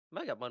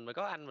 Mới gặp mình mà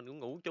có anh mình cũng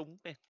ngủ chung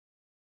men.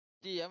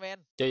 Chi vậy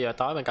men? Chứ giờ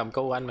tối mình cầm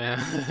cu anh mà.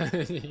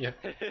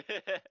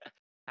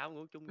 Tao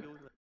ngủ chung vui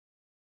mà.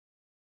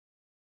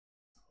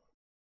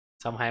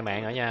 Xong 2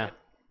 mạng ở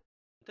nha.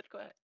 Thích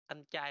có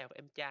anh trai hoặc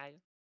em trai đó.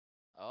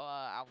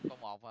 Ủa, ông có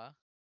một hả?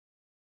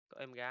 Có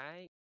em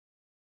gái.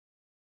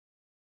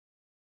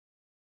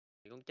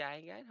 Thì con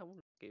trai con gái không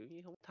kiểu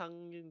như không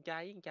thân như con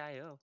trai với con trai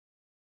hiểu không?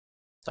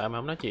 Tại mà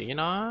không nói chuyện với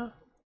nó.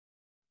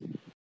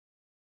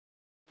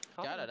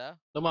 Khó Chết lắm. rồi đó.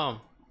 Đúng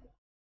không?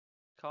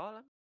 Khó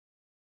lắm.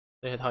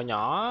 Thì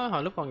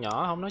hồi lúc còn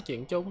nhỏ không nói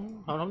chuyện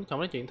chung, không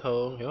nói chuyện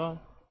thường, hiểu không?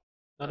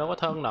 Nó đâu có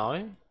thân nổi.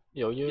 Ví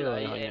dụ như Với là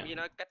lại em nhỏ. với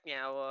nó cách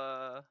nhau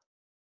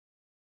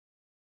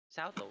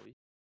 6 tuổi.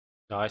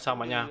 Rồi xong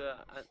rồi nha. Như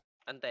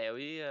anh Tèo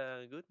với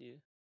Good gì đó.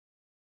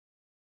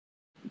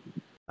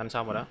 Anh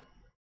xong rồi đó.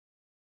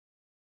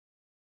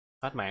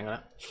 Hết mạng rồi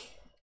đó.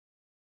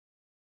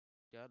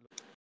 Chết luôn.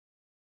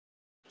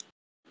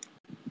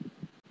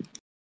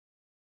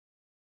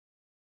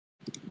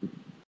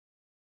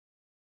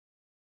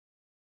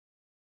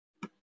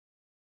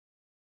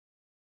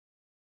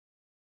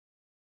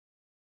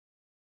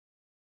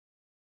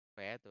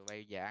 Khỏe, tụi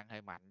bay giờ ăn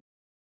hơi mạnh.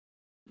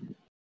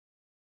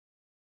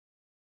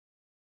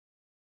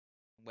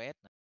 Bét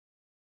nè.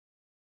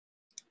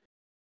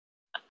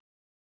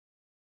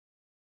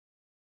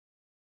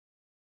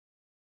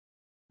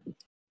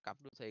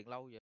 Cặp đua thuyền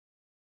lâu vậy.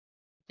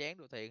 Chán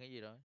đua thuyền hay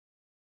gì rồi?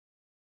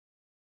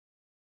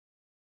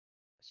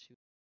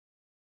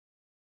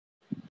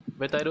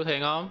 VT đua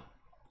thuyền không?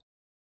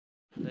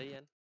 Đi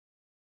anh.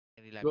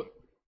 Em đi làm Good,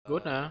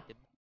 good nè.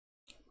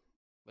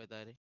 BT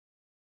đi.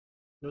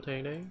 Đua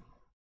thuyền đi.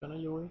 Cho nó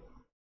vui.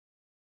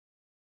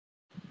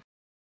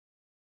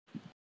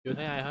 Chưa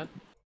thấy ai hết.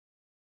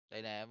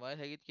 Đây nè, mới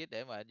thấy cái kit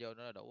để mà anh vô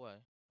nó là đủ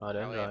rồi. Rồi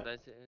đến Khao rồi.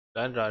 em.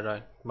 Đến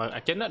rồi.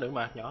 Mà chính đó đừng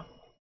mà nhỏ.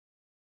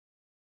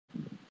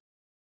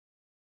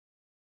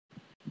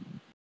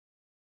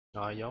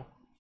 Rồi vô.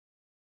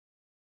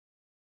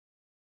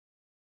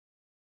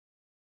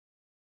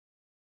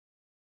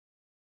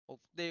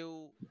 Mục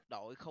tiêu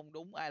đội không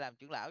đúng, ai làm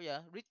trưởng lão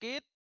vậy?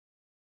 Riskit.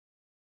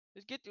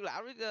 Riskit trưởng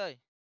lão Risk ơi.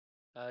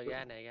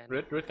 Ra này.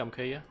 Rít cầm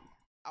khi á.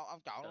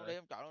 Ông chọn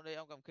luôn đi,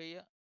 ông cầm khi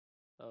á.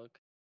 Ok.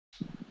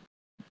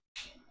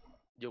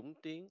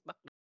 Dũng tiến bắt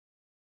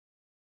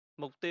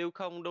mục tiêu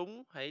không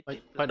đúng, hãy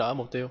tiếp Phải đổi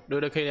mục tiêu.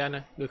 Đưa khi anh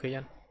ơi, đưa khi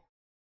anh.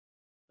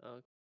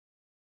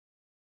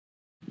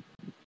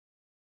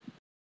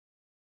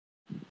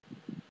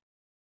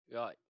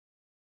 Rồi.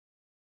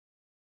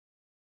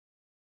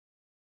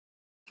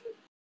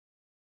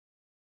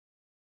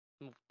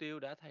 Mục tiêu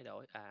đã thay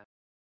đổi à.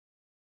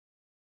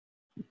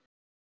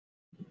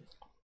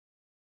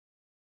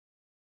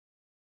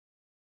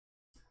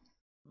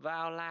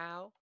 Vào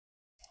lao.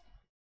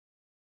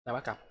 Ta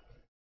bắt cặp.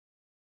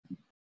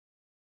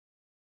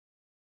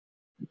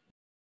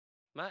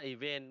 Má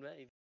event.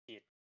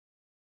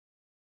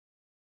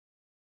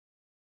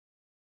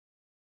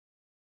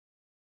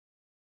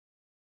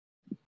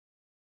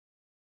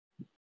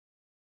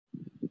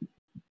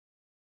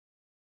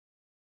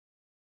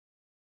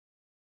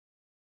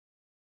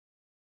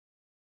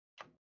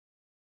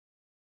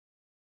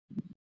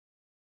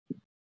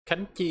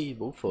 Khánh Chi,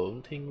 Vũ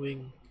Phượng, Thiên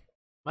Nguyên.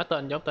 Má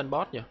tên giống tên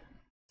boss vậy.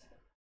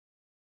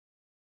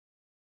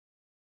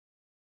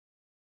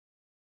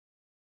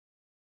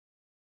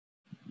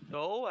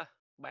 Đố à,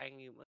 ban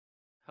nhiều mà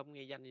không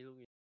nghe danh gì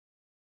luôn.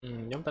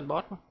 Giống tên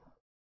boss.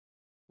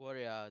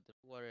 Warrior.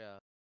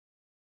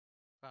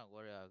 Có thằng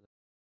Warrior.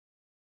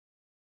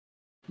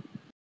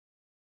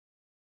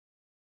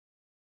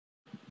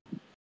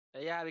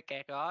 Để ra bị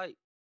kẹt rồi.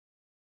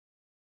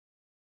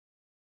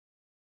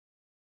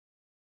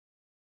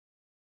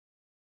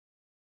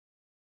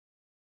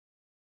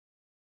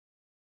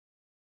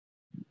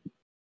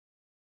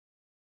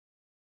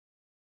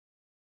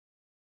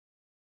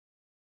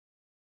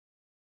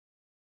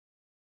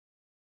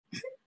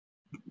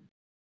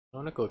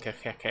 Nó cười khạc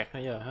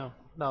nãy giờ thấy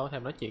không? Đâu có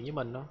thèm nói chuyện với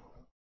mình đâu.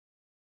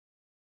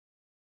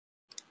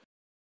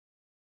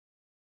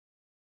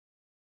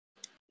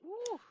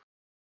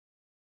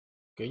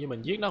 Kiểu như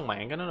mình giết nó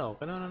mạng cái nó đồ,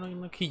 cái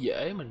nó khi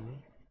dễ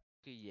mình.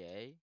 Khi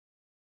dễ.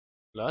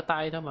 Lỡ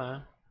tay thôi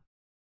mà.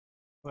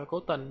 Không phải cố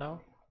tình đâu.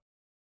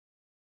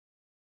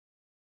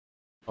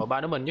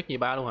 Ba đứa mình nhất gì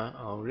ba luôn hả?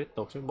 Rít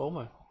tụt xuống 4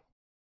 rồi.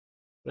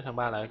 Rít thằng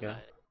ba lại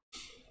kìa.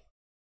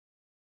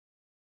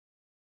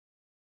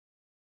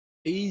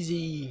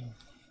 Easy.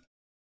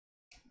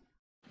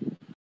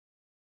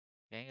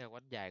 Gán ra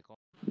quánh dài con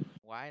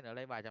quái nữa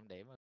lấy 300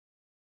 điểm.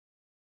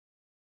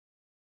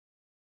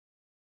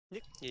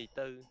 Nhất nhì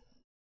tư.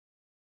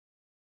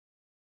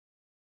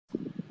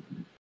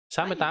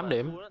 68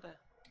 điểm.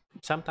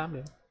 68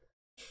 điểm.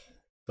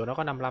 Tụi nó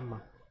có 55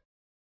 mà.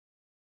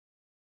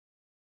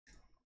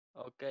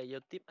 Ok, vô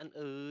tiếp anh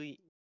ơi.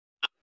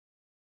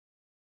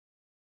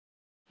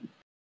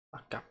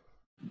 Bắt cặp.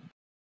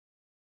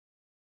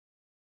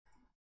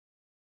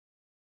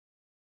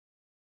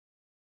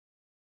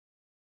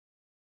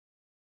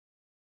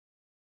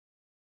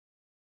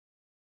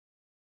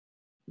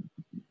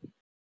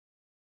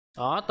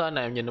 Đó, tên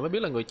này nhìn mới biết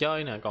là người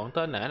chơi nè, còn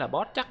tên nãy là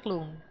boss chắc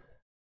luôn.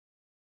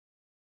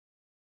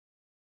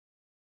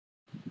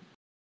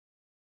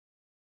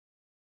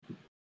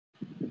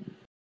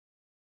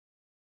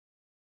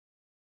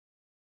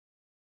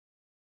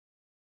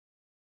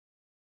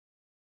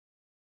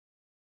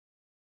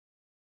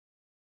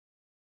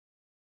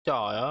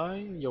 Trời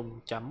ơi,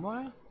 dùng chậm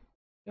quá.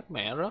 Chết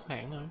mẹ rớt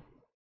hạng rồi.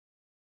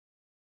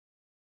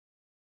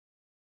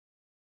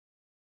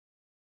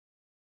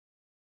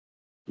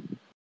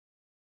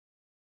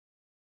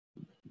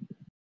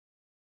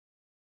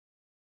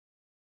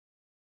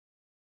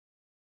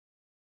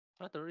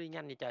 Nó tụi nó đi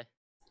nhanh vậy trời.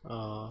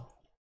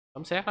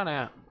 Sấm sét đó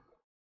nè.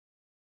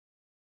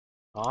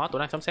 Đó, tụi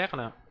đang sấm sét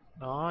nè.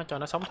 Đó, cho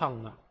nó sống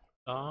thần nè.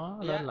 Đó,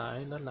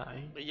 lên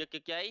lại. Bây giờ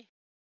kiệt giấy.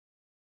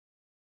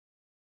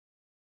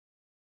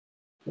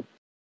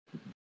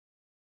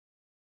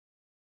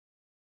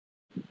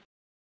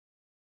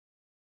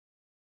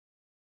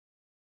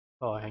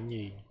 Rồi hạng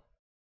nhì.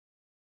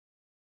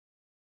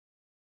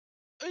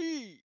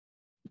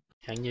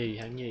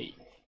 Hạng nhì.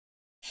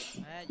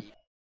 Gì?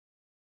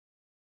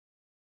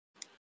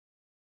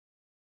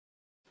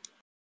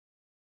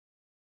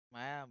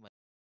 Má mình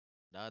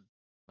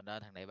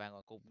nên thằng này ban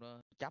ngoài cung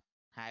nó chấp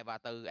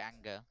 234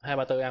 ăn kìa.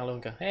 234 ăn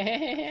luôn kìa.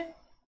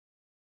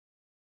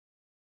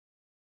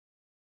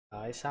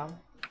 Rồi xong.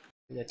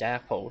 Bây giờ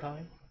trả phụ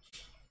thôi.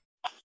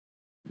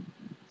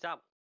 Xong.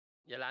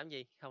 Giờ làm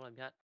gì? Không làm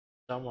gì hết.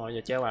 Xong rồi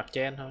giờ treo hạt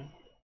chen thôi.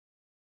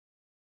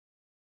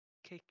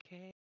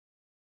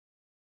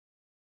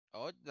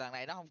 Ủa lần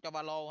này nó không cho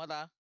ba lô hả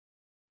ta?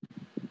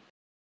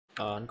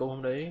 Anh cũng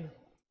không để ý.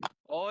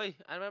 Ôi,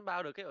 anh mới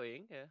bao được cái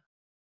Uyển kìa.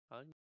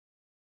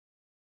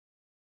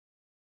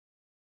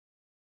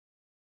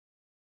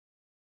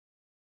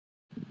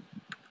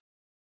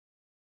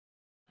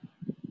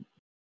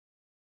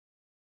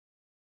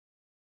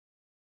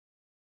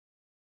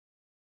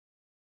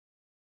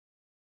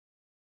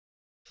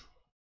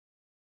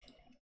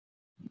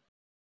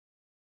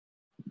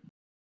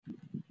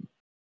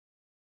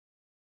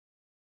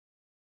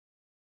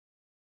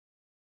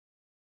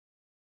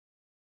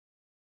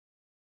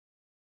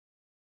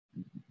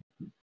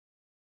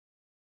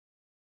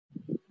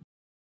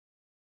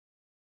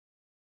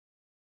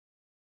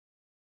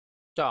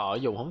 Trời ơi,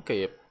 dùng không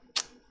kịp.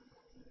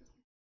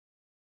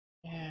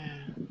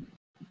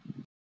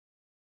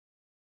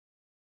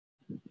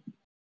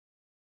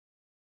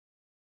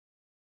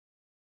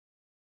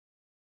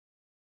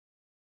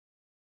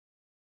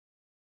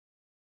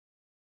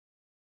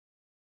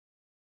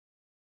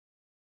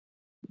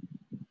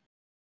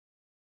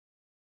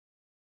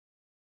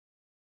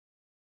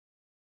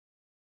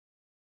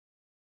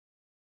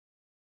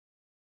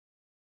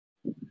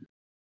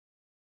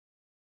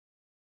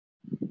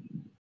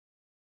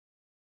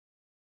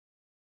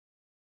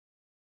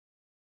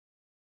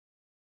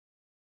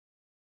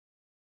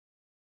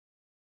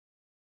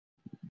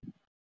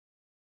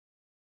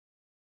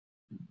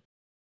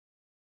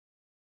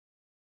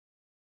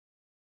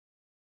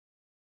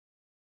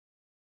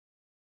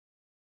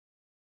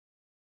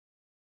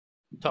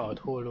 Trời ơi,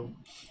 thua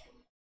luôn.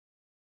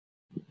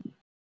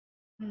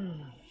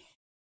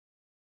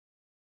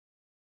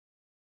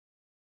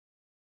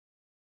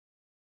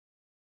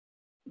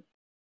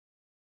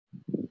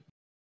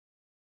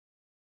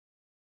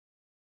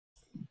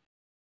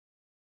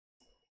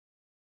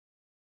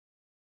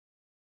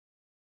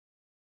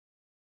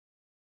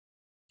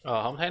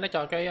 Không thấy nó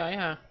cho cái ấy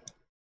ha.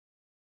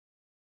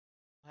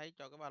 Thấy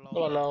cho cái ba Có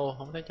ba lô. lô,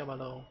 không thấy cho ba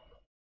lô.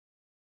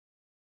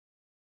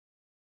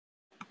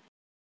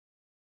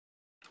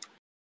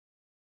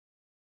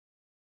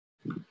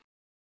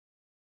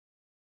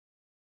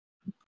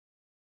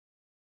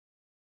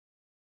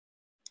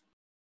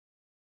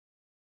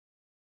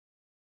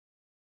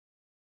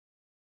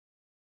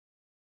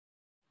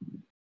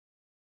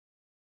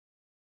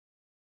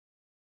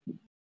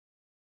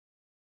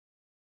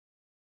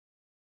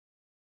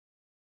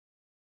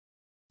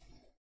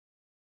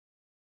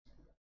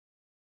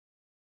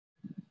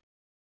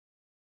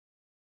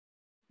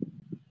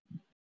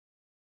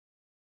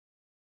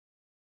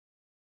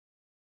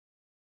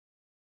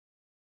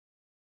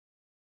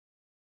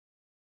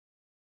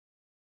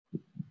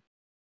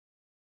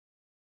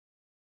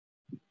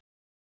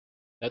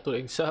 Để tôi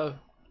điện sơ.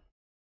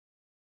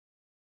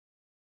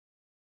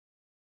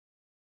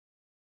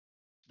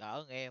 Đỡ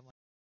hơn em.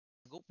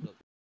 Rút được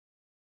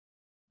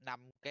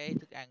 5 cái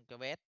thức ăn cho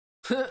bé.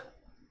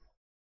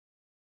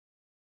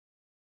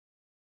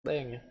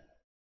 Đen vậy.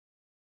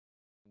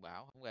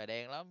 Bảo không gà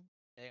đen lắm,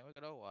 đen mấy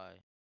cái đó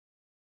hoài.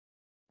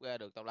 Ra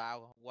được tào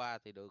lao, hôm qua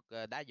thì được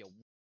đá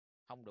dụng,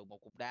 không được một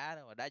cục đá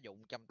nữa mà đá dụng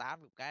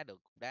 180 cái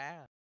được cục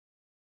đá.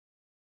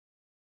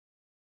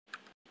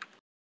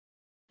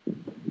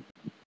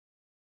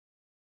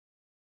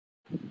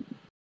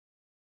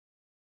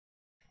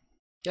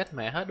 Chết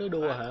mẹ hết đứa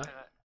đua hả?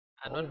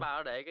 Anh bánh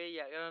bao để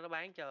cái đó nó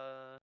bán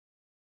cho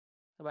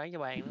ban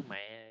nó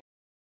mẹ.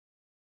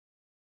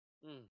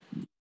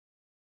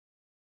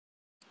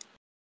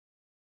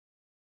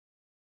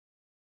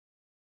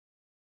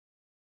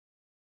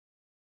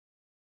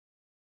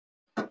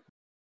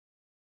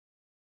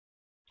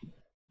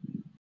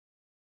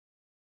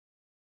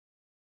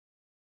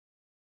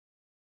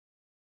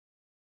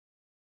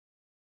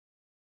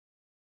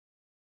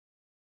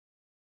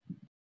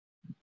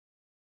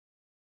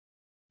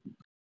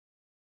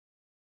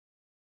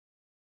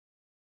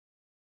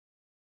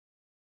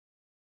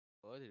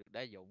 Bữa thì được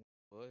đá dụng,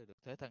 bữa thì được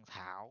thế thần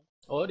thảo.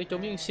 Ủa đi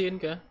chung với Xin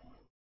kìa.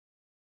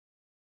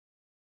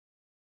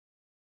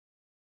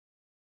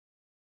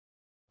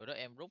 Bữa đó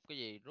em rút cái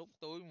gì, rút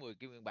túi 10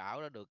 kim nguyên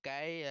bảo đó được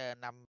cái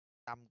 5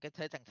 cái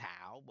thế thần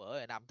thảo, bữa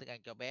là 5 thức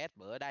ăn cho bé,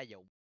 bữa đá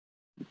dụng,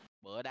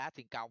 bữa đá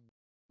thiên công,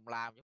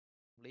 lam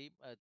liếm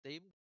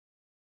tím.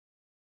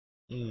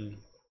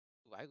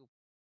 Vải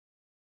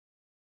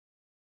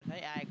thấy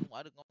ai cũng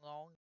mở được ngon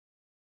ngon.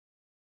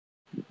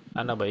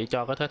 Anh đã bị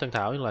cho cái thế thân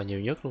thảo là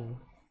nhiều nhất luôn.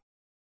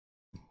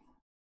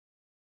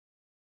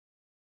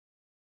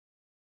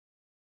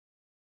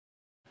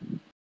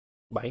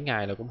 7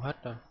 ngày là cũng hết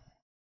rồi.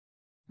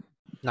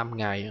 5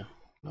 ngày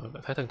rồi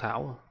thế thân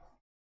thảo.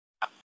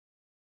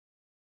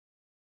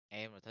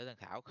 Em là thế thần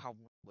thảo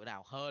không, bữa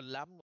nào hên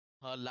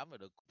lắm mà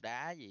được cục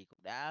đá gì,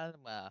 cục đá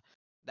mà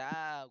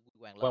đá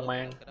hoàng lớn. Quang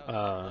mang. Cái đó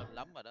là hên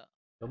lắm rồi đó.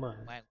 Đúng rồi.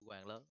 Mang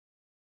hoàng lớn.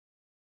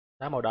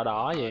 Đá màu đỏ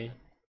đỏ vậy.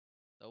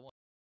 Đúng rồi.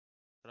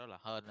 Cái đó là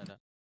hên rồi đó.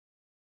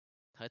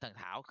 Thế thần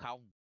thảo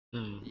không.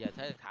 Bây giờ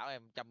thế thần thảo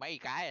em trăm mấy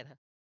cái rồi đó.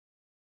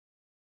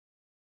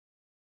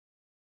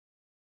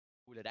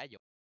 Ui là đá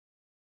dụng.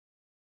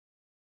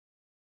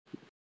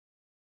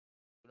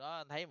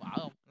 Nó thấy mở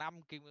không?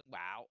 5 kim nguyên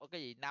bạo,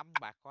 cái gì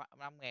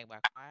 5.000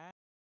 bạc hóa.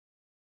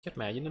 Chết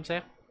mẹ dính nấm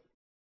sét.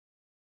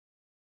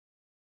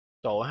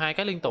 Trời, 2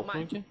 cái liên tục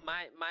luôn chứ.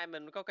 Mai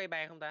mình có cây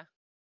bàn không ta?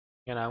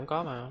 Ngày nào cũng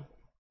có mà.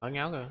 Hỏi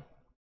Ngáo kìa.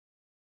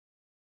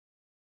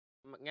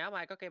 Ngáo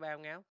mai có cây bàn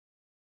không Ngáo?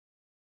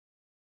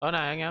 Tối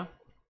nay hả Ngáo?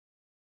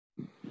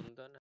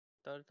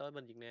 Tối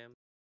bên Việt Nam.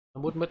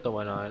 Nó bút mít tụi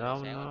mình rồi,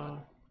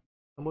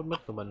 nó bút mít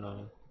tụi mình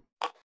rồi.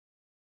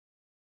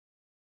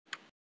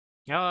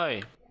 Ngáo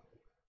ơi.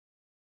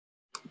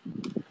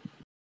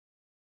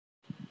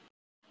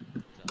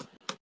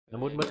 Nó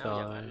bút mít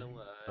rồi.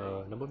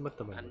 Nó bút mít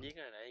tụi mình. Anh viết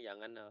rồi nãy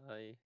giận anh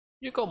rồi.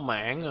 Với con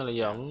mạng rồi là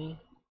giận.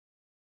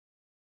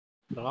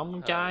 Rồi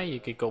ông trai gì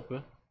kỳ cục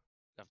vậy?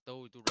 Gặp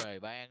tôi rời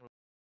ban luôn.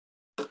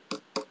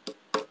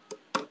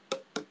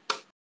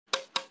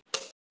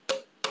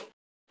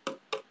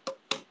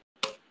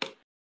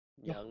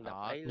 Giận đập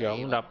Đó, ấy cây Giận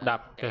mình đập á,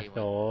 đập kìa, cây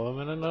trời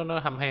mình. ơi, nó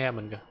hăm he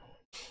mình kìa.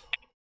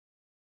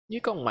 Với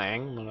con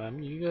mạng mà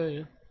làm gì ghê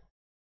vậy?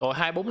 Rồi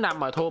 2-4-5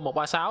 mà thua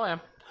 1-3-6 em.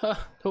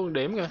 Thua 1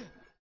 điểm kìa.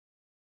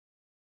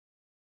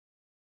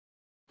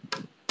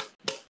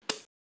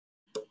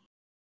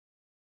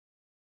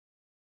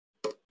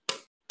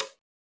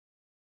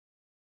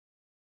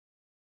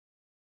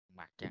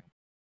 Mặt trắng.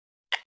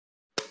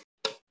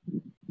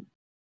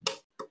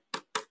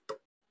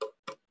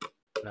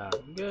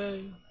 Làm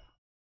ghê.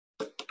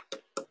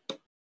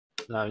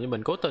 Làm như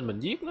mình cố tình mình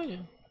giết nó vậy.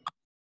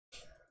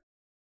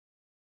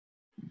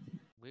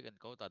 Không biết anh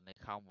cố tình hay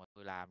không mà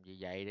tôi làm gì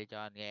vậy để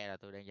cho anh nghe là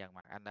tôi đang dằn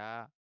mặt anh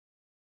đó.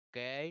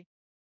 Ok.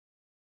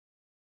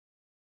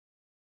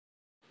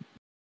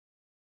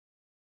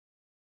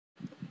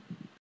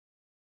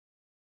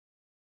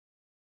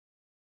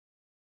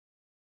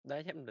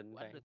 Đá chém định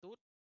Anh Phan. được tút.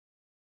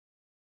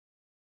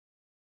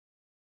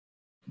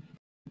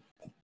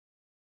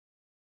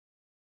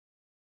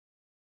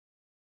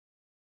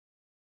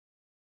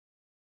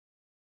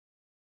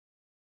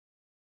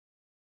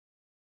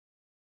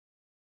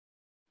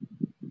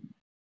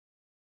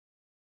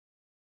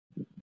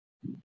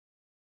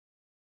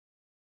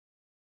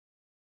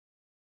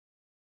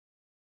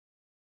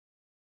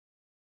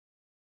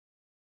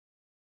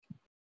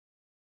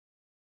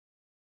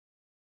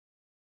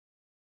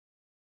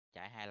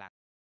 Chạy 2 lần.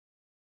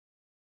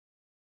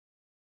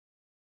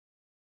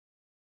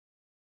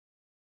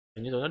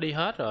 Hình như tụi nó đi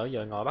hết rồi,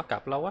 giờ ngồi bắt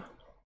cặp lâu quá.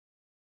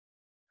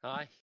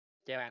 Thôi,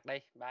 che mặt đi,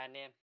 3 anh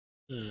em.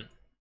 Ừ.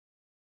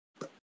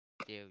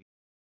 Chiều.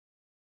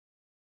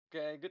 Ok,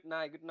 good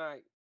night, good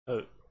night.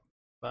 Ừ.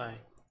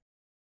 Bye.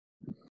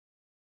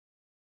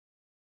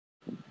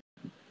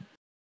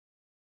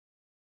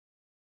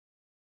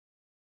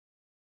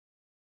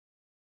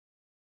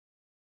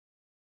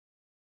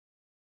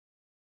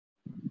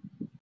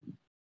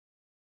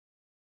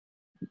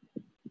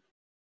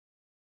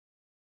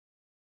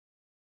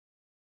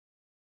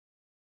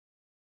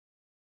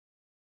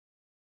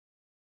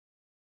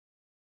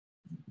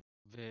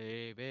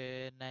 Về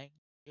bên anh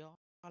gió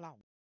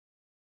lòng.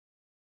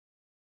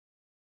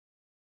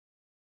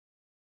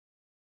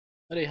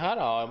 Nó đi hết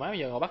rồi, mấy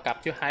giờ ngồi bắt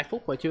cặp chưa 2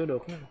 phút mà chưa được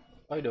nữa.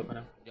 Ơi được rồi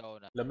nè. Vô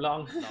nè. Lụm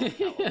lon.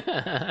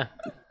 Lon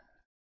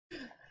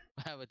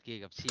Khao. Bên kia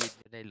gặp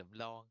xin, bên đây lụm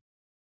lon.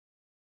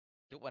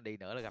 Chút anh đi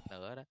nữa là gặp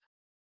nữa đó.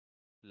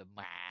 Lụm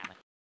mà nè.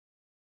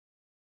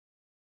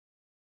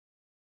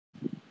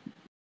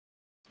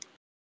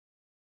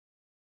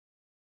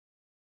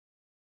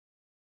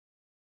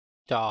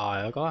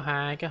 Trời ơi, có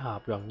 2 cái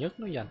hộp gần nhất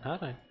nó dành hết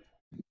rồi.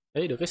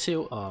 Ý được cái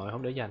siêu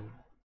không để dành.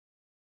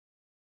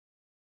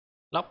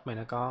 Lóc mày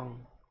nè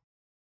con.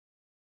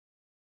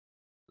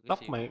 Lóc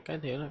mày cái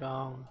thiểu nè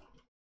con.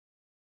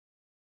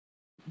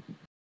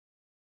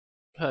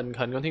 Hình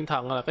con thiên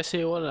thần là cái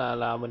siêu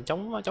là mình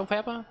chống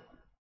phép á.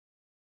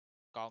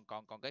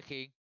 Còn cái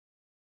khiên.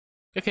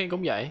 Cái khiên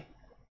cũng vậy.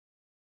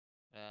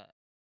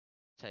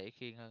 Sẽ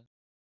khiên hơn.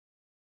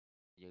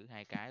 Giữ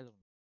 2 cái luôn.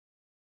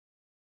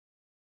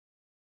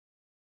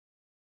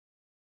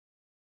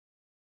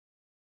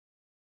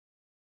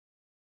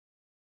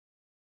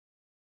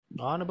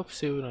 Đó, nó búp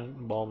siêu nè,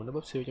 bồ mình nó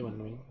búp siêu cho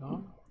mình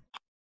đó.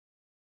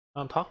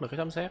 Nó không thoát được cái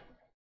sấm sét.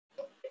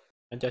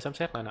 Anh chơi sấm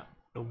sét lại nè.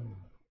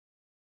 Đùng.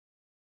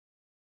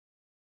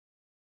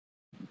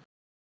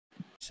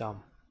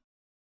 Xong.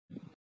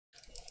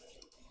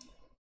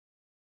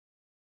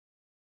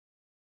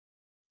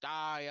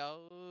 Trời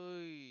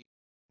ơi.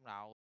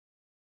 Nào.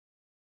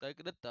 Tới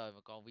cái đích rồi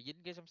mà còn bị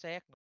dính cái sấm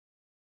sét.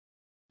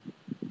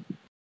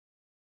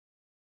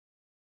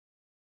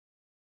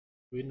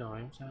 Win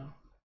rồi không sao.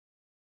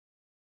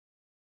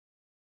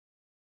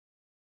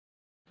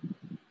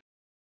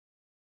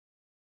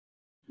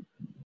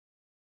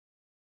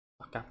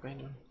 Bắt cặp cái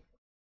nữa.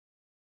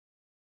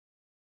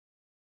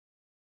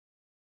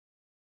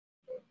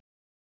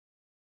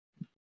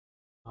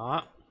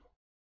 Đó.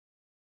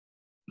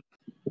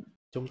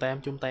 Chung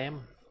tem.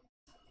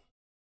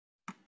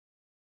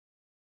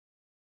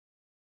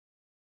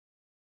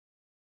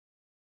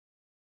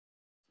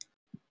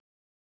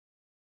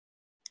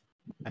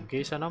 Thằng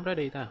kia sao nó không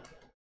đi ta?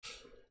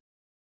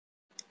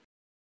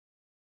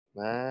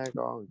 Má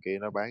có thằng kia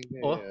nó bán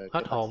Ủa, cái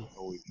hết hồn.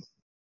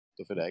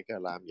 Tôi phải để cái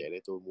làm vậy để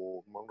tôi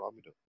mua cái món đó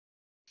mới được.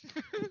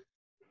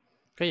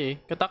 Cái gì?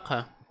 Cái tất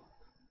hả?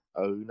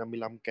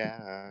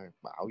 55k à,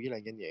 bảo với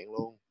lại nhanh nhẹn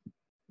luôn.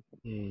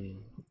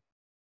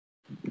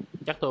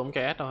 Chắc tôi không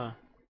KS đâu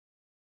hả?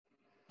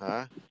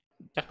 Hả?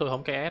 Chắc tôi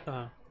không KS đâu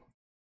hả?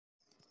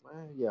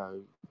 Má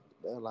giờ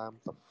để làm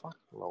tập phát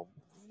lộn.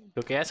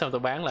 Tôi KS xong tôi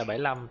bán lại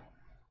 75.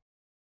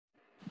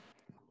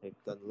 Thiệt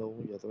tình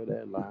luôn, giờ tôi để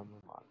làm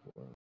mệt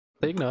quá.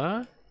 Tiếng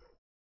nữa.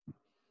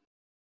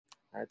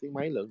 2 tiếng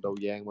mấy lượng đầu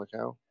vàng mà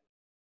Khao.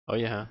 Ủa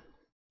vậy hả?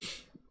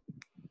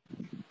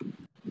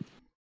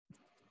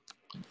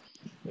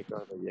 Để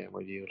coi đầu vàng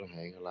bao nhiêu rồi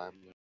hẹn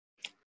làm.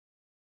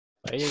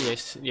 Phải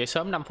dậy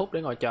sớm 5 phút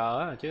để ngồi chờ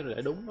á, chứ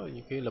để đúng rồi,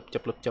 nhiều khi lụp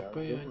chụp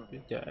cái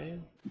trễ.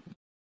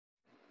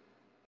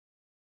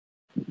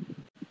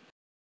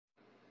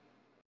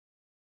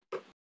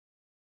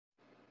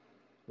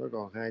 Nó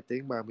còn 2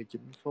 tiếng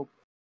 39 phút.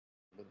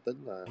 Mình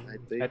tính là 2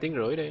 tiếng. 2 tiếng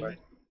rưỡi đi.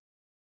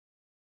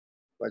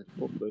 30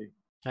 phút đi.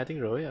 2 tiếng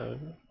rưỡi rồi.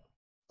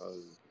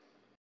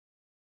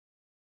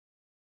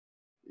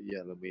 Bây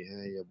giờ là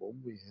 12 giờ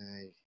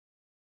 42.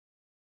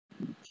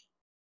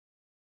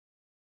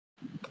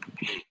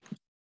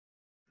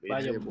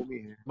 3 giờ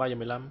 42. 3 giờ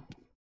 15.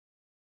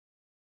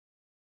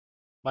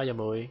 3 giờ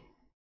 10.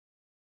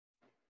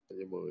 3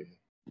 giờ 10.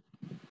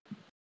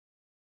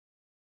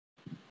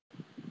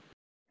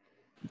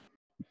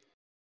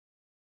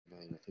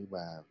 Này là thứ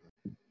ba.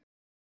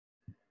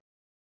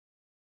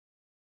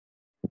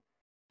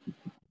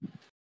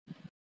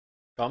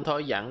 Còn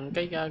thôi dặn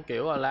cái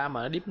kiểu alarm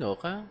mà nó điếp ngược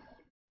á.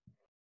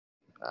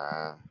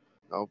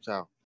 Nó không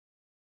sao.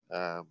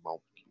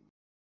 Một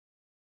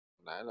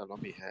nãy là nó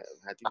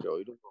 2 tiếng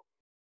rưỡi đúng không?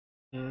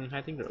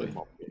 2 tiếng rưỡi.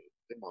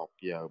 Tới 1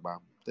 giờ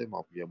 45.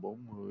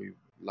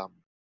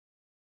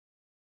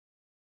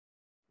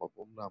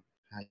 1:45,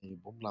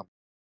 2:45.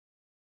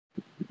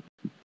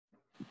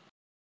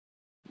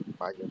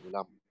 3 giờ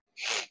 15.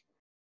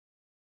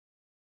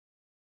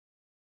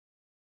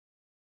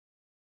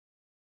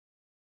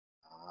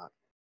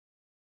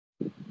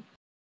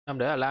 Không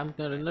để alarm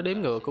nó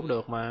đếm ngược cũng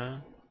được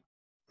mà.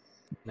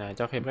 Nè,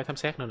 cho thêm cái thám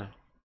sát nữa nè.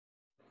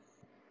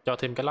 Cho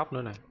thêm cái lock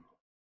nữa nè.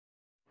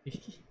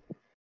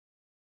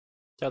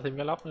 Cho thêm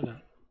cái lock nữa nè.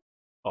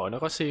 Ồ, nó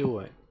có siêu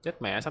rồi.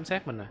 Chết mẹ sấm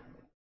sát mình nè.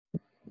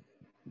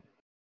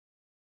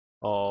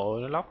 Ồ,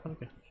 nó lock nữa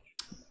kìa.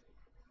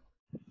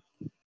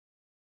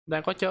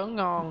 Đang có chớn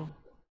ngon.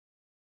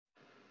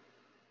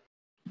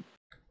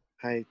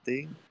 2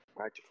 tiếng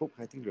 30 phút,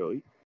 2 tiếng rưỡi.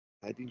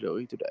 2 tiếng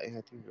rưỡi tôi để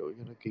 2 tiếng rưỡi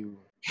cho nó kêu.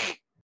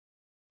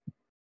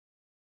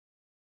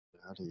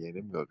 Thời gian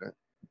đếm ngược á.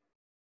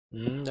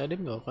 Để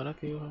đếm ngược rồi nó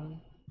kêu thôi.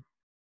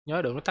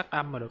 Nhớ đừng có tắt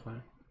âm mà được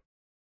mà.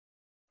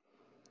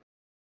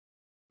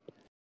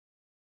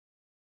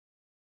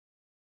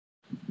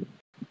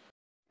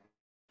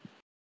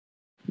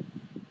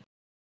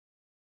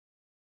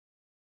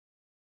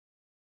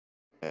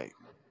 Hey,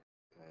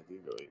 2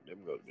 tiếng rưỡi đếm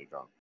ngược đi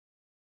con.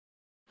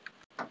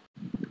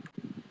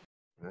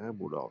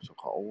 Mua đồ sao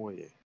khổ quá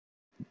vậy.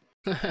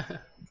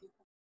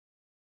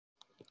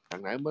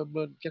 Thằng nãy mới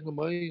chắc nó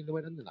mới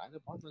đánh lại nó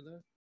post lên đó.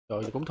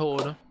 Rồi thì cũng thua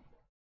nữa.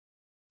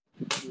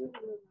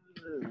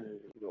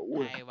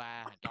 2,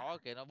 3, thằng chó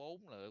kia nó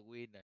 4 là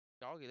win rồi.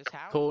 Chó kia nó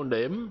 6. Thua 1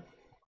 điểm.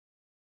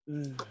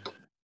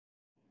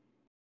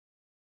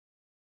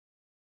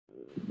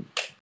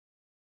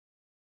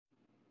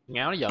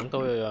 Ngáo nó giận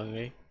tôi rồi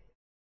Nghi.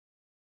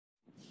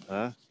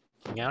 Hả?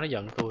 Ngáo nó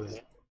giận tôi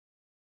rồi.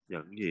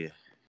 Giận gì?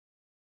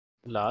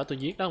 Lỡ tôi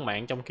giết nó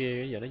mạng trong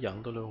kia giờ nó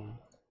giận tôi luôn.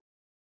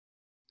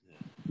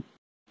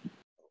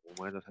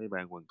 Mới tôi thấy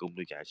ban hoàng cung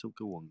tôi chạy xuống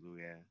cái quần tôi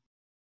ra.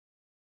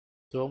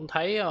 Tôi không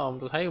thấy không,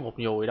 tôi thấy một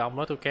nhùi đông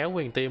đó tôi kéo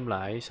nguyên tim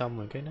lại xong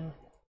rồi cái nó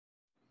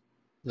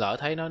lỡ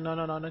thấy nó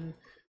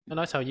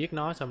nói sao giết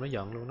nó xong nó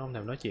giận luôn, nó không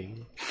thèm nói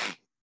chuyện.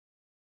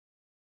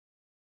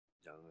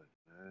 Giận rồi.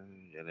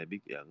 Giờ này biết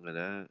giận rồi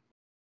đó.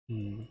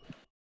 Nó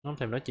không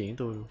thèm nói chuyện với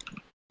tôi luôn.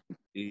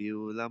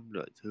 Yêu lắm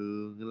rồi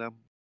thương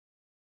lắm.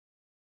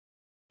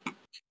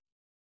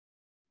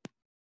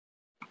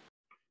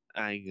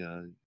 Ai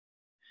ngờ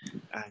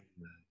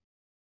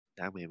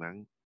đã may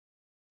mắn.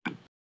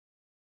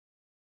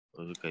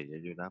 Kỳ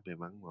vậy vô đá may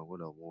mắn mà không có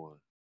đồ mua.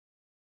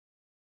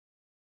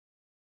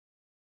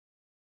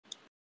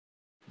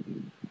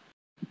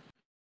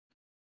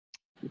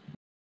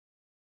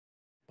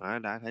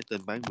 Đã thấy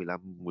tên bán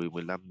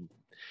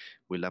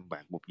 15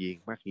 bạc một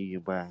viên mắc như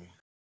ba.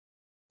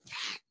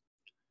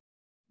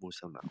 Mua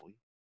sao nổi.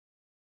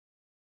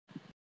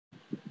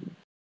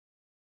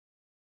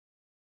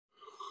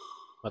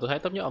 Mà tôi thấy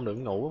tốt nhất ông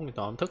đừng ngủ, ông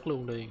toàn thức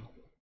luôn đi.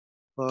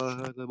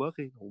 Thôi bớt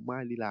đi, ngủ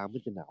mai đi làm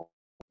với trên nào.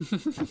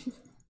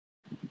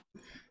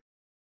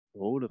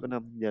 Ngủ được có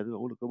 5 giờ, tôi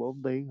ngủ được có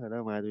 4 tiếng rồi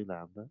đó, mai tôi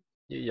làm đó.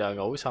 Bây giờ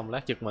ngủ xong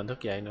lát giật mình thức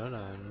dậy nữa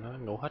là nó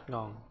ngủ hết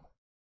ngon.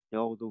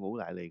 Vô tôi ngủ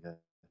lại liền rồi.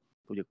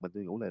 Tôi giật mình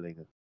tôi ngủ lại liền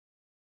rồi.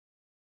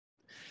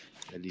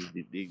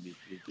 Đi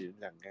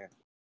gần ra.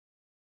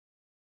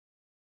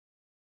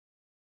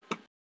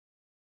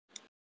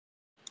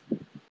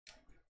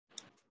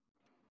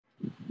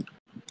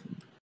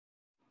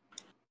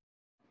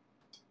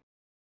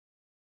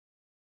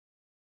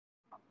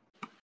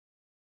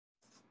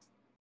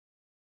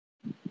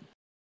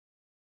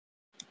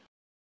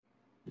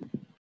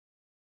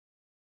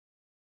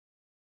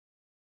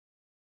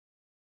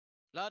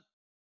 Lên.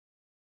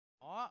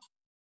 Đó.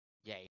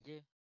 Vậy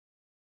chứ.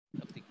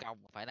 Đâm tiền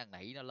công phải năn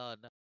nỉ nó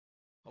lên đó.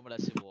 Ông là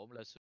sư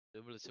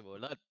bộ,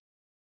 lên.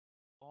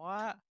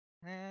 Đó.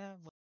 Ha,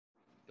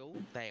 chú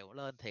tèo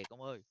lên thiệt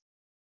ông ơi.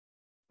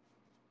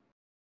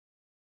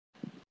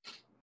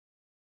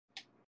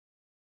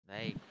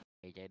 Đây,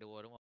 thì chạy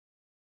đua đúng không?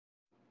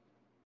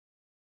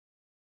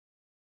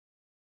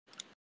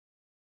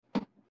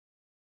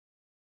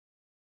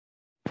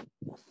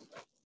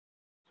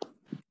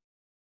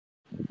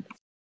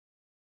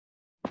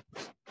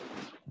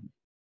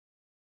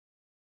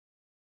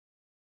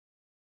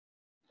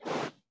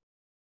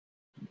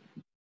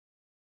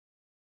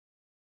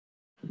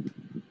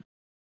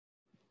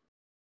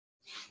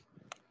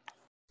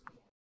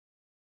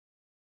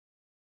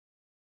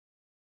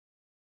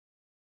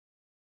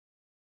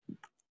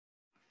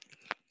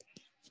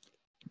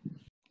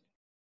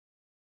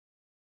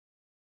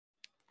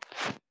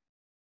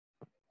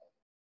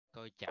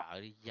 coi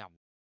chợ đi vòng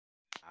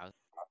chợ.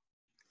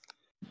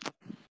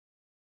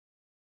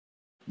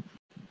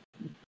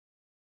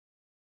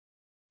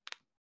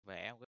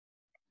 Vẽ một cái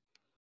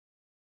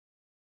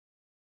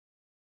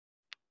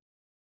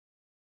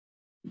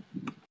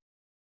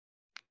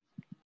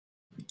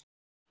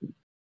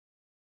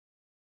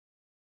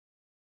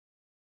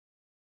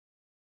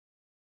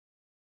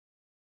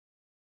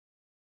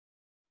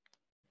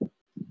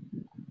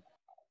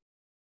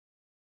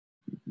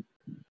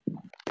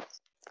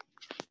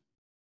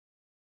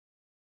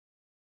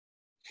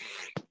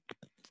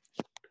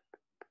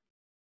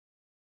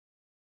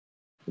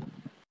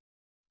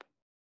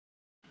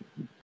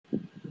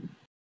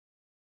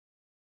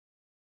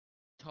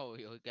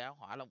thôi ơi cáo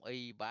hỏa long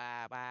y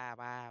 3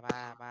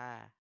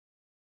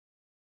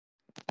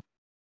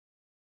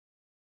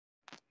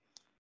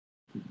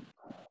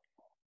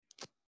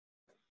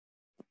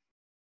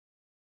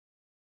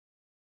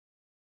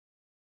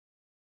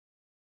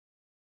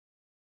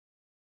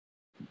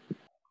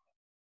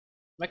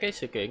 Mấy cái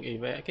sự kiện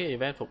event, cái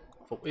event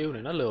phục yêu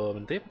này nó lừa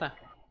mình tiếp ta.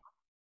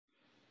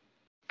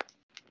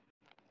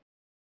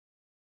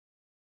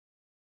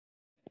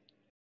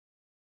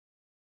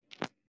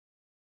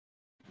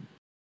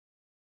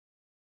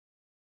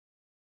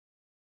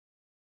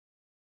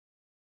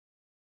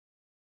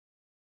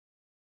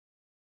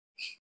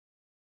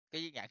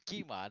 cái nhạc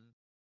chí mệnh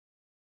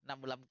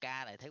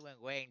 55k này thấy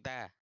quen quen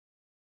ta,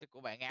 cái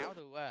của bạn áo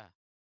thôi quá.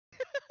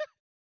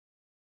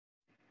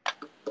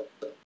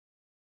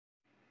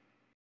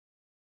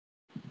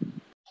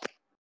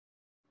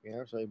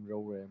 Áo sao em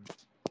ru rồi em.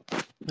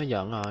 Nó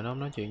giận rồi, nó không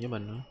nói chuyện với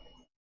mình nữa.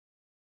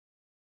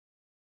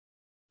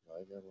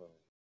 Đợi cho mà.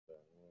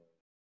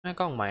 Nó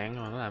có một mạng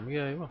mà nó làm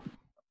ghê quá.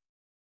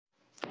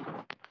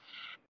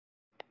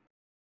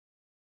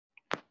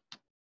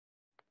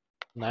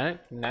 Nãy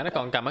nó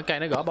còn cầm cái cây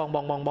nó gõ bon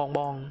bon bon bon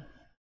bon.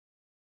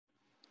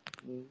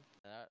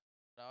 Đó,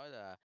 nói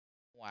là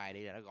ngoài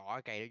đi là nó gõ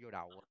cái cây nó vô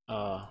đầu.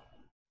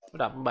 Nó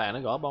đập bàn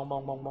nó gõ bon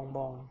bon bon bon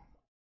bon.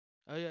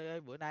 Ê,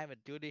 bữa nay mình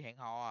chưa đi hẹn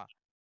hò,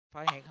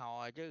 phải hẹn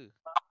hò chứ.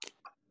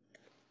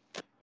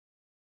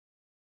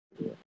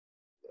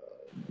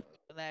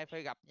 Bữa nay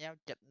phải gặp nhau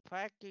trịnh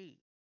phát chứ.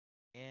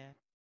 Nghe.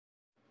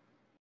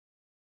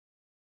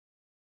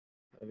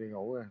 Đi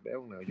ngủ rồi,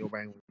 đéo con nào vô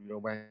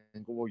ban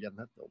cũng vô danh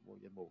hết, vô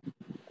danh buồn.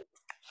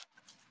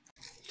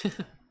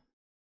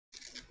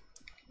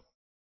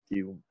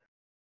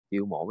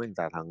 chiêu mổ mấy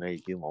tà thần này,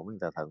 chiêu mổ mấy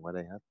tà thần qua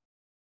đây hết.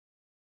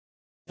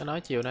 Nó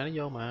nói chiều nay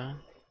nó vô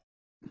mà.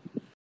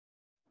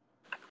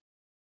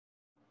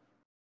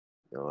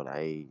 Vô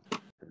đây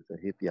sẽ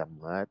hiếp dâm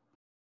hết.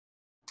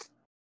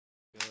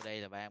 Vô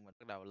đây là ban mình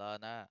bắt đầu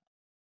lên á.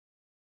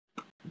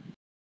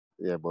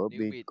 Giờ bữa Nếu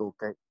pin pin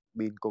cocaine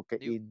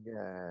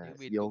nếu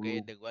pin vô cocaine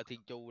luôn. đừng qua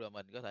Thiên Chu là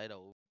mình có thể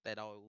đủ tay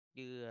đôi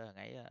chứ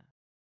ngày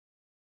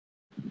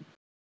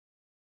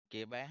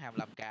kia bán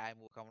 25k ai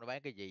mua không, nó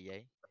bán cái gì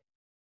vậy?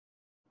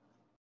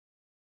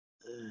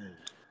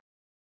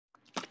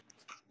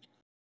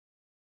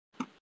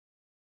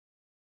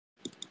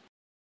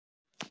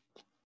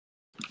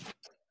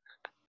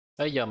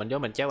 Bây giờ mình vô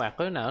mình treo bạc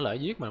có nào lợi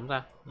giết mình không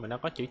ta? Mình đâu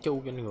có chữ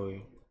chu trên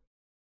người.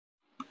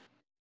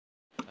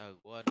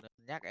 Quên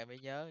nhắc em mới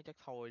nhớ, chắc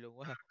thôi luôn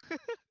quá.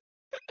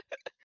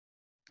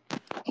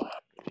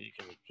 Đi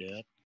cái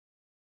chết.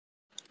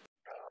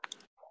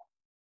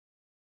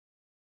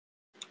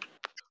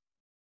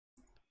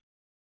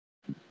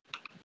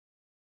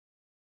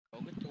 Ủa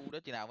cái chu đó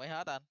chừng nào mới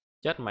hết anh?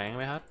 Chết mạng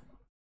mới hết.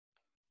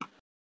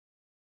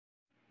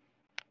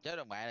 Chết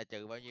đồng mạng là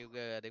trừ bao nhiêu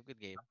điểm kinh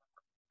nghiệm?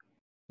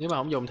 Nếu mà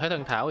không dùng thế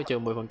thân thảo thì trừ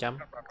 10%.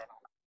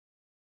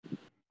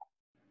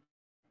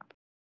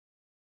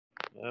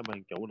 Đó,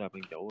 ban chủ là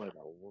ban chủ rồi,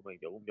 đậu ban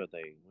chủ cũng cho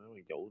tiền,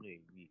 ban chủ này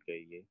gì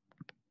kỳ vậy.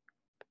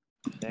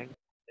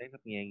 Sáng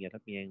thắp nhang và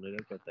thắp nhang nữa để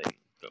cho tiền.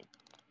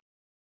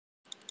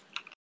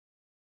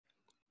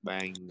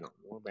 Ban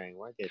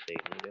quá trời tiền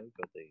để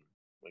cho tiền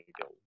ban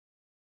chủ.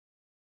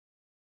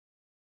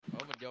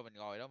 Ủa mình vô mình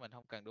ngồi đó mình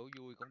không cần đố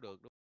vui cũng được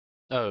đúng?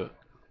 Tôi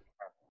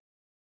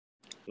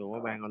có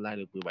ban online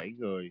được 17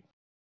 người,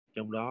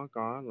 trong đó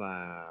có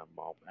là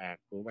 1 ạc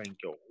của ban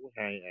chủ,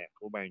 2 ạc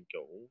của ban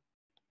chủ,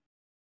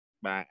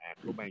 3 ạc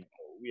của ban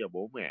chủ và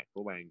 4 ạc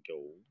của ban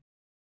chủ.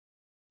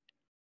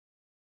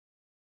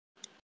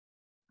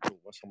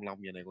 Có song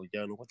long giờ này còn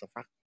chơi luôn, what the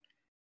fuck.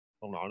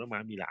 Con nội nó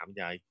mà đi làm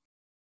trời.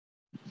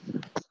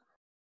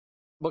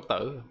 Bất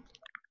tử.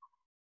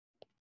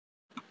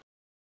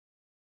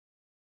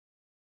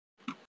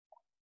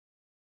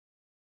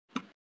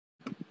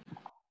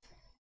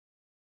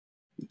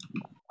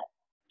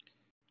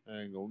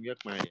 Ngủ giấc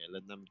mai dậy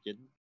lên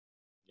 59.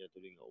 Giờ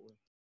tôi đi ngủ rồi.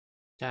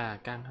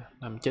 Chà căng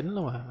 59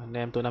 luôn à, anh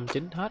em tôi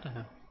 59 hết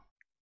à.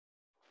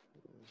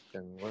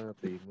 Căng quá,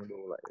 tiền nó đô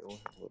lẹo,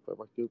 phải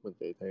bắt chước mình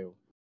chạy theo.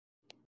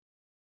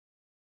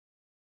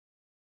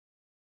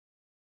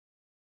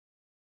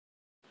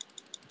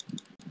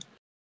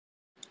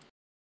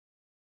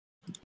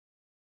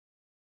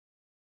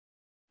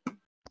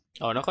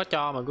 Nó có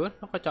cho mà good,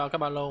 nó có cho cái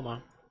ba lô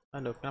mà. Nó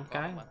được 5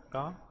 cái,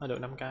 có, nó được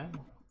 5 cái.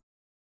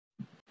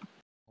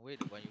 Không biết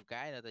được bao nhiêu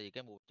cái nữa, tại vì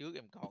cái mùa trước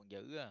em còn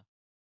giữ á.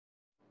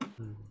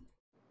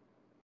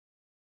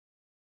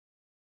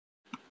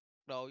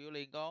 Đồ vô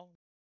liền con.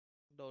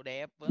 Đồ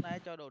đẹp, bữa nay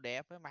cho đồ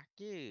đẹp phải mặc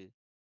chứ.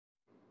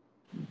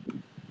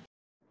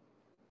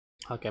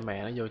 Thôi kệ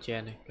mẹ nó vô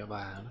chen đi, kệ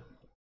bà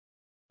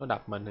nó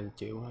đập mình thì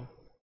chịu thôi.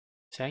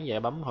 Sáng dậy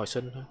bấm hồi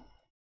sinh thôi,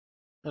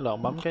 nó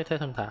lộn bấm cái thế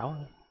thân thảo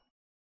thôi.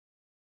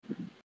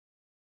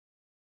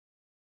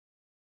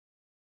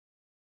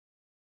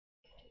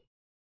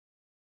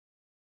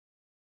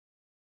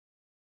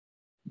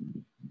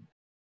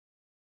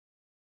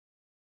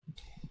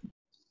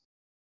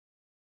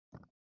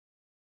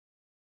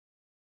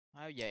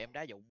 Bây giờ em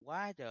đá dụng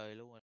quá trời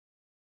luôn rồi.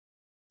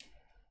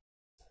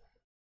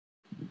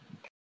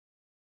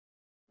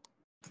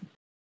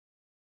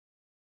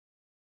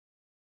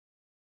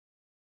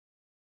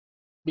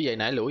 Bí vậy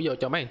nãy lũi vô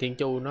cho mấy thằng Thiên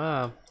Chu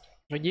nó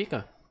giết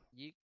à.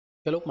 Giết.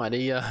 Cái lúc mà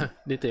đi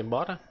đi tìm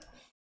boss á.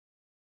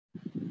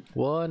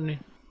 Quên.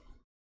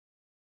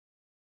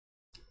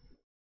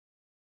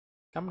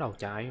 Cắm đầu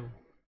chạy không.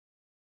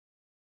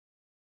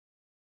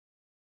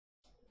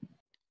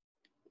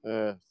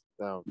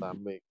 Chào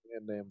tạm biệt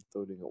anh em,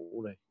 tôi đi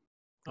ngủ đây.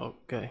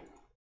 Ok.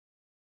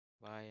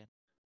 Bye.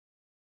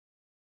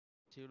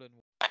 Xíu lên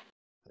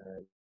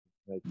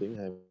 2 tiếng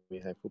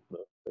 22 phút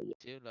nữa.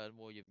 xíu lên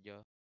mua giùm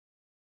cho.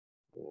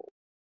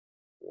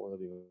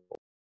 Đi ngủ.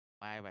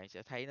 Mai bạn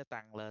sẽ thấy nó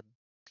tăng lên.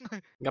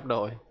 Gấp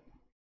đôi.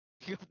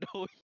 Gấp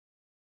đôi.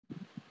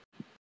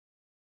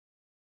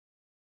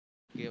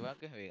 Kia bán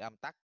cái huyền âm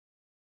tắc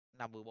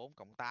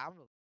 54+8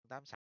 luôn,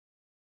 8 sạc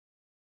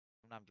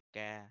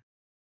 50k.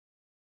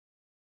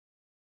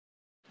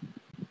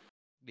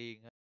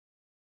 Điên hết.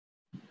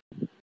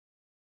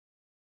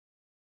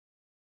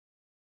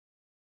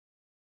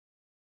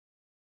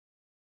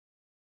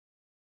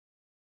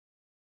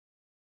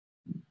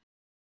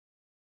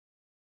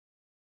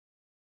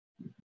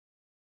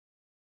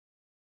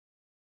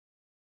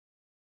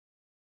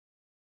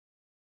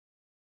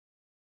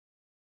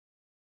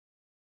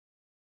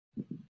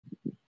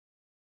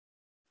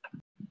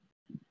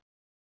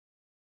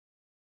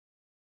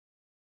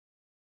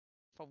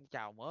 Phong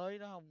trào mới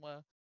nó không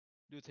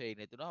đua thuyền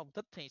này tụi nó không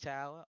thích hay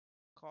sao á,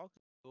 khó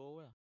vô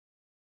á.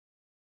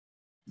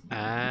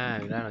 À,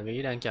 ra là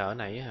nghĩ đang chờ ở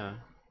này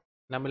hả?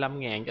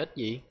 55.000 ít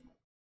gì?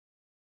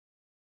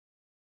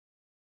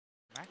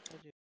 Mát quá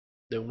chứ.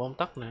 Đường Môn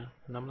Tất nè,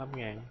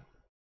 55.000.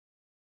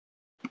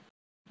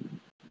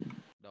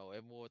 Đồ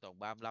em mua toàn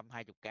 35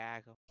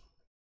 20k không.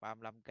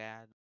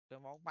 35k, cái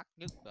món mắc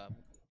nhất là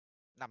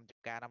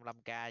 50k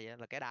 55k vậy đó,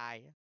 là cái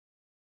đai á.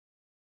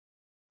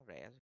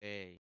 Rẻ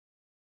ghê.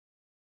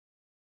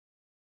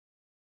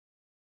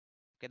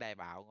 Cái đai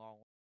bạo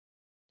ngon.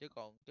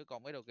 Chứ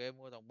còn mấy đồ kia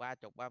mua toàn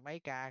 30 ba mấy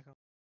k không.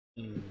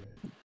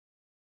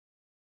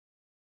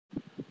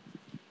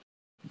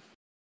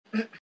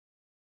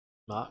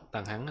 Đó,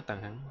 tàn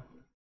hắn.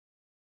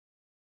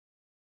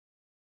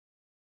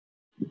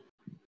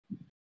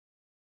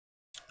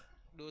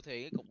 Đua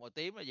thuyền cái cục màu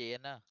tím là gì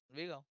anh á, anh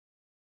biết không?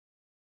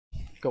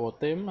 Cầu một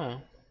tím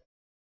mà.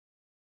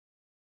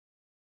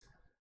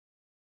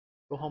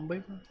 Cũng không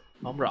biết.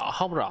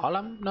 Không rõ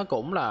lắm, nó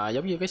cũng là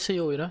giống như cái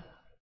siêu vậy đó.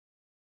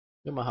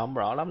 Nhưng mà không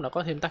rõ lắm nó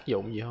có thêm tác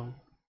dụng gì không.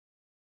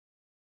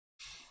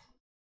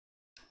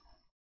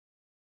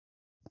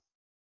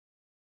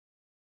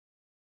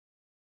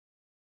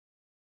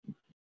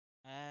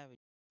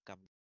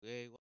 Cầm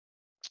ghê quá.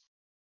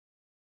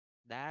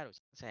 Đá rồi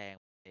sẵn sàng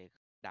thì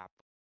đạp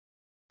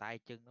tay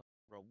chân nó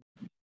rụng.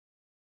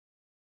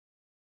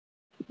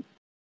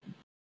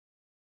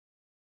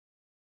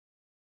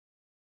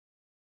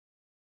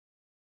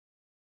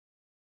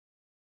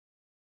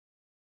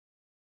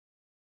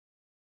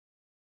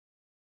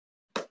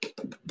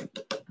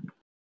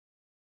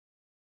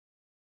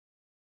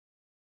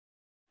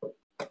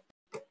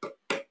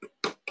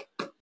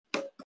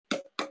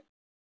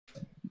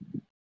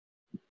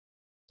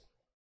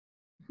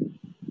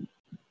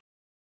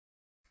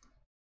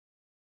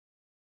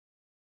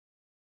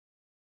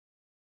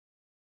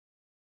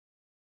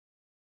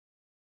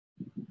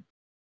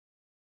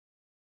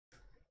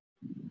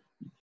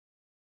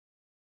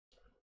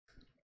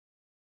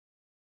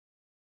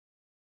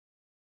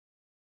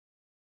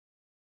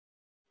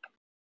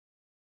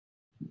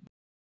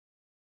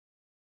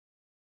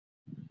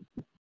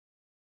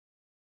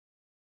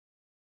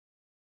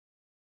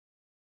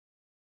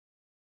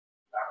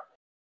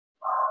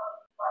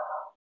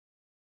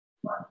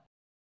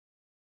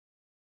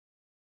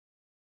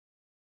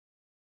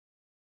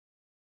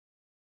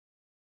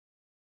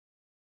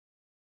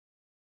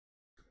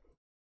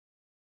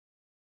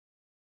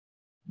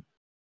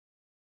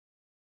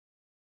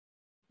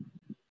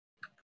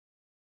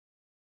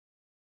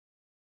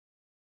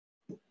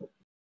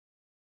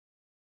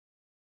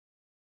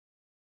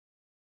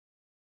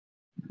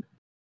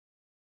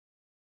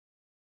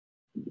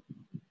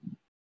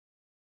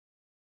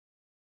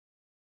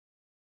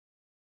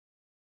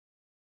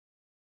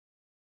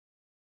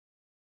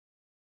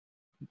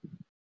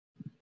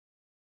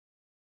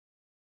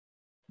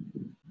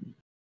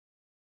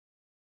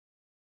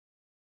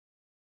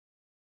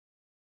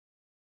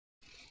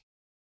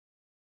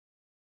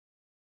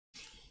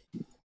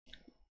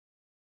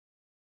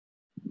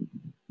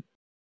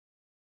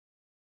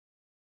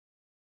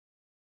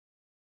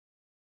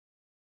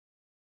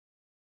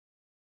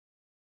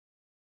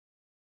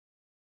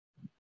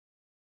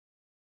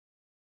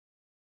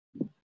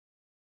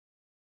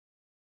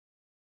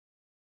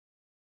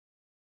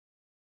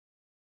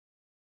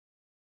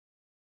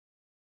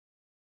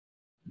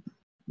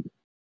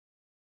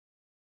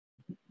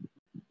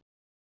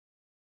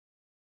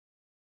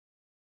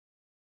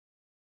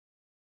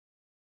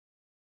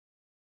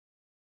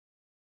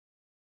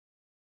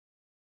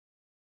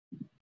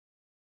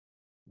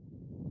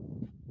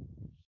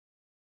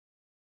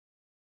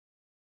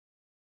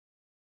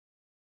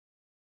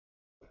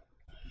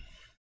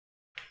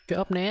 Cái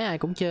ốp né ai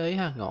cũng chơi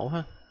ha, ngộ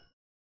ha.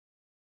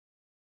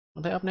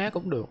 Con thấy ốp né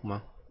cũng được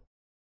mà.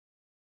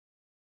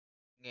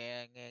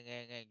 Nghe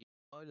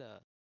nói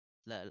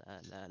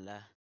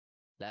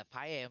là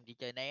phái em chỉ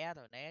chơi né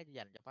thôi, né chỉ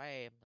dành cho phái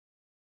em thôi.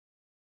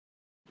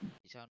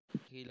 Thì sao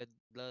khi lên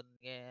lên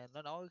nghe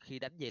nó nói khi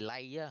đánh về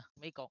lay á,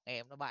 mấy con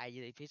em nó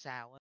bay về phía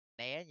sau á,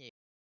 né nhiều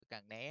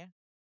càng né.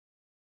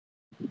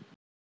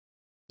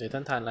 Thì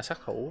Thanh Thành là sát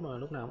thủ mà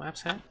lúc nào cũng áp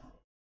sát.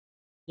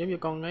 Giống như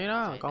con ấy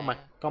đó, Xài con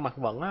né. mặt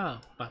vận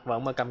á, mặt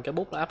vận mà cầm cái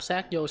bút là áp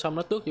sát vô xong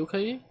nó tước vũ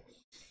khí.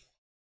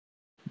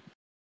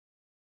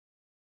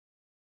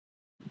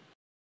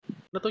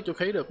 Nó tước vũ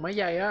khí được mấy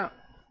giây á.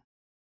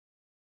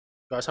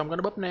 Rồi xong cái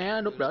nó bóp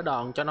né, núp đỡ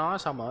đòn cho nó,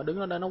 xong rồi đứng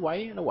ở đó nó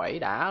quẩy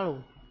đã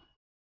luôn.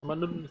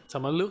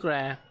 Xong nó lướt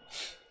ra.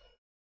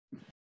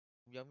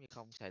 Giống như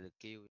không xài được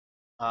kêu.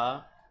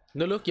 Nó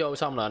lướt vô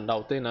xong là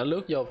đầu tiên là nó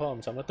lướt vô phải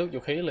không? Xong nó tước vũ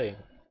khí liền.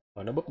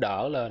 Rồi nó bóp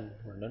đỡ lên,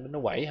 rồi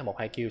nó quẩy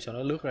 1-2 kill xong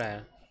nó lướt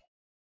ra.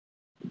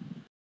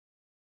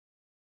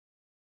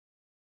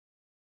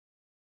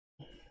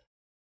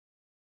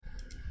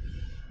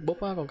 Bút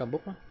á, con cầm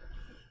bút á.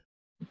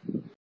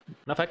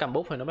 Nó phải cầm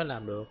bút thì nó mới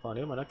làm được, còn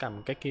nếu mà nó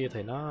cầm cái kia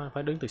thì nó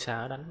phải đứng từ xa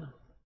nó đánh.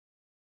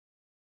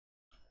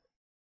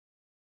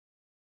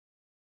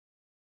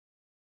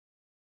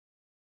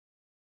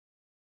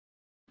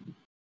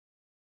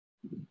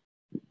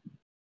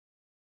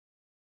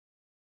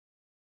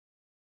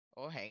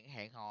 Ủa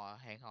hẹn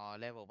hò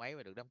level mấy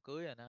mà được đám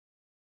cưới rồi đó.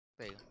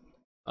 Tiền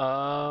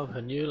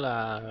Hình như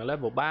là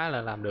level 3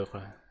 là làm được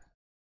rồi.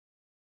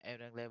 em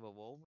đang level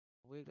 4,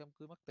 không biết đám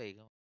cưới mất tiền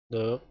không?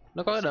 Được,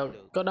 nó có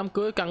được. có đám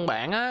cưới căn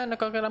bản á, nó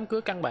có cái đám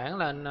cưới căn bản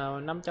là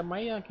 500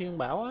 mấy á, Khiên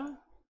bảo á.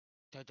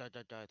 Trời.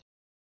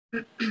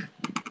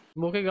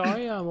 Mua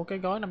cái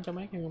gói 500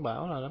 mấy Khiên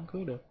bảo là đám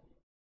cưới được.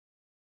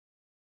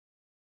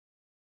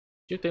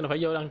 Trước tiên là phải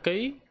vô đăng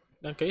ký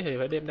thì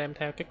phải đem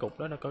theo cái cục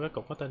đó, là coi cái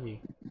cục có tên gì.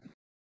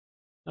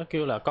 Nó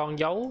kêu là con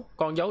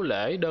dấu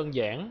lễ đơn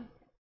giản.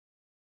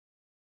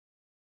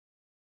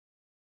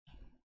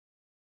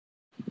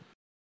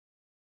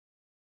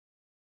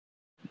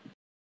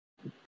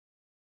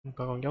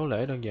 Coi con dấu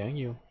lễ đơn giản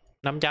nhiêu.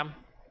 500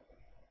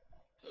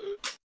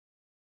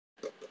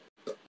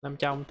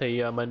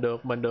 thì mình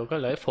được cái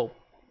lễ phục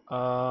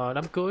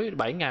đám cưới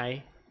 7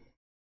 ngày.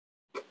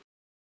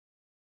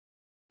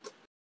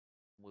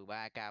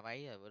 13k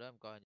mấy rồi, bữa đó em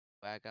coi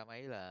 13k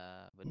mấy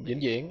là Vĩnh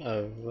viễn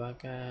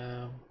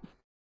 13k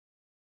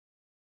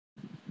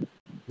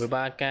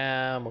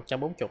 13k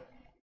 140,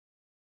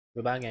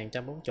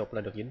 13.140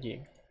 là được vĩnh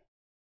viễn.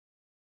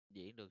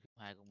 Diễn được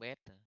 2 con bet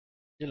rồi.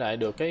 Với lại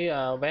được cái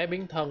vé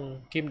biến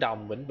thân kim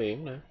đồng vĩnh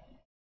viễn nữa.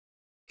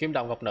 Kim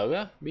đồng ngọc nữ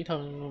á, biến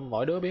thân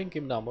mỗi đứa biến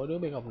kim đồng, mỗi đứa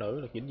biến ngọc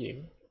nữ được vĩnh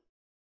viễn.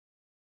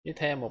 Với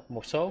thêm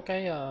một số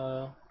cái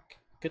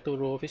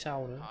tour phía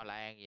sau nữa. Họ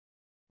Lan gì?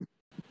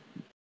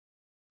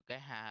 Cái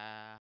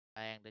Hà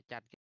Lan để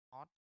tranh cái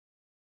hot.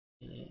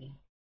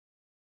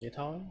 Vậy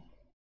thôi.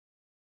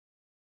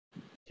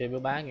 Thì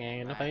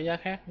 13.000 nó phải giá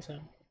khác hay sao?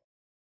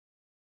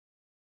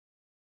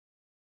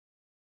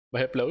 Mà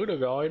hiệp lữ được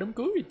rồi, đám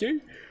cưới gì chứ?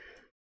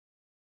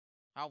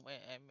 Không,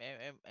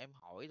 em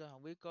hỏi thôi,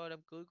 không biết có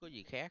đám cưới có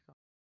gì khác không?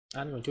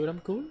 Anh còn chưa đám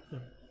cưới.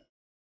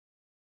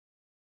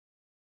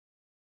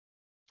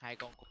 2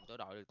 con cùng tổ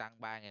đội được tăng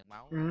 3.000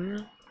 máu.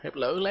 Hiệp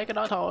lữ lấy cái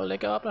đó thôi, lấy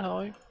cái ốp đó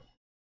thôi.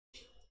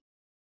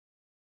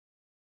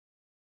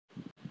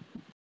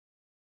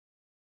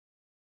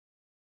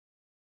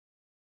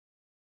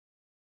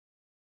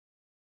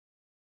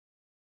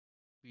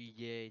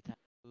 VJ Thanh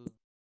Hương.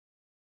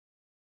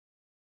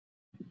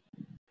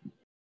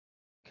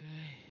 Ok.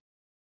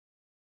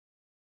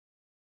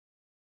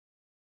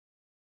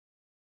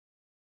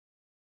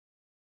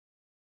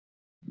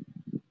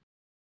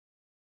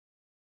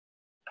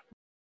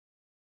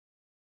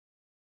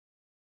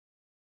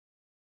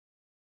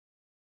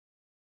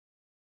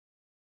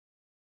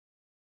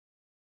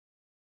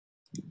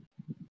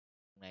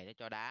 Này nó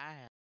cho đá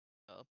ha.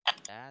 Ốp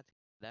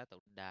đá tụ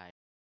đài.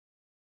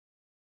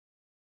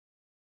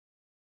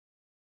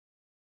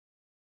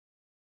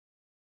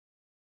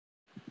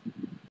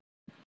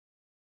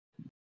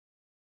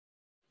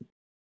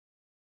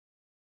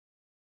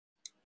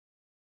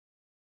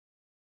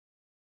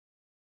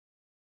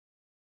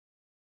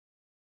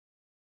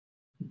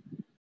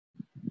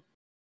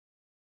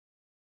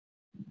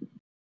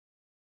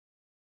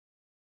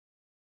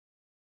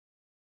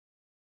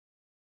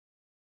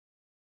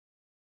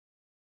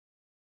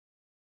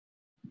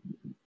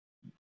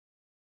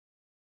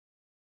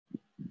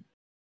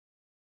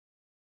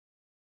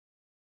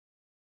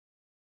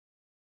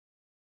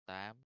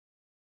 Tám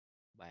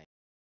 7.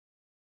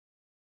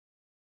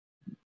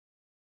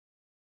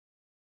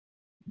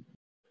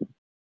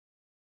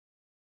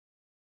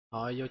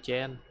 Thôi vô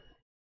chen.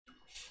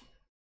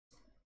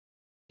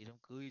 Đi đám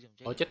cưới xong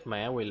Ôi chết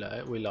mẹ,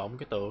 quỳ lộn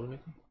cái tượng nữa.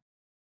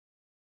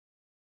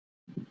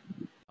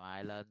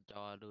 Ngoài lên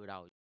cho đưa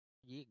đầu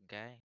giết một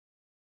cái.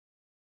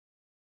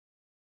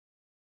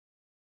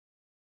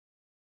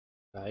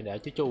 Lại để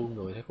chứ chu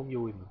người thấy cũng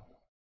vui mà.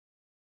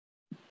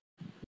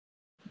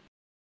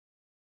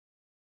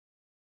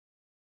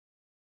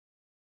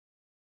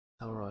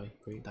 Đâu rồi,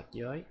 quyền tạc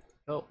giới.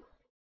 Ô.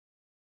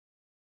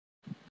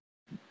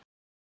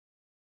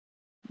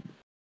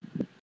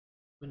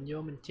 Mình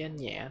vô mình chen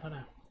nhẹ thôi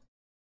nè.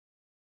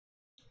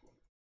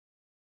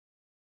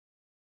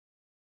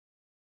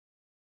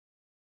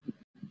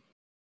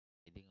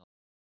 Đi ngồi.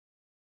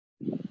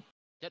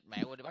 Chết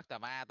mẹ quên đi bắt tà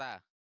ma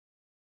ta.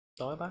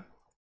 Tối bắt.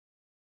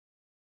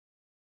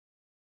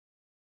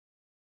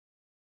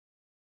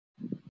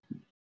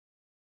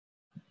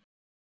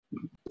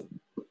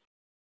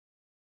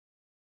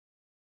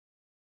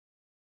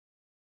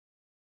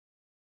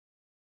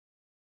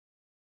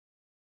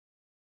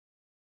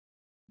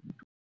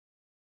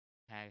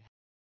 Hai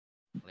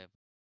lên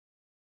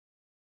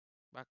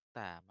bắt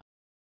tà ma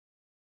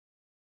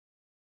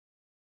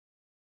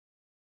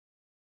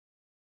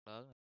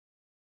lớn.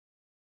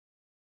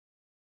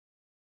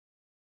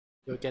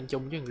 Vô chen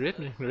chung với grid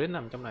nữa, grid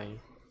nằm trong này.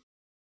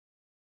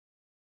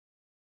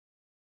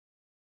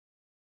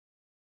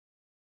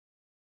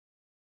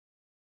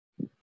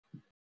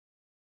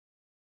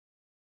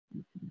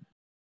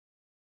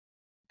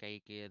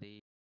 Cây kia đi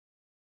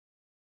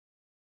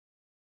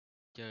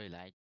chơi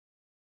lại.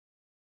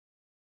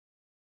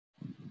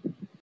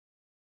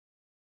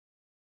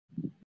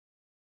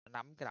 Nó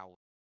nắm cái đầu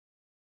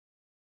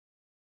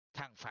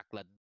thằng phạt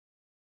lệnh.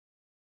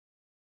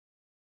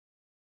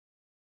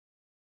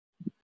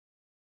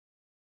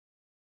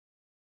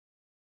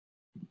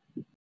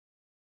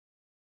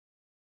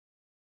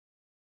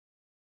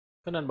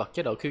 Có nên bật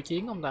chế độ khiêu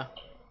chiến không ta?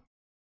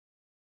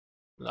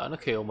 Lỡ nó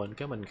khiêu mình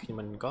cái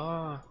mình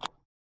có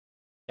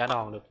trả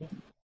đòn được chứ.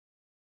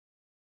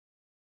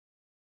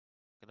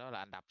 Cái đó là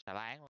anh đập xà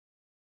láng.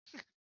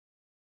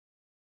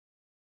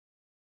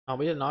 Không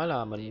biết nói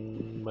là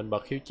mình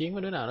bật khiêu chiến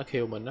với đứa nào nó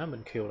khiêu mình á,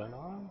 mình khiêu lại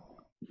nó.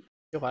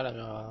 Chứ không phải là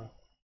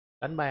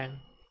đánh ban.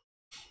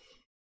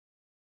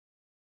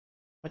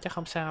 Nó chắc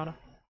không sao đâu.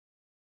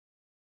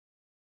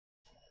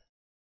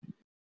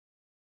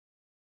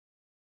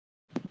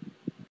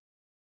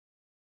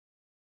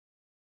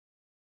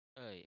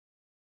 Ơi,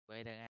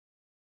 quay đang ăn.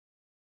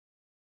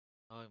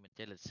 Thôi mình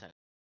chơi lịch sử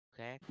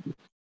khác.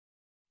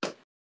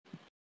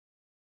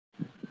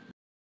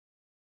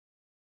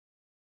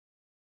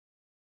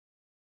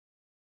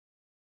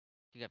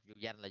 Chứ gặp vô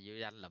danh là vô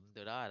danh lụm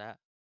từ đó rồi đó.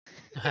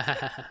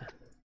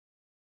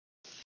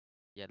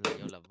 Danh là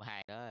vô lụm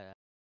hai đó rồi đó.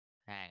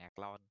 Hai ngạc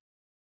lon.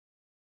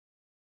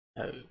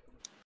 Ừ.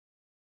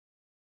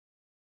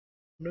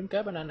 Đứng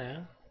kế bên anh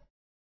nè.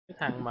 Cái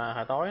thằng mà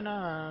hồi tối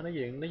nó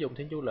dùng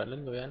thiên chu lệnh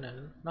lên người anh nè,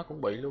 nó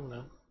cũng bị luôn nè.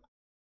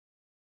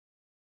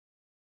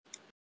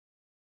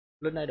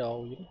 Lên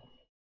idol vậy đó.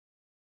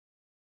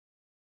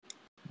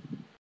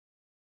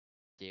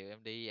 Chiều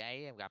em đi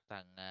ấy em gặp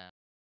thằng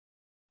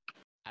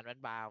anh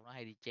bánh bao nó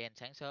hay đi chen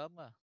sáng sớm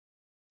á.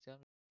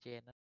 Sớm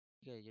chen nó.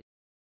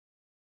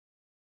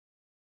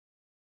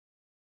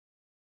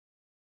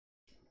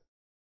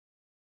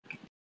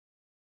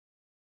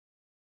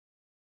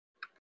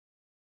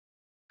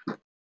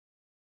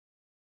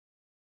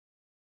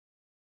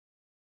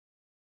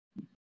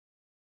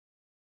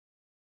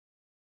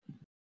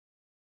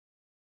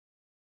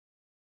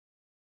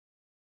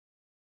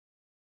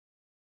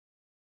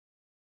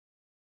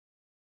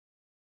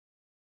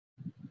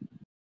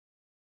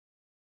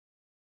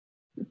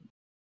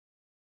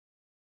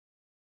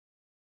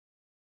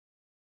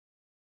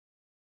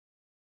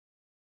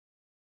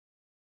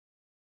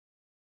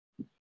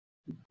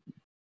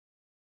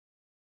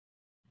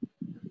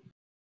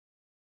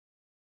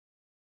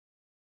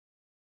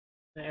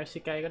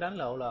 LCK có đánh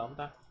lộ lờ không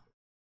ta?